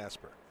Danny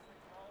Casper.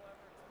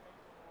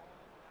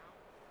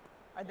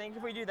 I think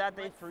if we do that,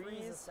 they Might freeze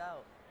freeze. us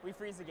out. We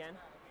freeze again.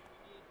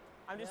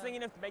 I'm just Yeah.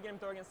 thinking of making him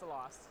throw against the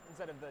loss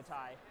instead of the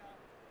tie.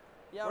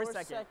 Yeah, We're we're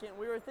second. second.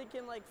 We were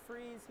thinking like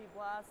freeze, he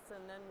blasts,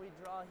 and then we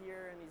draw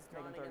here and he's Make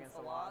him drawn throw against against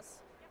the the loss. loss.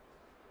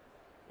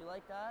 You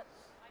like that?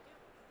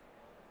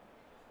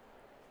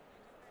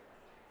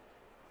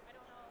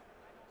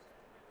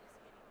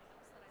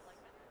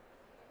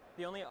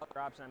 The only other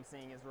option I'm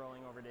seeing is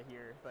rolling over to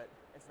here, but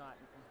it's not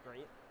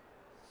great.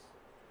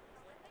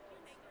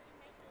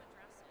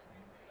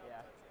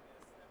 Yeah.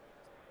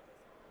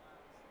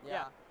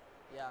 Yeah.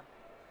 Yeah.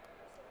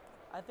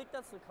 I think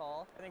that's the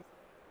call. I think.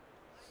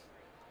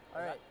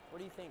 All right. What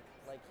do you think?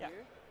 Like Yeah.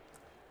 here?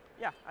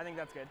 Yeah, I think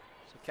that's good.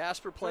 So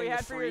Casper we playing the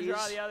had for you to freeze.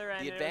 draw the other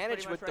end, The and it was advantage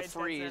pretty with much the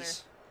right dead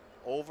freeze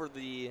over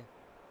the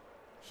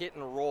hit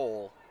and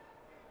roll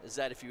is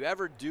that if you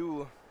ever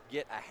do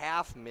get a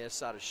half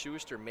miss out of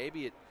Shuster,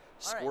 maybe it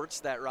All right. squirts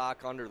that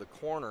rock under the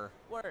corner.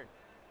 Word.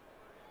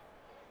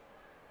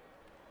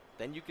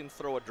 Then you can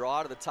throw a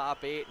draw to the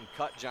top 8 and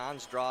cut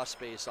John's draw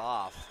space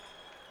off.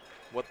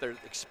 What they're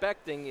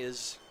expecting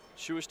is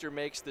Shuster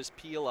makes this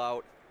peel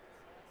out.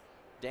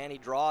 Danny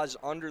draws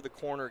under the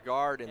corner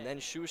guard, and then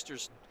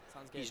Schuster's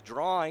Sounds good. he's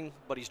drawing,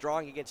 but he's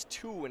drawing against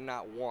 2 and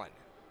not 1.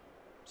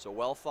 So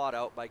well thought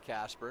out by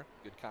Casper.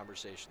 Good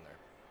conversation there.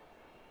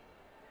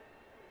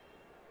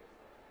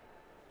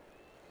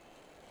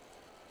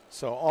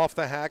 So off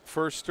the hack,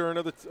 first stone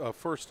of the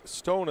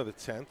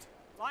 10th.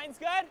 Line's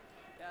good.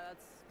 Yeah,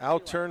 that's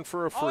Out turn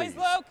for a Always freeze.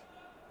 Luke.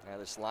 Yeah,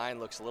 this line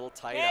looks a little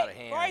tight Okay, out of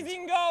far as hand. you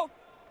can go.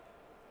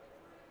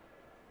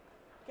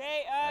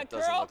 Okay, That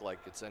doesn't curl. look like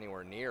it's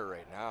anywhere near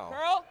right now.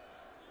 Curl.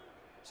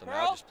 So now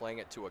curl. just playing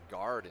it to a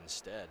guard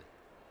instead.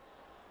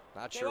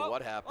 Not Okay, sure well,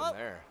 what happened well.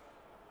 there.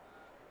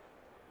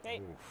 Okay.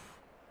 Oof.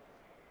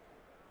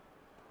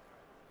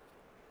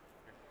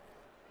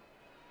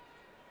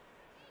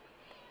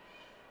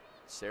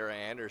 Sarah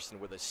Anderson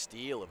with a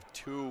steal of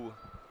 2.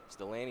 As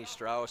Delaney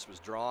Strauss was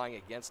drawing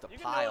against a You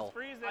can pile. nose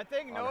freeze it. I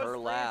think on nose her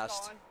freeze,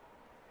 last. Colin.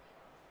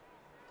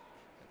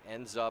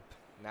 Ends up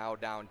now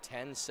down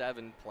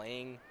 10-7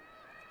 playing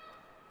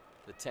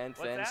the 10th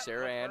What's end. that? Sarah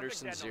Perfect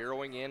Anderson head nose.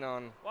 zeroing in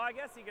on Well, I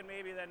guess he can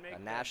maybe then make a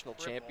the national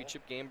triple.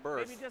 championship game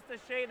berth. Maybe just a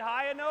shade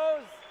high a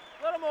nose.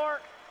 A little more.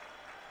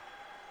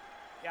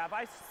 Yeah, if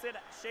I sit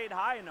shade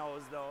high a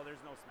nose, though, there's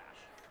no smash.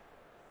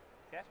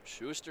 Okay?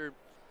 Schuster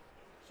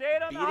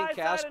Shade on the high beating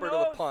side Casper of to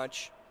the nose.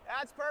 punch,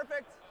 That's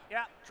perfect.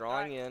 Yeah.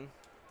 drawing all right. in.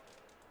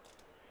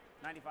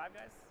 95,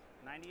 guys?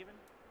 90 even?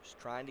 Just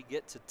trying to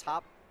get to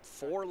top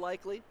 4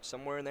 likely,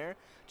 somewhere in there.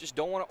 Just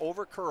don't want to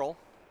over curl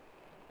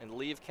and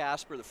leave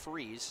Casper the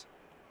freeze.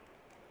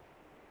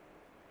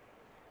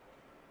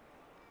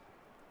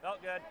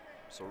 Felt good.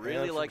 So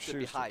really from like to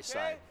be Schuster. high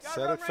side. Got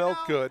Said room it right felt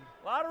now. good.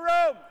 A lot of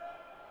room.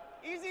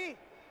 Easy.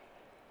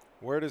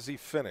 Where does he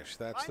finish?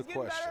 That's Line's the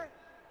getting question. better.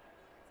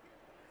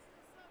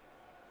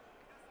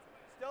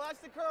 Still has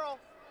to curl.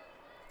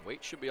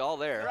 Weight should be all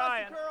there. Still has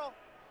Ryan. to curl.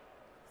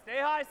 Stay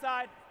high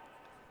side.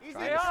 Easy.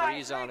 Trying to high.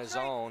 freeze on his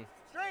Straight. own.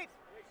 Straight.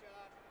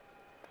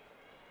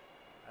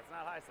 That's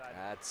not high side.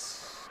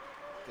 That's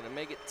going to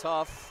make it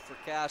tough for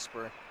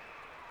Casper.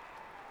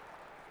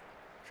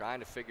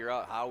 Trying to figure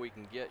out how we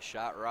can get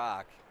shot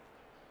rock.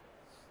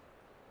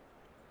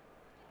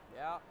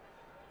 Yeah.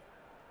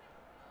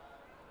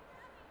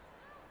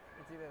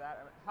 It's either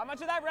that. How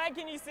much of that red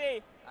can you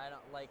see? I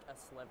don't like a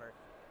sliver.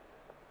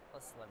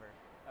 A sliver.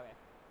 Okay.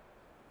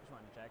 Just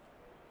wanted to check.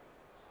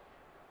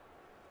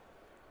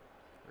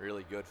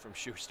 Really good from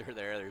Schuster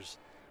there. There's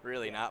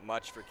really not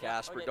much for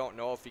Casper. okay. Don't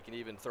know if he can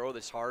even throw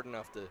this hard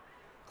enough to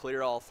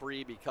clear all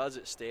 3 because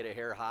it stayed a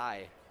hair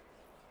high.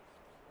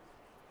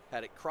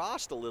 Had it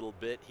crossed a little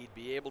bit, he'd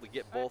be able to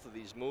get both of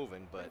these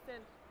moving, but Pretty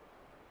thin.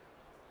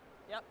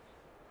 Yep.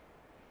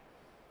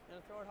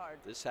 Gonna throw it hard.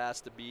 this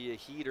has to be a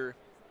heater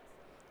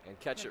and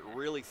catch it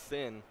really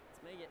thin.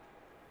 Let's make it.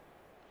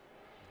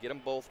 Get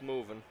them both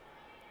moving.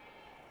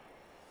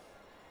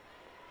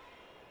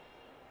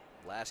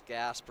 Last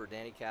gasp for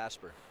Danny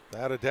Casper.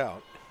 Without a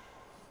doubt.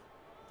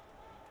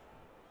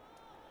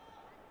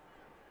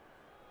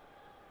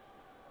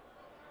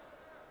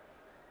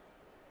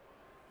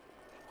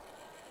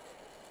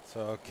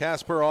 So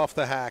Casper off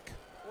the hack.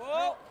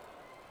 Whoa.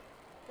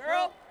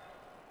 Curl.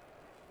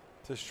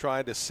 Just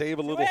trying to save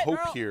a little it, hope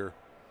girl. here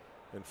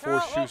and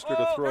force Schuster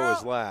to throw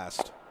his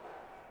last.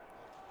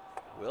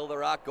 Will the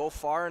rock go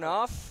far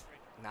enough?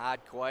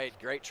 Not quite.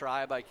 Great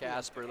try by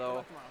Casper,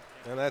 though.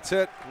 And that's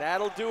it. And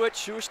that'll do it.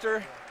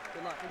 Schuster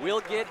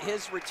will get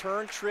his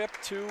return trip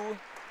to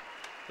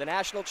the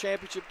national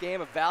championship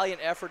game. A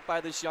valiant effort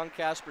by this young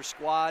Casper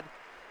squad.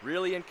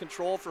 Really in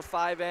control for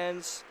 5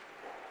 ends.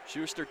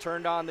 Schuster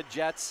turned on the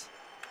Jets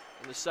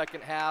in the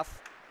second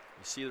half.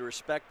 You see the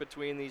respect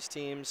between these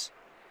teams.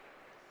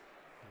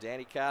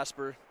 Danny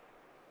Casper,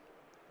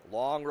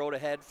 long road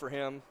ahead for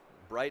him,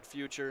 bright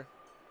future.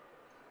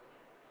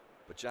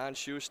 But John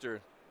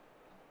Shuster,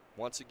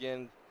 once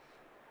again,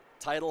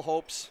 title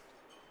hopes,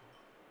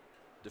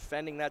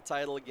 defending that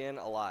title again,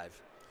 alive.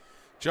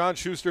 John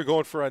Shuster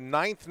going for a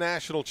 9th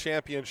national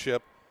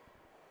championship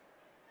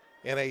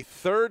and a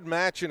 3rd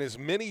match in as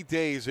many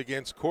days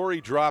against Corey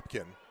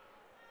Dropkin.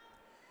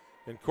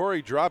 And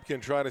Corey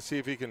Dropkin trying to see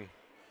if he can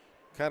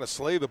kind of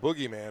slay the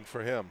boogeyman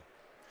for him.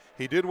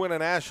 He did win a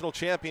national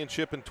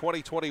championship in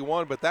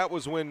 2021, but that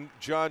was when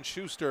John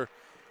Shuster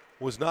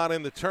was not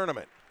in the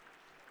tournament.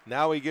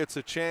 Now he gets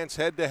a chance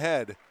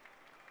head-to-head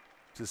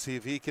to see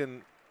if he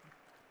can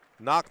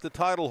knock the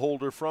title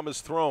holder from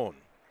his throne.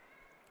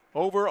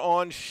 Over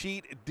on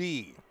sheet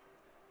D,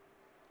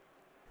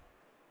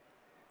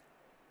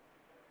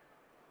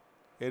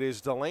 it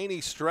is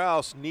Delaney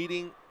Strauss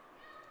needing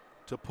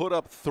to put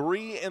up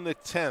 3 in the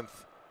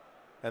 10th,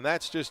 and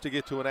that's just to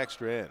get to an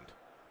extra end.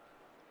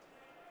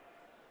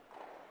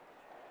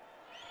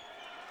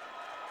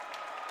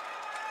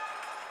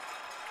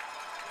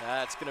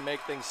 That's going to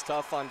make things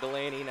tough on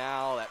Delaney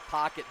now. That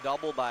pocket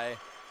double by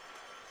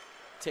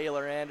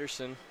Taylor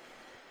Anderson.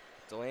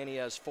 Delaney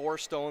has 4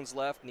 stones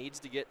left, needs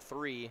to get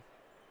 3.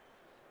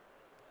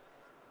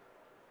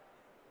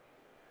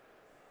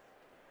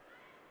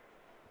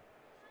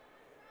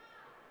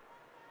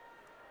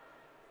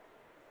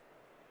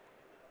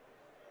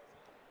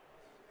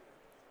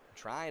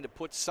 Trying to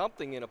put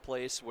something in a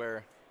place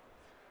where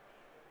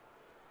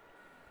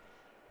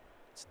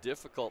it's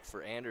difficult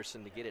for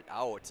Anderson to get it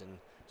out and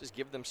just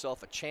give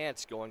themselves a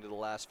chance going to the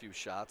last few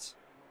shots.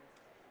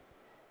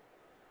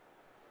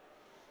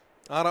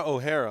 Anna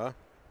O'Hara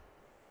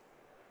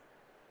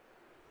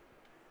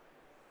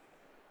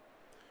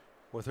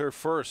with her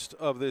first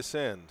of this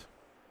end.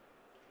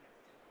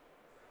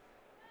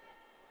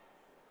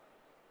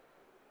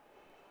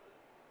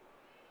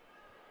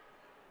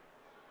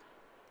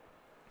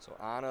 So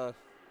Anna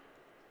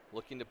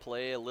looking to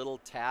play a little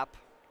tap.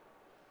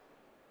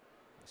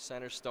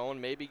 Center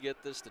stone, maybe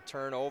get this to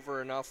turn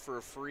over enough for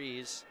a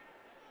freeze.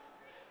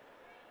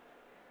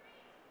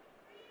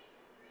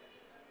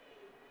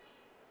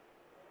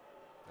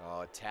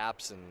 Oh, it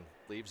taps and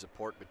leaves a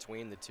port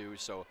between the two.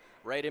 So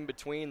right in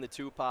between the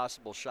 2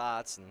 possible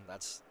shots, and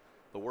that's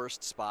the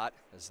worst spot,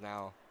 is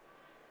now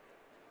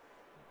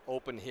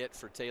open hit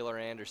for Taylor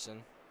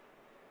Anderson.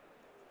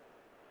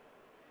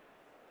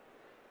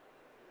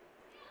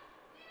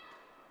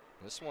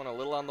 This one a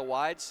little on the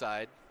wide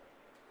side.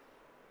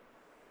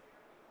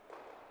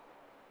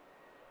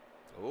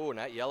 Oh, and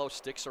that yellow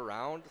sticks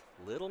around.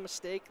 Little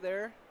mistake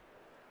there.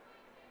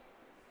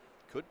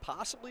 Could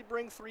possibly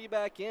bring 3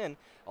 back in.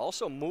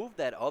 Also moved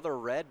that other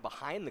red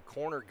behind the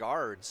corner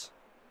guards.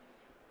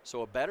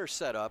 So a better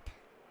setup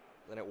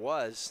than it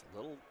was.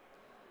 Little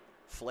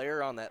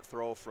flare on that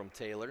throw from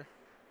Taylor.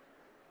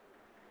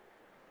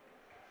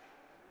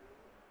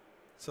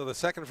 So the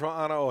second from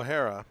Anna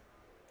O'Hara.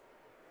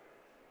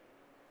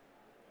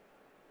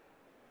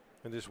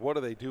 And just what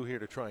do they do here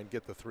to try and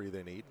get the 3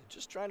 they need?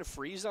 Just trying to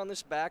freeze on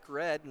this back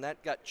red, and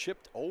that got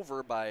chipped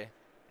over by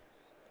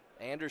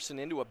Anderson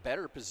into a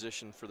better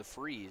position for the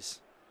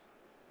freeze.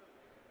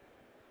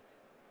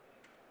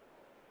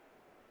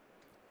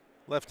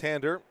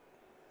 Left-hander.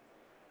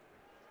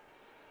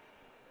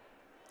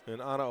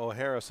 And Anna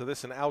O'Hara, so this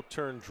is an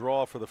out-turn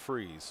draw for the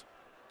freeze.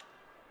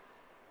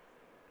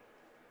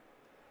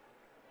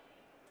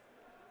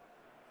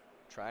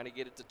 Trying to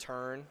get it to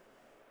turn.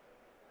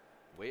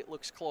 Weight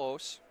looks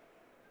close.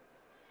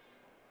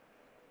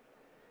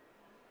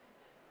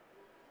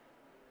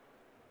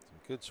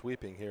 Good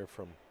sweeping here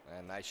from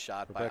a nice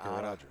shot Rebecca by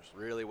Anna. Rogers.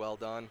 Really well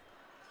done.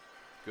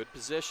 Good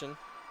position.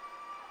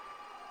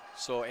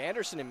 So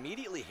Anderson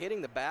immediately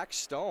hitting the back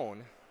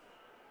stone.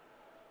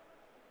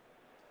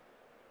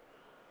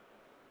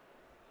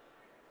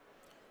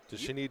 Does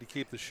she need to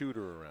keep the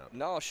shooter around?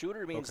 No,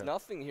 shooter means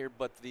nothing here,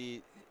 but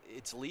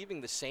it's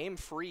leaving the same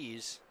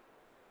freeze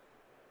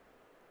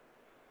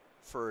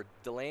for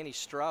Delaney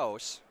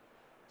Strauss,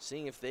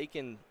 seeing if they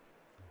can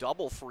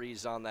double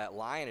freeze on that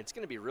line. It's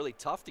going to be really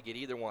tough to get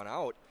either one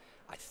out.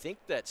 I think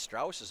that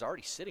Strauss is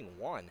already sitting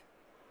 1.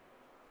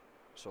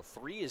 So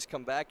 3 has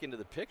come back into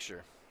the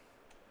picture.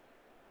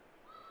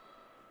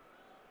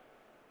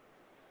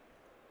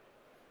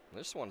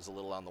 This one's a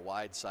little on the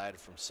wide side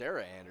from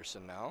Sarah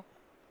Anderson now.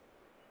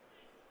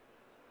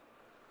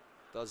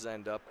 Does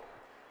end up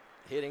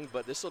hitting,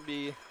 but this will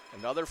be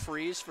another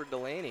freeze for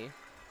Delaney.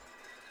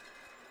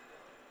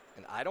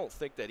 And I don't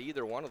think that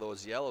either one of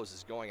those yellows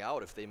is going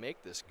out if they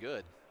make this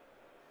good.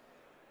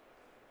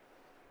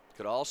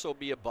 Could also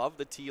be above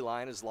the tee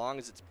line as long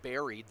as it's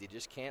buried. They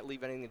just can't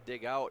leave anything to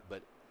dig out.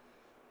 But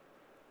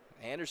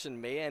Anderson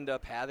may end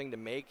up having to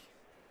make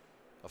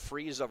a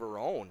freeze of her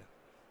own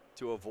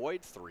to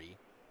avoid 3.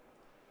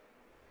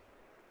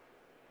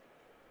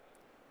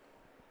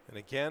 And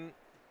again,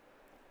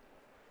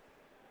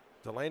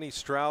 Delaney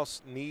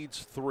Strauss needs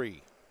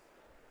 3.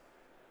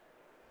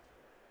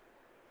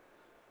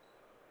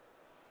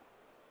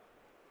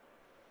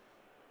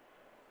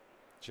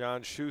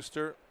 John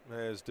Shuster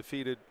has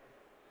defeated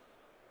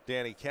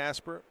Danny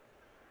Casper.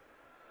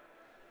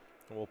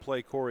 And we'll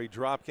play Corey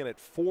Dropkin at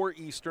 4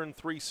 Eastern,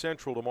 3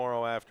 Central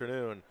tomorrow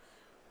afternoon.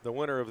 The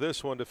winner of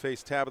this one to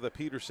face Tabitha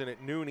Peterson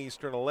at noon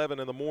Eastern,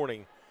 11 in the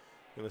morning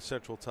in the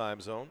Central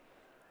Time Zone.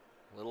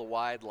 A little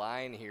wide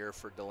line here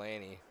for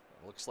Delaney.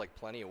 Looks like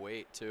plenty of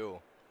weight, too.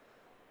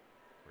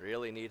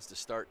 Really needs to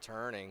start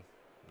turning.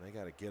 They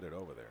got to get it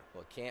over there.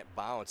 Well, it can't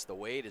bounce. The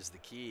weight is the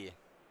key.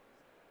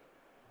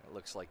 It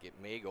looks like it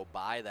may go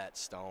by that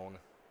stone.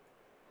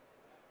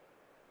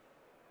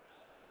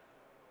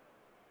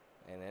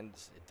 And then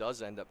it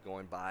does end up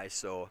going by,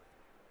 so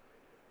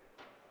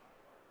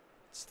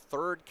it's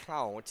 3rd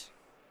count.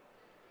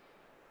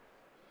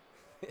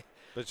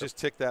 But just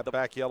tick that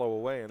back yellow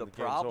away. And the game's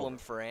problem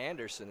over. for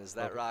Anderson is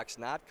that rock's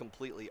not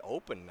completely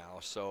open now.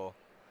 So,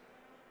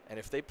 and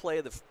if they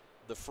play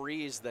the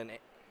freeze, then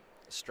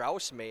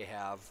Strauss may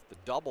have the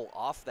double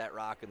off that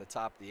rock in the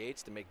top of the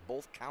 8s to make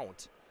both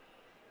count.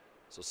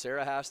 So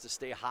Sarah has to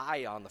stay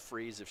high on the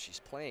freeze if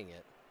she's playing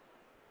it.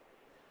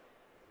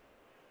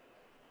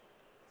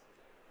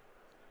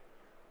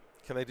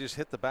 Can they just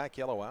hit the back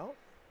yellow out?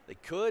 They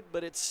could,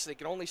 but they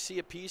can only see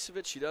a piece of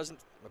it. She doesn't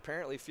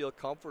apparently feel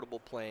comfortable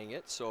playing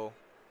it, so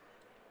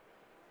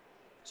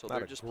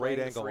they're just playing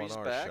the freeze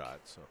back. Shot,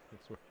 so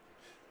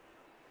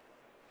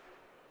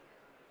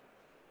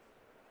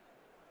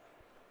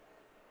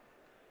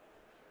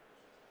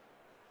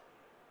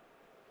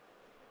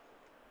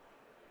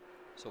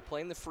So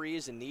playing the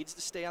freeze and needs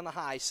to stay on the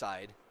high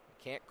side.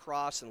 Can't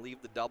cross and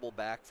leave the double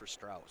back for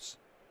Strauss.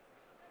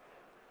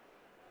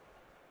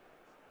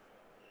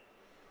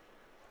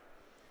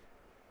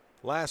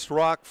 Last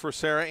rock for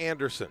Sarah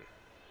Anderson.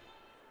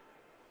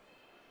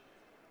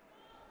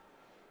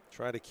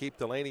 Try to keep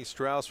Delaney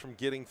Strauss from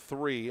getting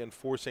 3 and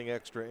forcing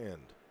extra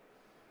end.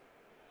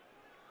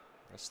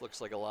 This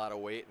looks like a lot of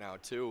weight now,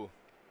 too.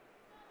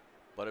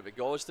 But if it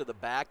goes to the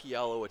back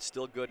yellow, it's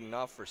still good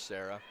enough for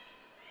Sarah.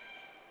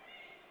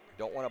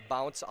 Don't want to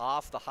bounce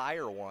off the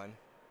higher one.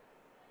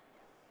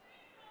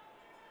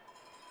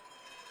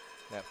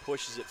 That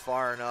pushes it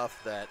far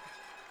enough that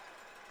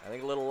I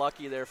think a little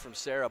lucky there from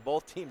Sarah.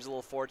 Both teams a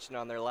little fortunate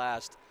on their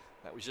last.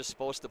 That was just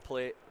supposed to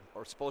play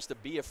or supposed to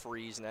be a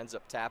freeze and ends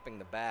up tapping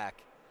the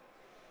back.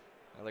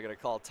 Now they're going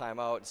to call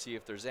timeout and see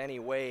if there's any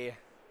way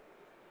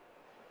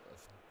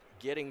of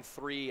getting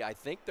 3. I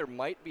think there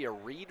might be a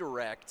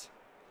redirect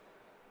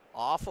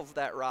off of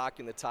that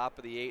rock in the top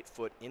of the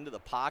 8-foot into the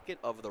pocket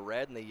of the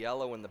red and the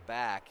yellow in the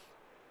back,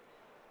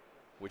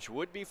 which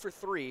would be for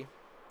 3,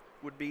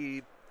 would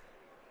be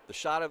the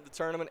shot of the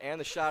tournament and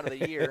the shot of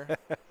the year.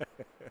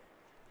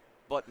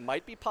 But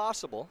might be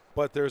possible.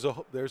 But there's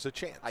a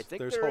chance. I think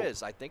there's there hope.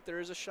 is. I think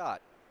there is a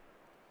shot.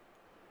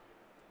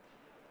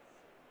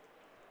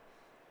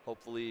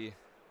 Hopefully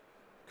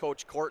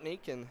Coach Courtney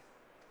can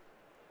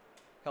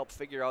help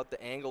figure out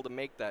the angle to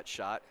make that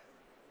shot.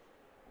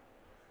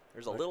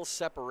 There's a little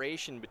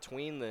separation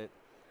between the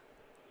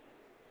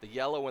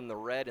yellow and the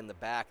red in the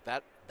back.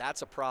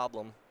 That's a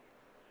problem.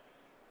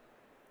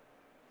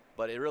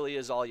 But it really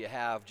is all you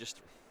have, just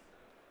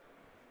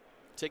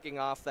ticking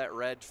off that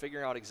red,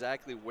 figuring out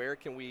exactly where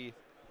can we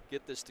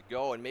get this to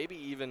go, and maybe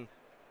even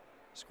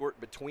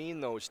squirt between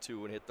those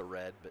two and hit the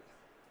red. But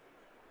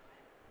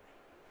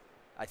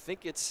I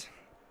think it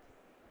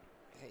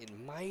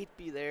might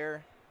be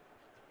there.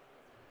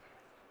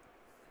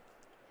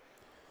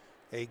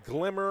 A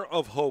glimmer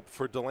of hope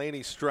for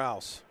Delaney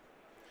Strauss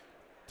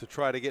to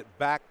try to get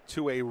back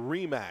to a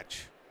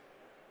rematch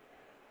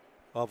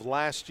of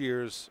last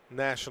year's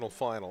national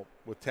final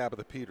with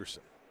Tabitha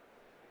Peterson.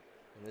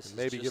 And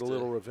maybe get a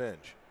little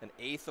revenge. An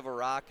 1/8 of a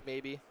rock,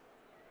 maybe.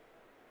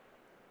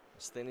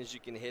 As thin as you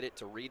can hit it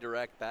to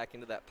redirect back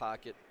into that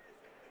pocket.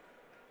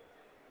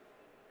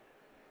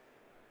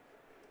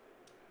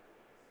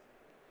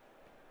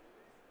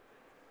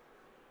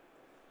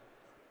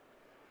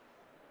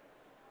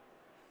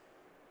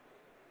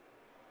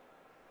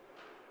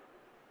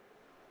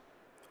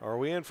 Are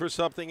we in for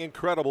something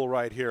incredible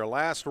right here?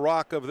 Last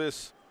rock of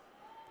this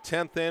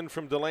 10th end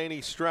from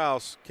Delaney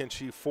Strauss. Can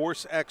she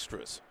force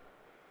extras?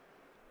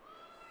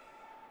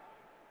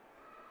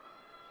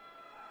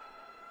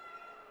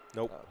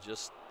 Nope.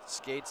 Just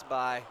skates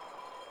by.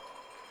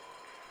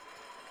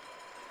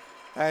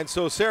 And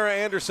so Sarah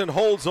Anderson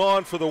holds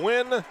on for the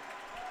win.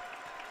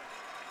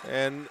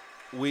 And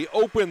we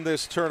open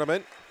this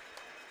tournament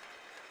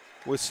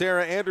with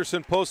Sarah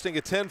Anderson posting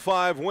a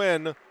 10-5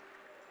 win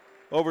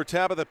over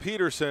Tabitha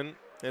Peterson,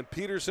 and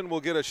Peterson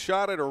will get a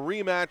shot at a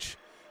rematch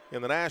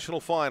in the national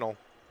final.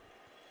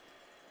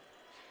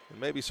 And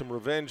maybe some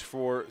revenge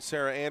for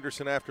Sarah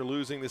Anderson after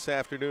losing this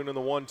afternoon in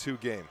the 1-2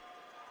 game.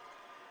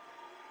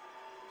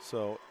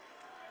 So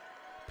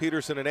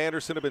Peterson and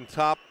Anderson have been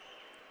top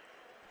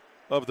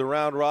of the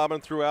round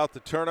robin throughout the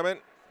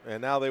tournament,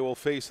 and now they will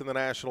face in the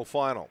national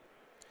final.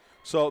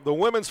 So the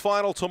women's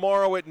final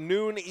tomorrow at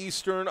noon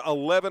Eastern,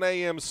 11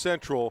 a.m.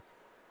 Central.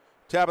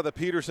 Tabitha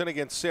Peterson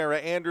against Sarah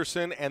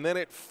Anderson, and then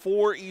at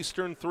 4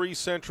 Eastern, 3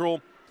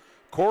 Central,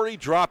 Corey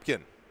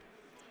Dropkin.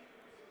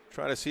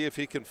 Trying to see if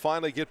he can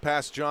finally get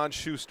past John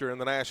Shuster in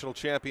the national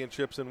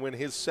championships and win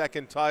his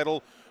second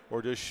title,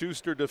 or does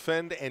Shuster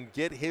defend and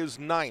get his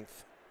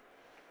 9th?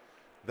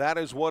 That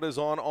is what is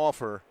on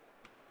offer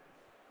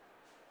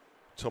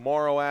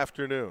tomorrow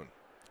afternoon.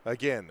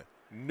 Again,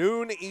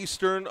 noon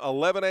Eastern,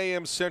 11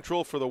 a.m.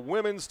 Central for the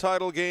women's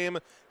title game,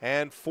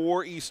 and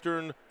 4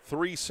 Eastern,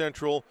 3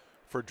 Central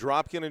for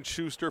Dropkin and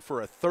Shuster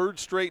for a third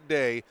straight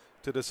day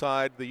to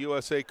decide the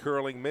USA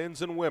Curling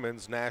men's and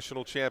women's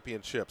national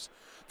championships.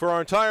 For our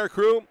entire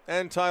crew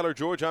and Tyler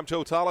George, I'm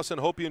Joe Tollison.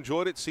 Hope you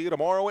enjoyed it. See you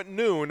tomorrow at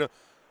noon.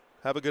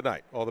 Have a good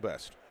night. All the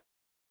best.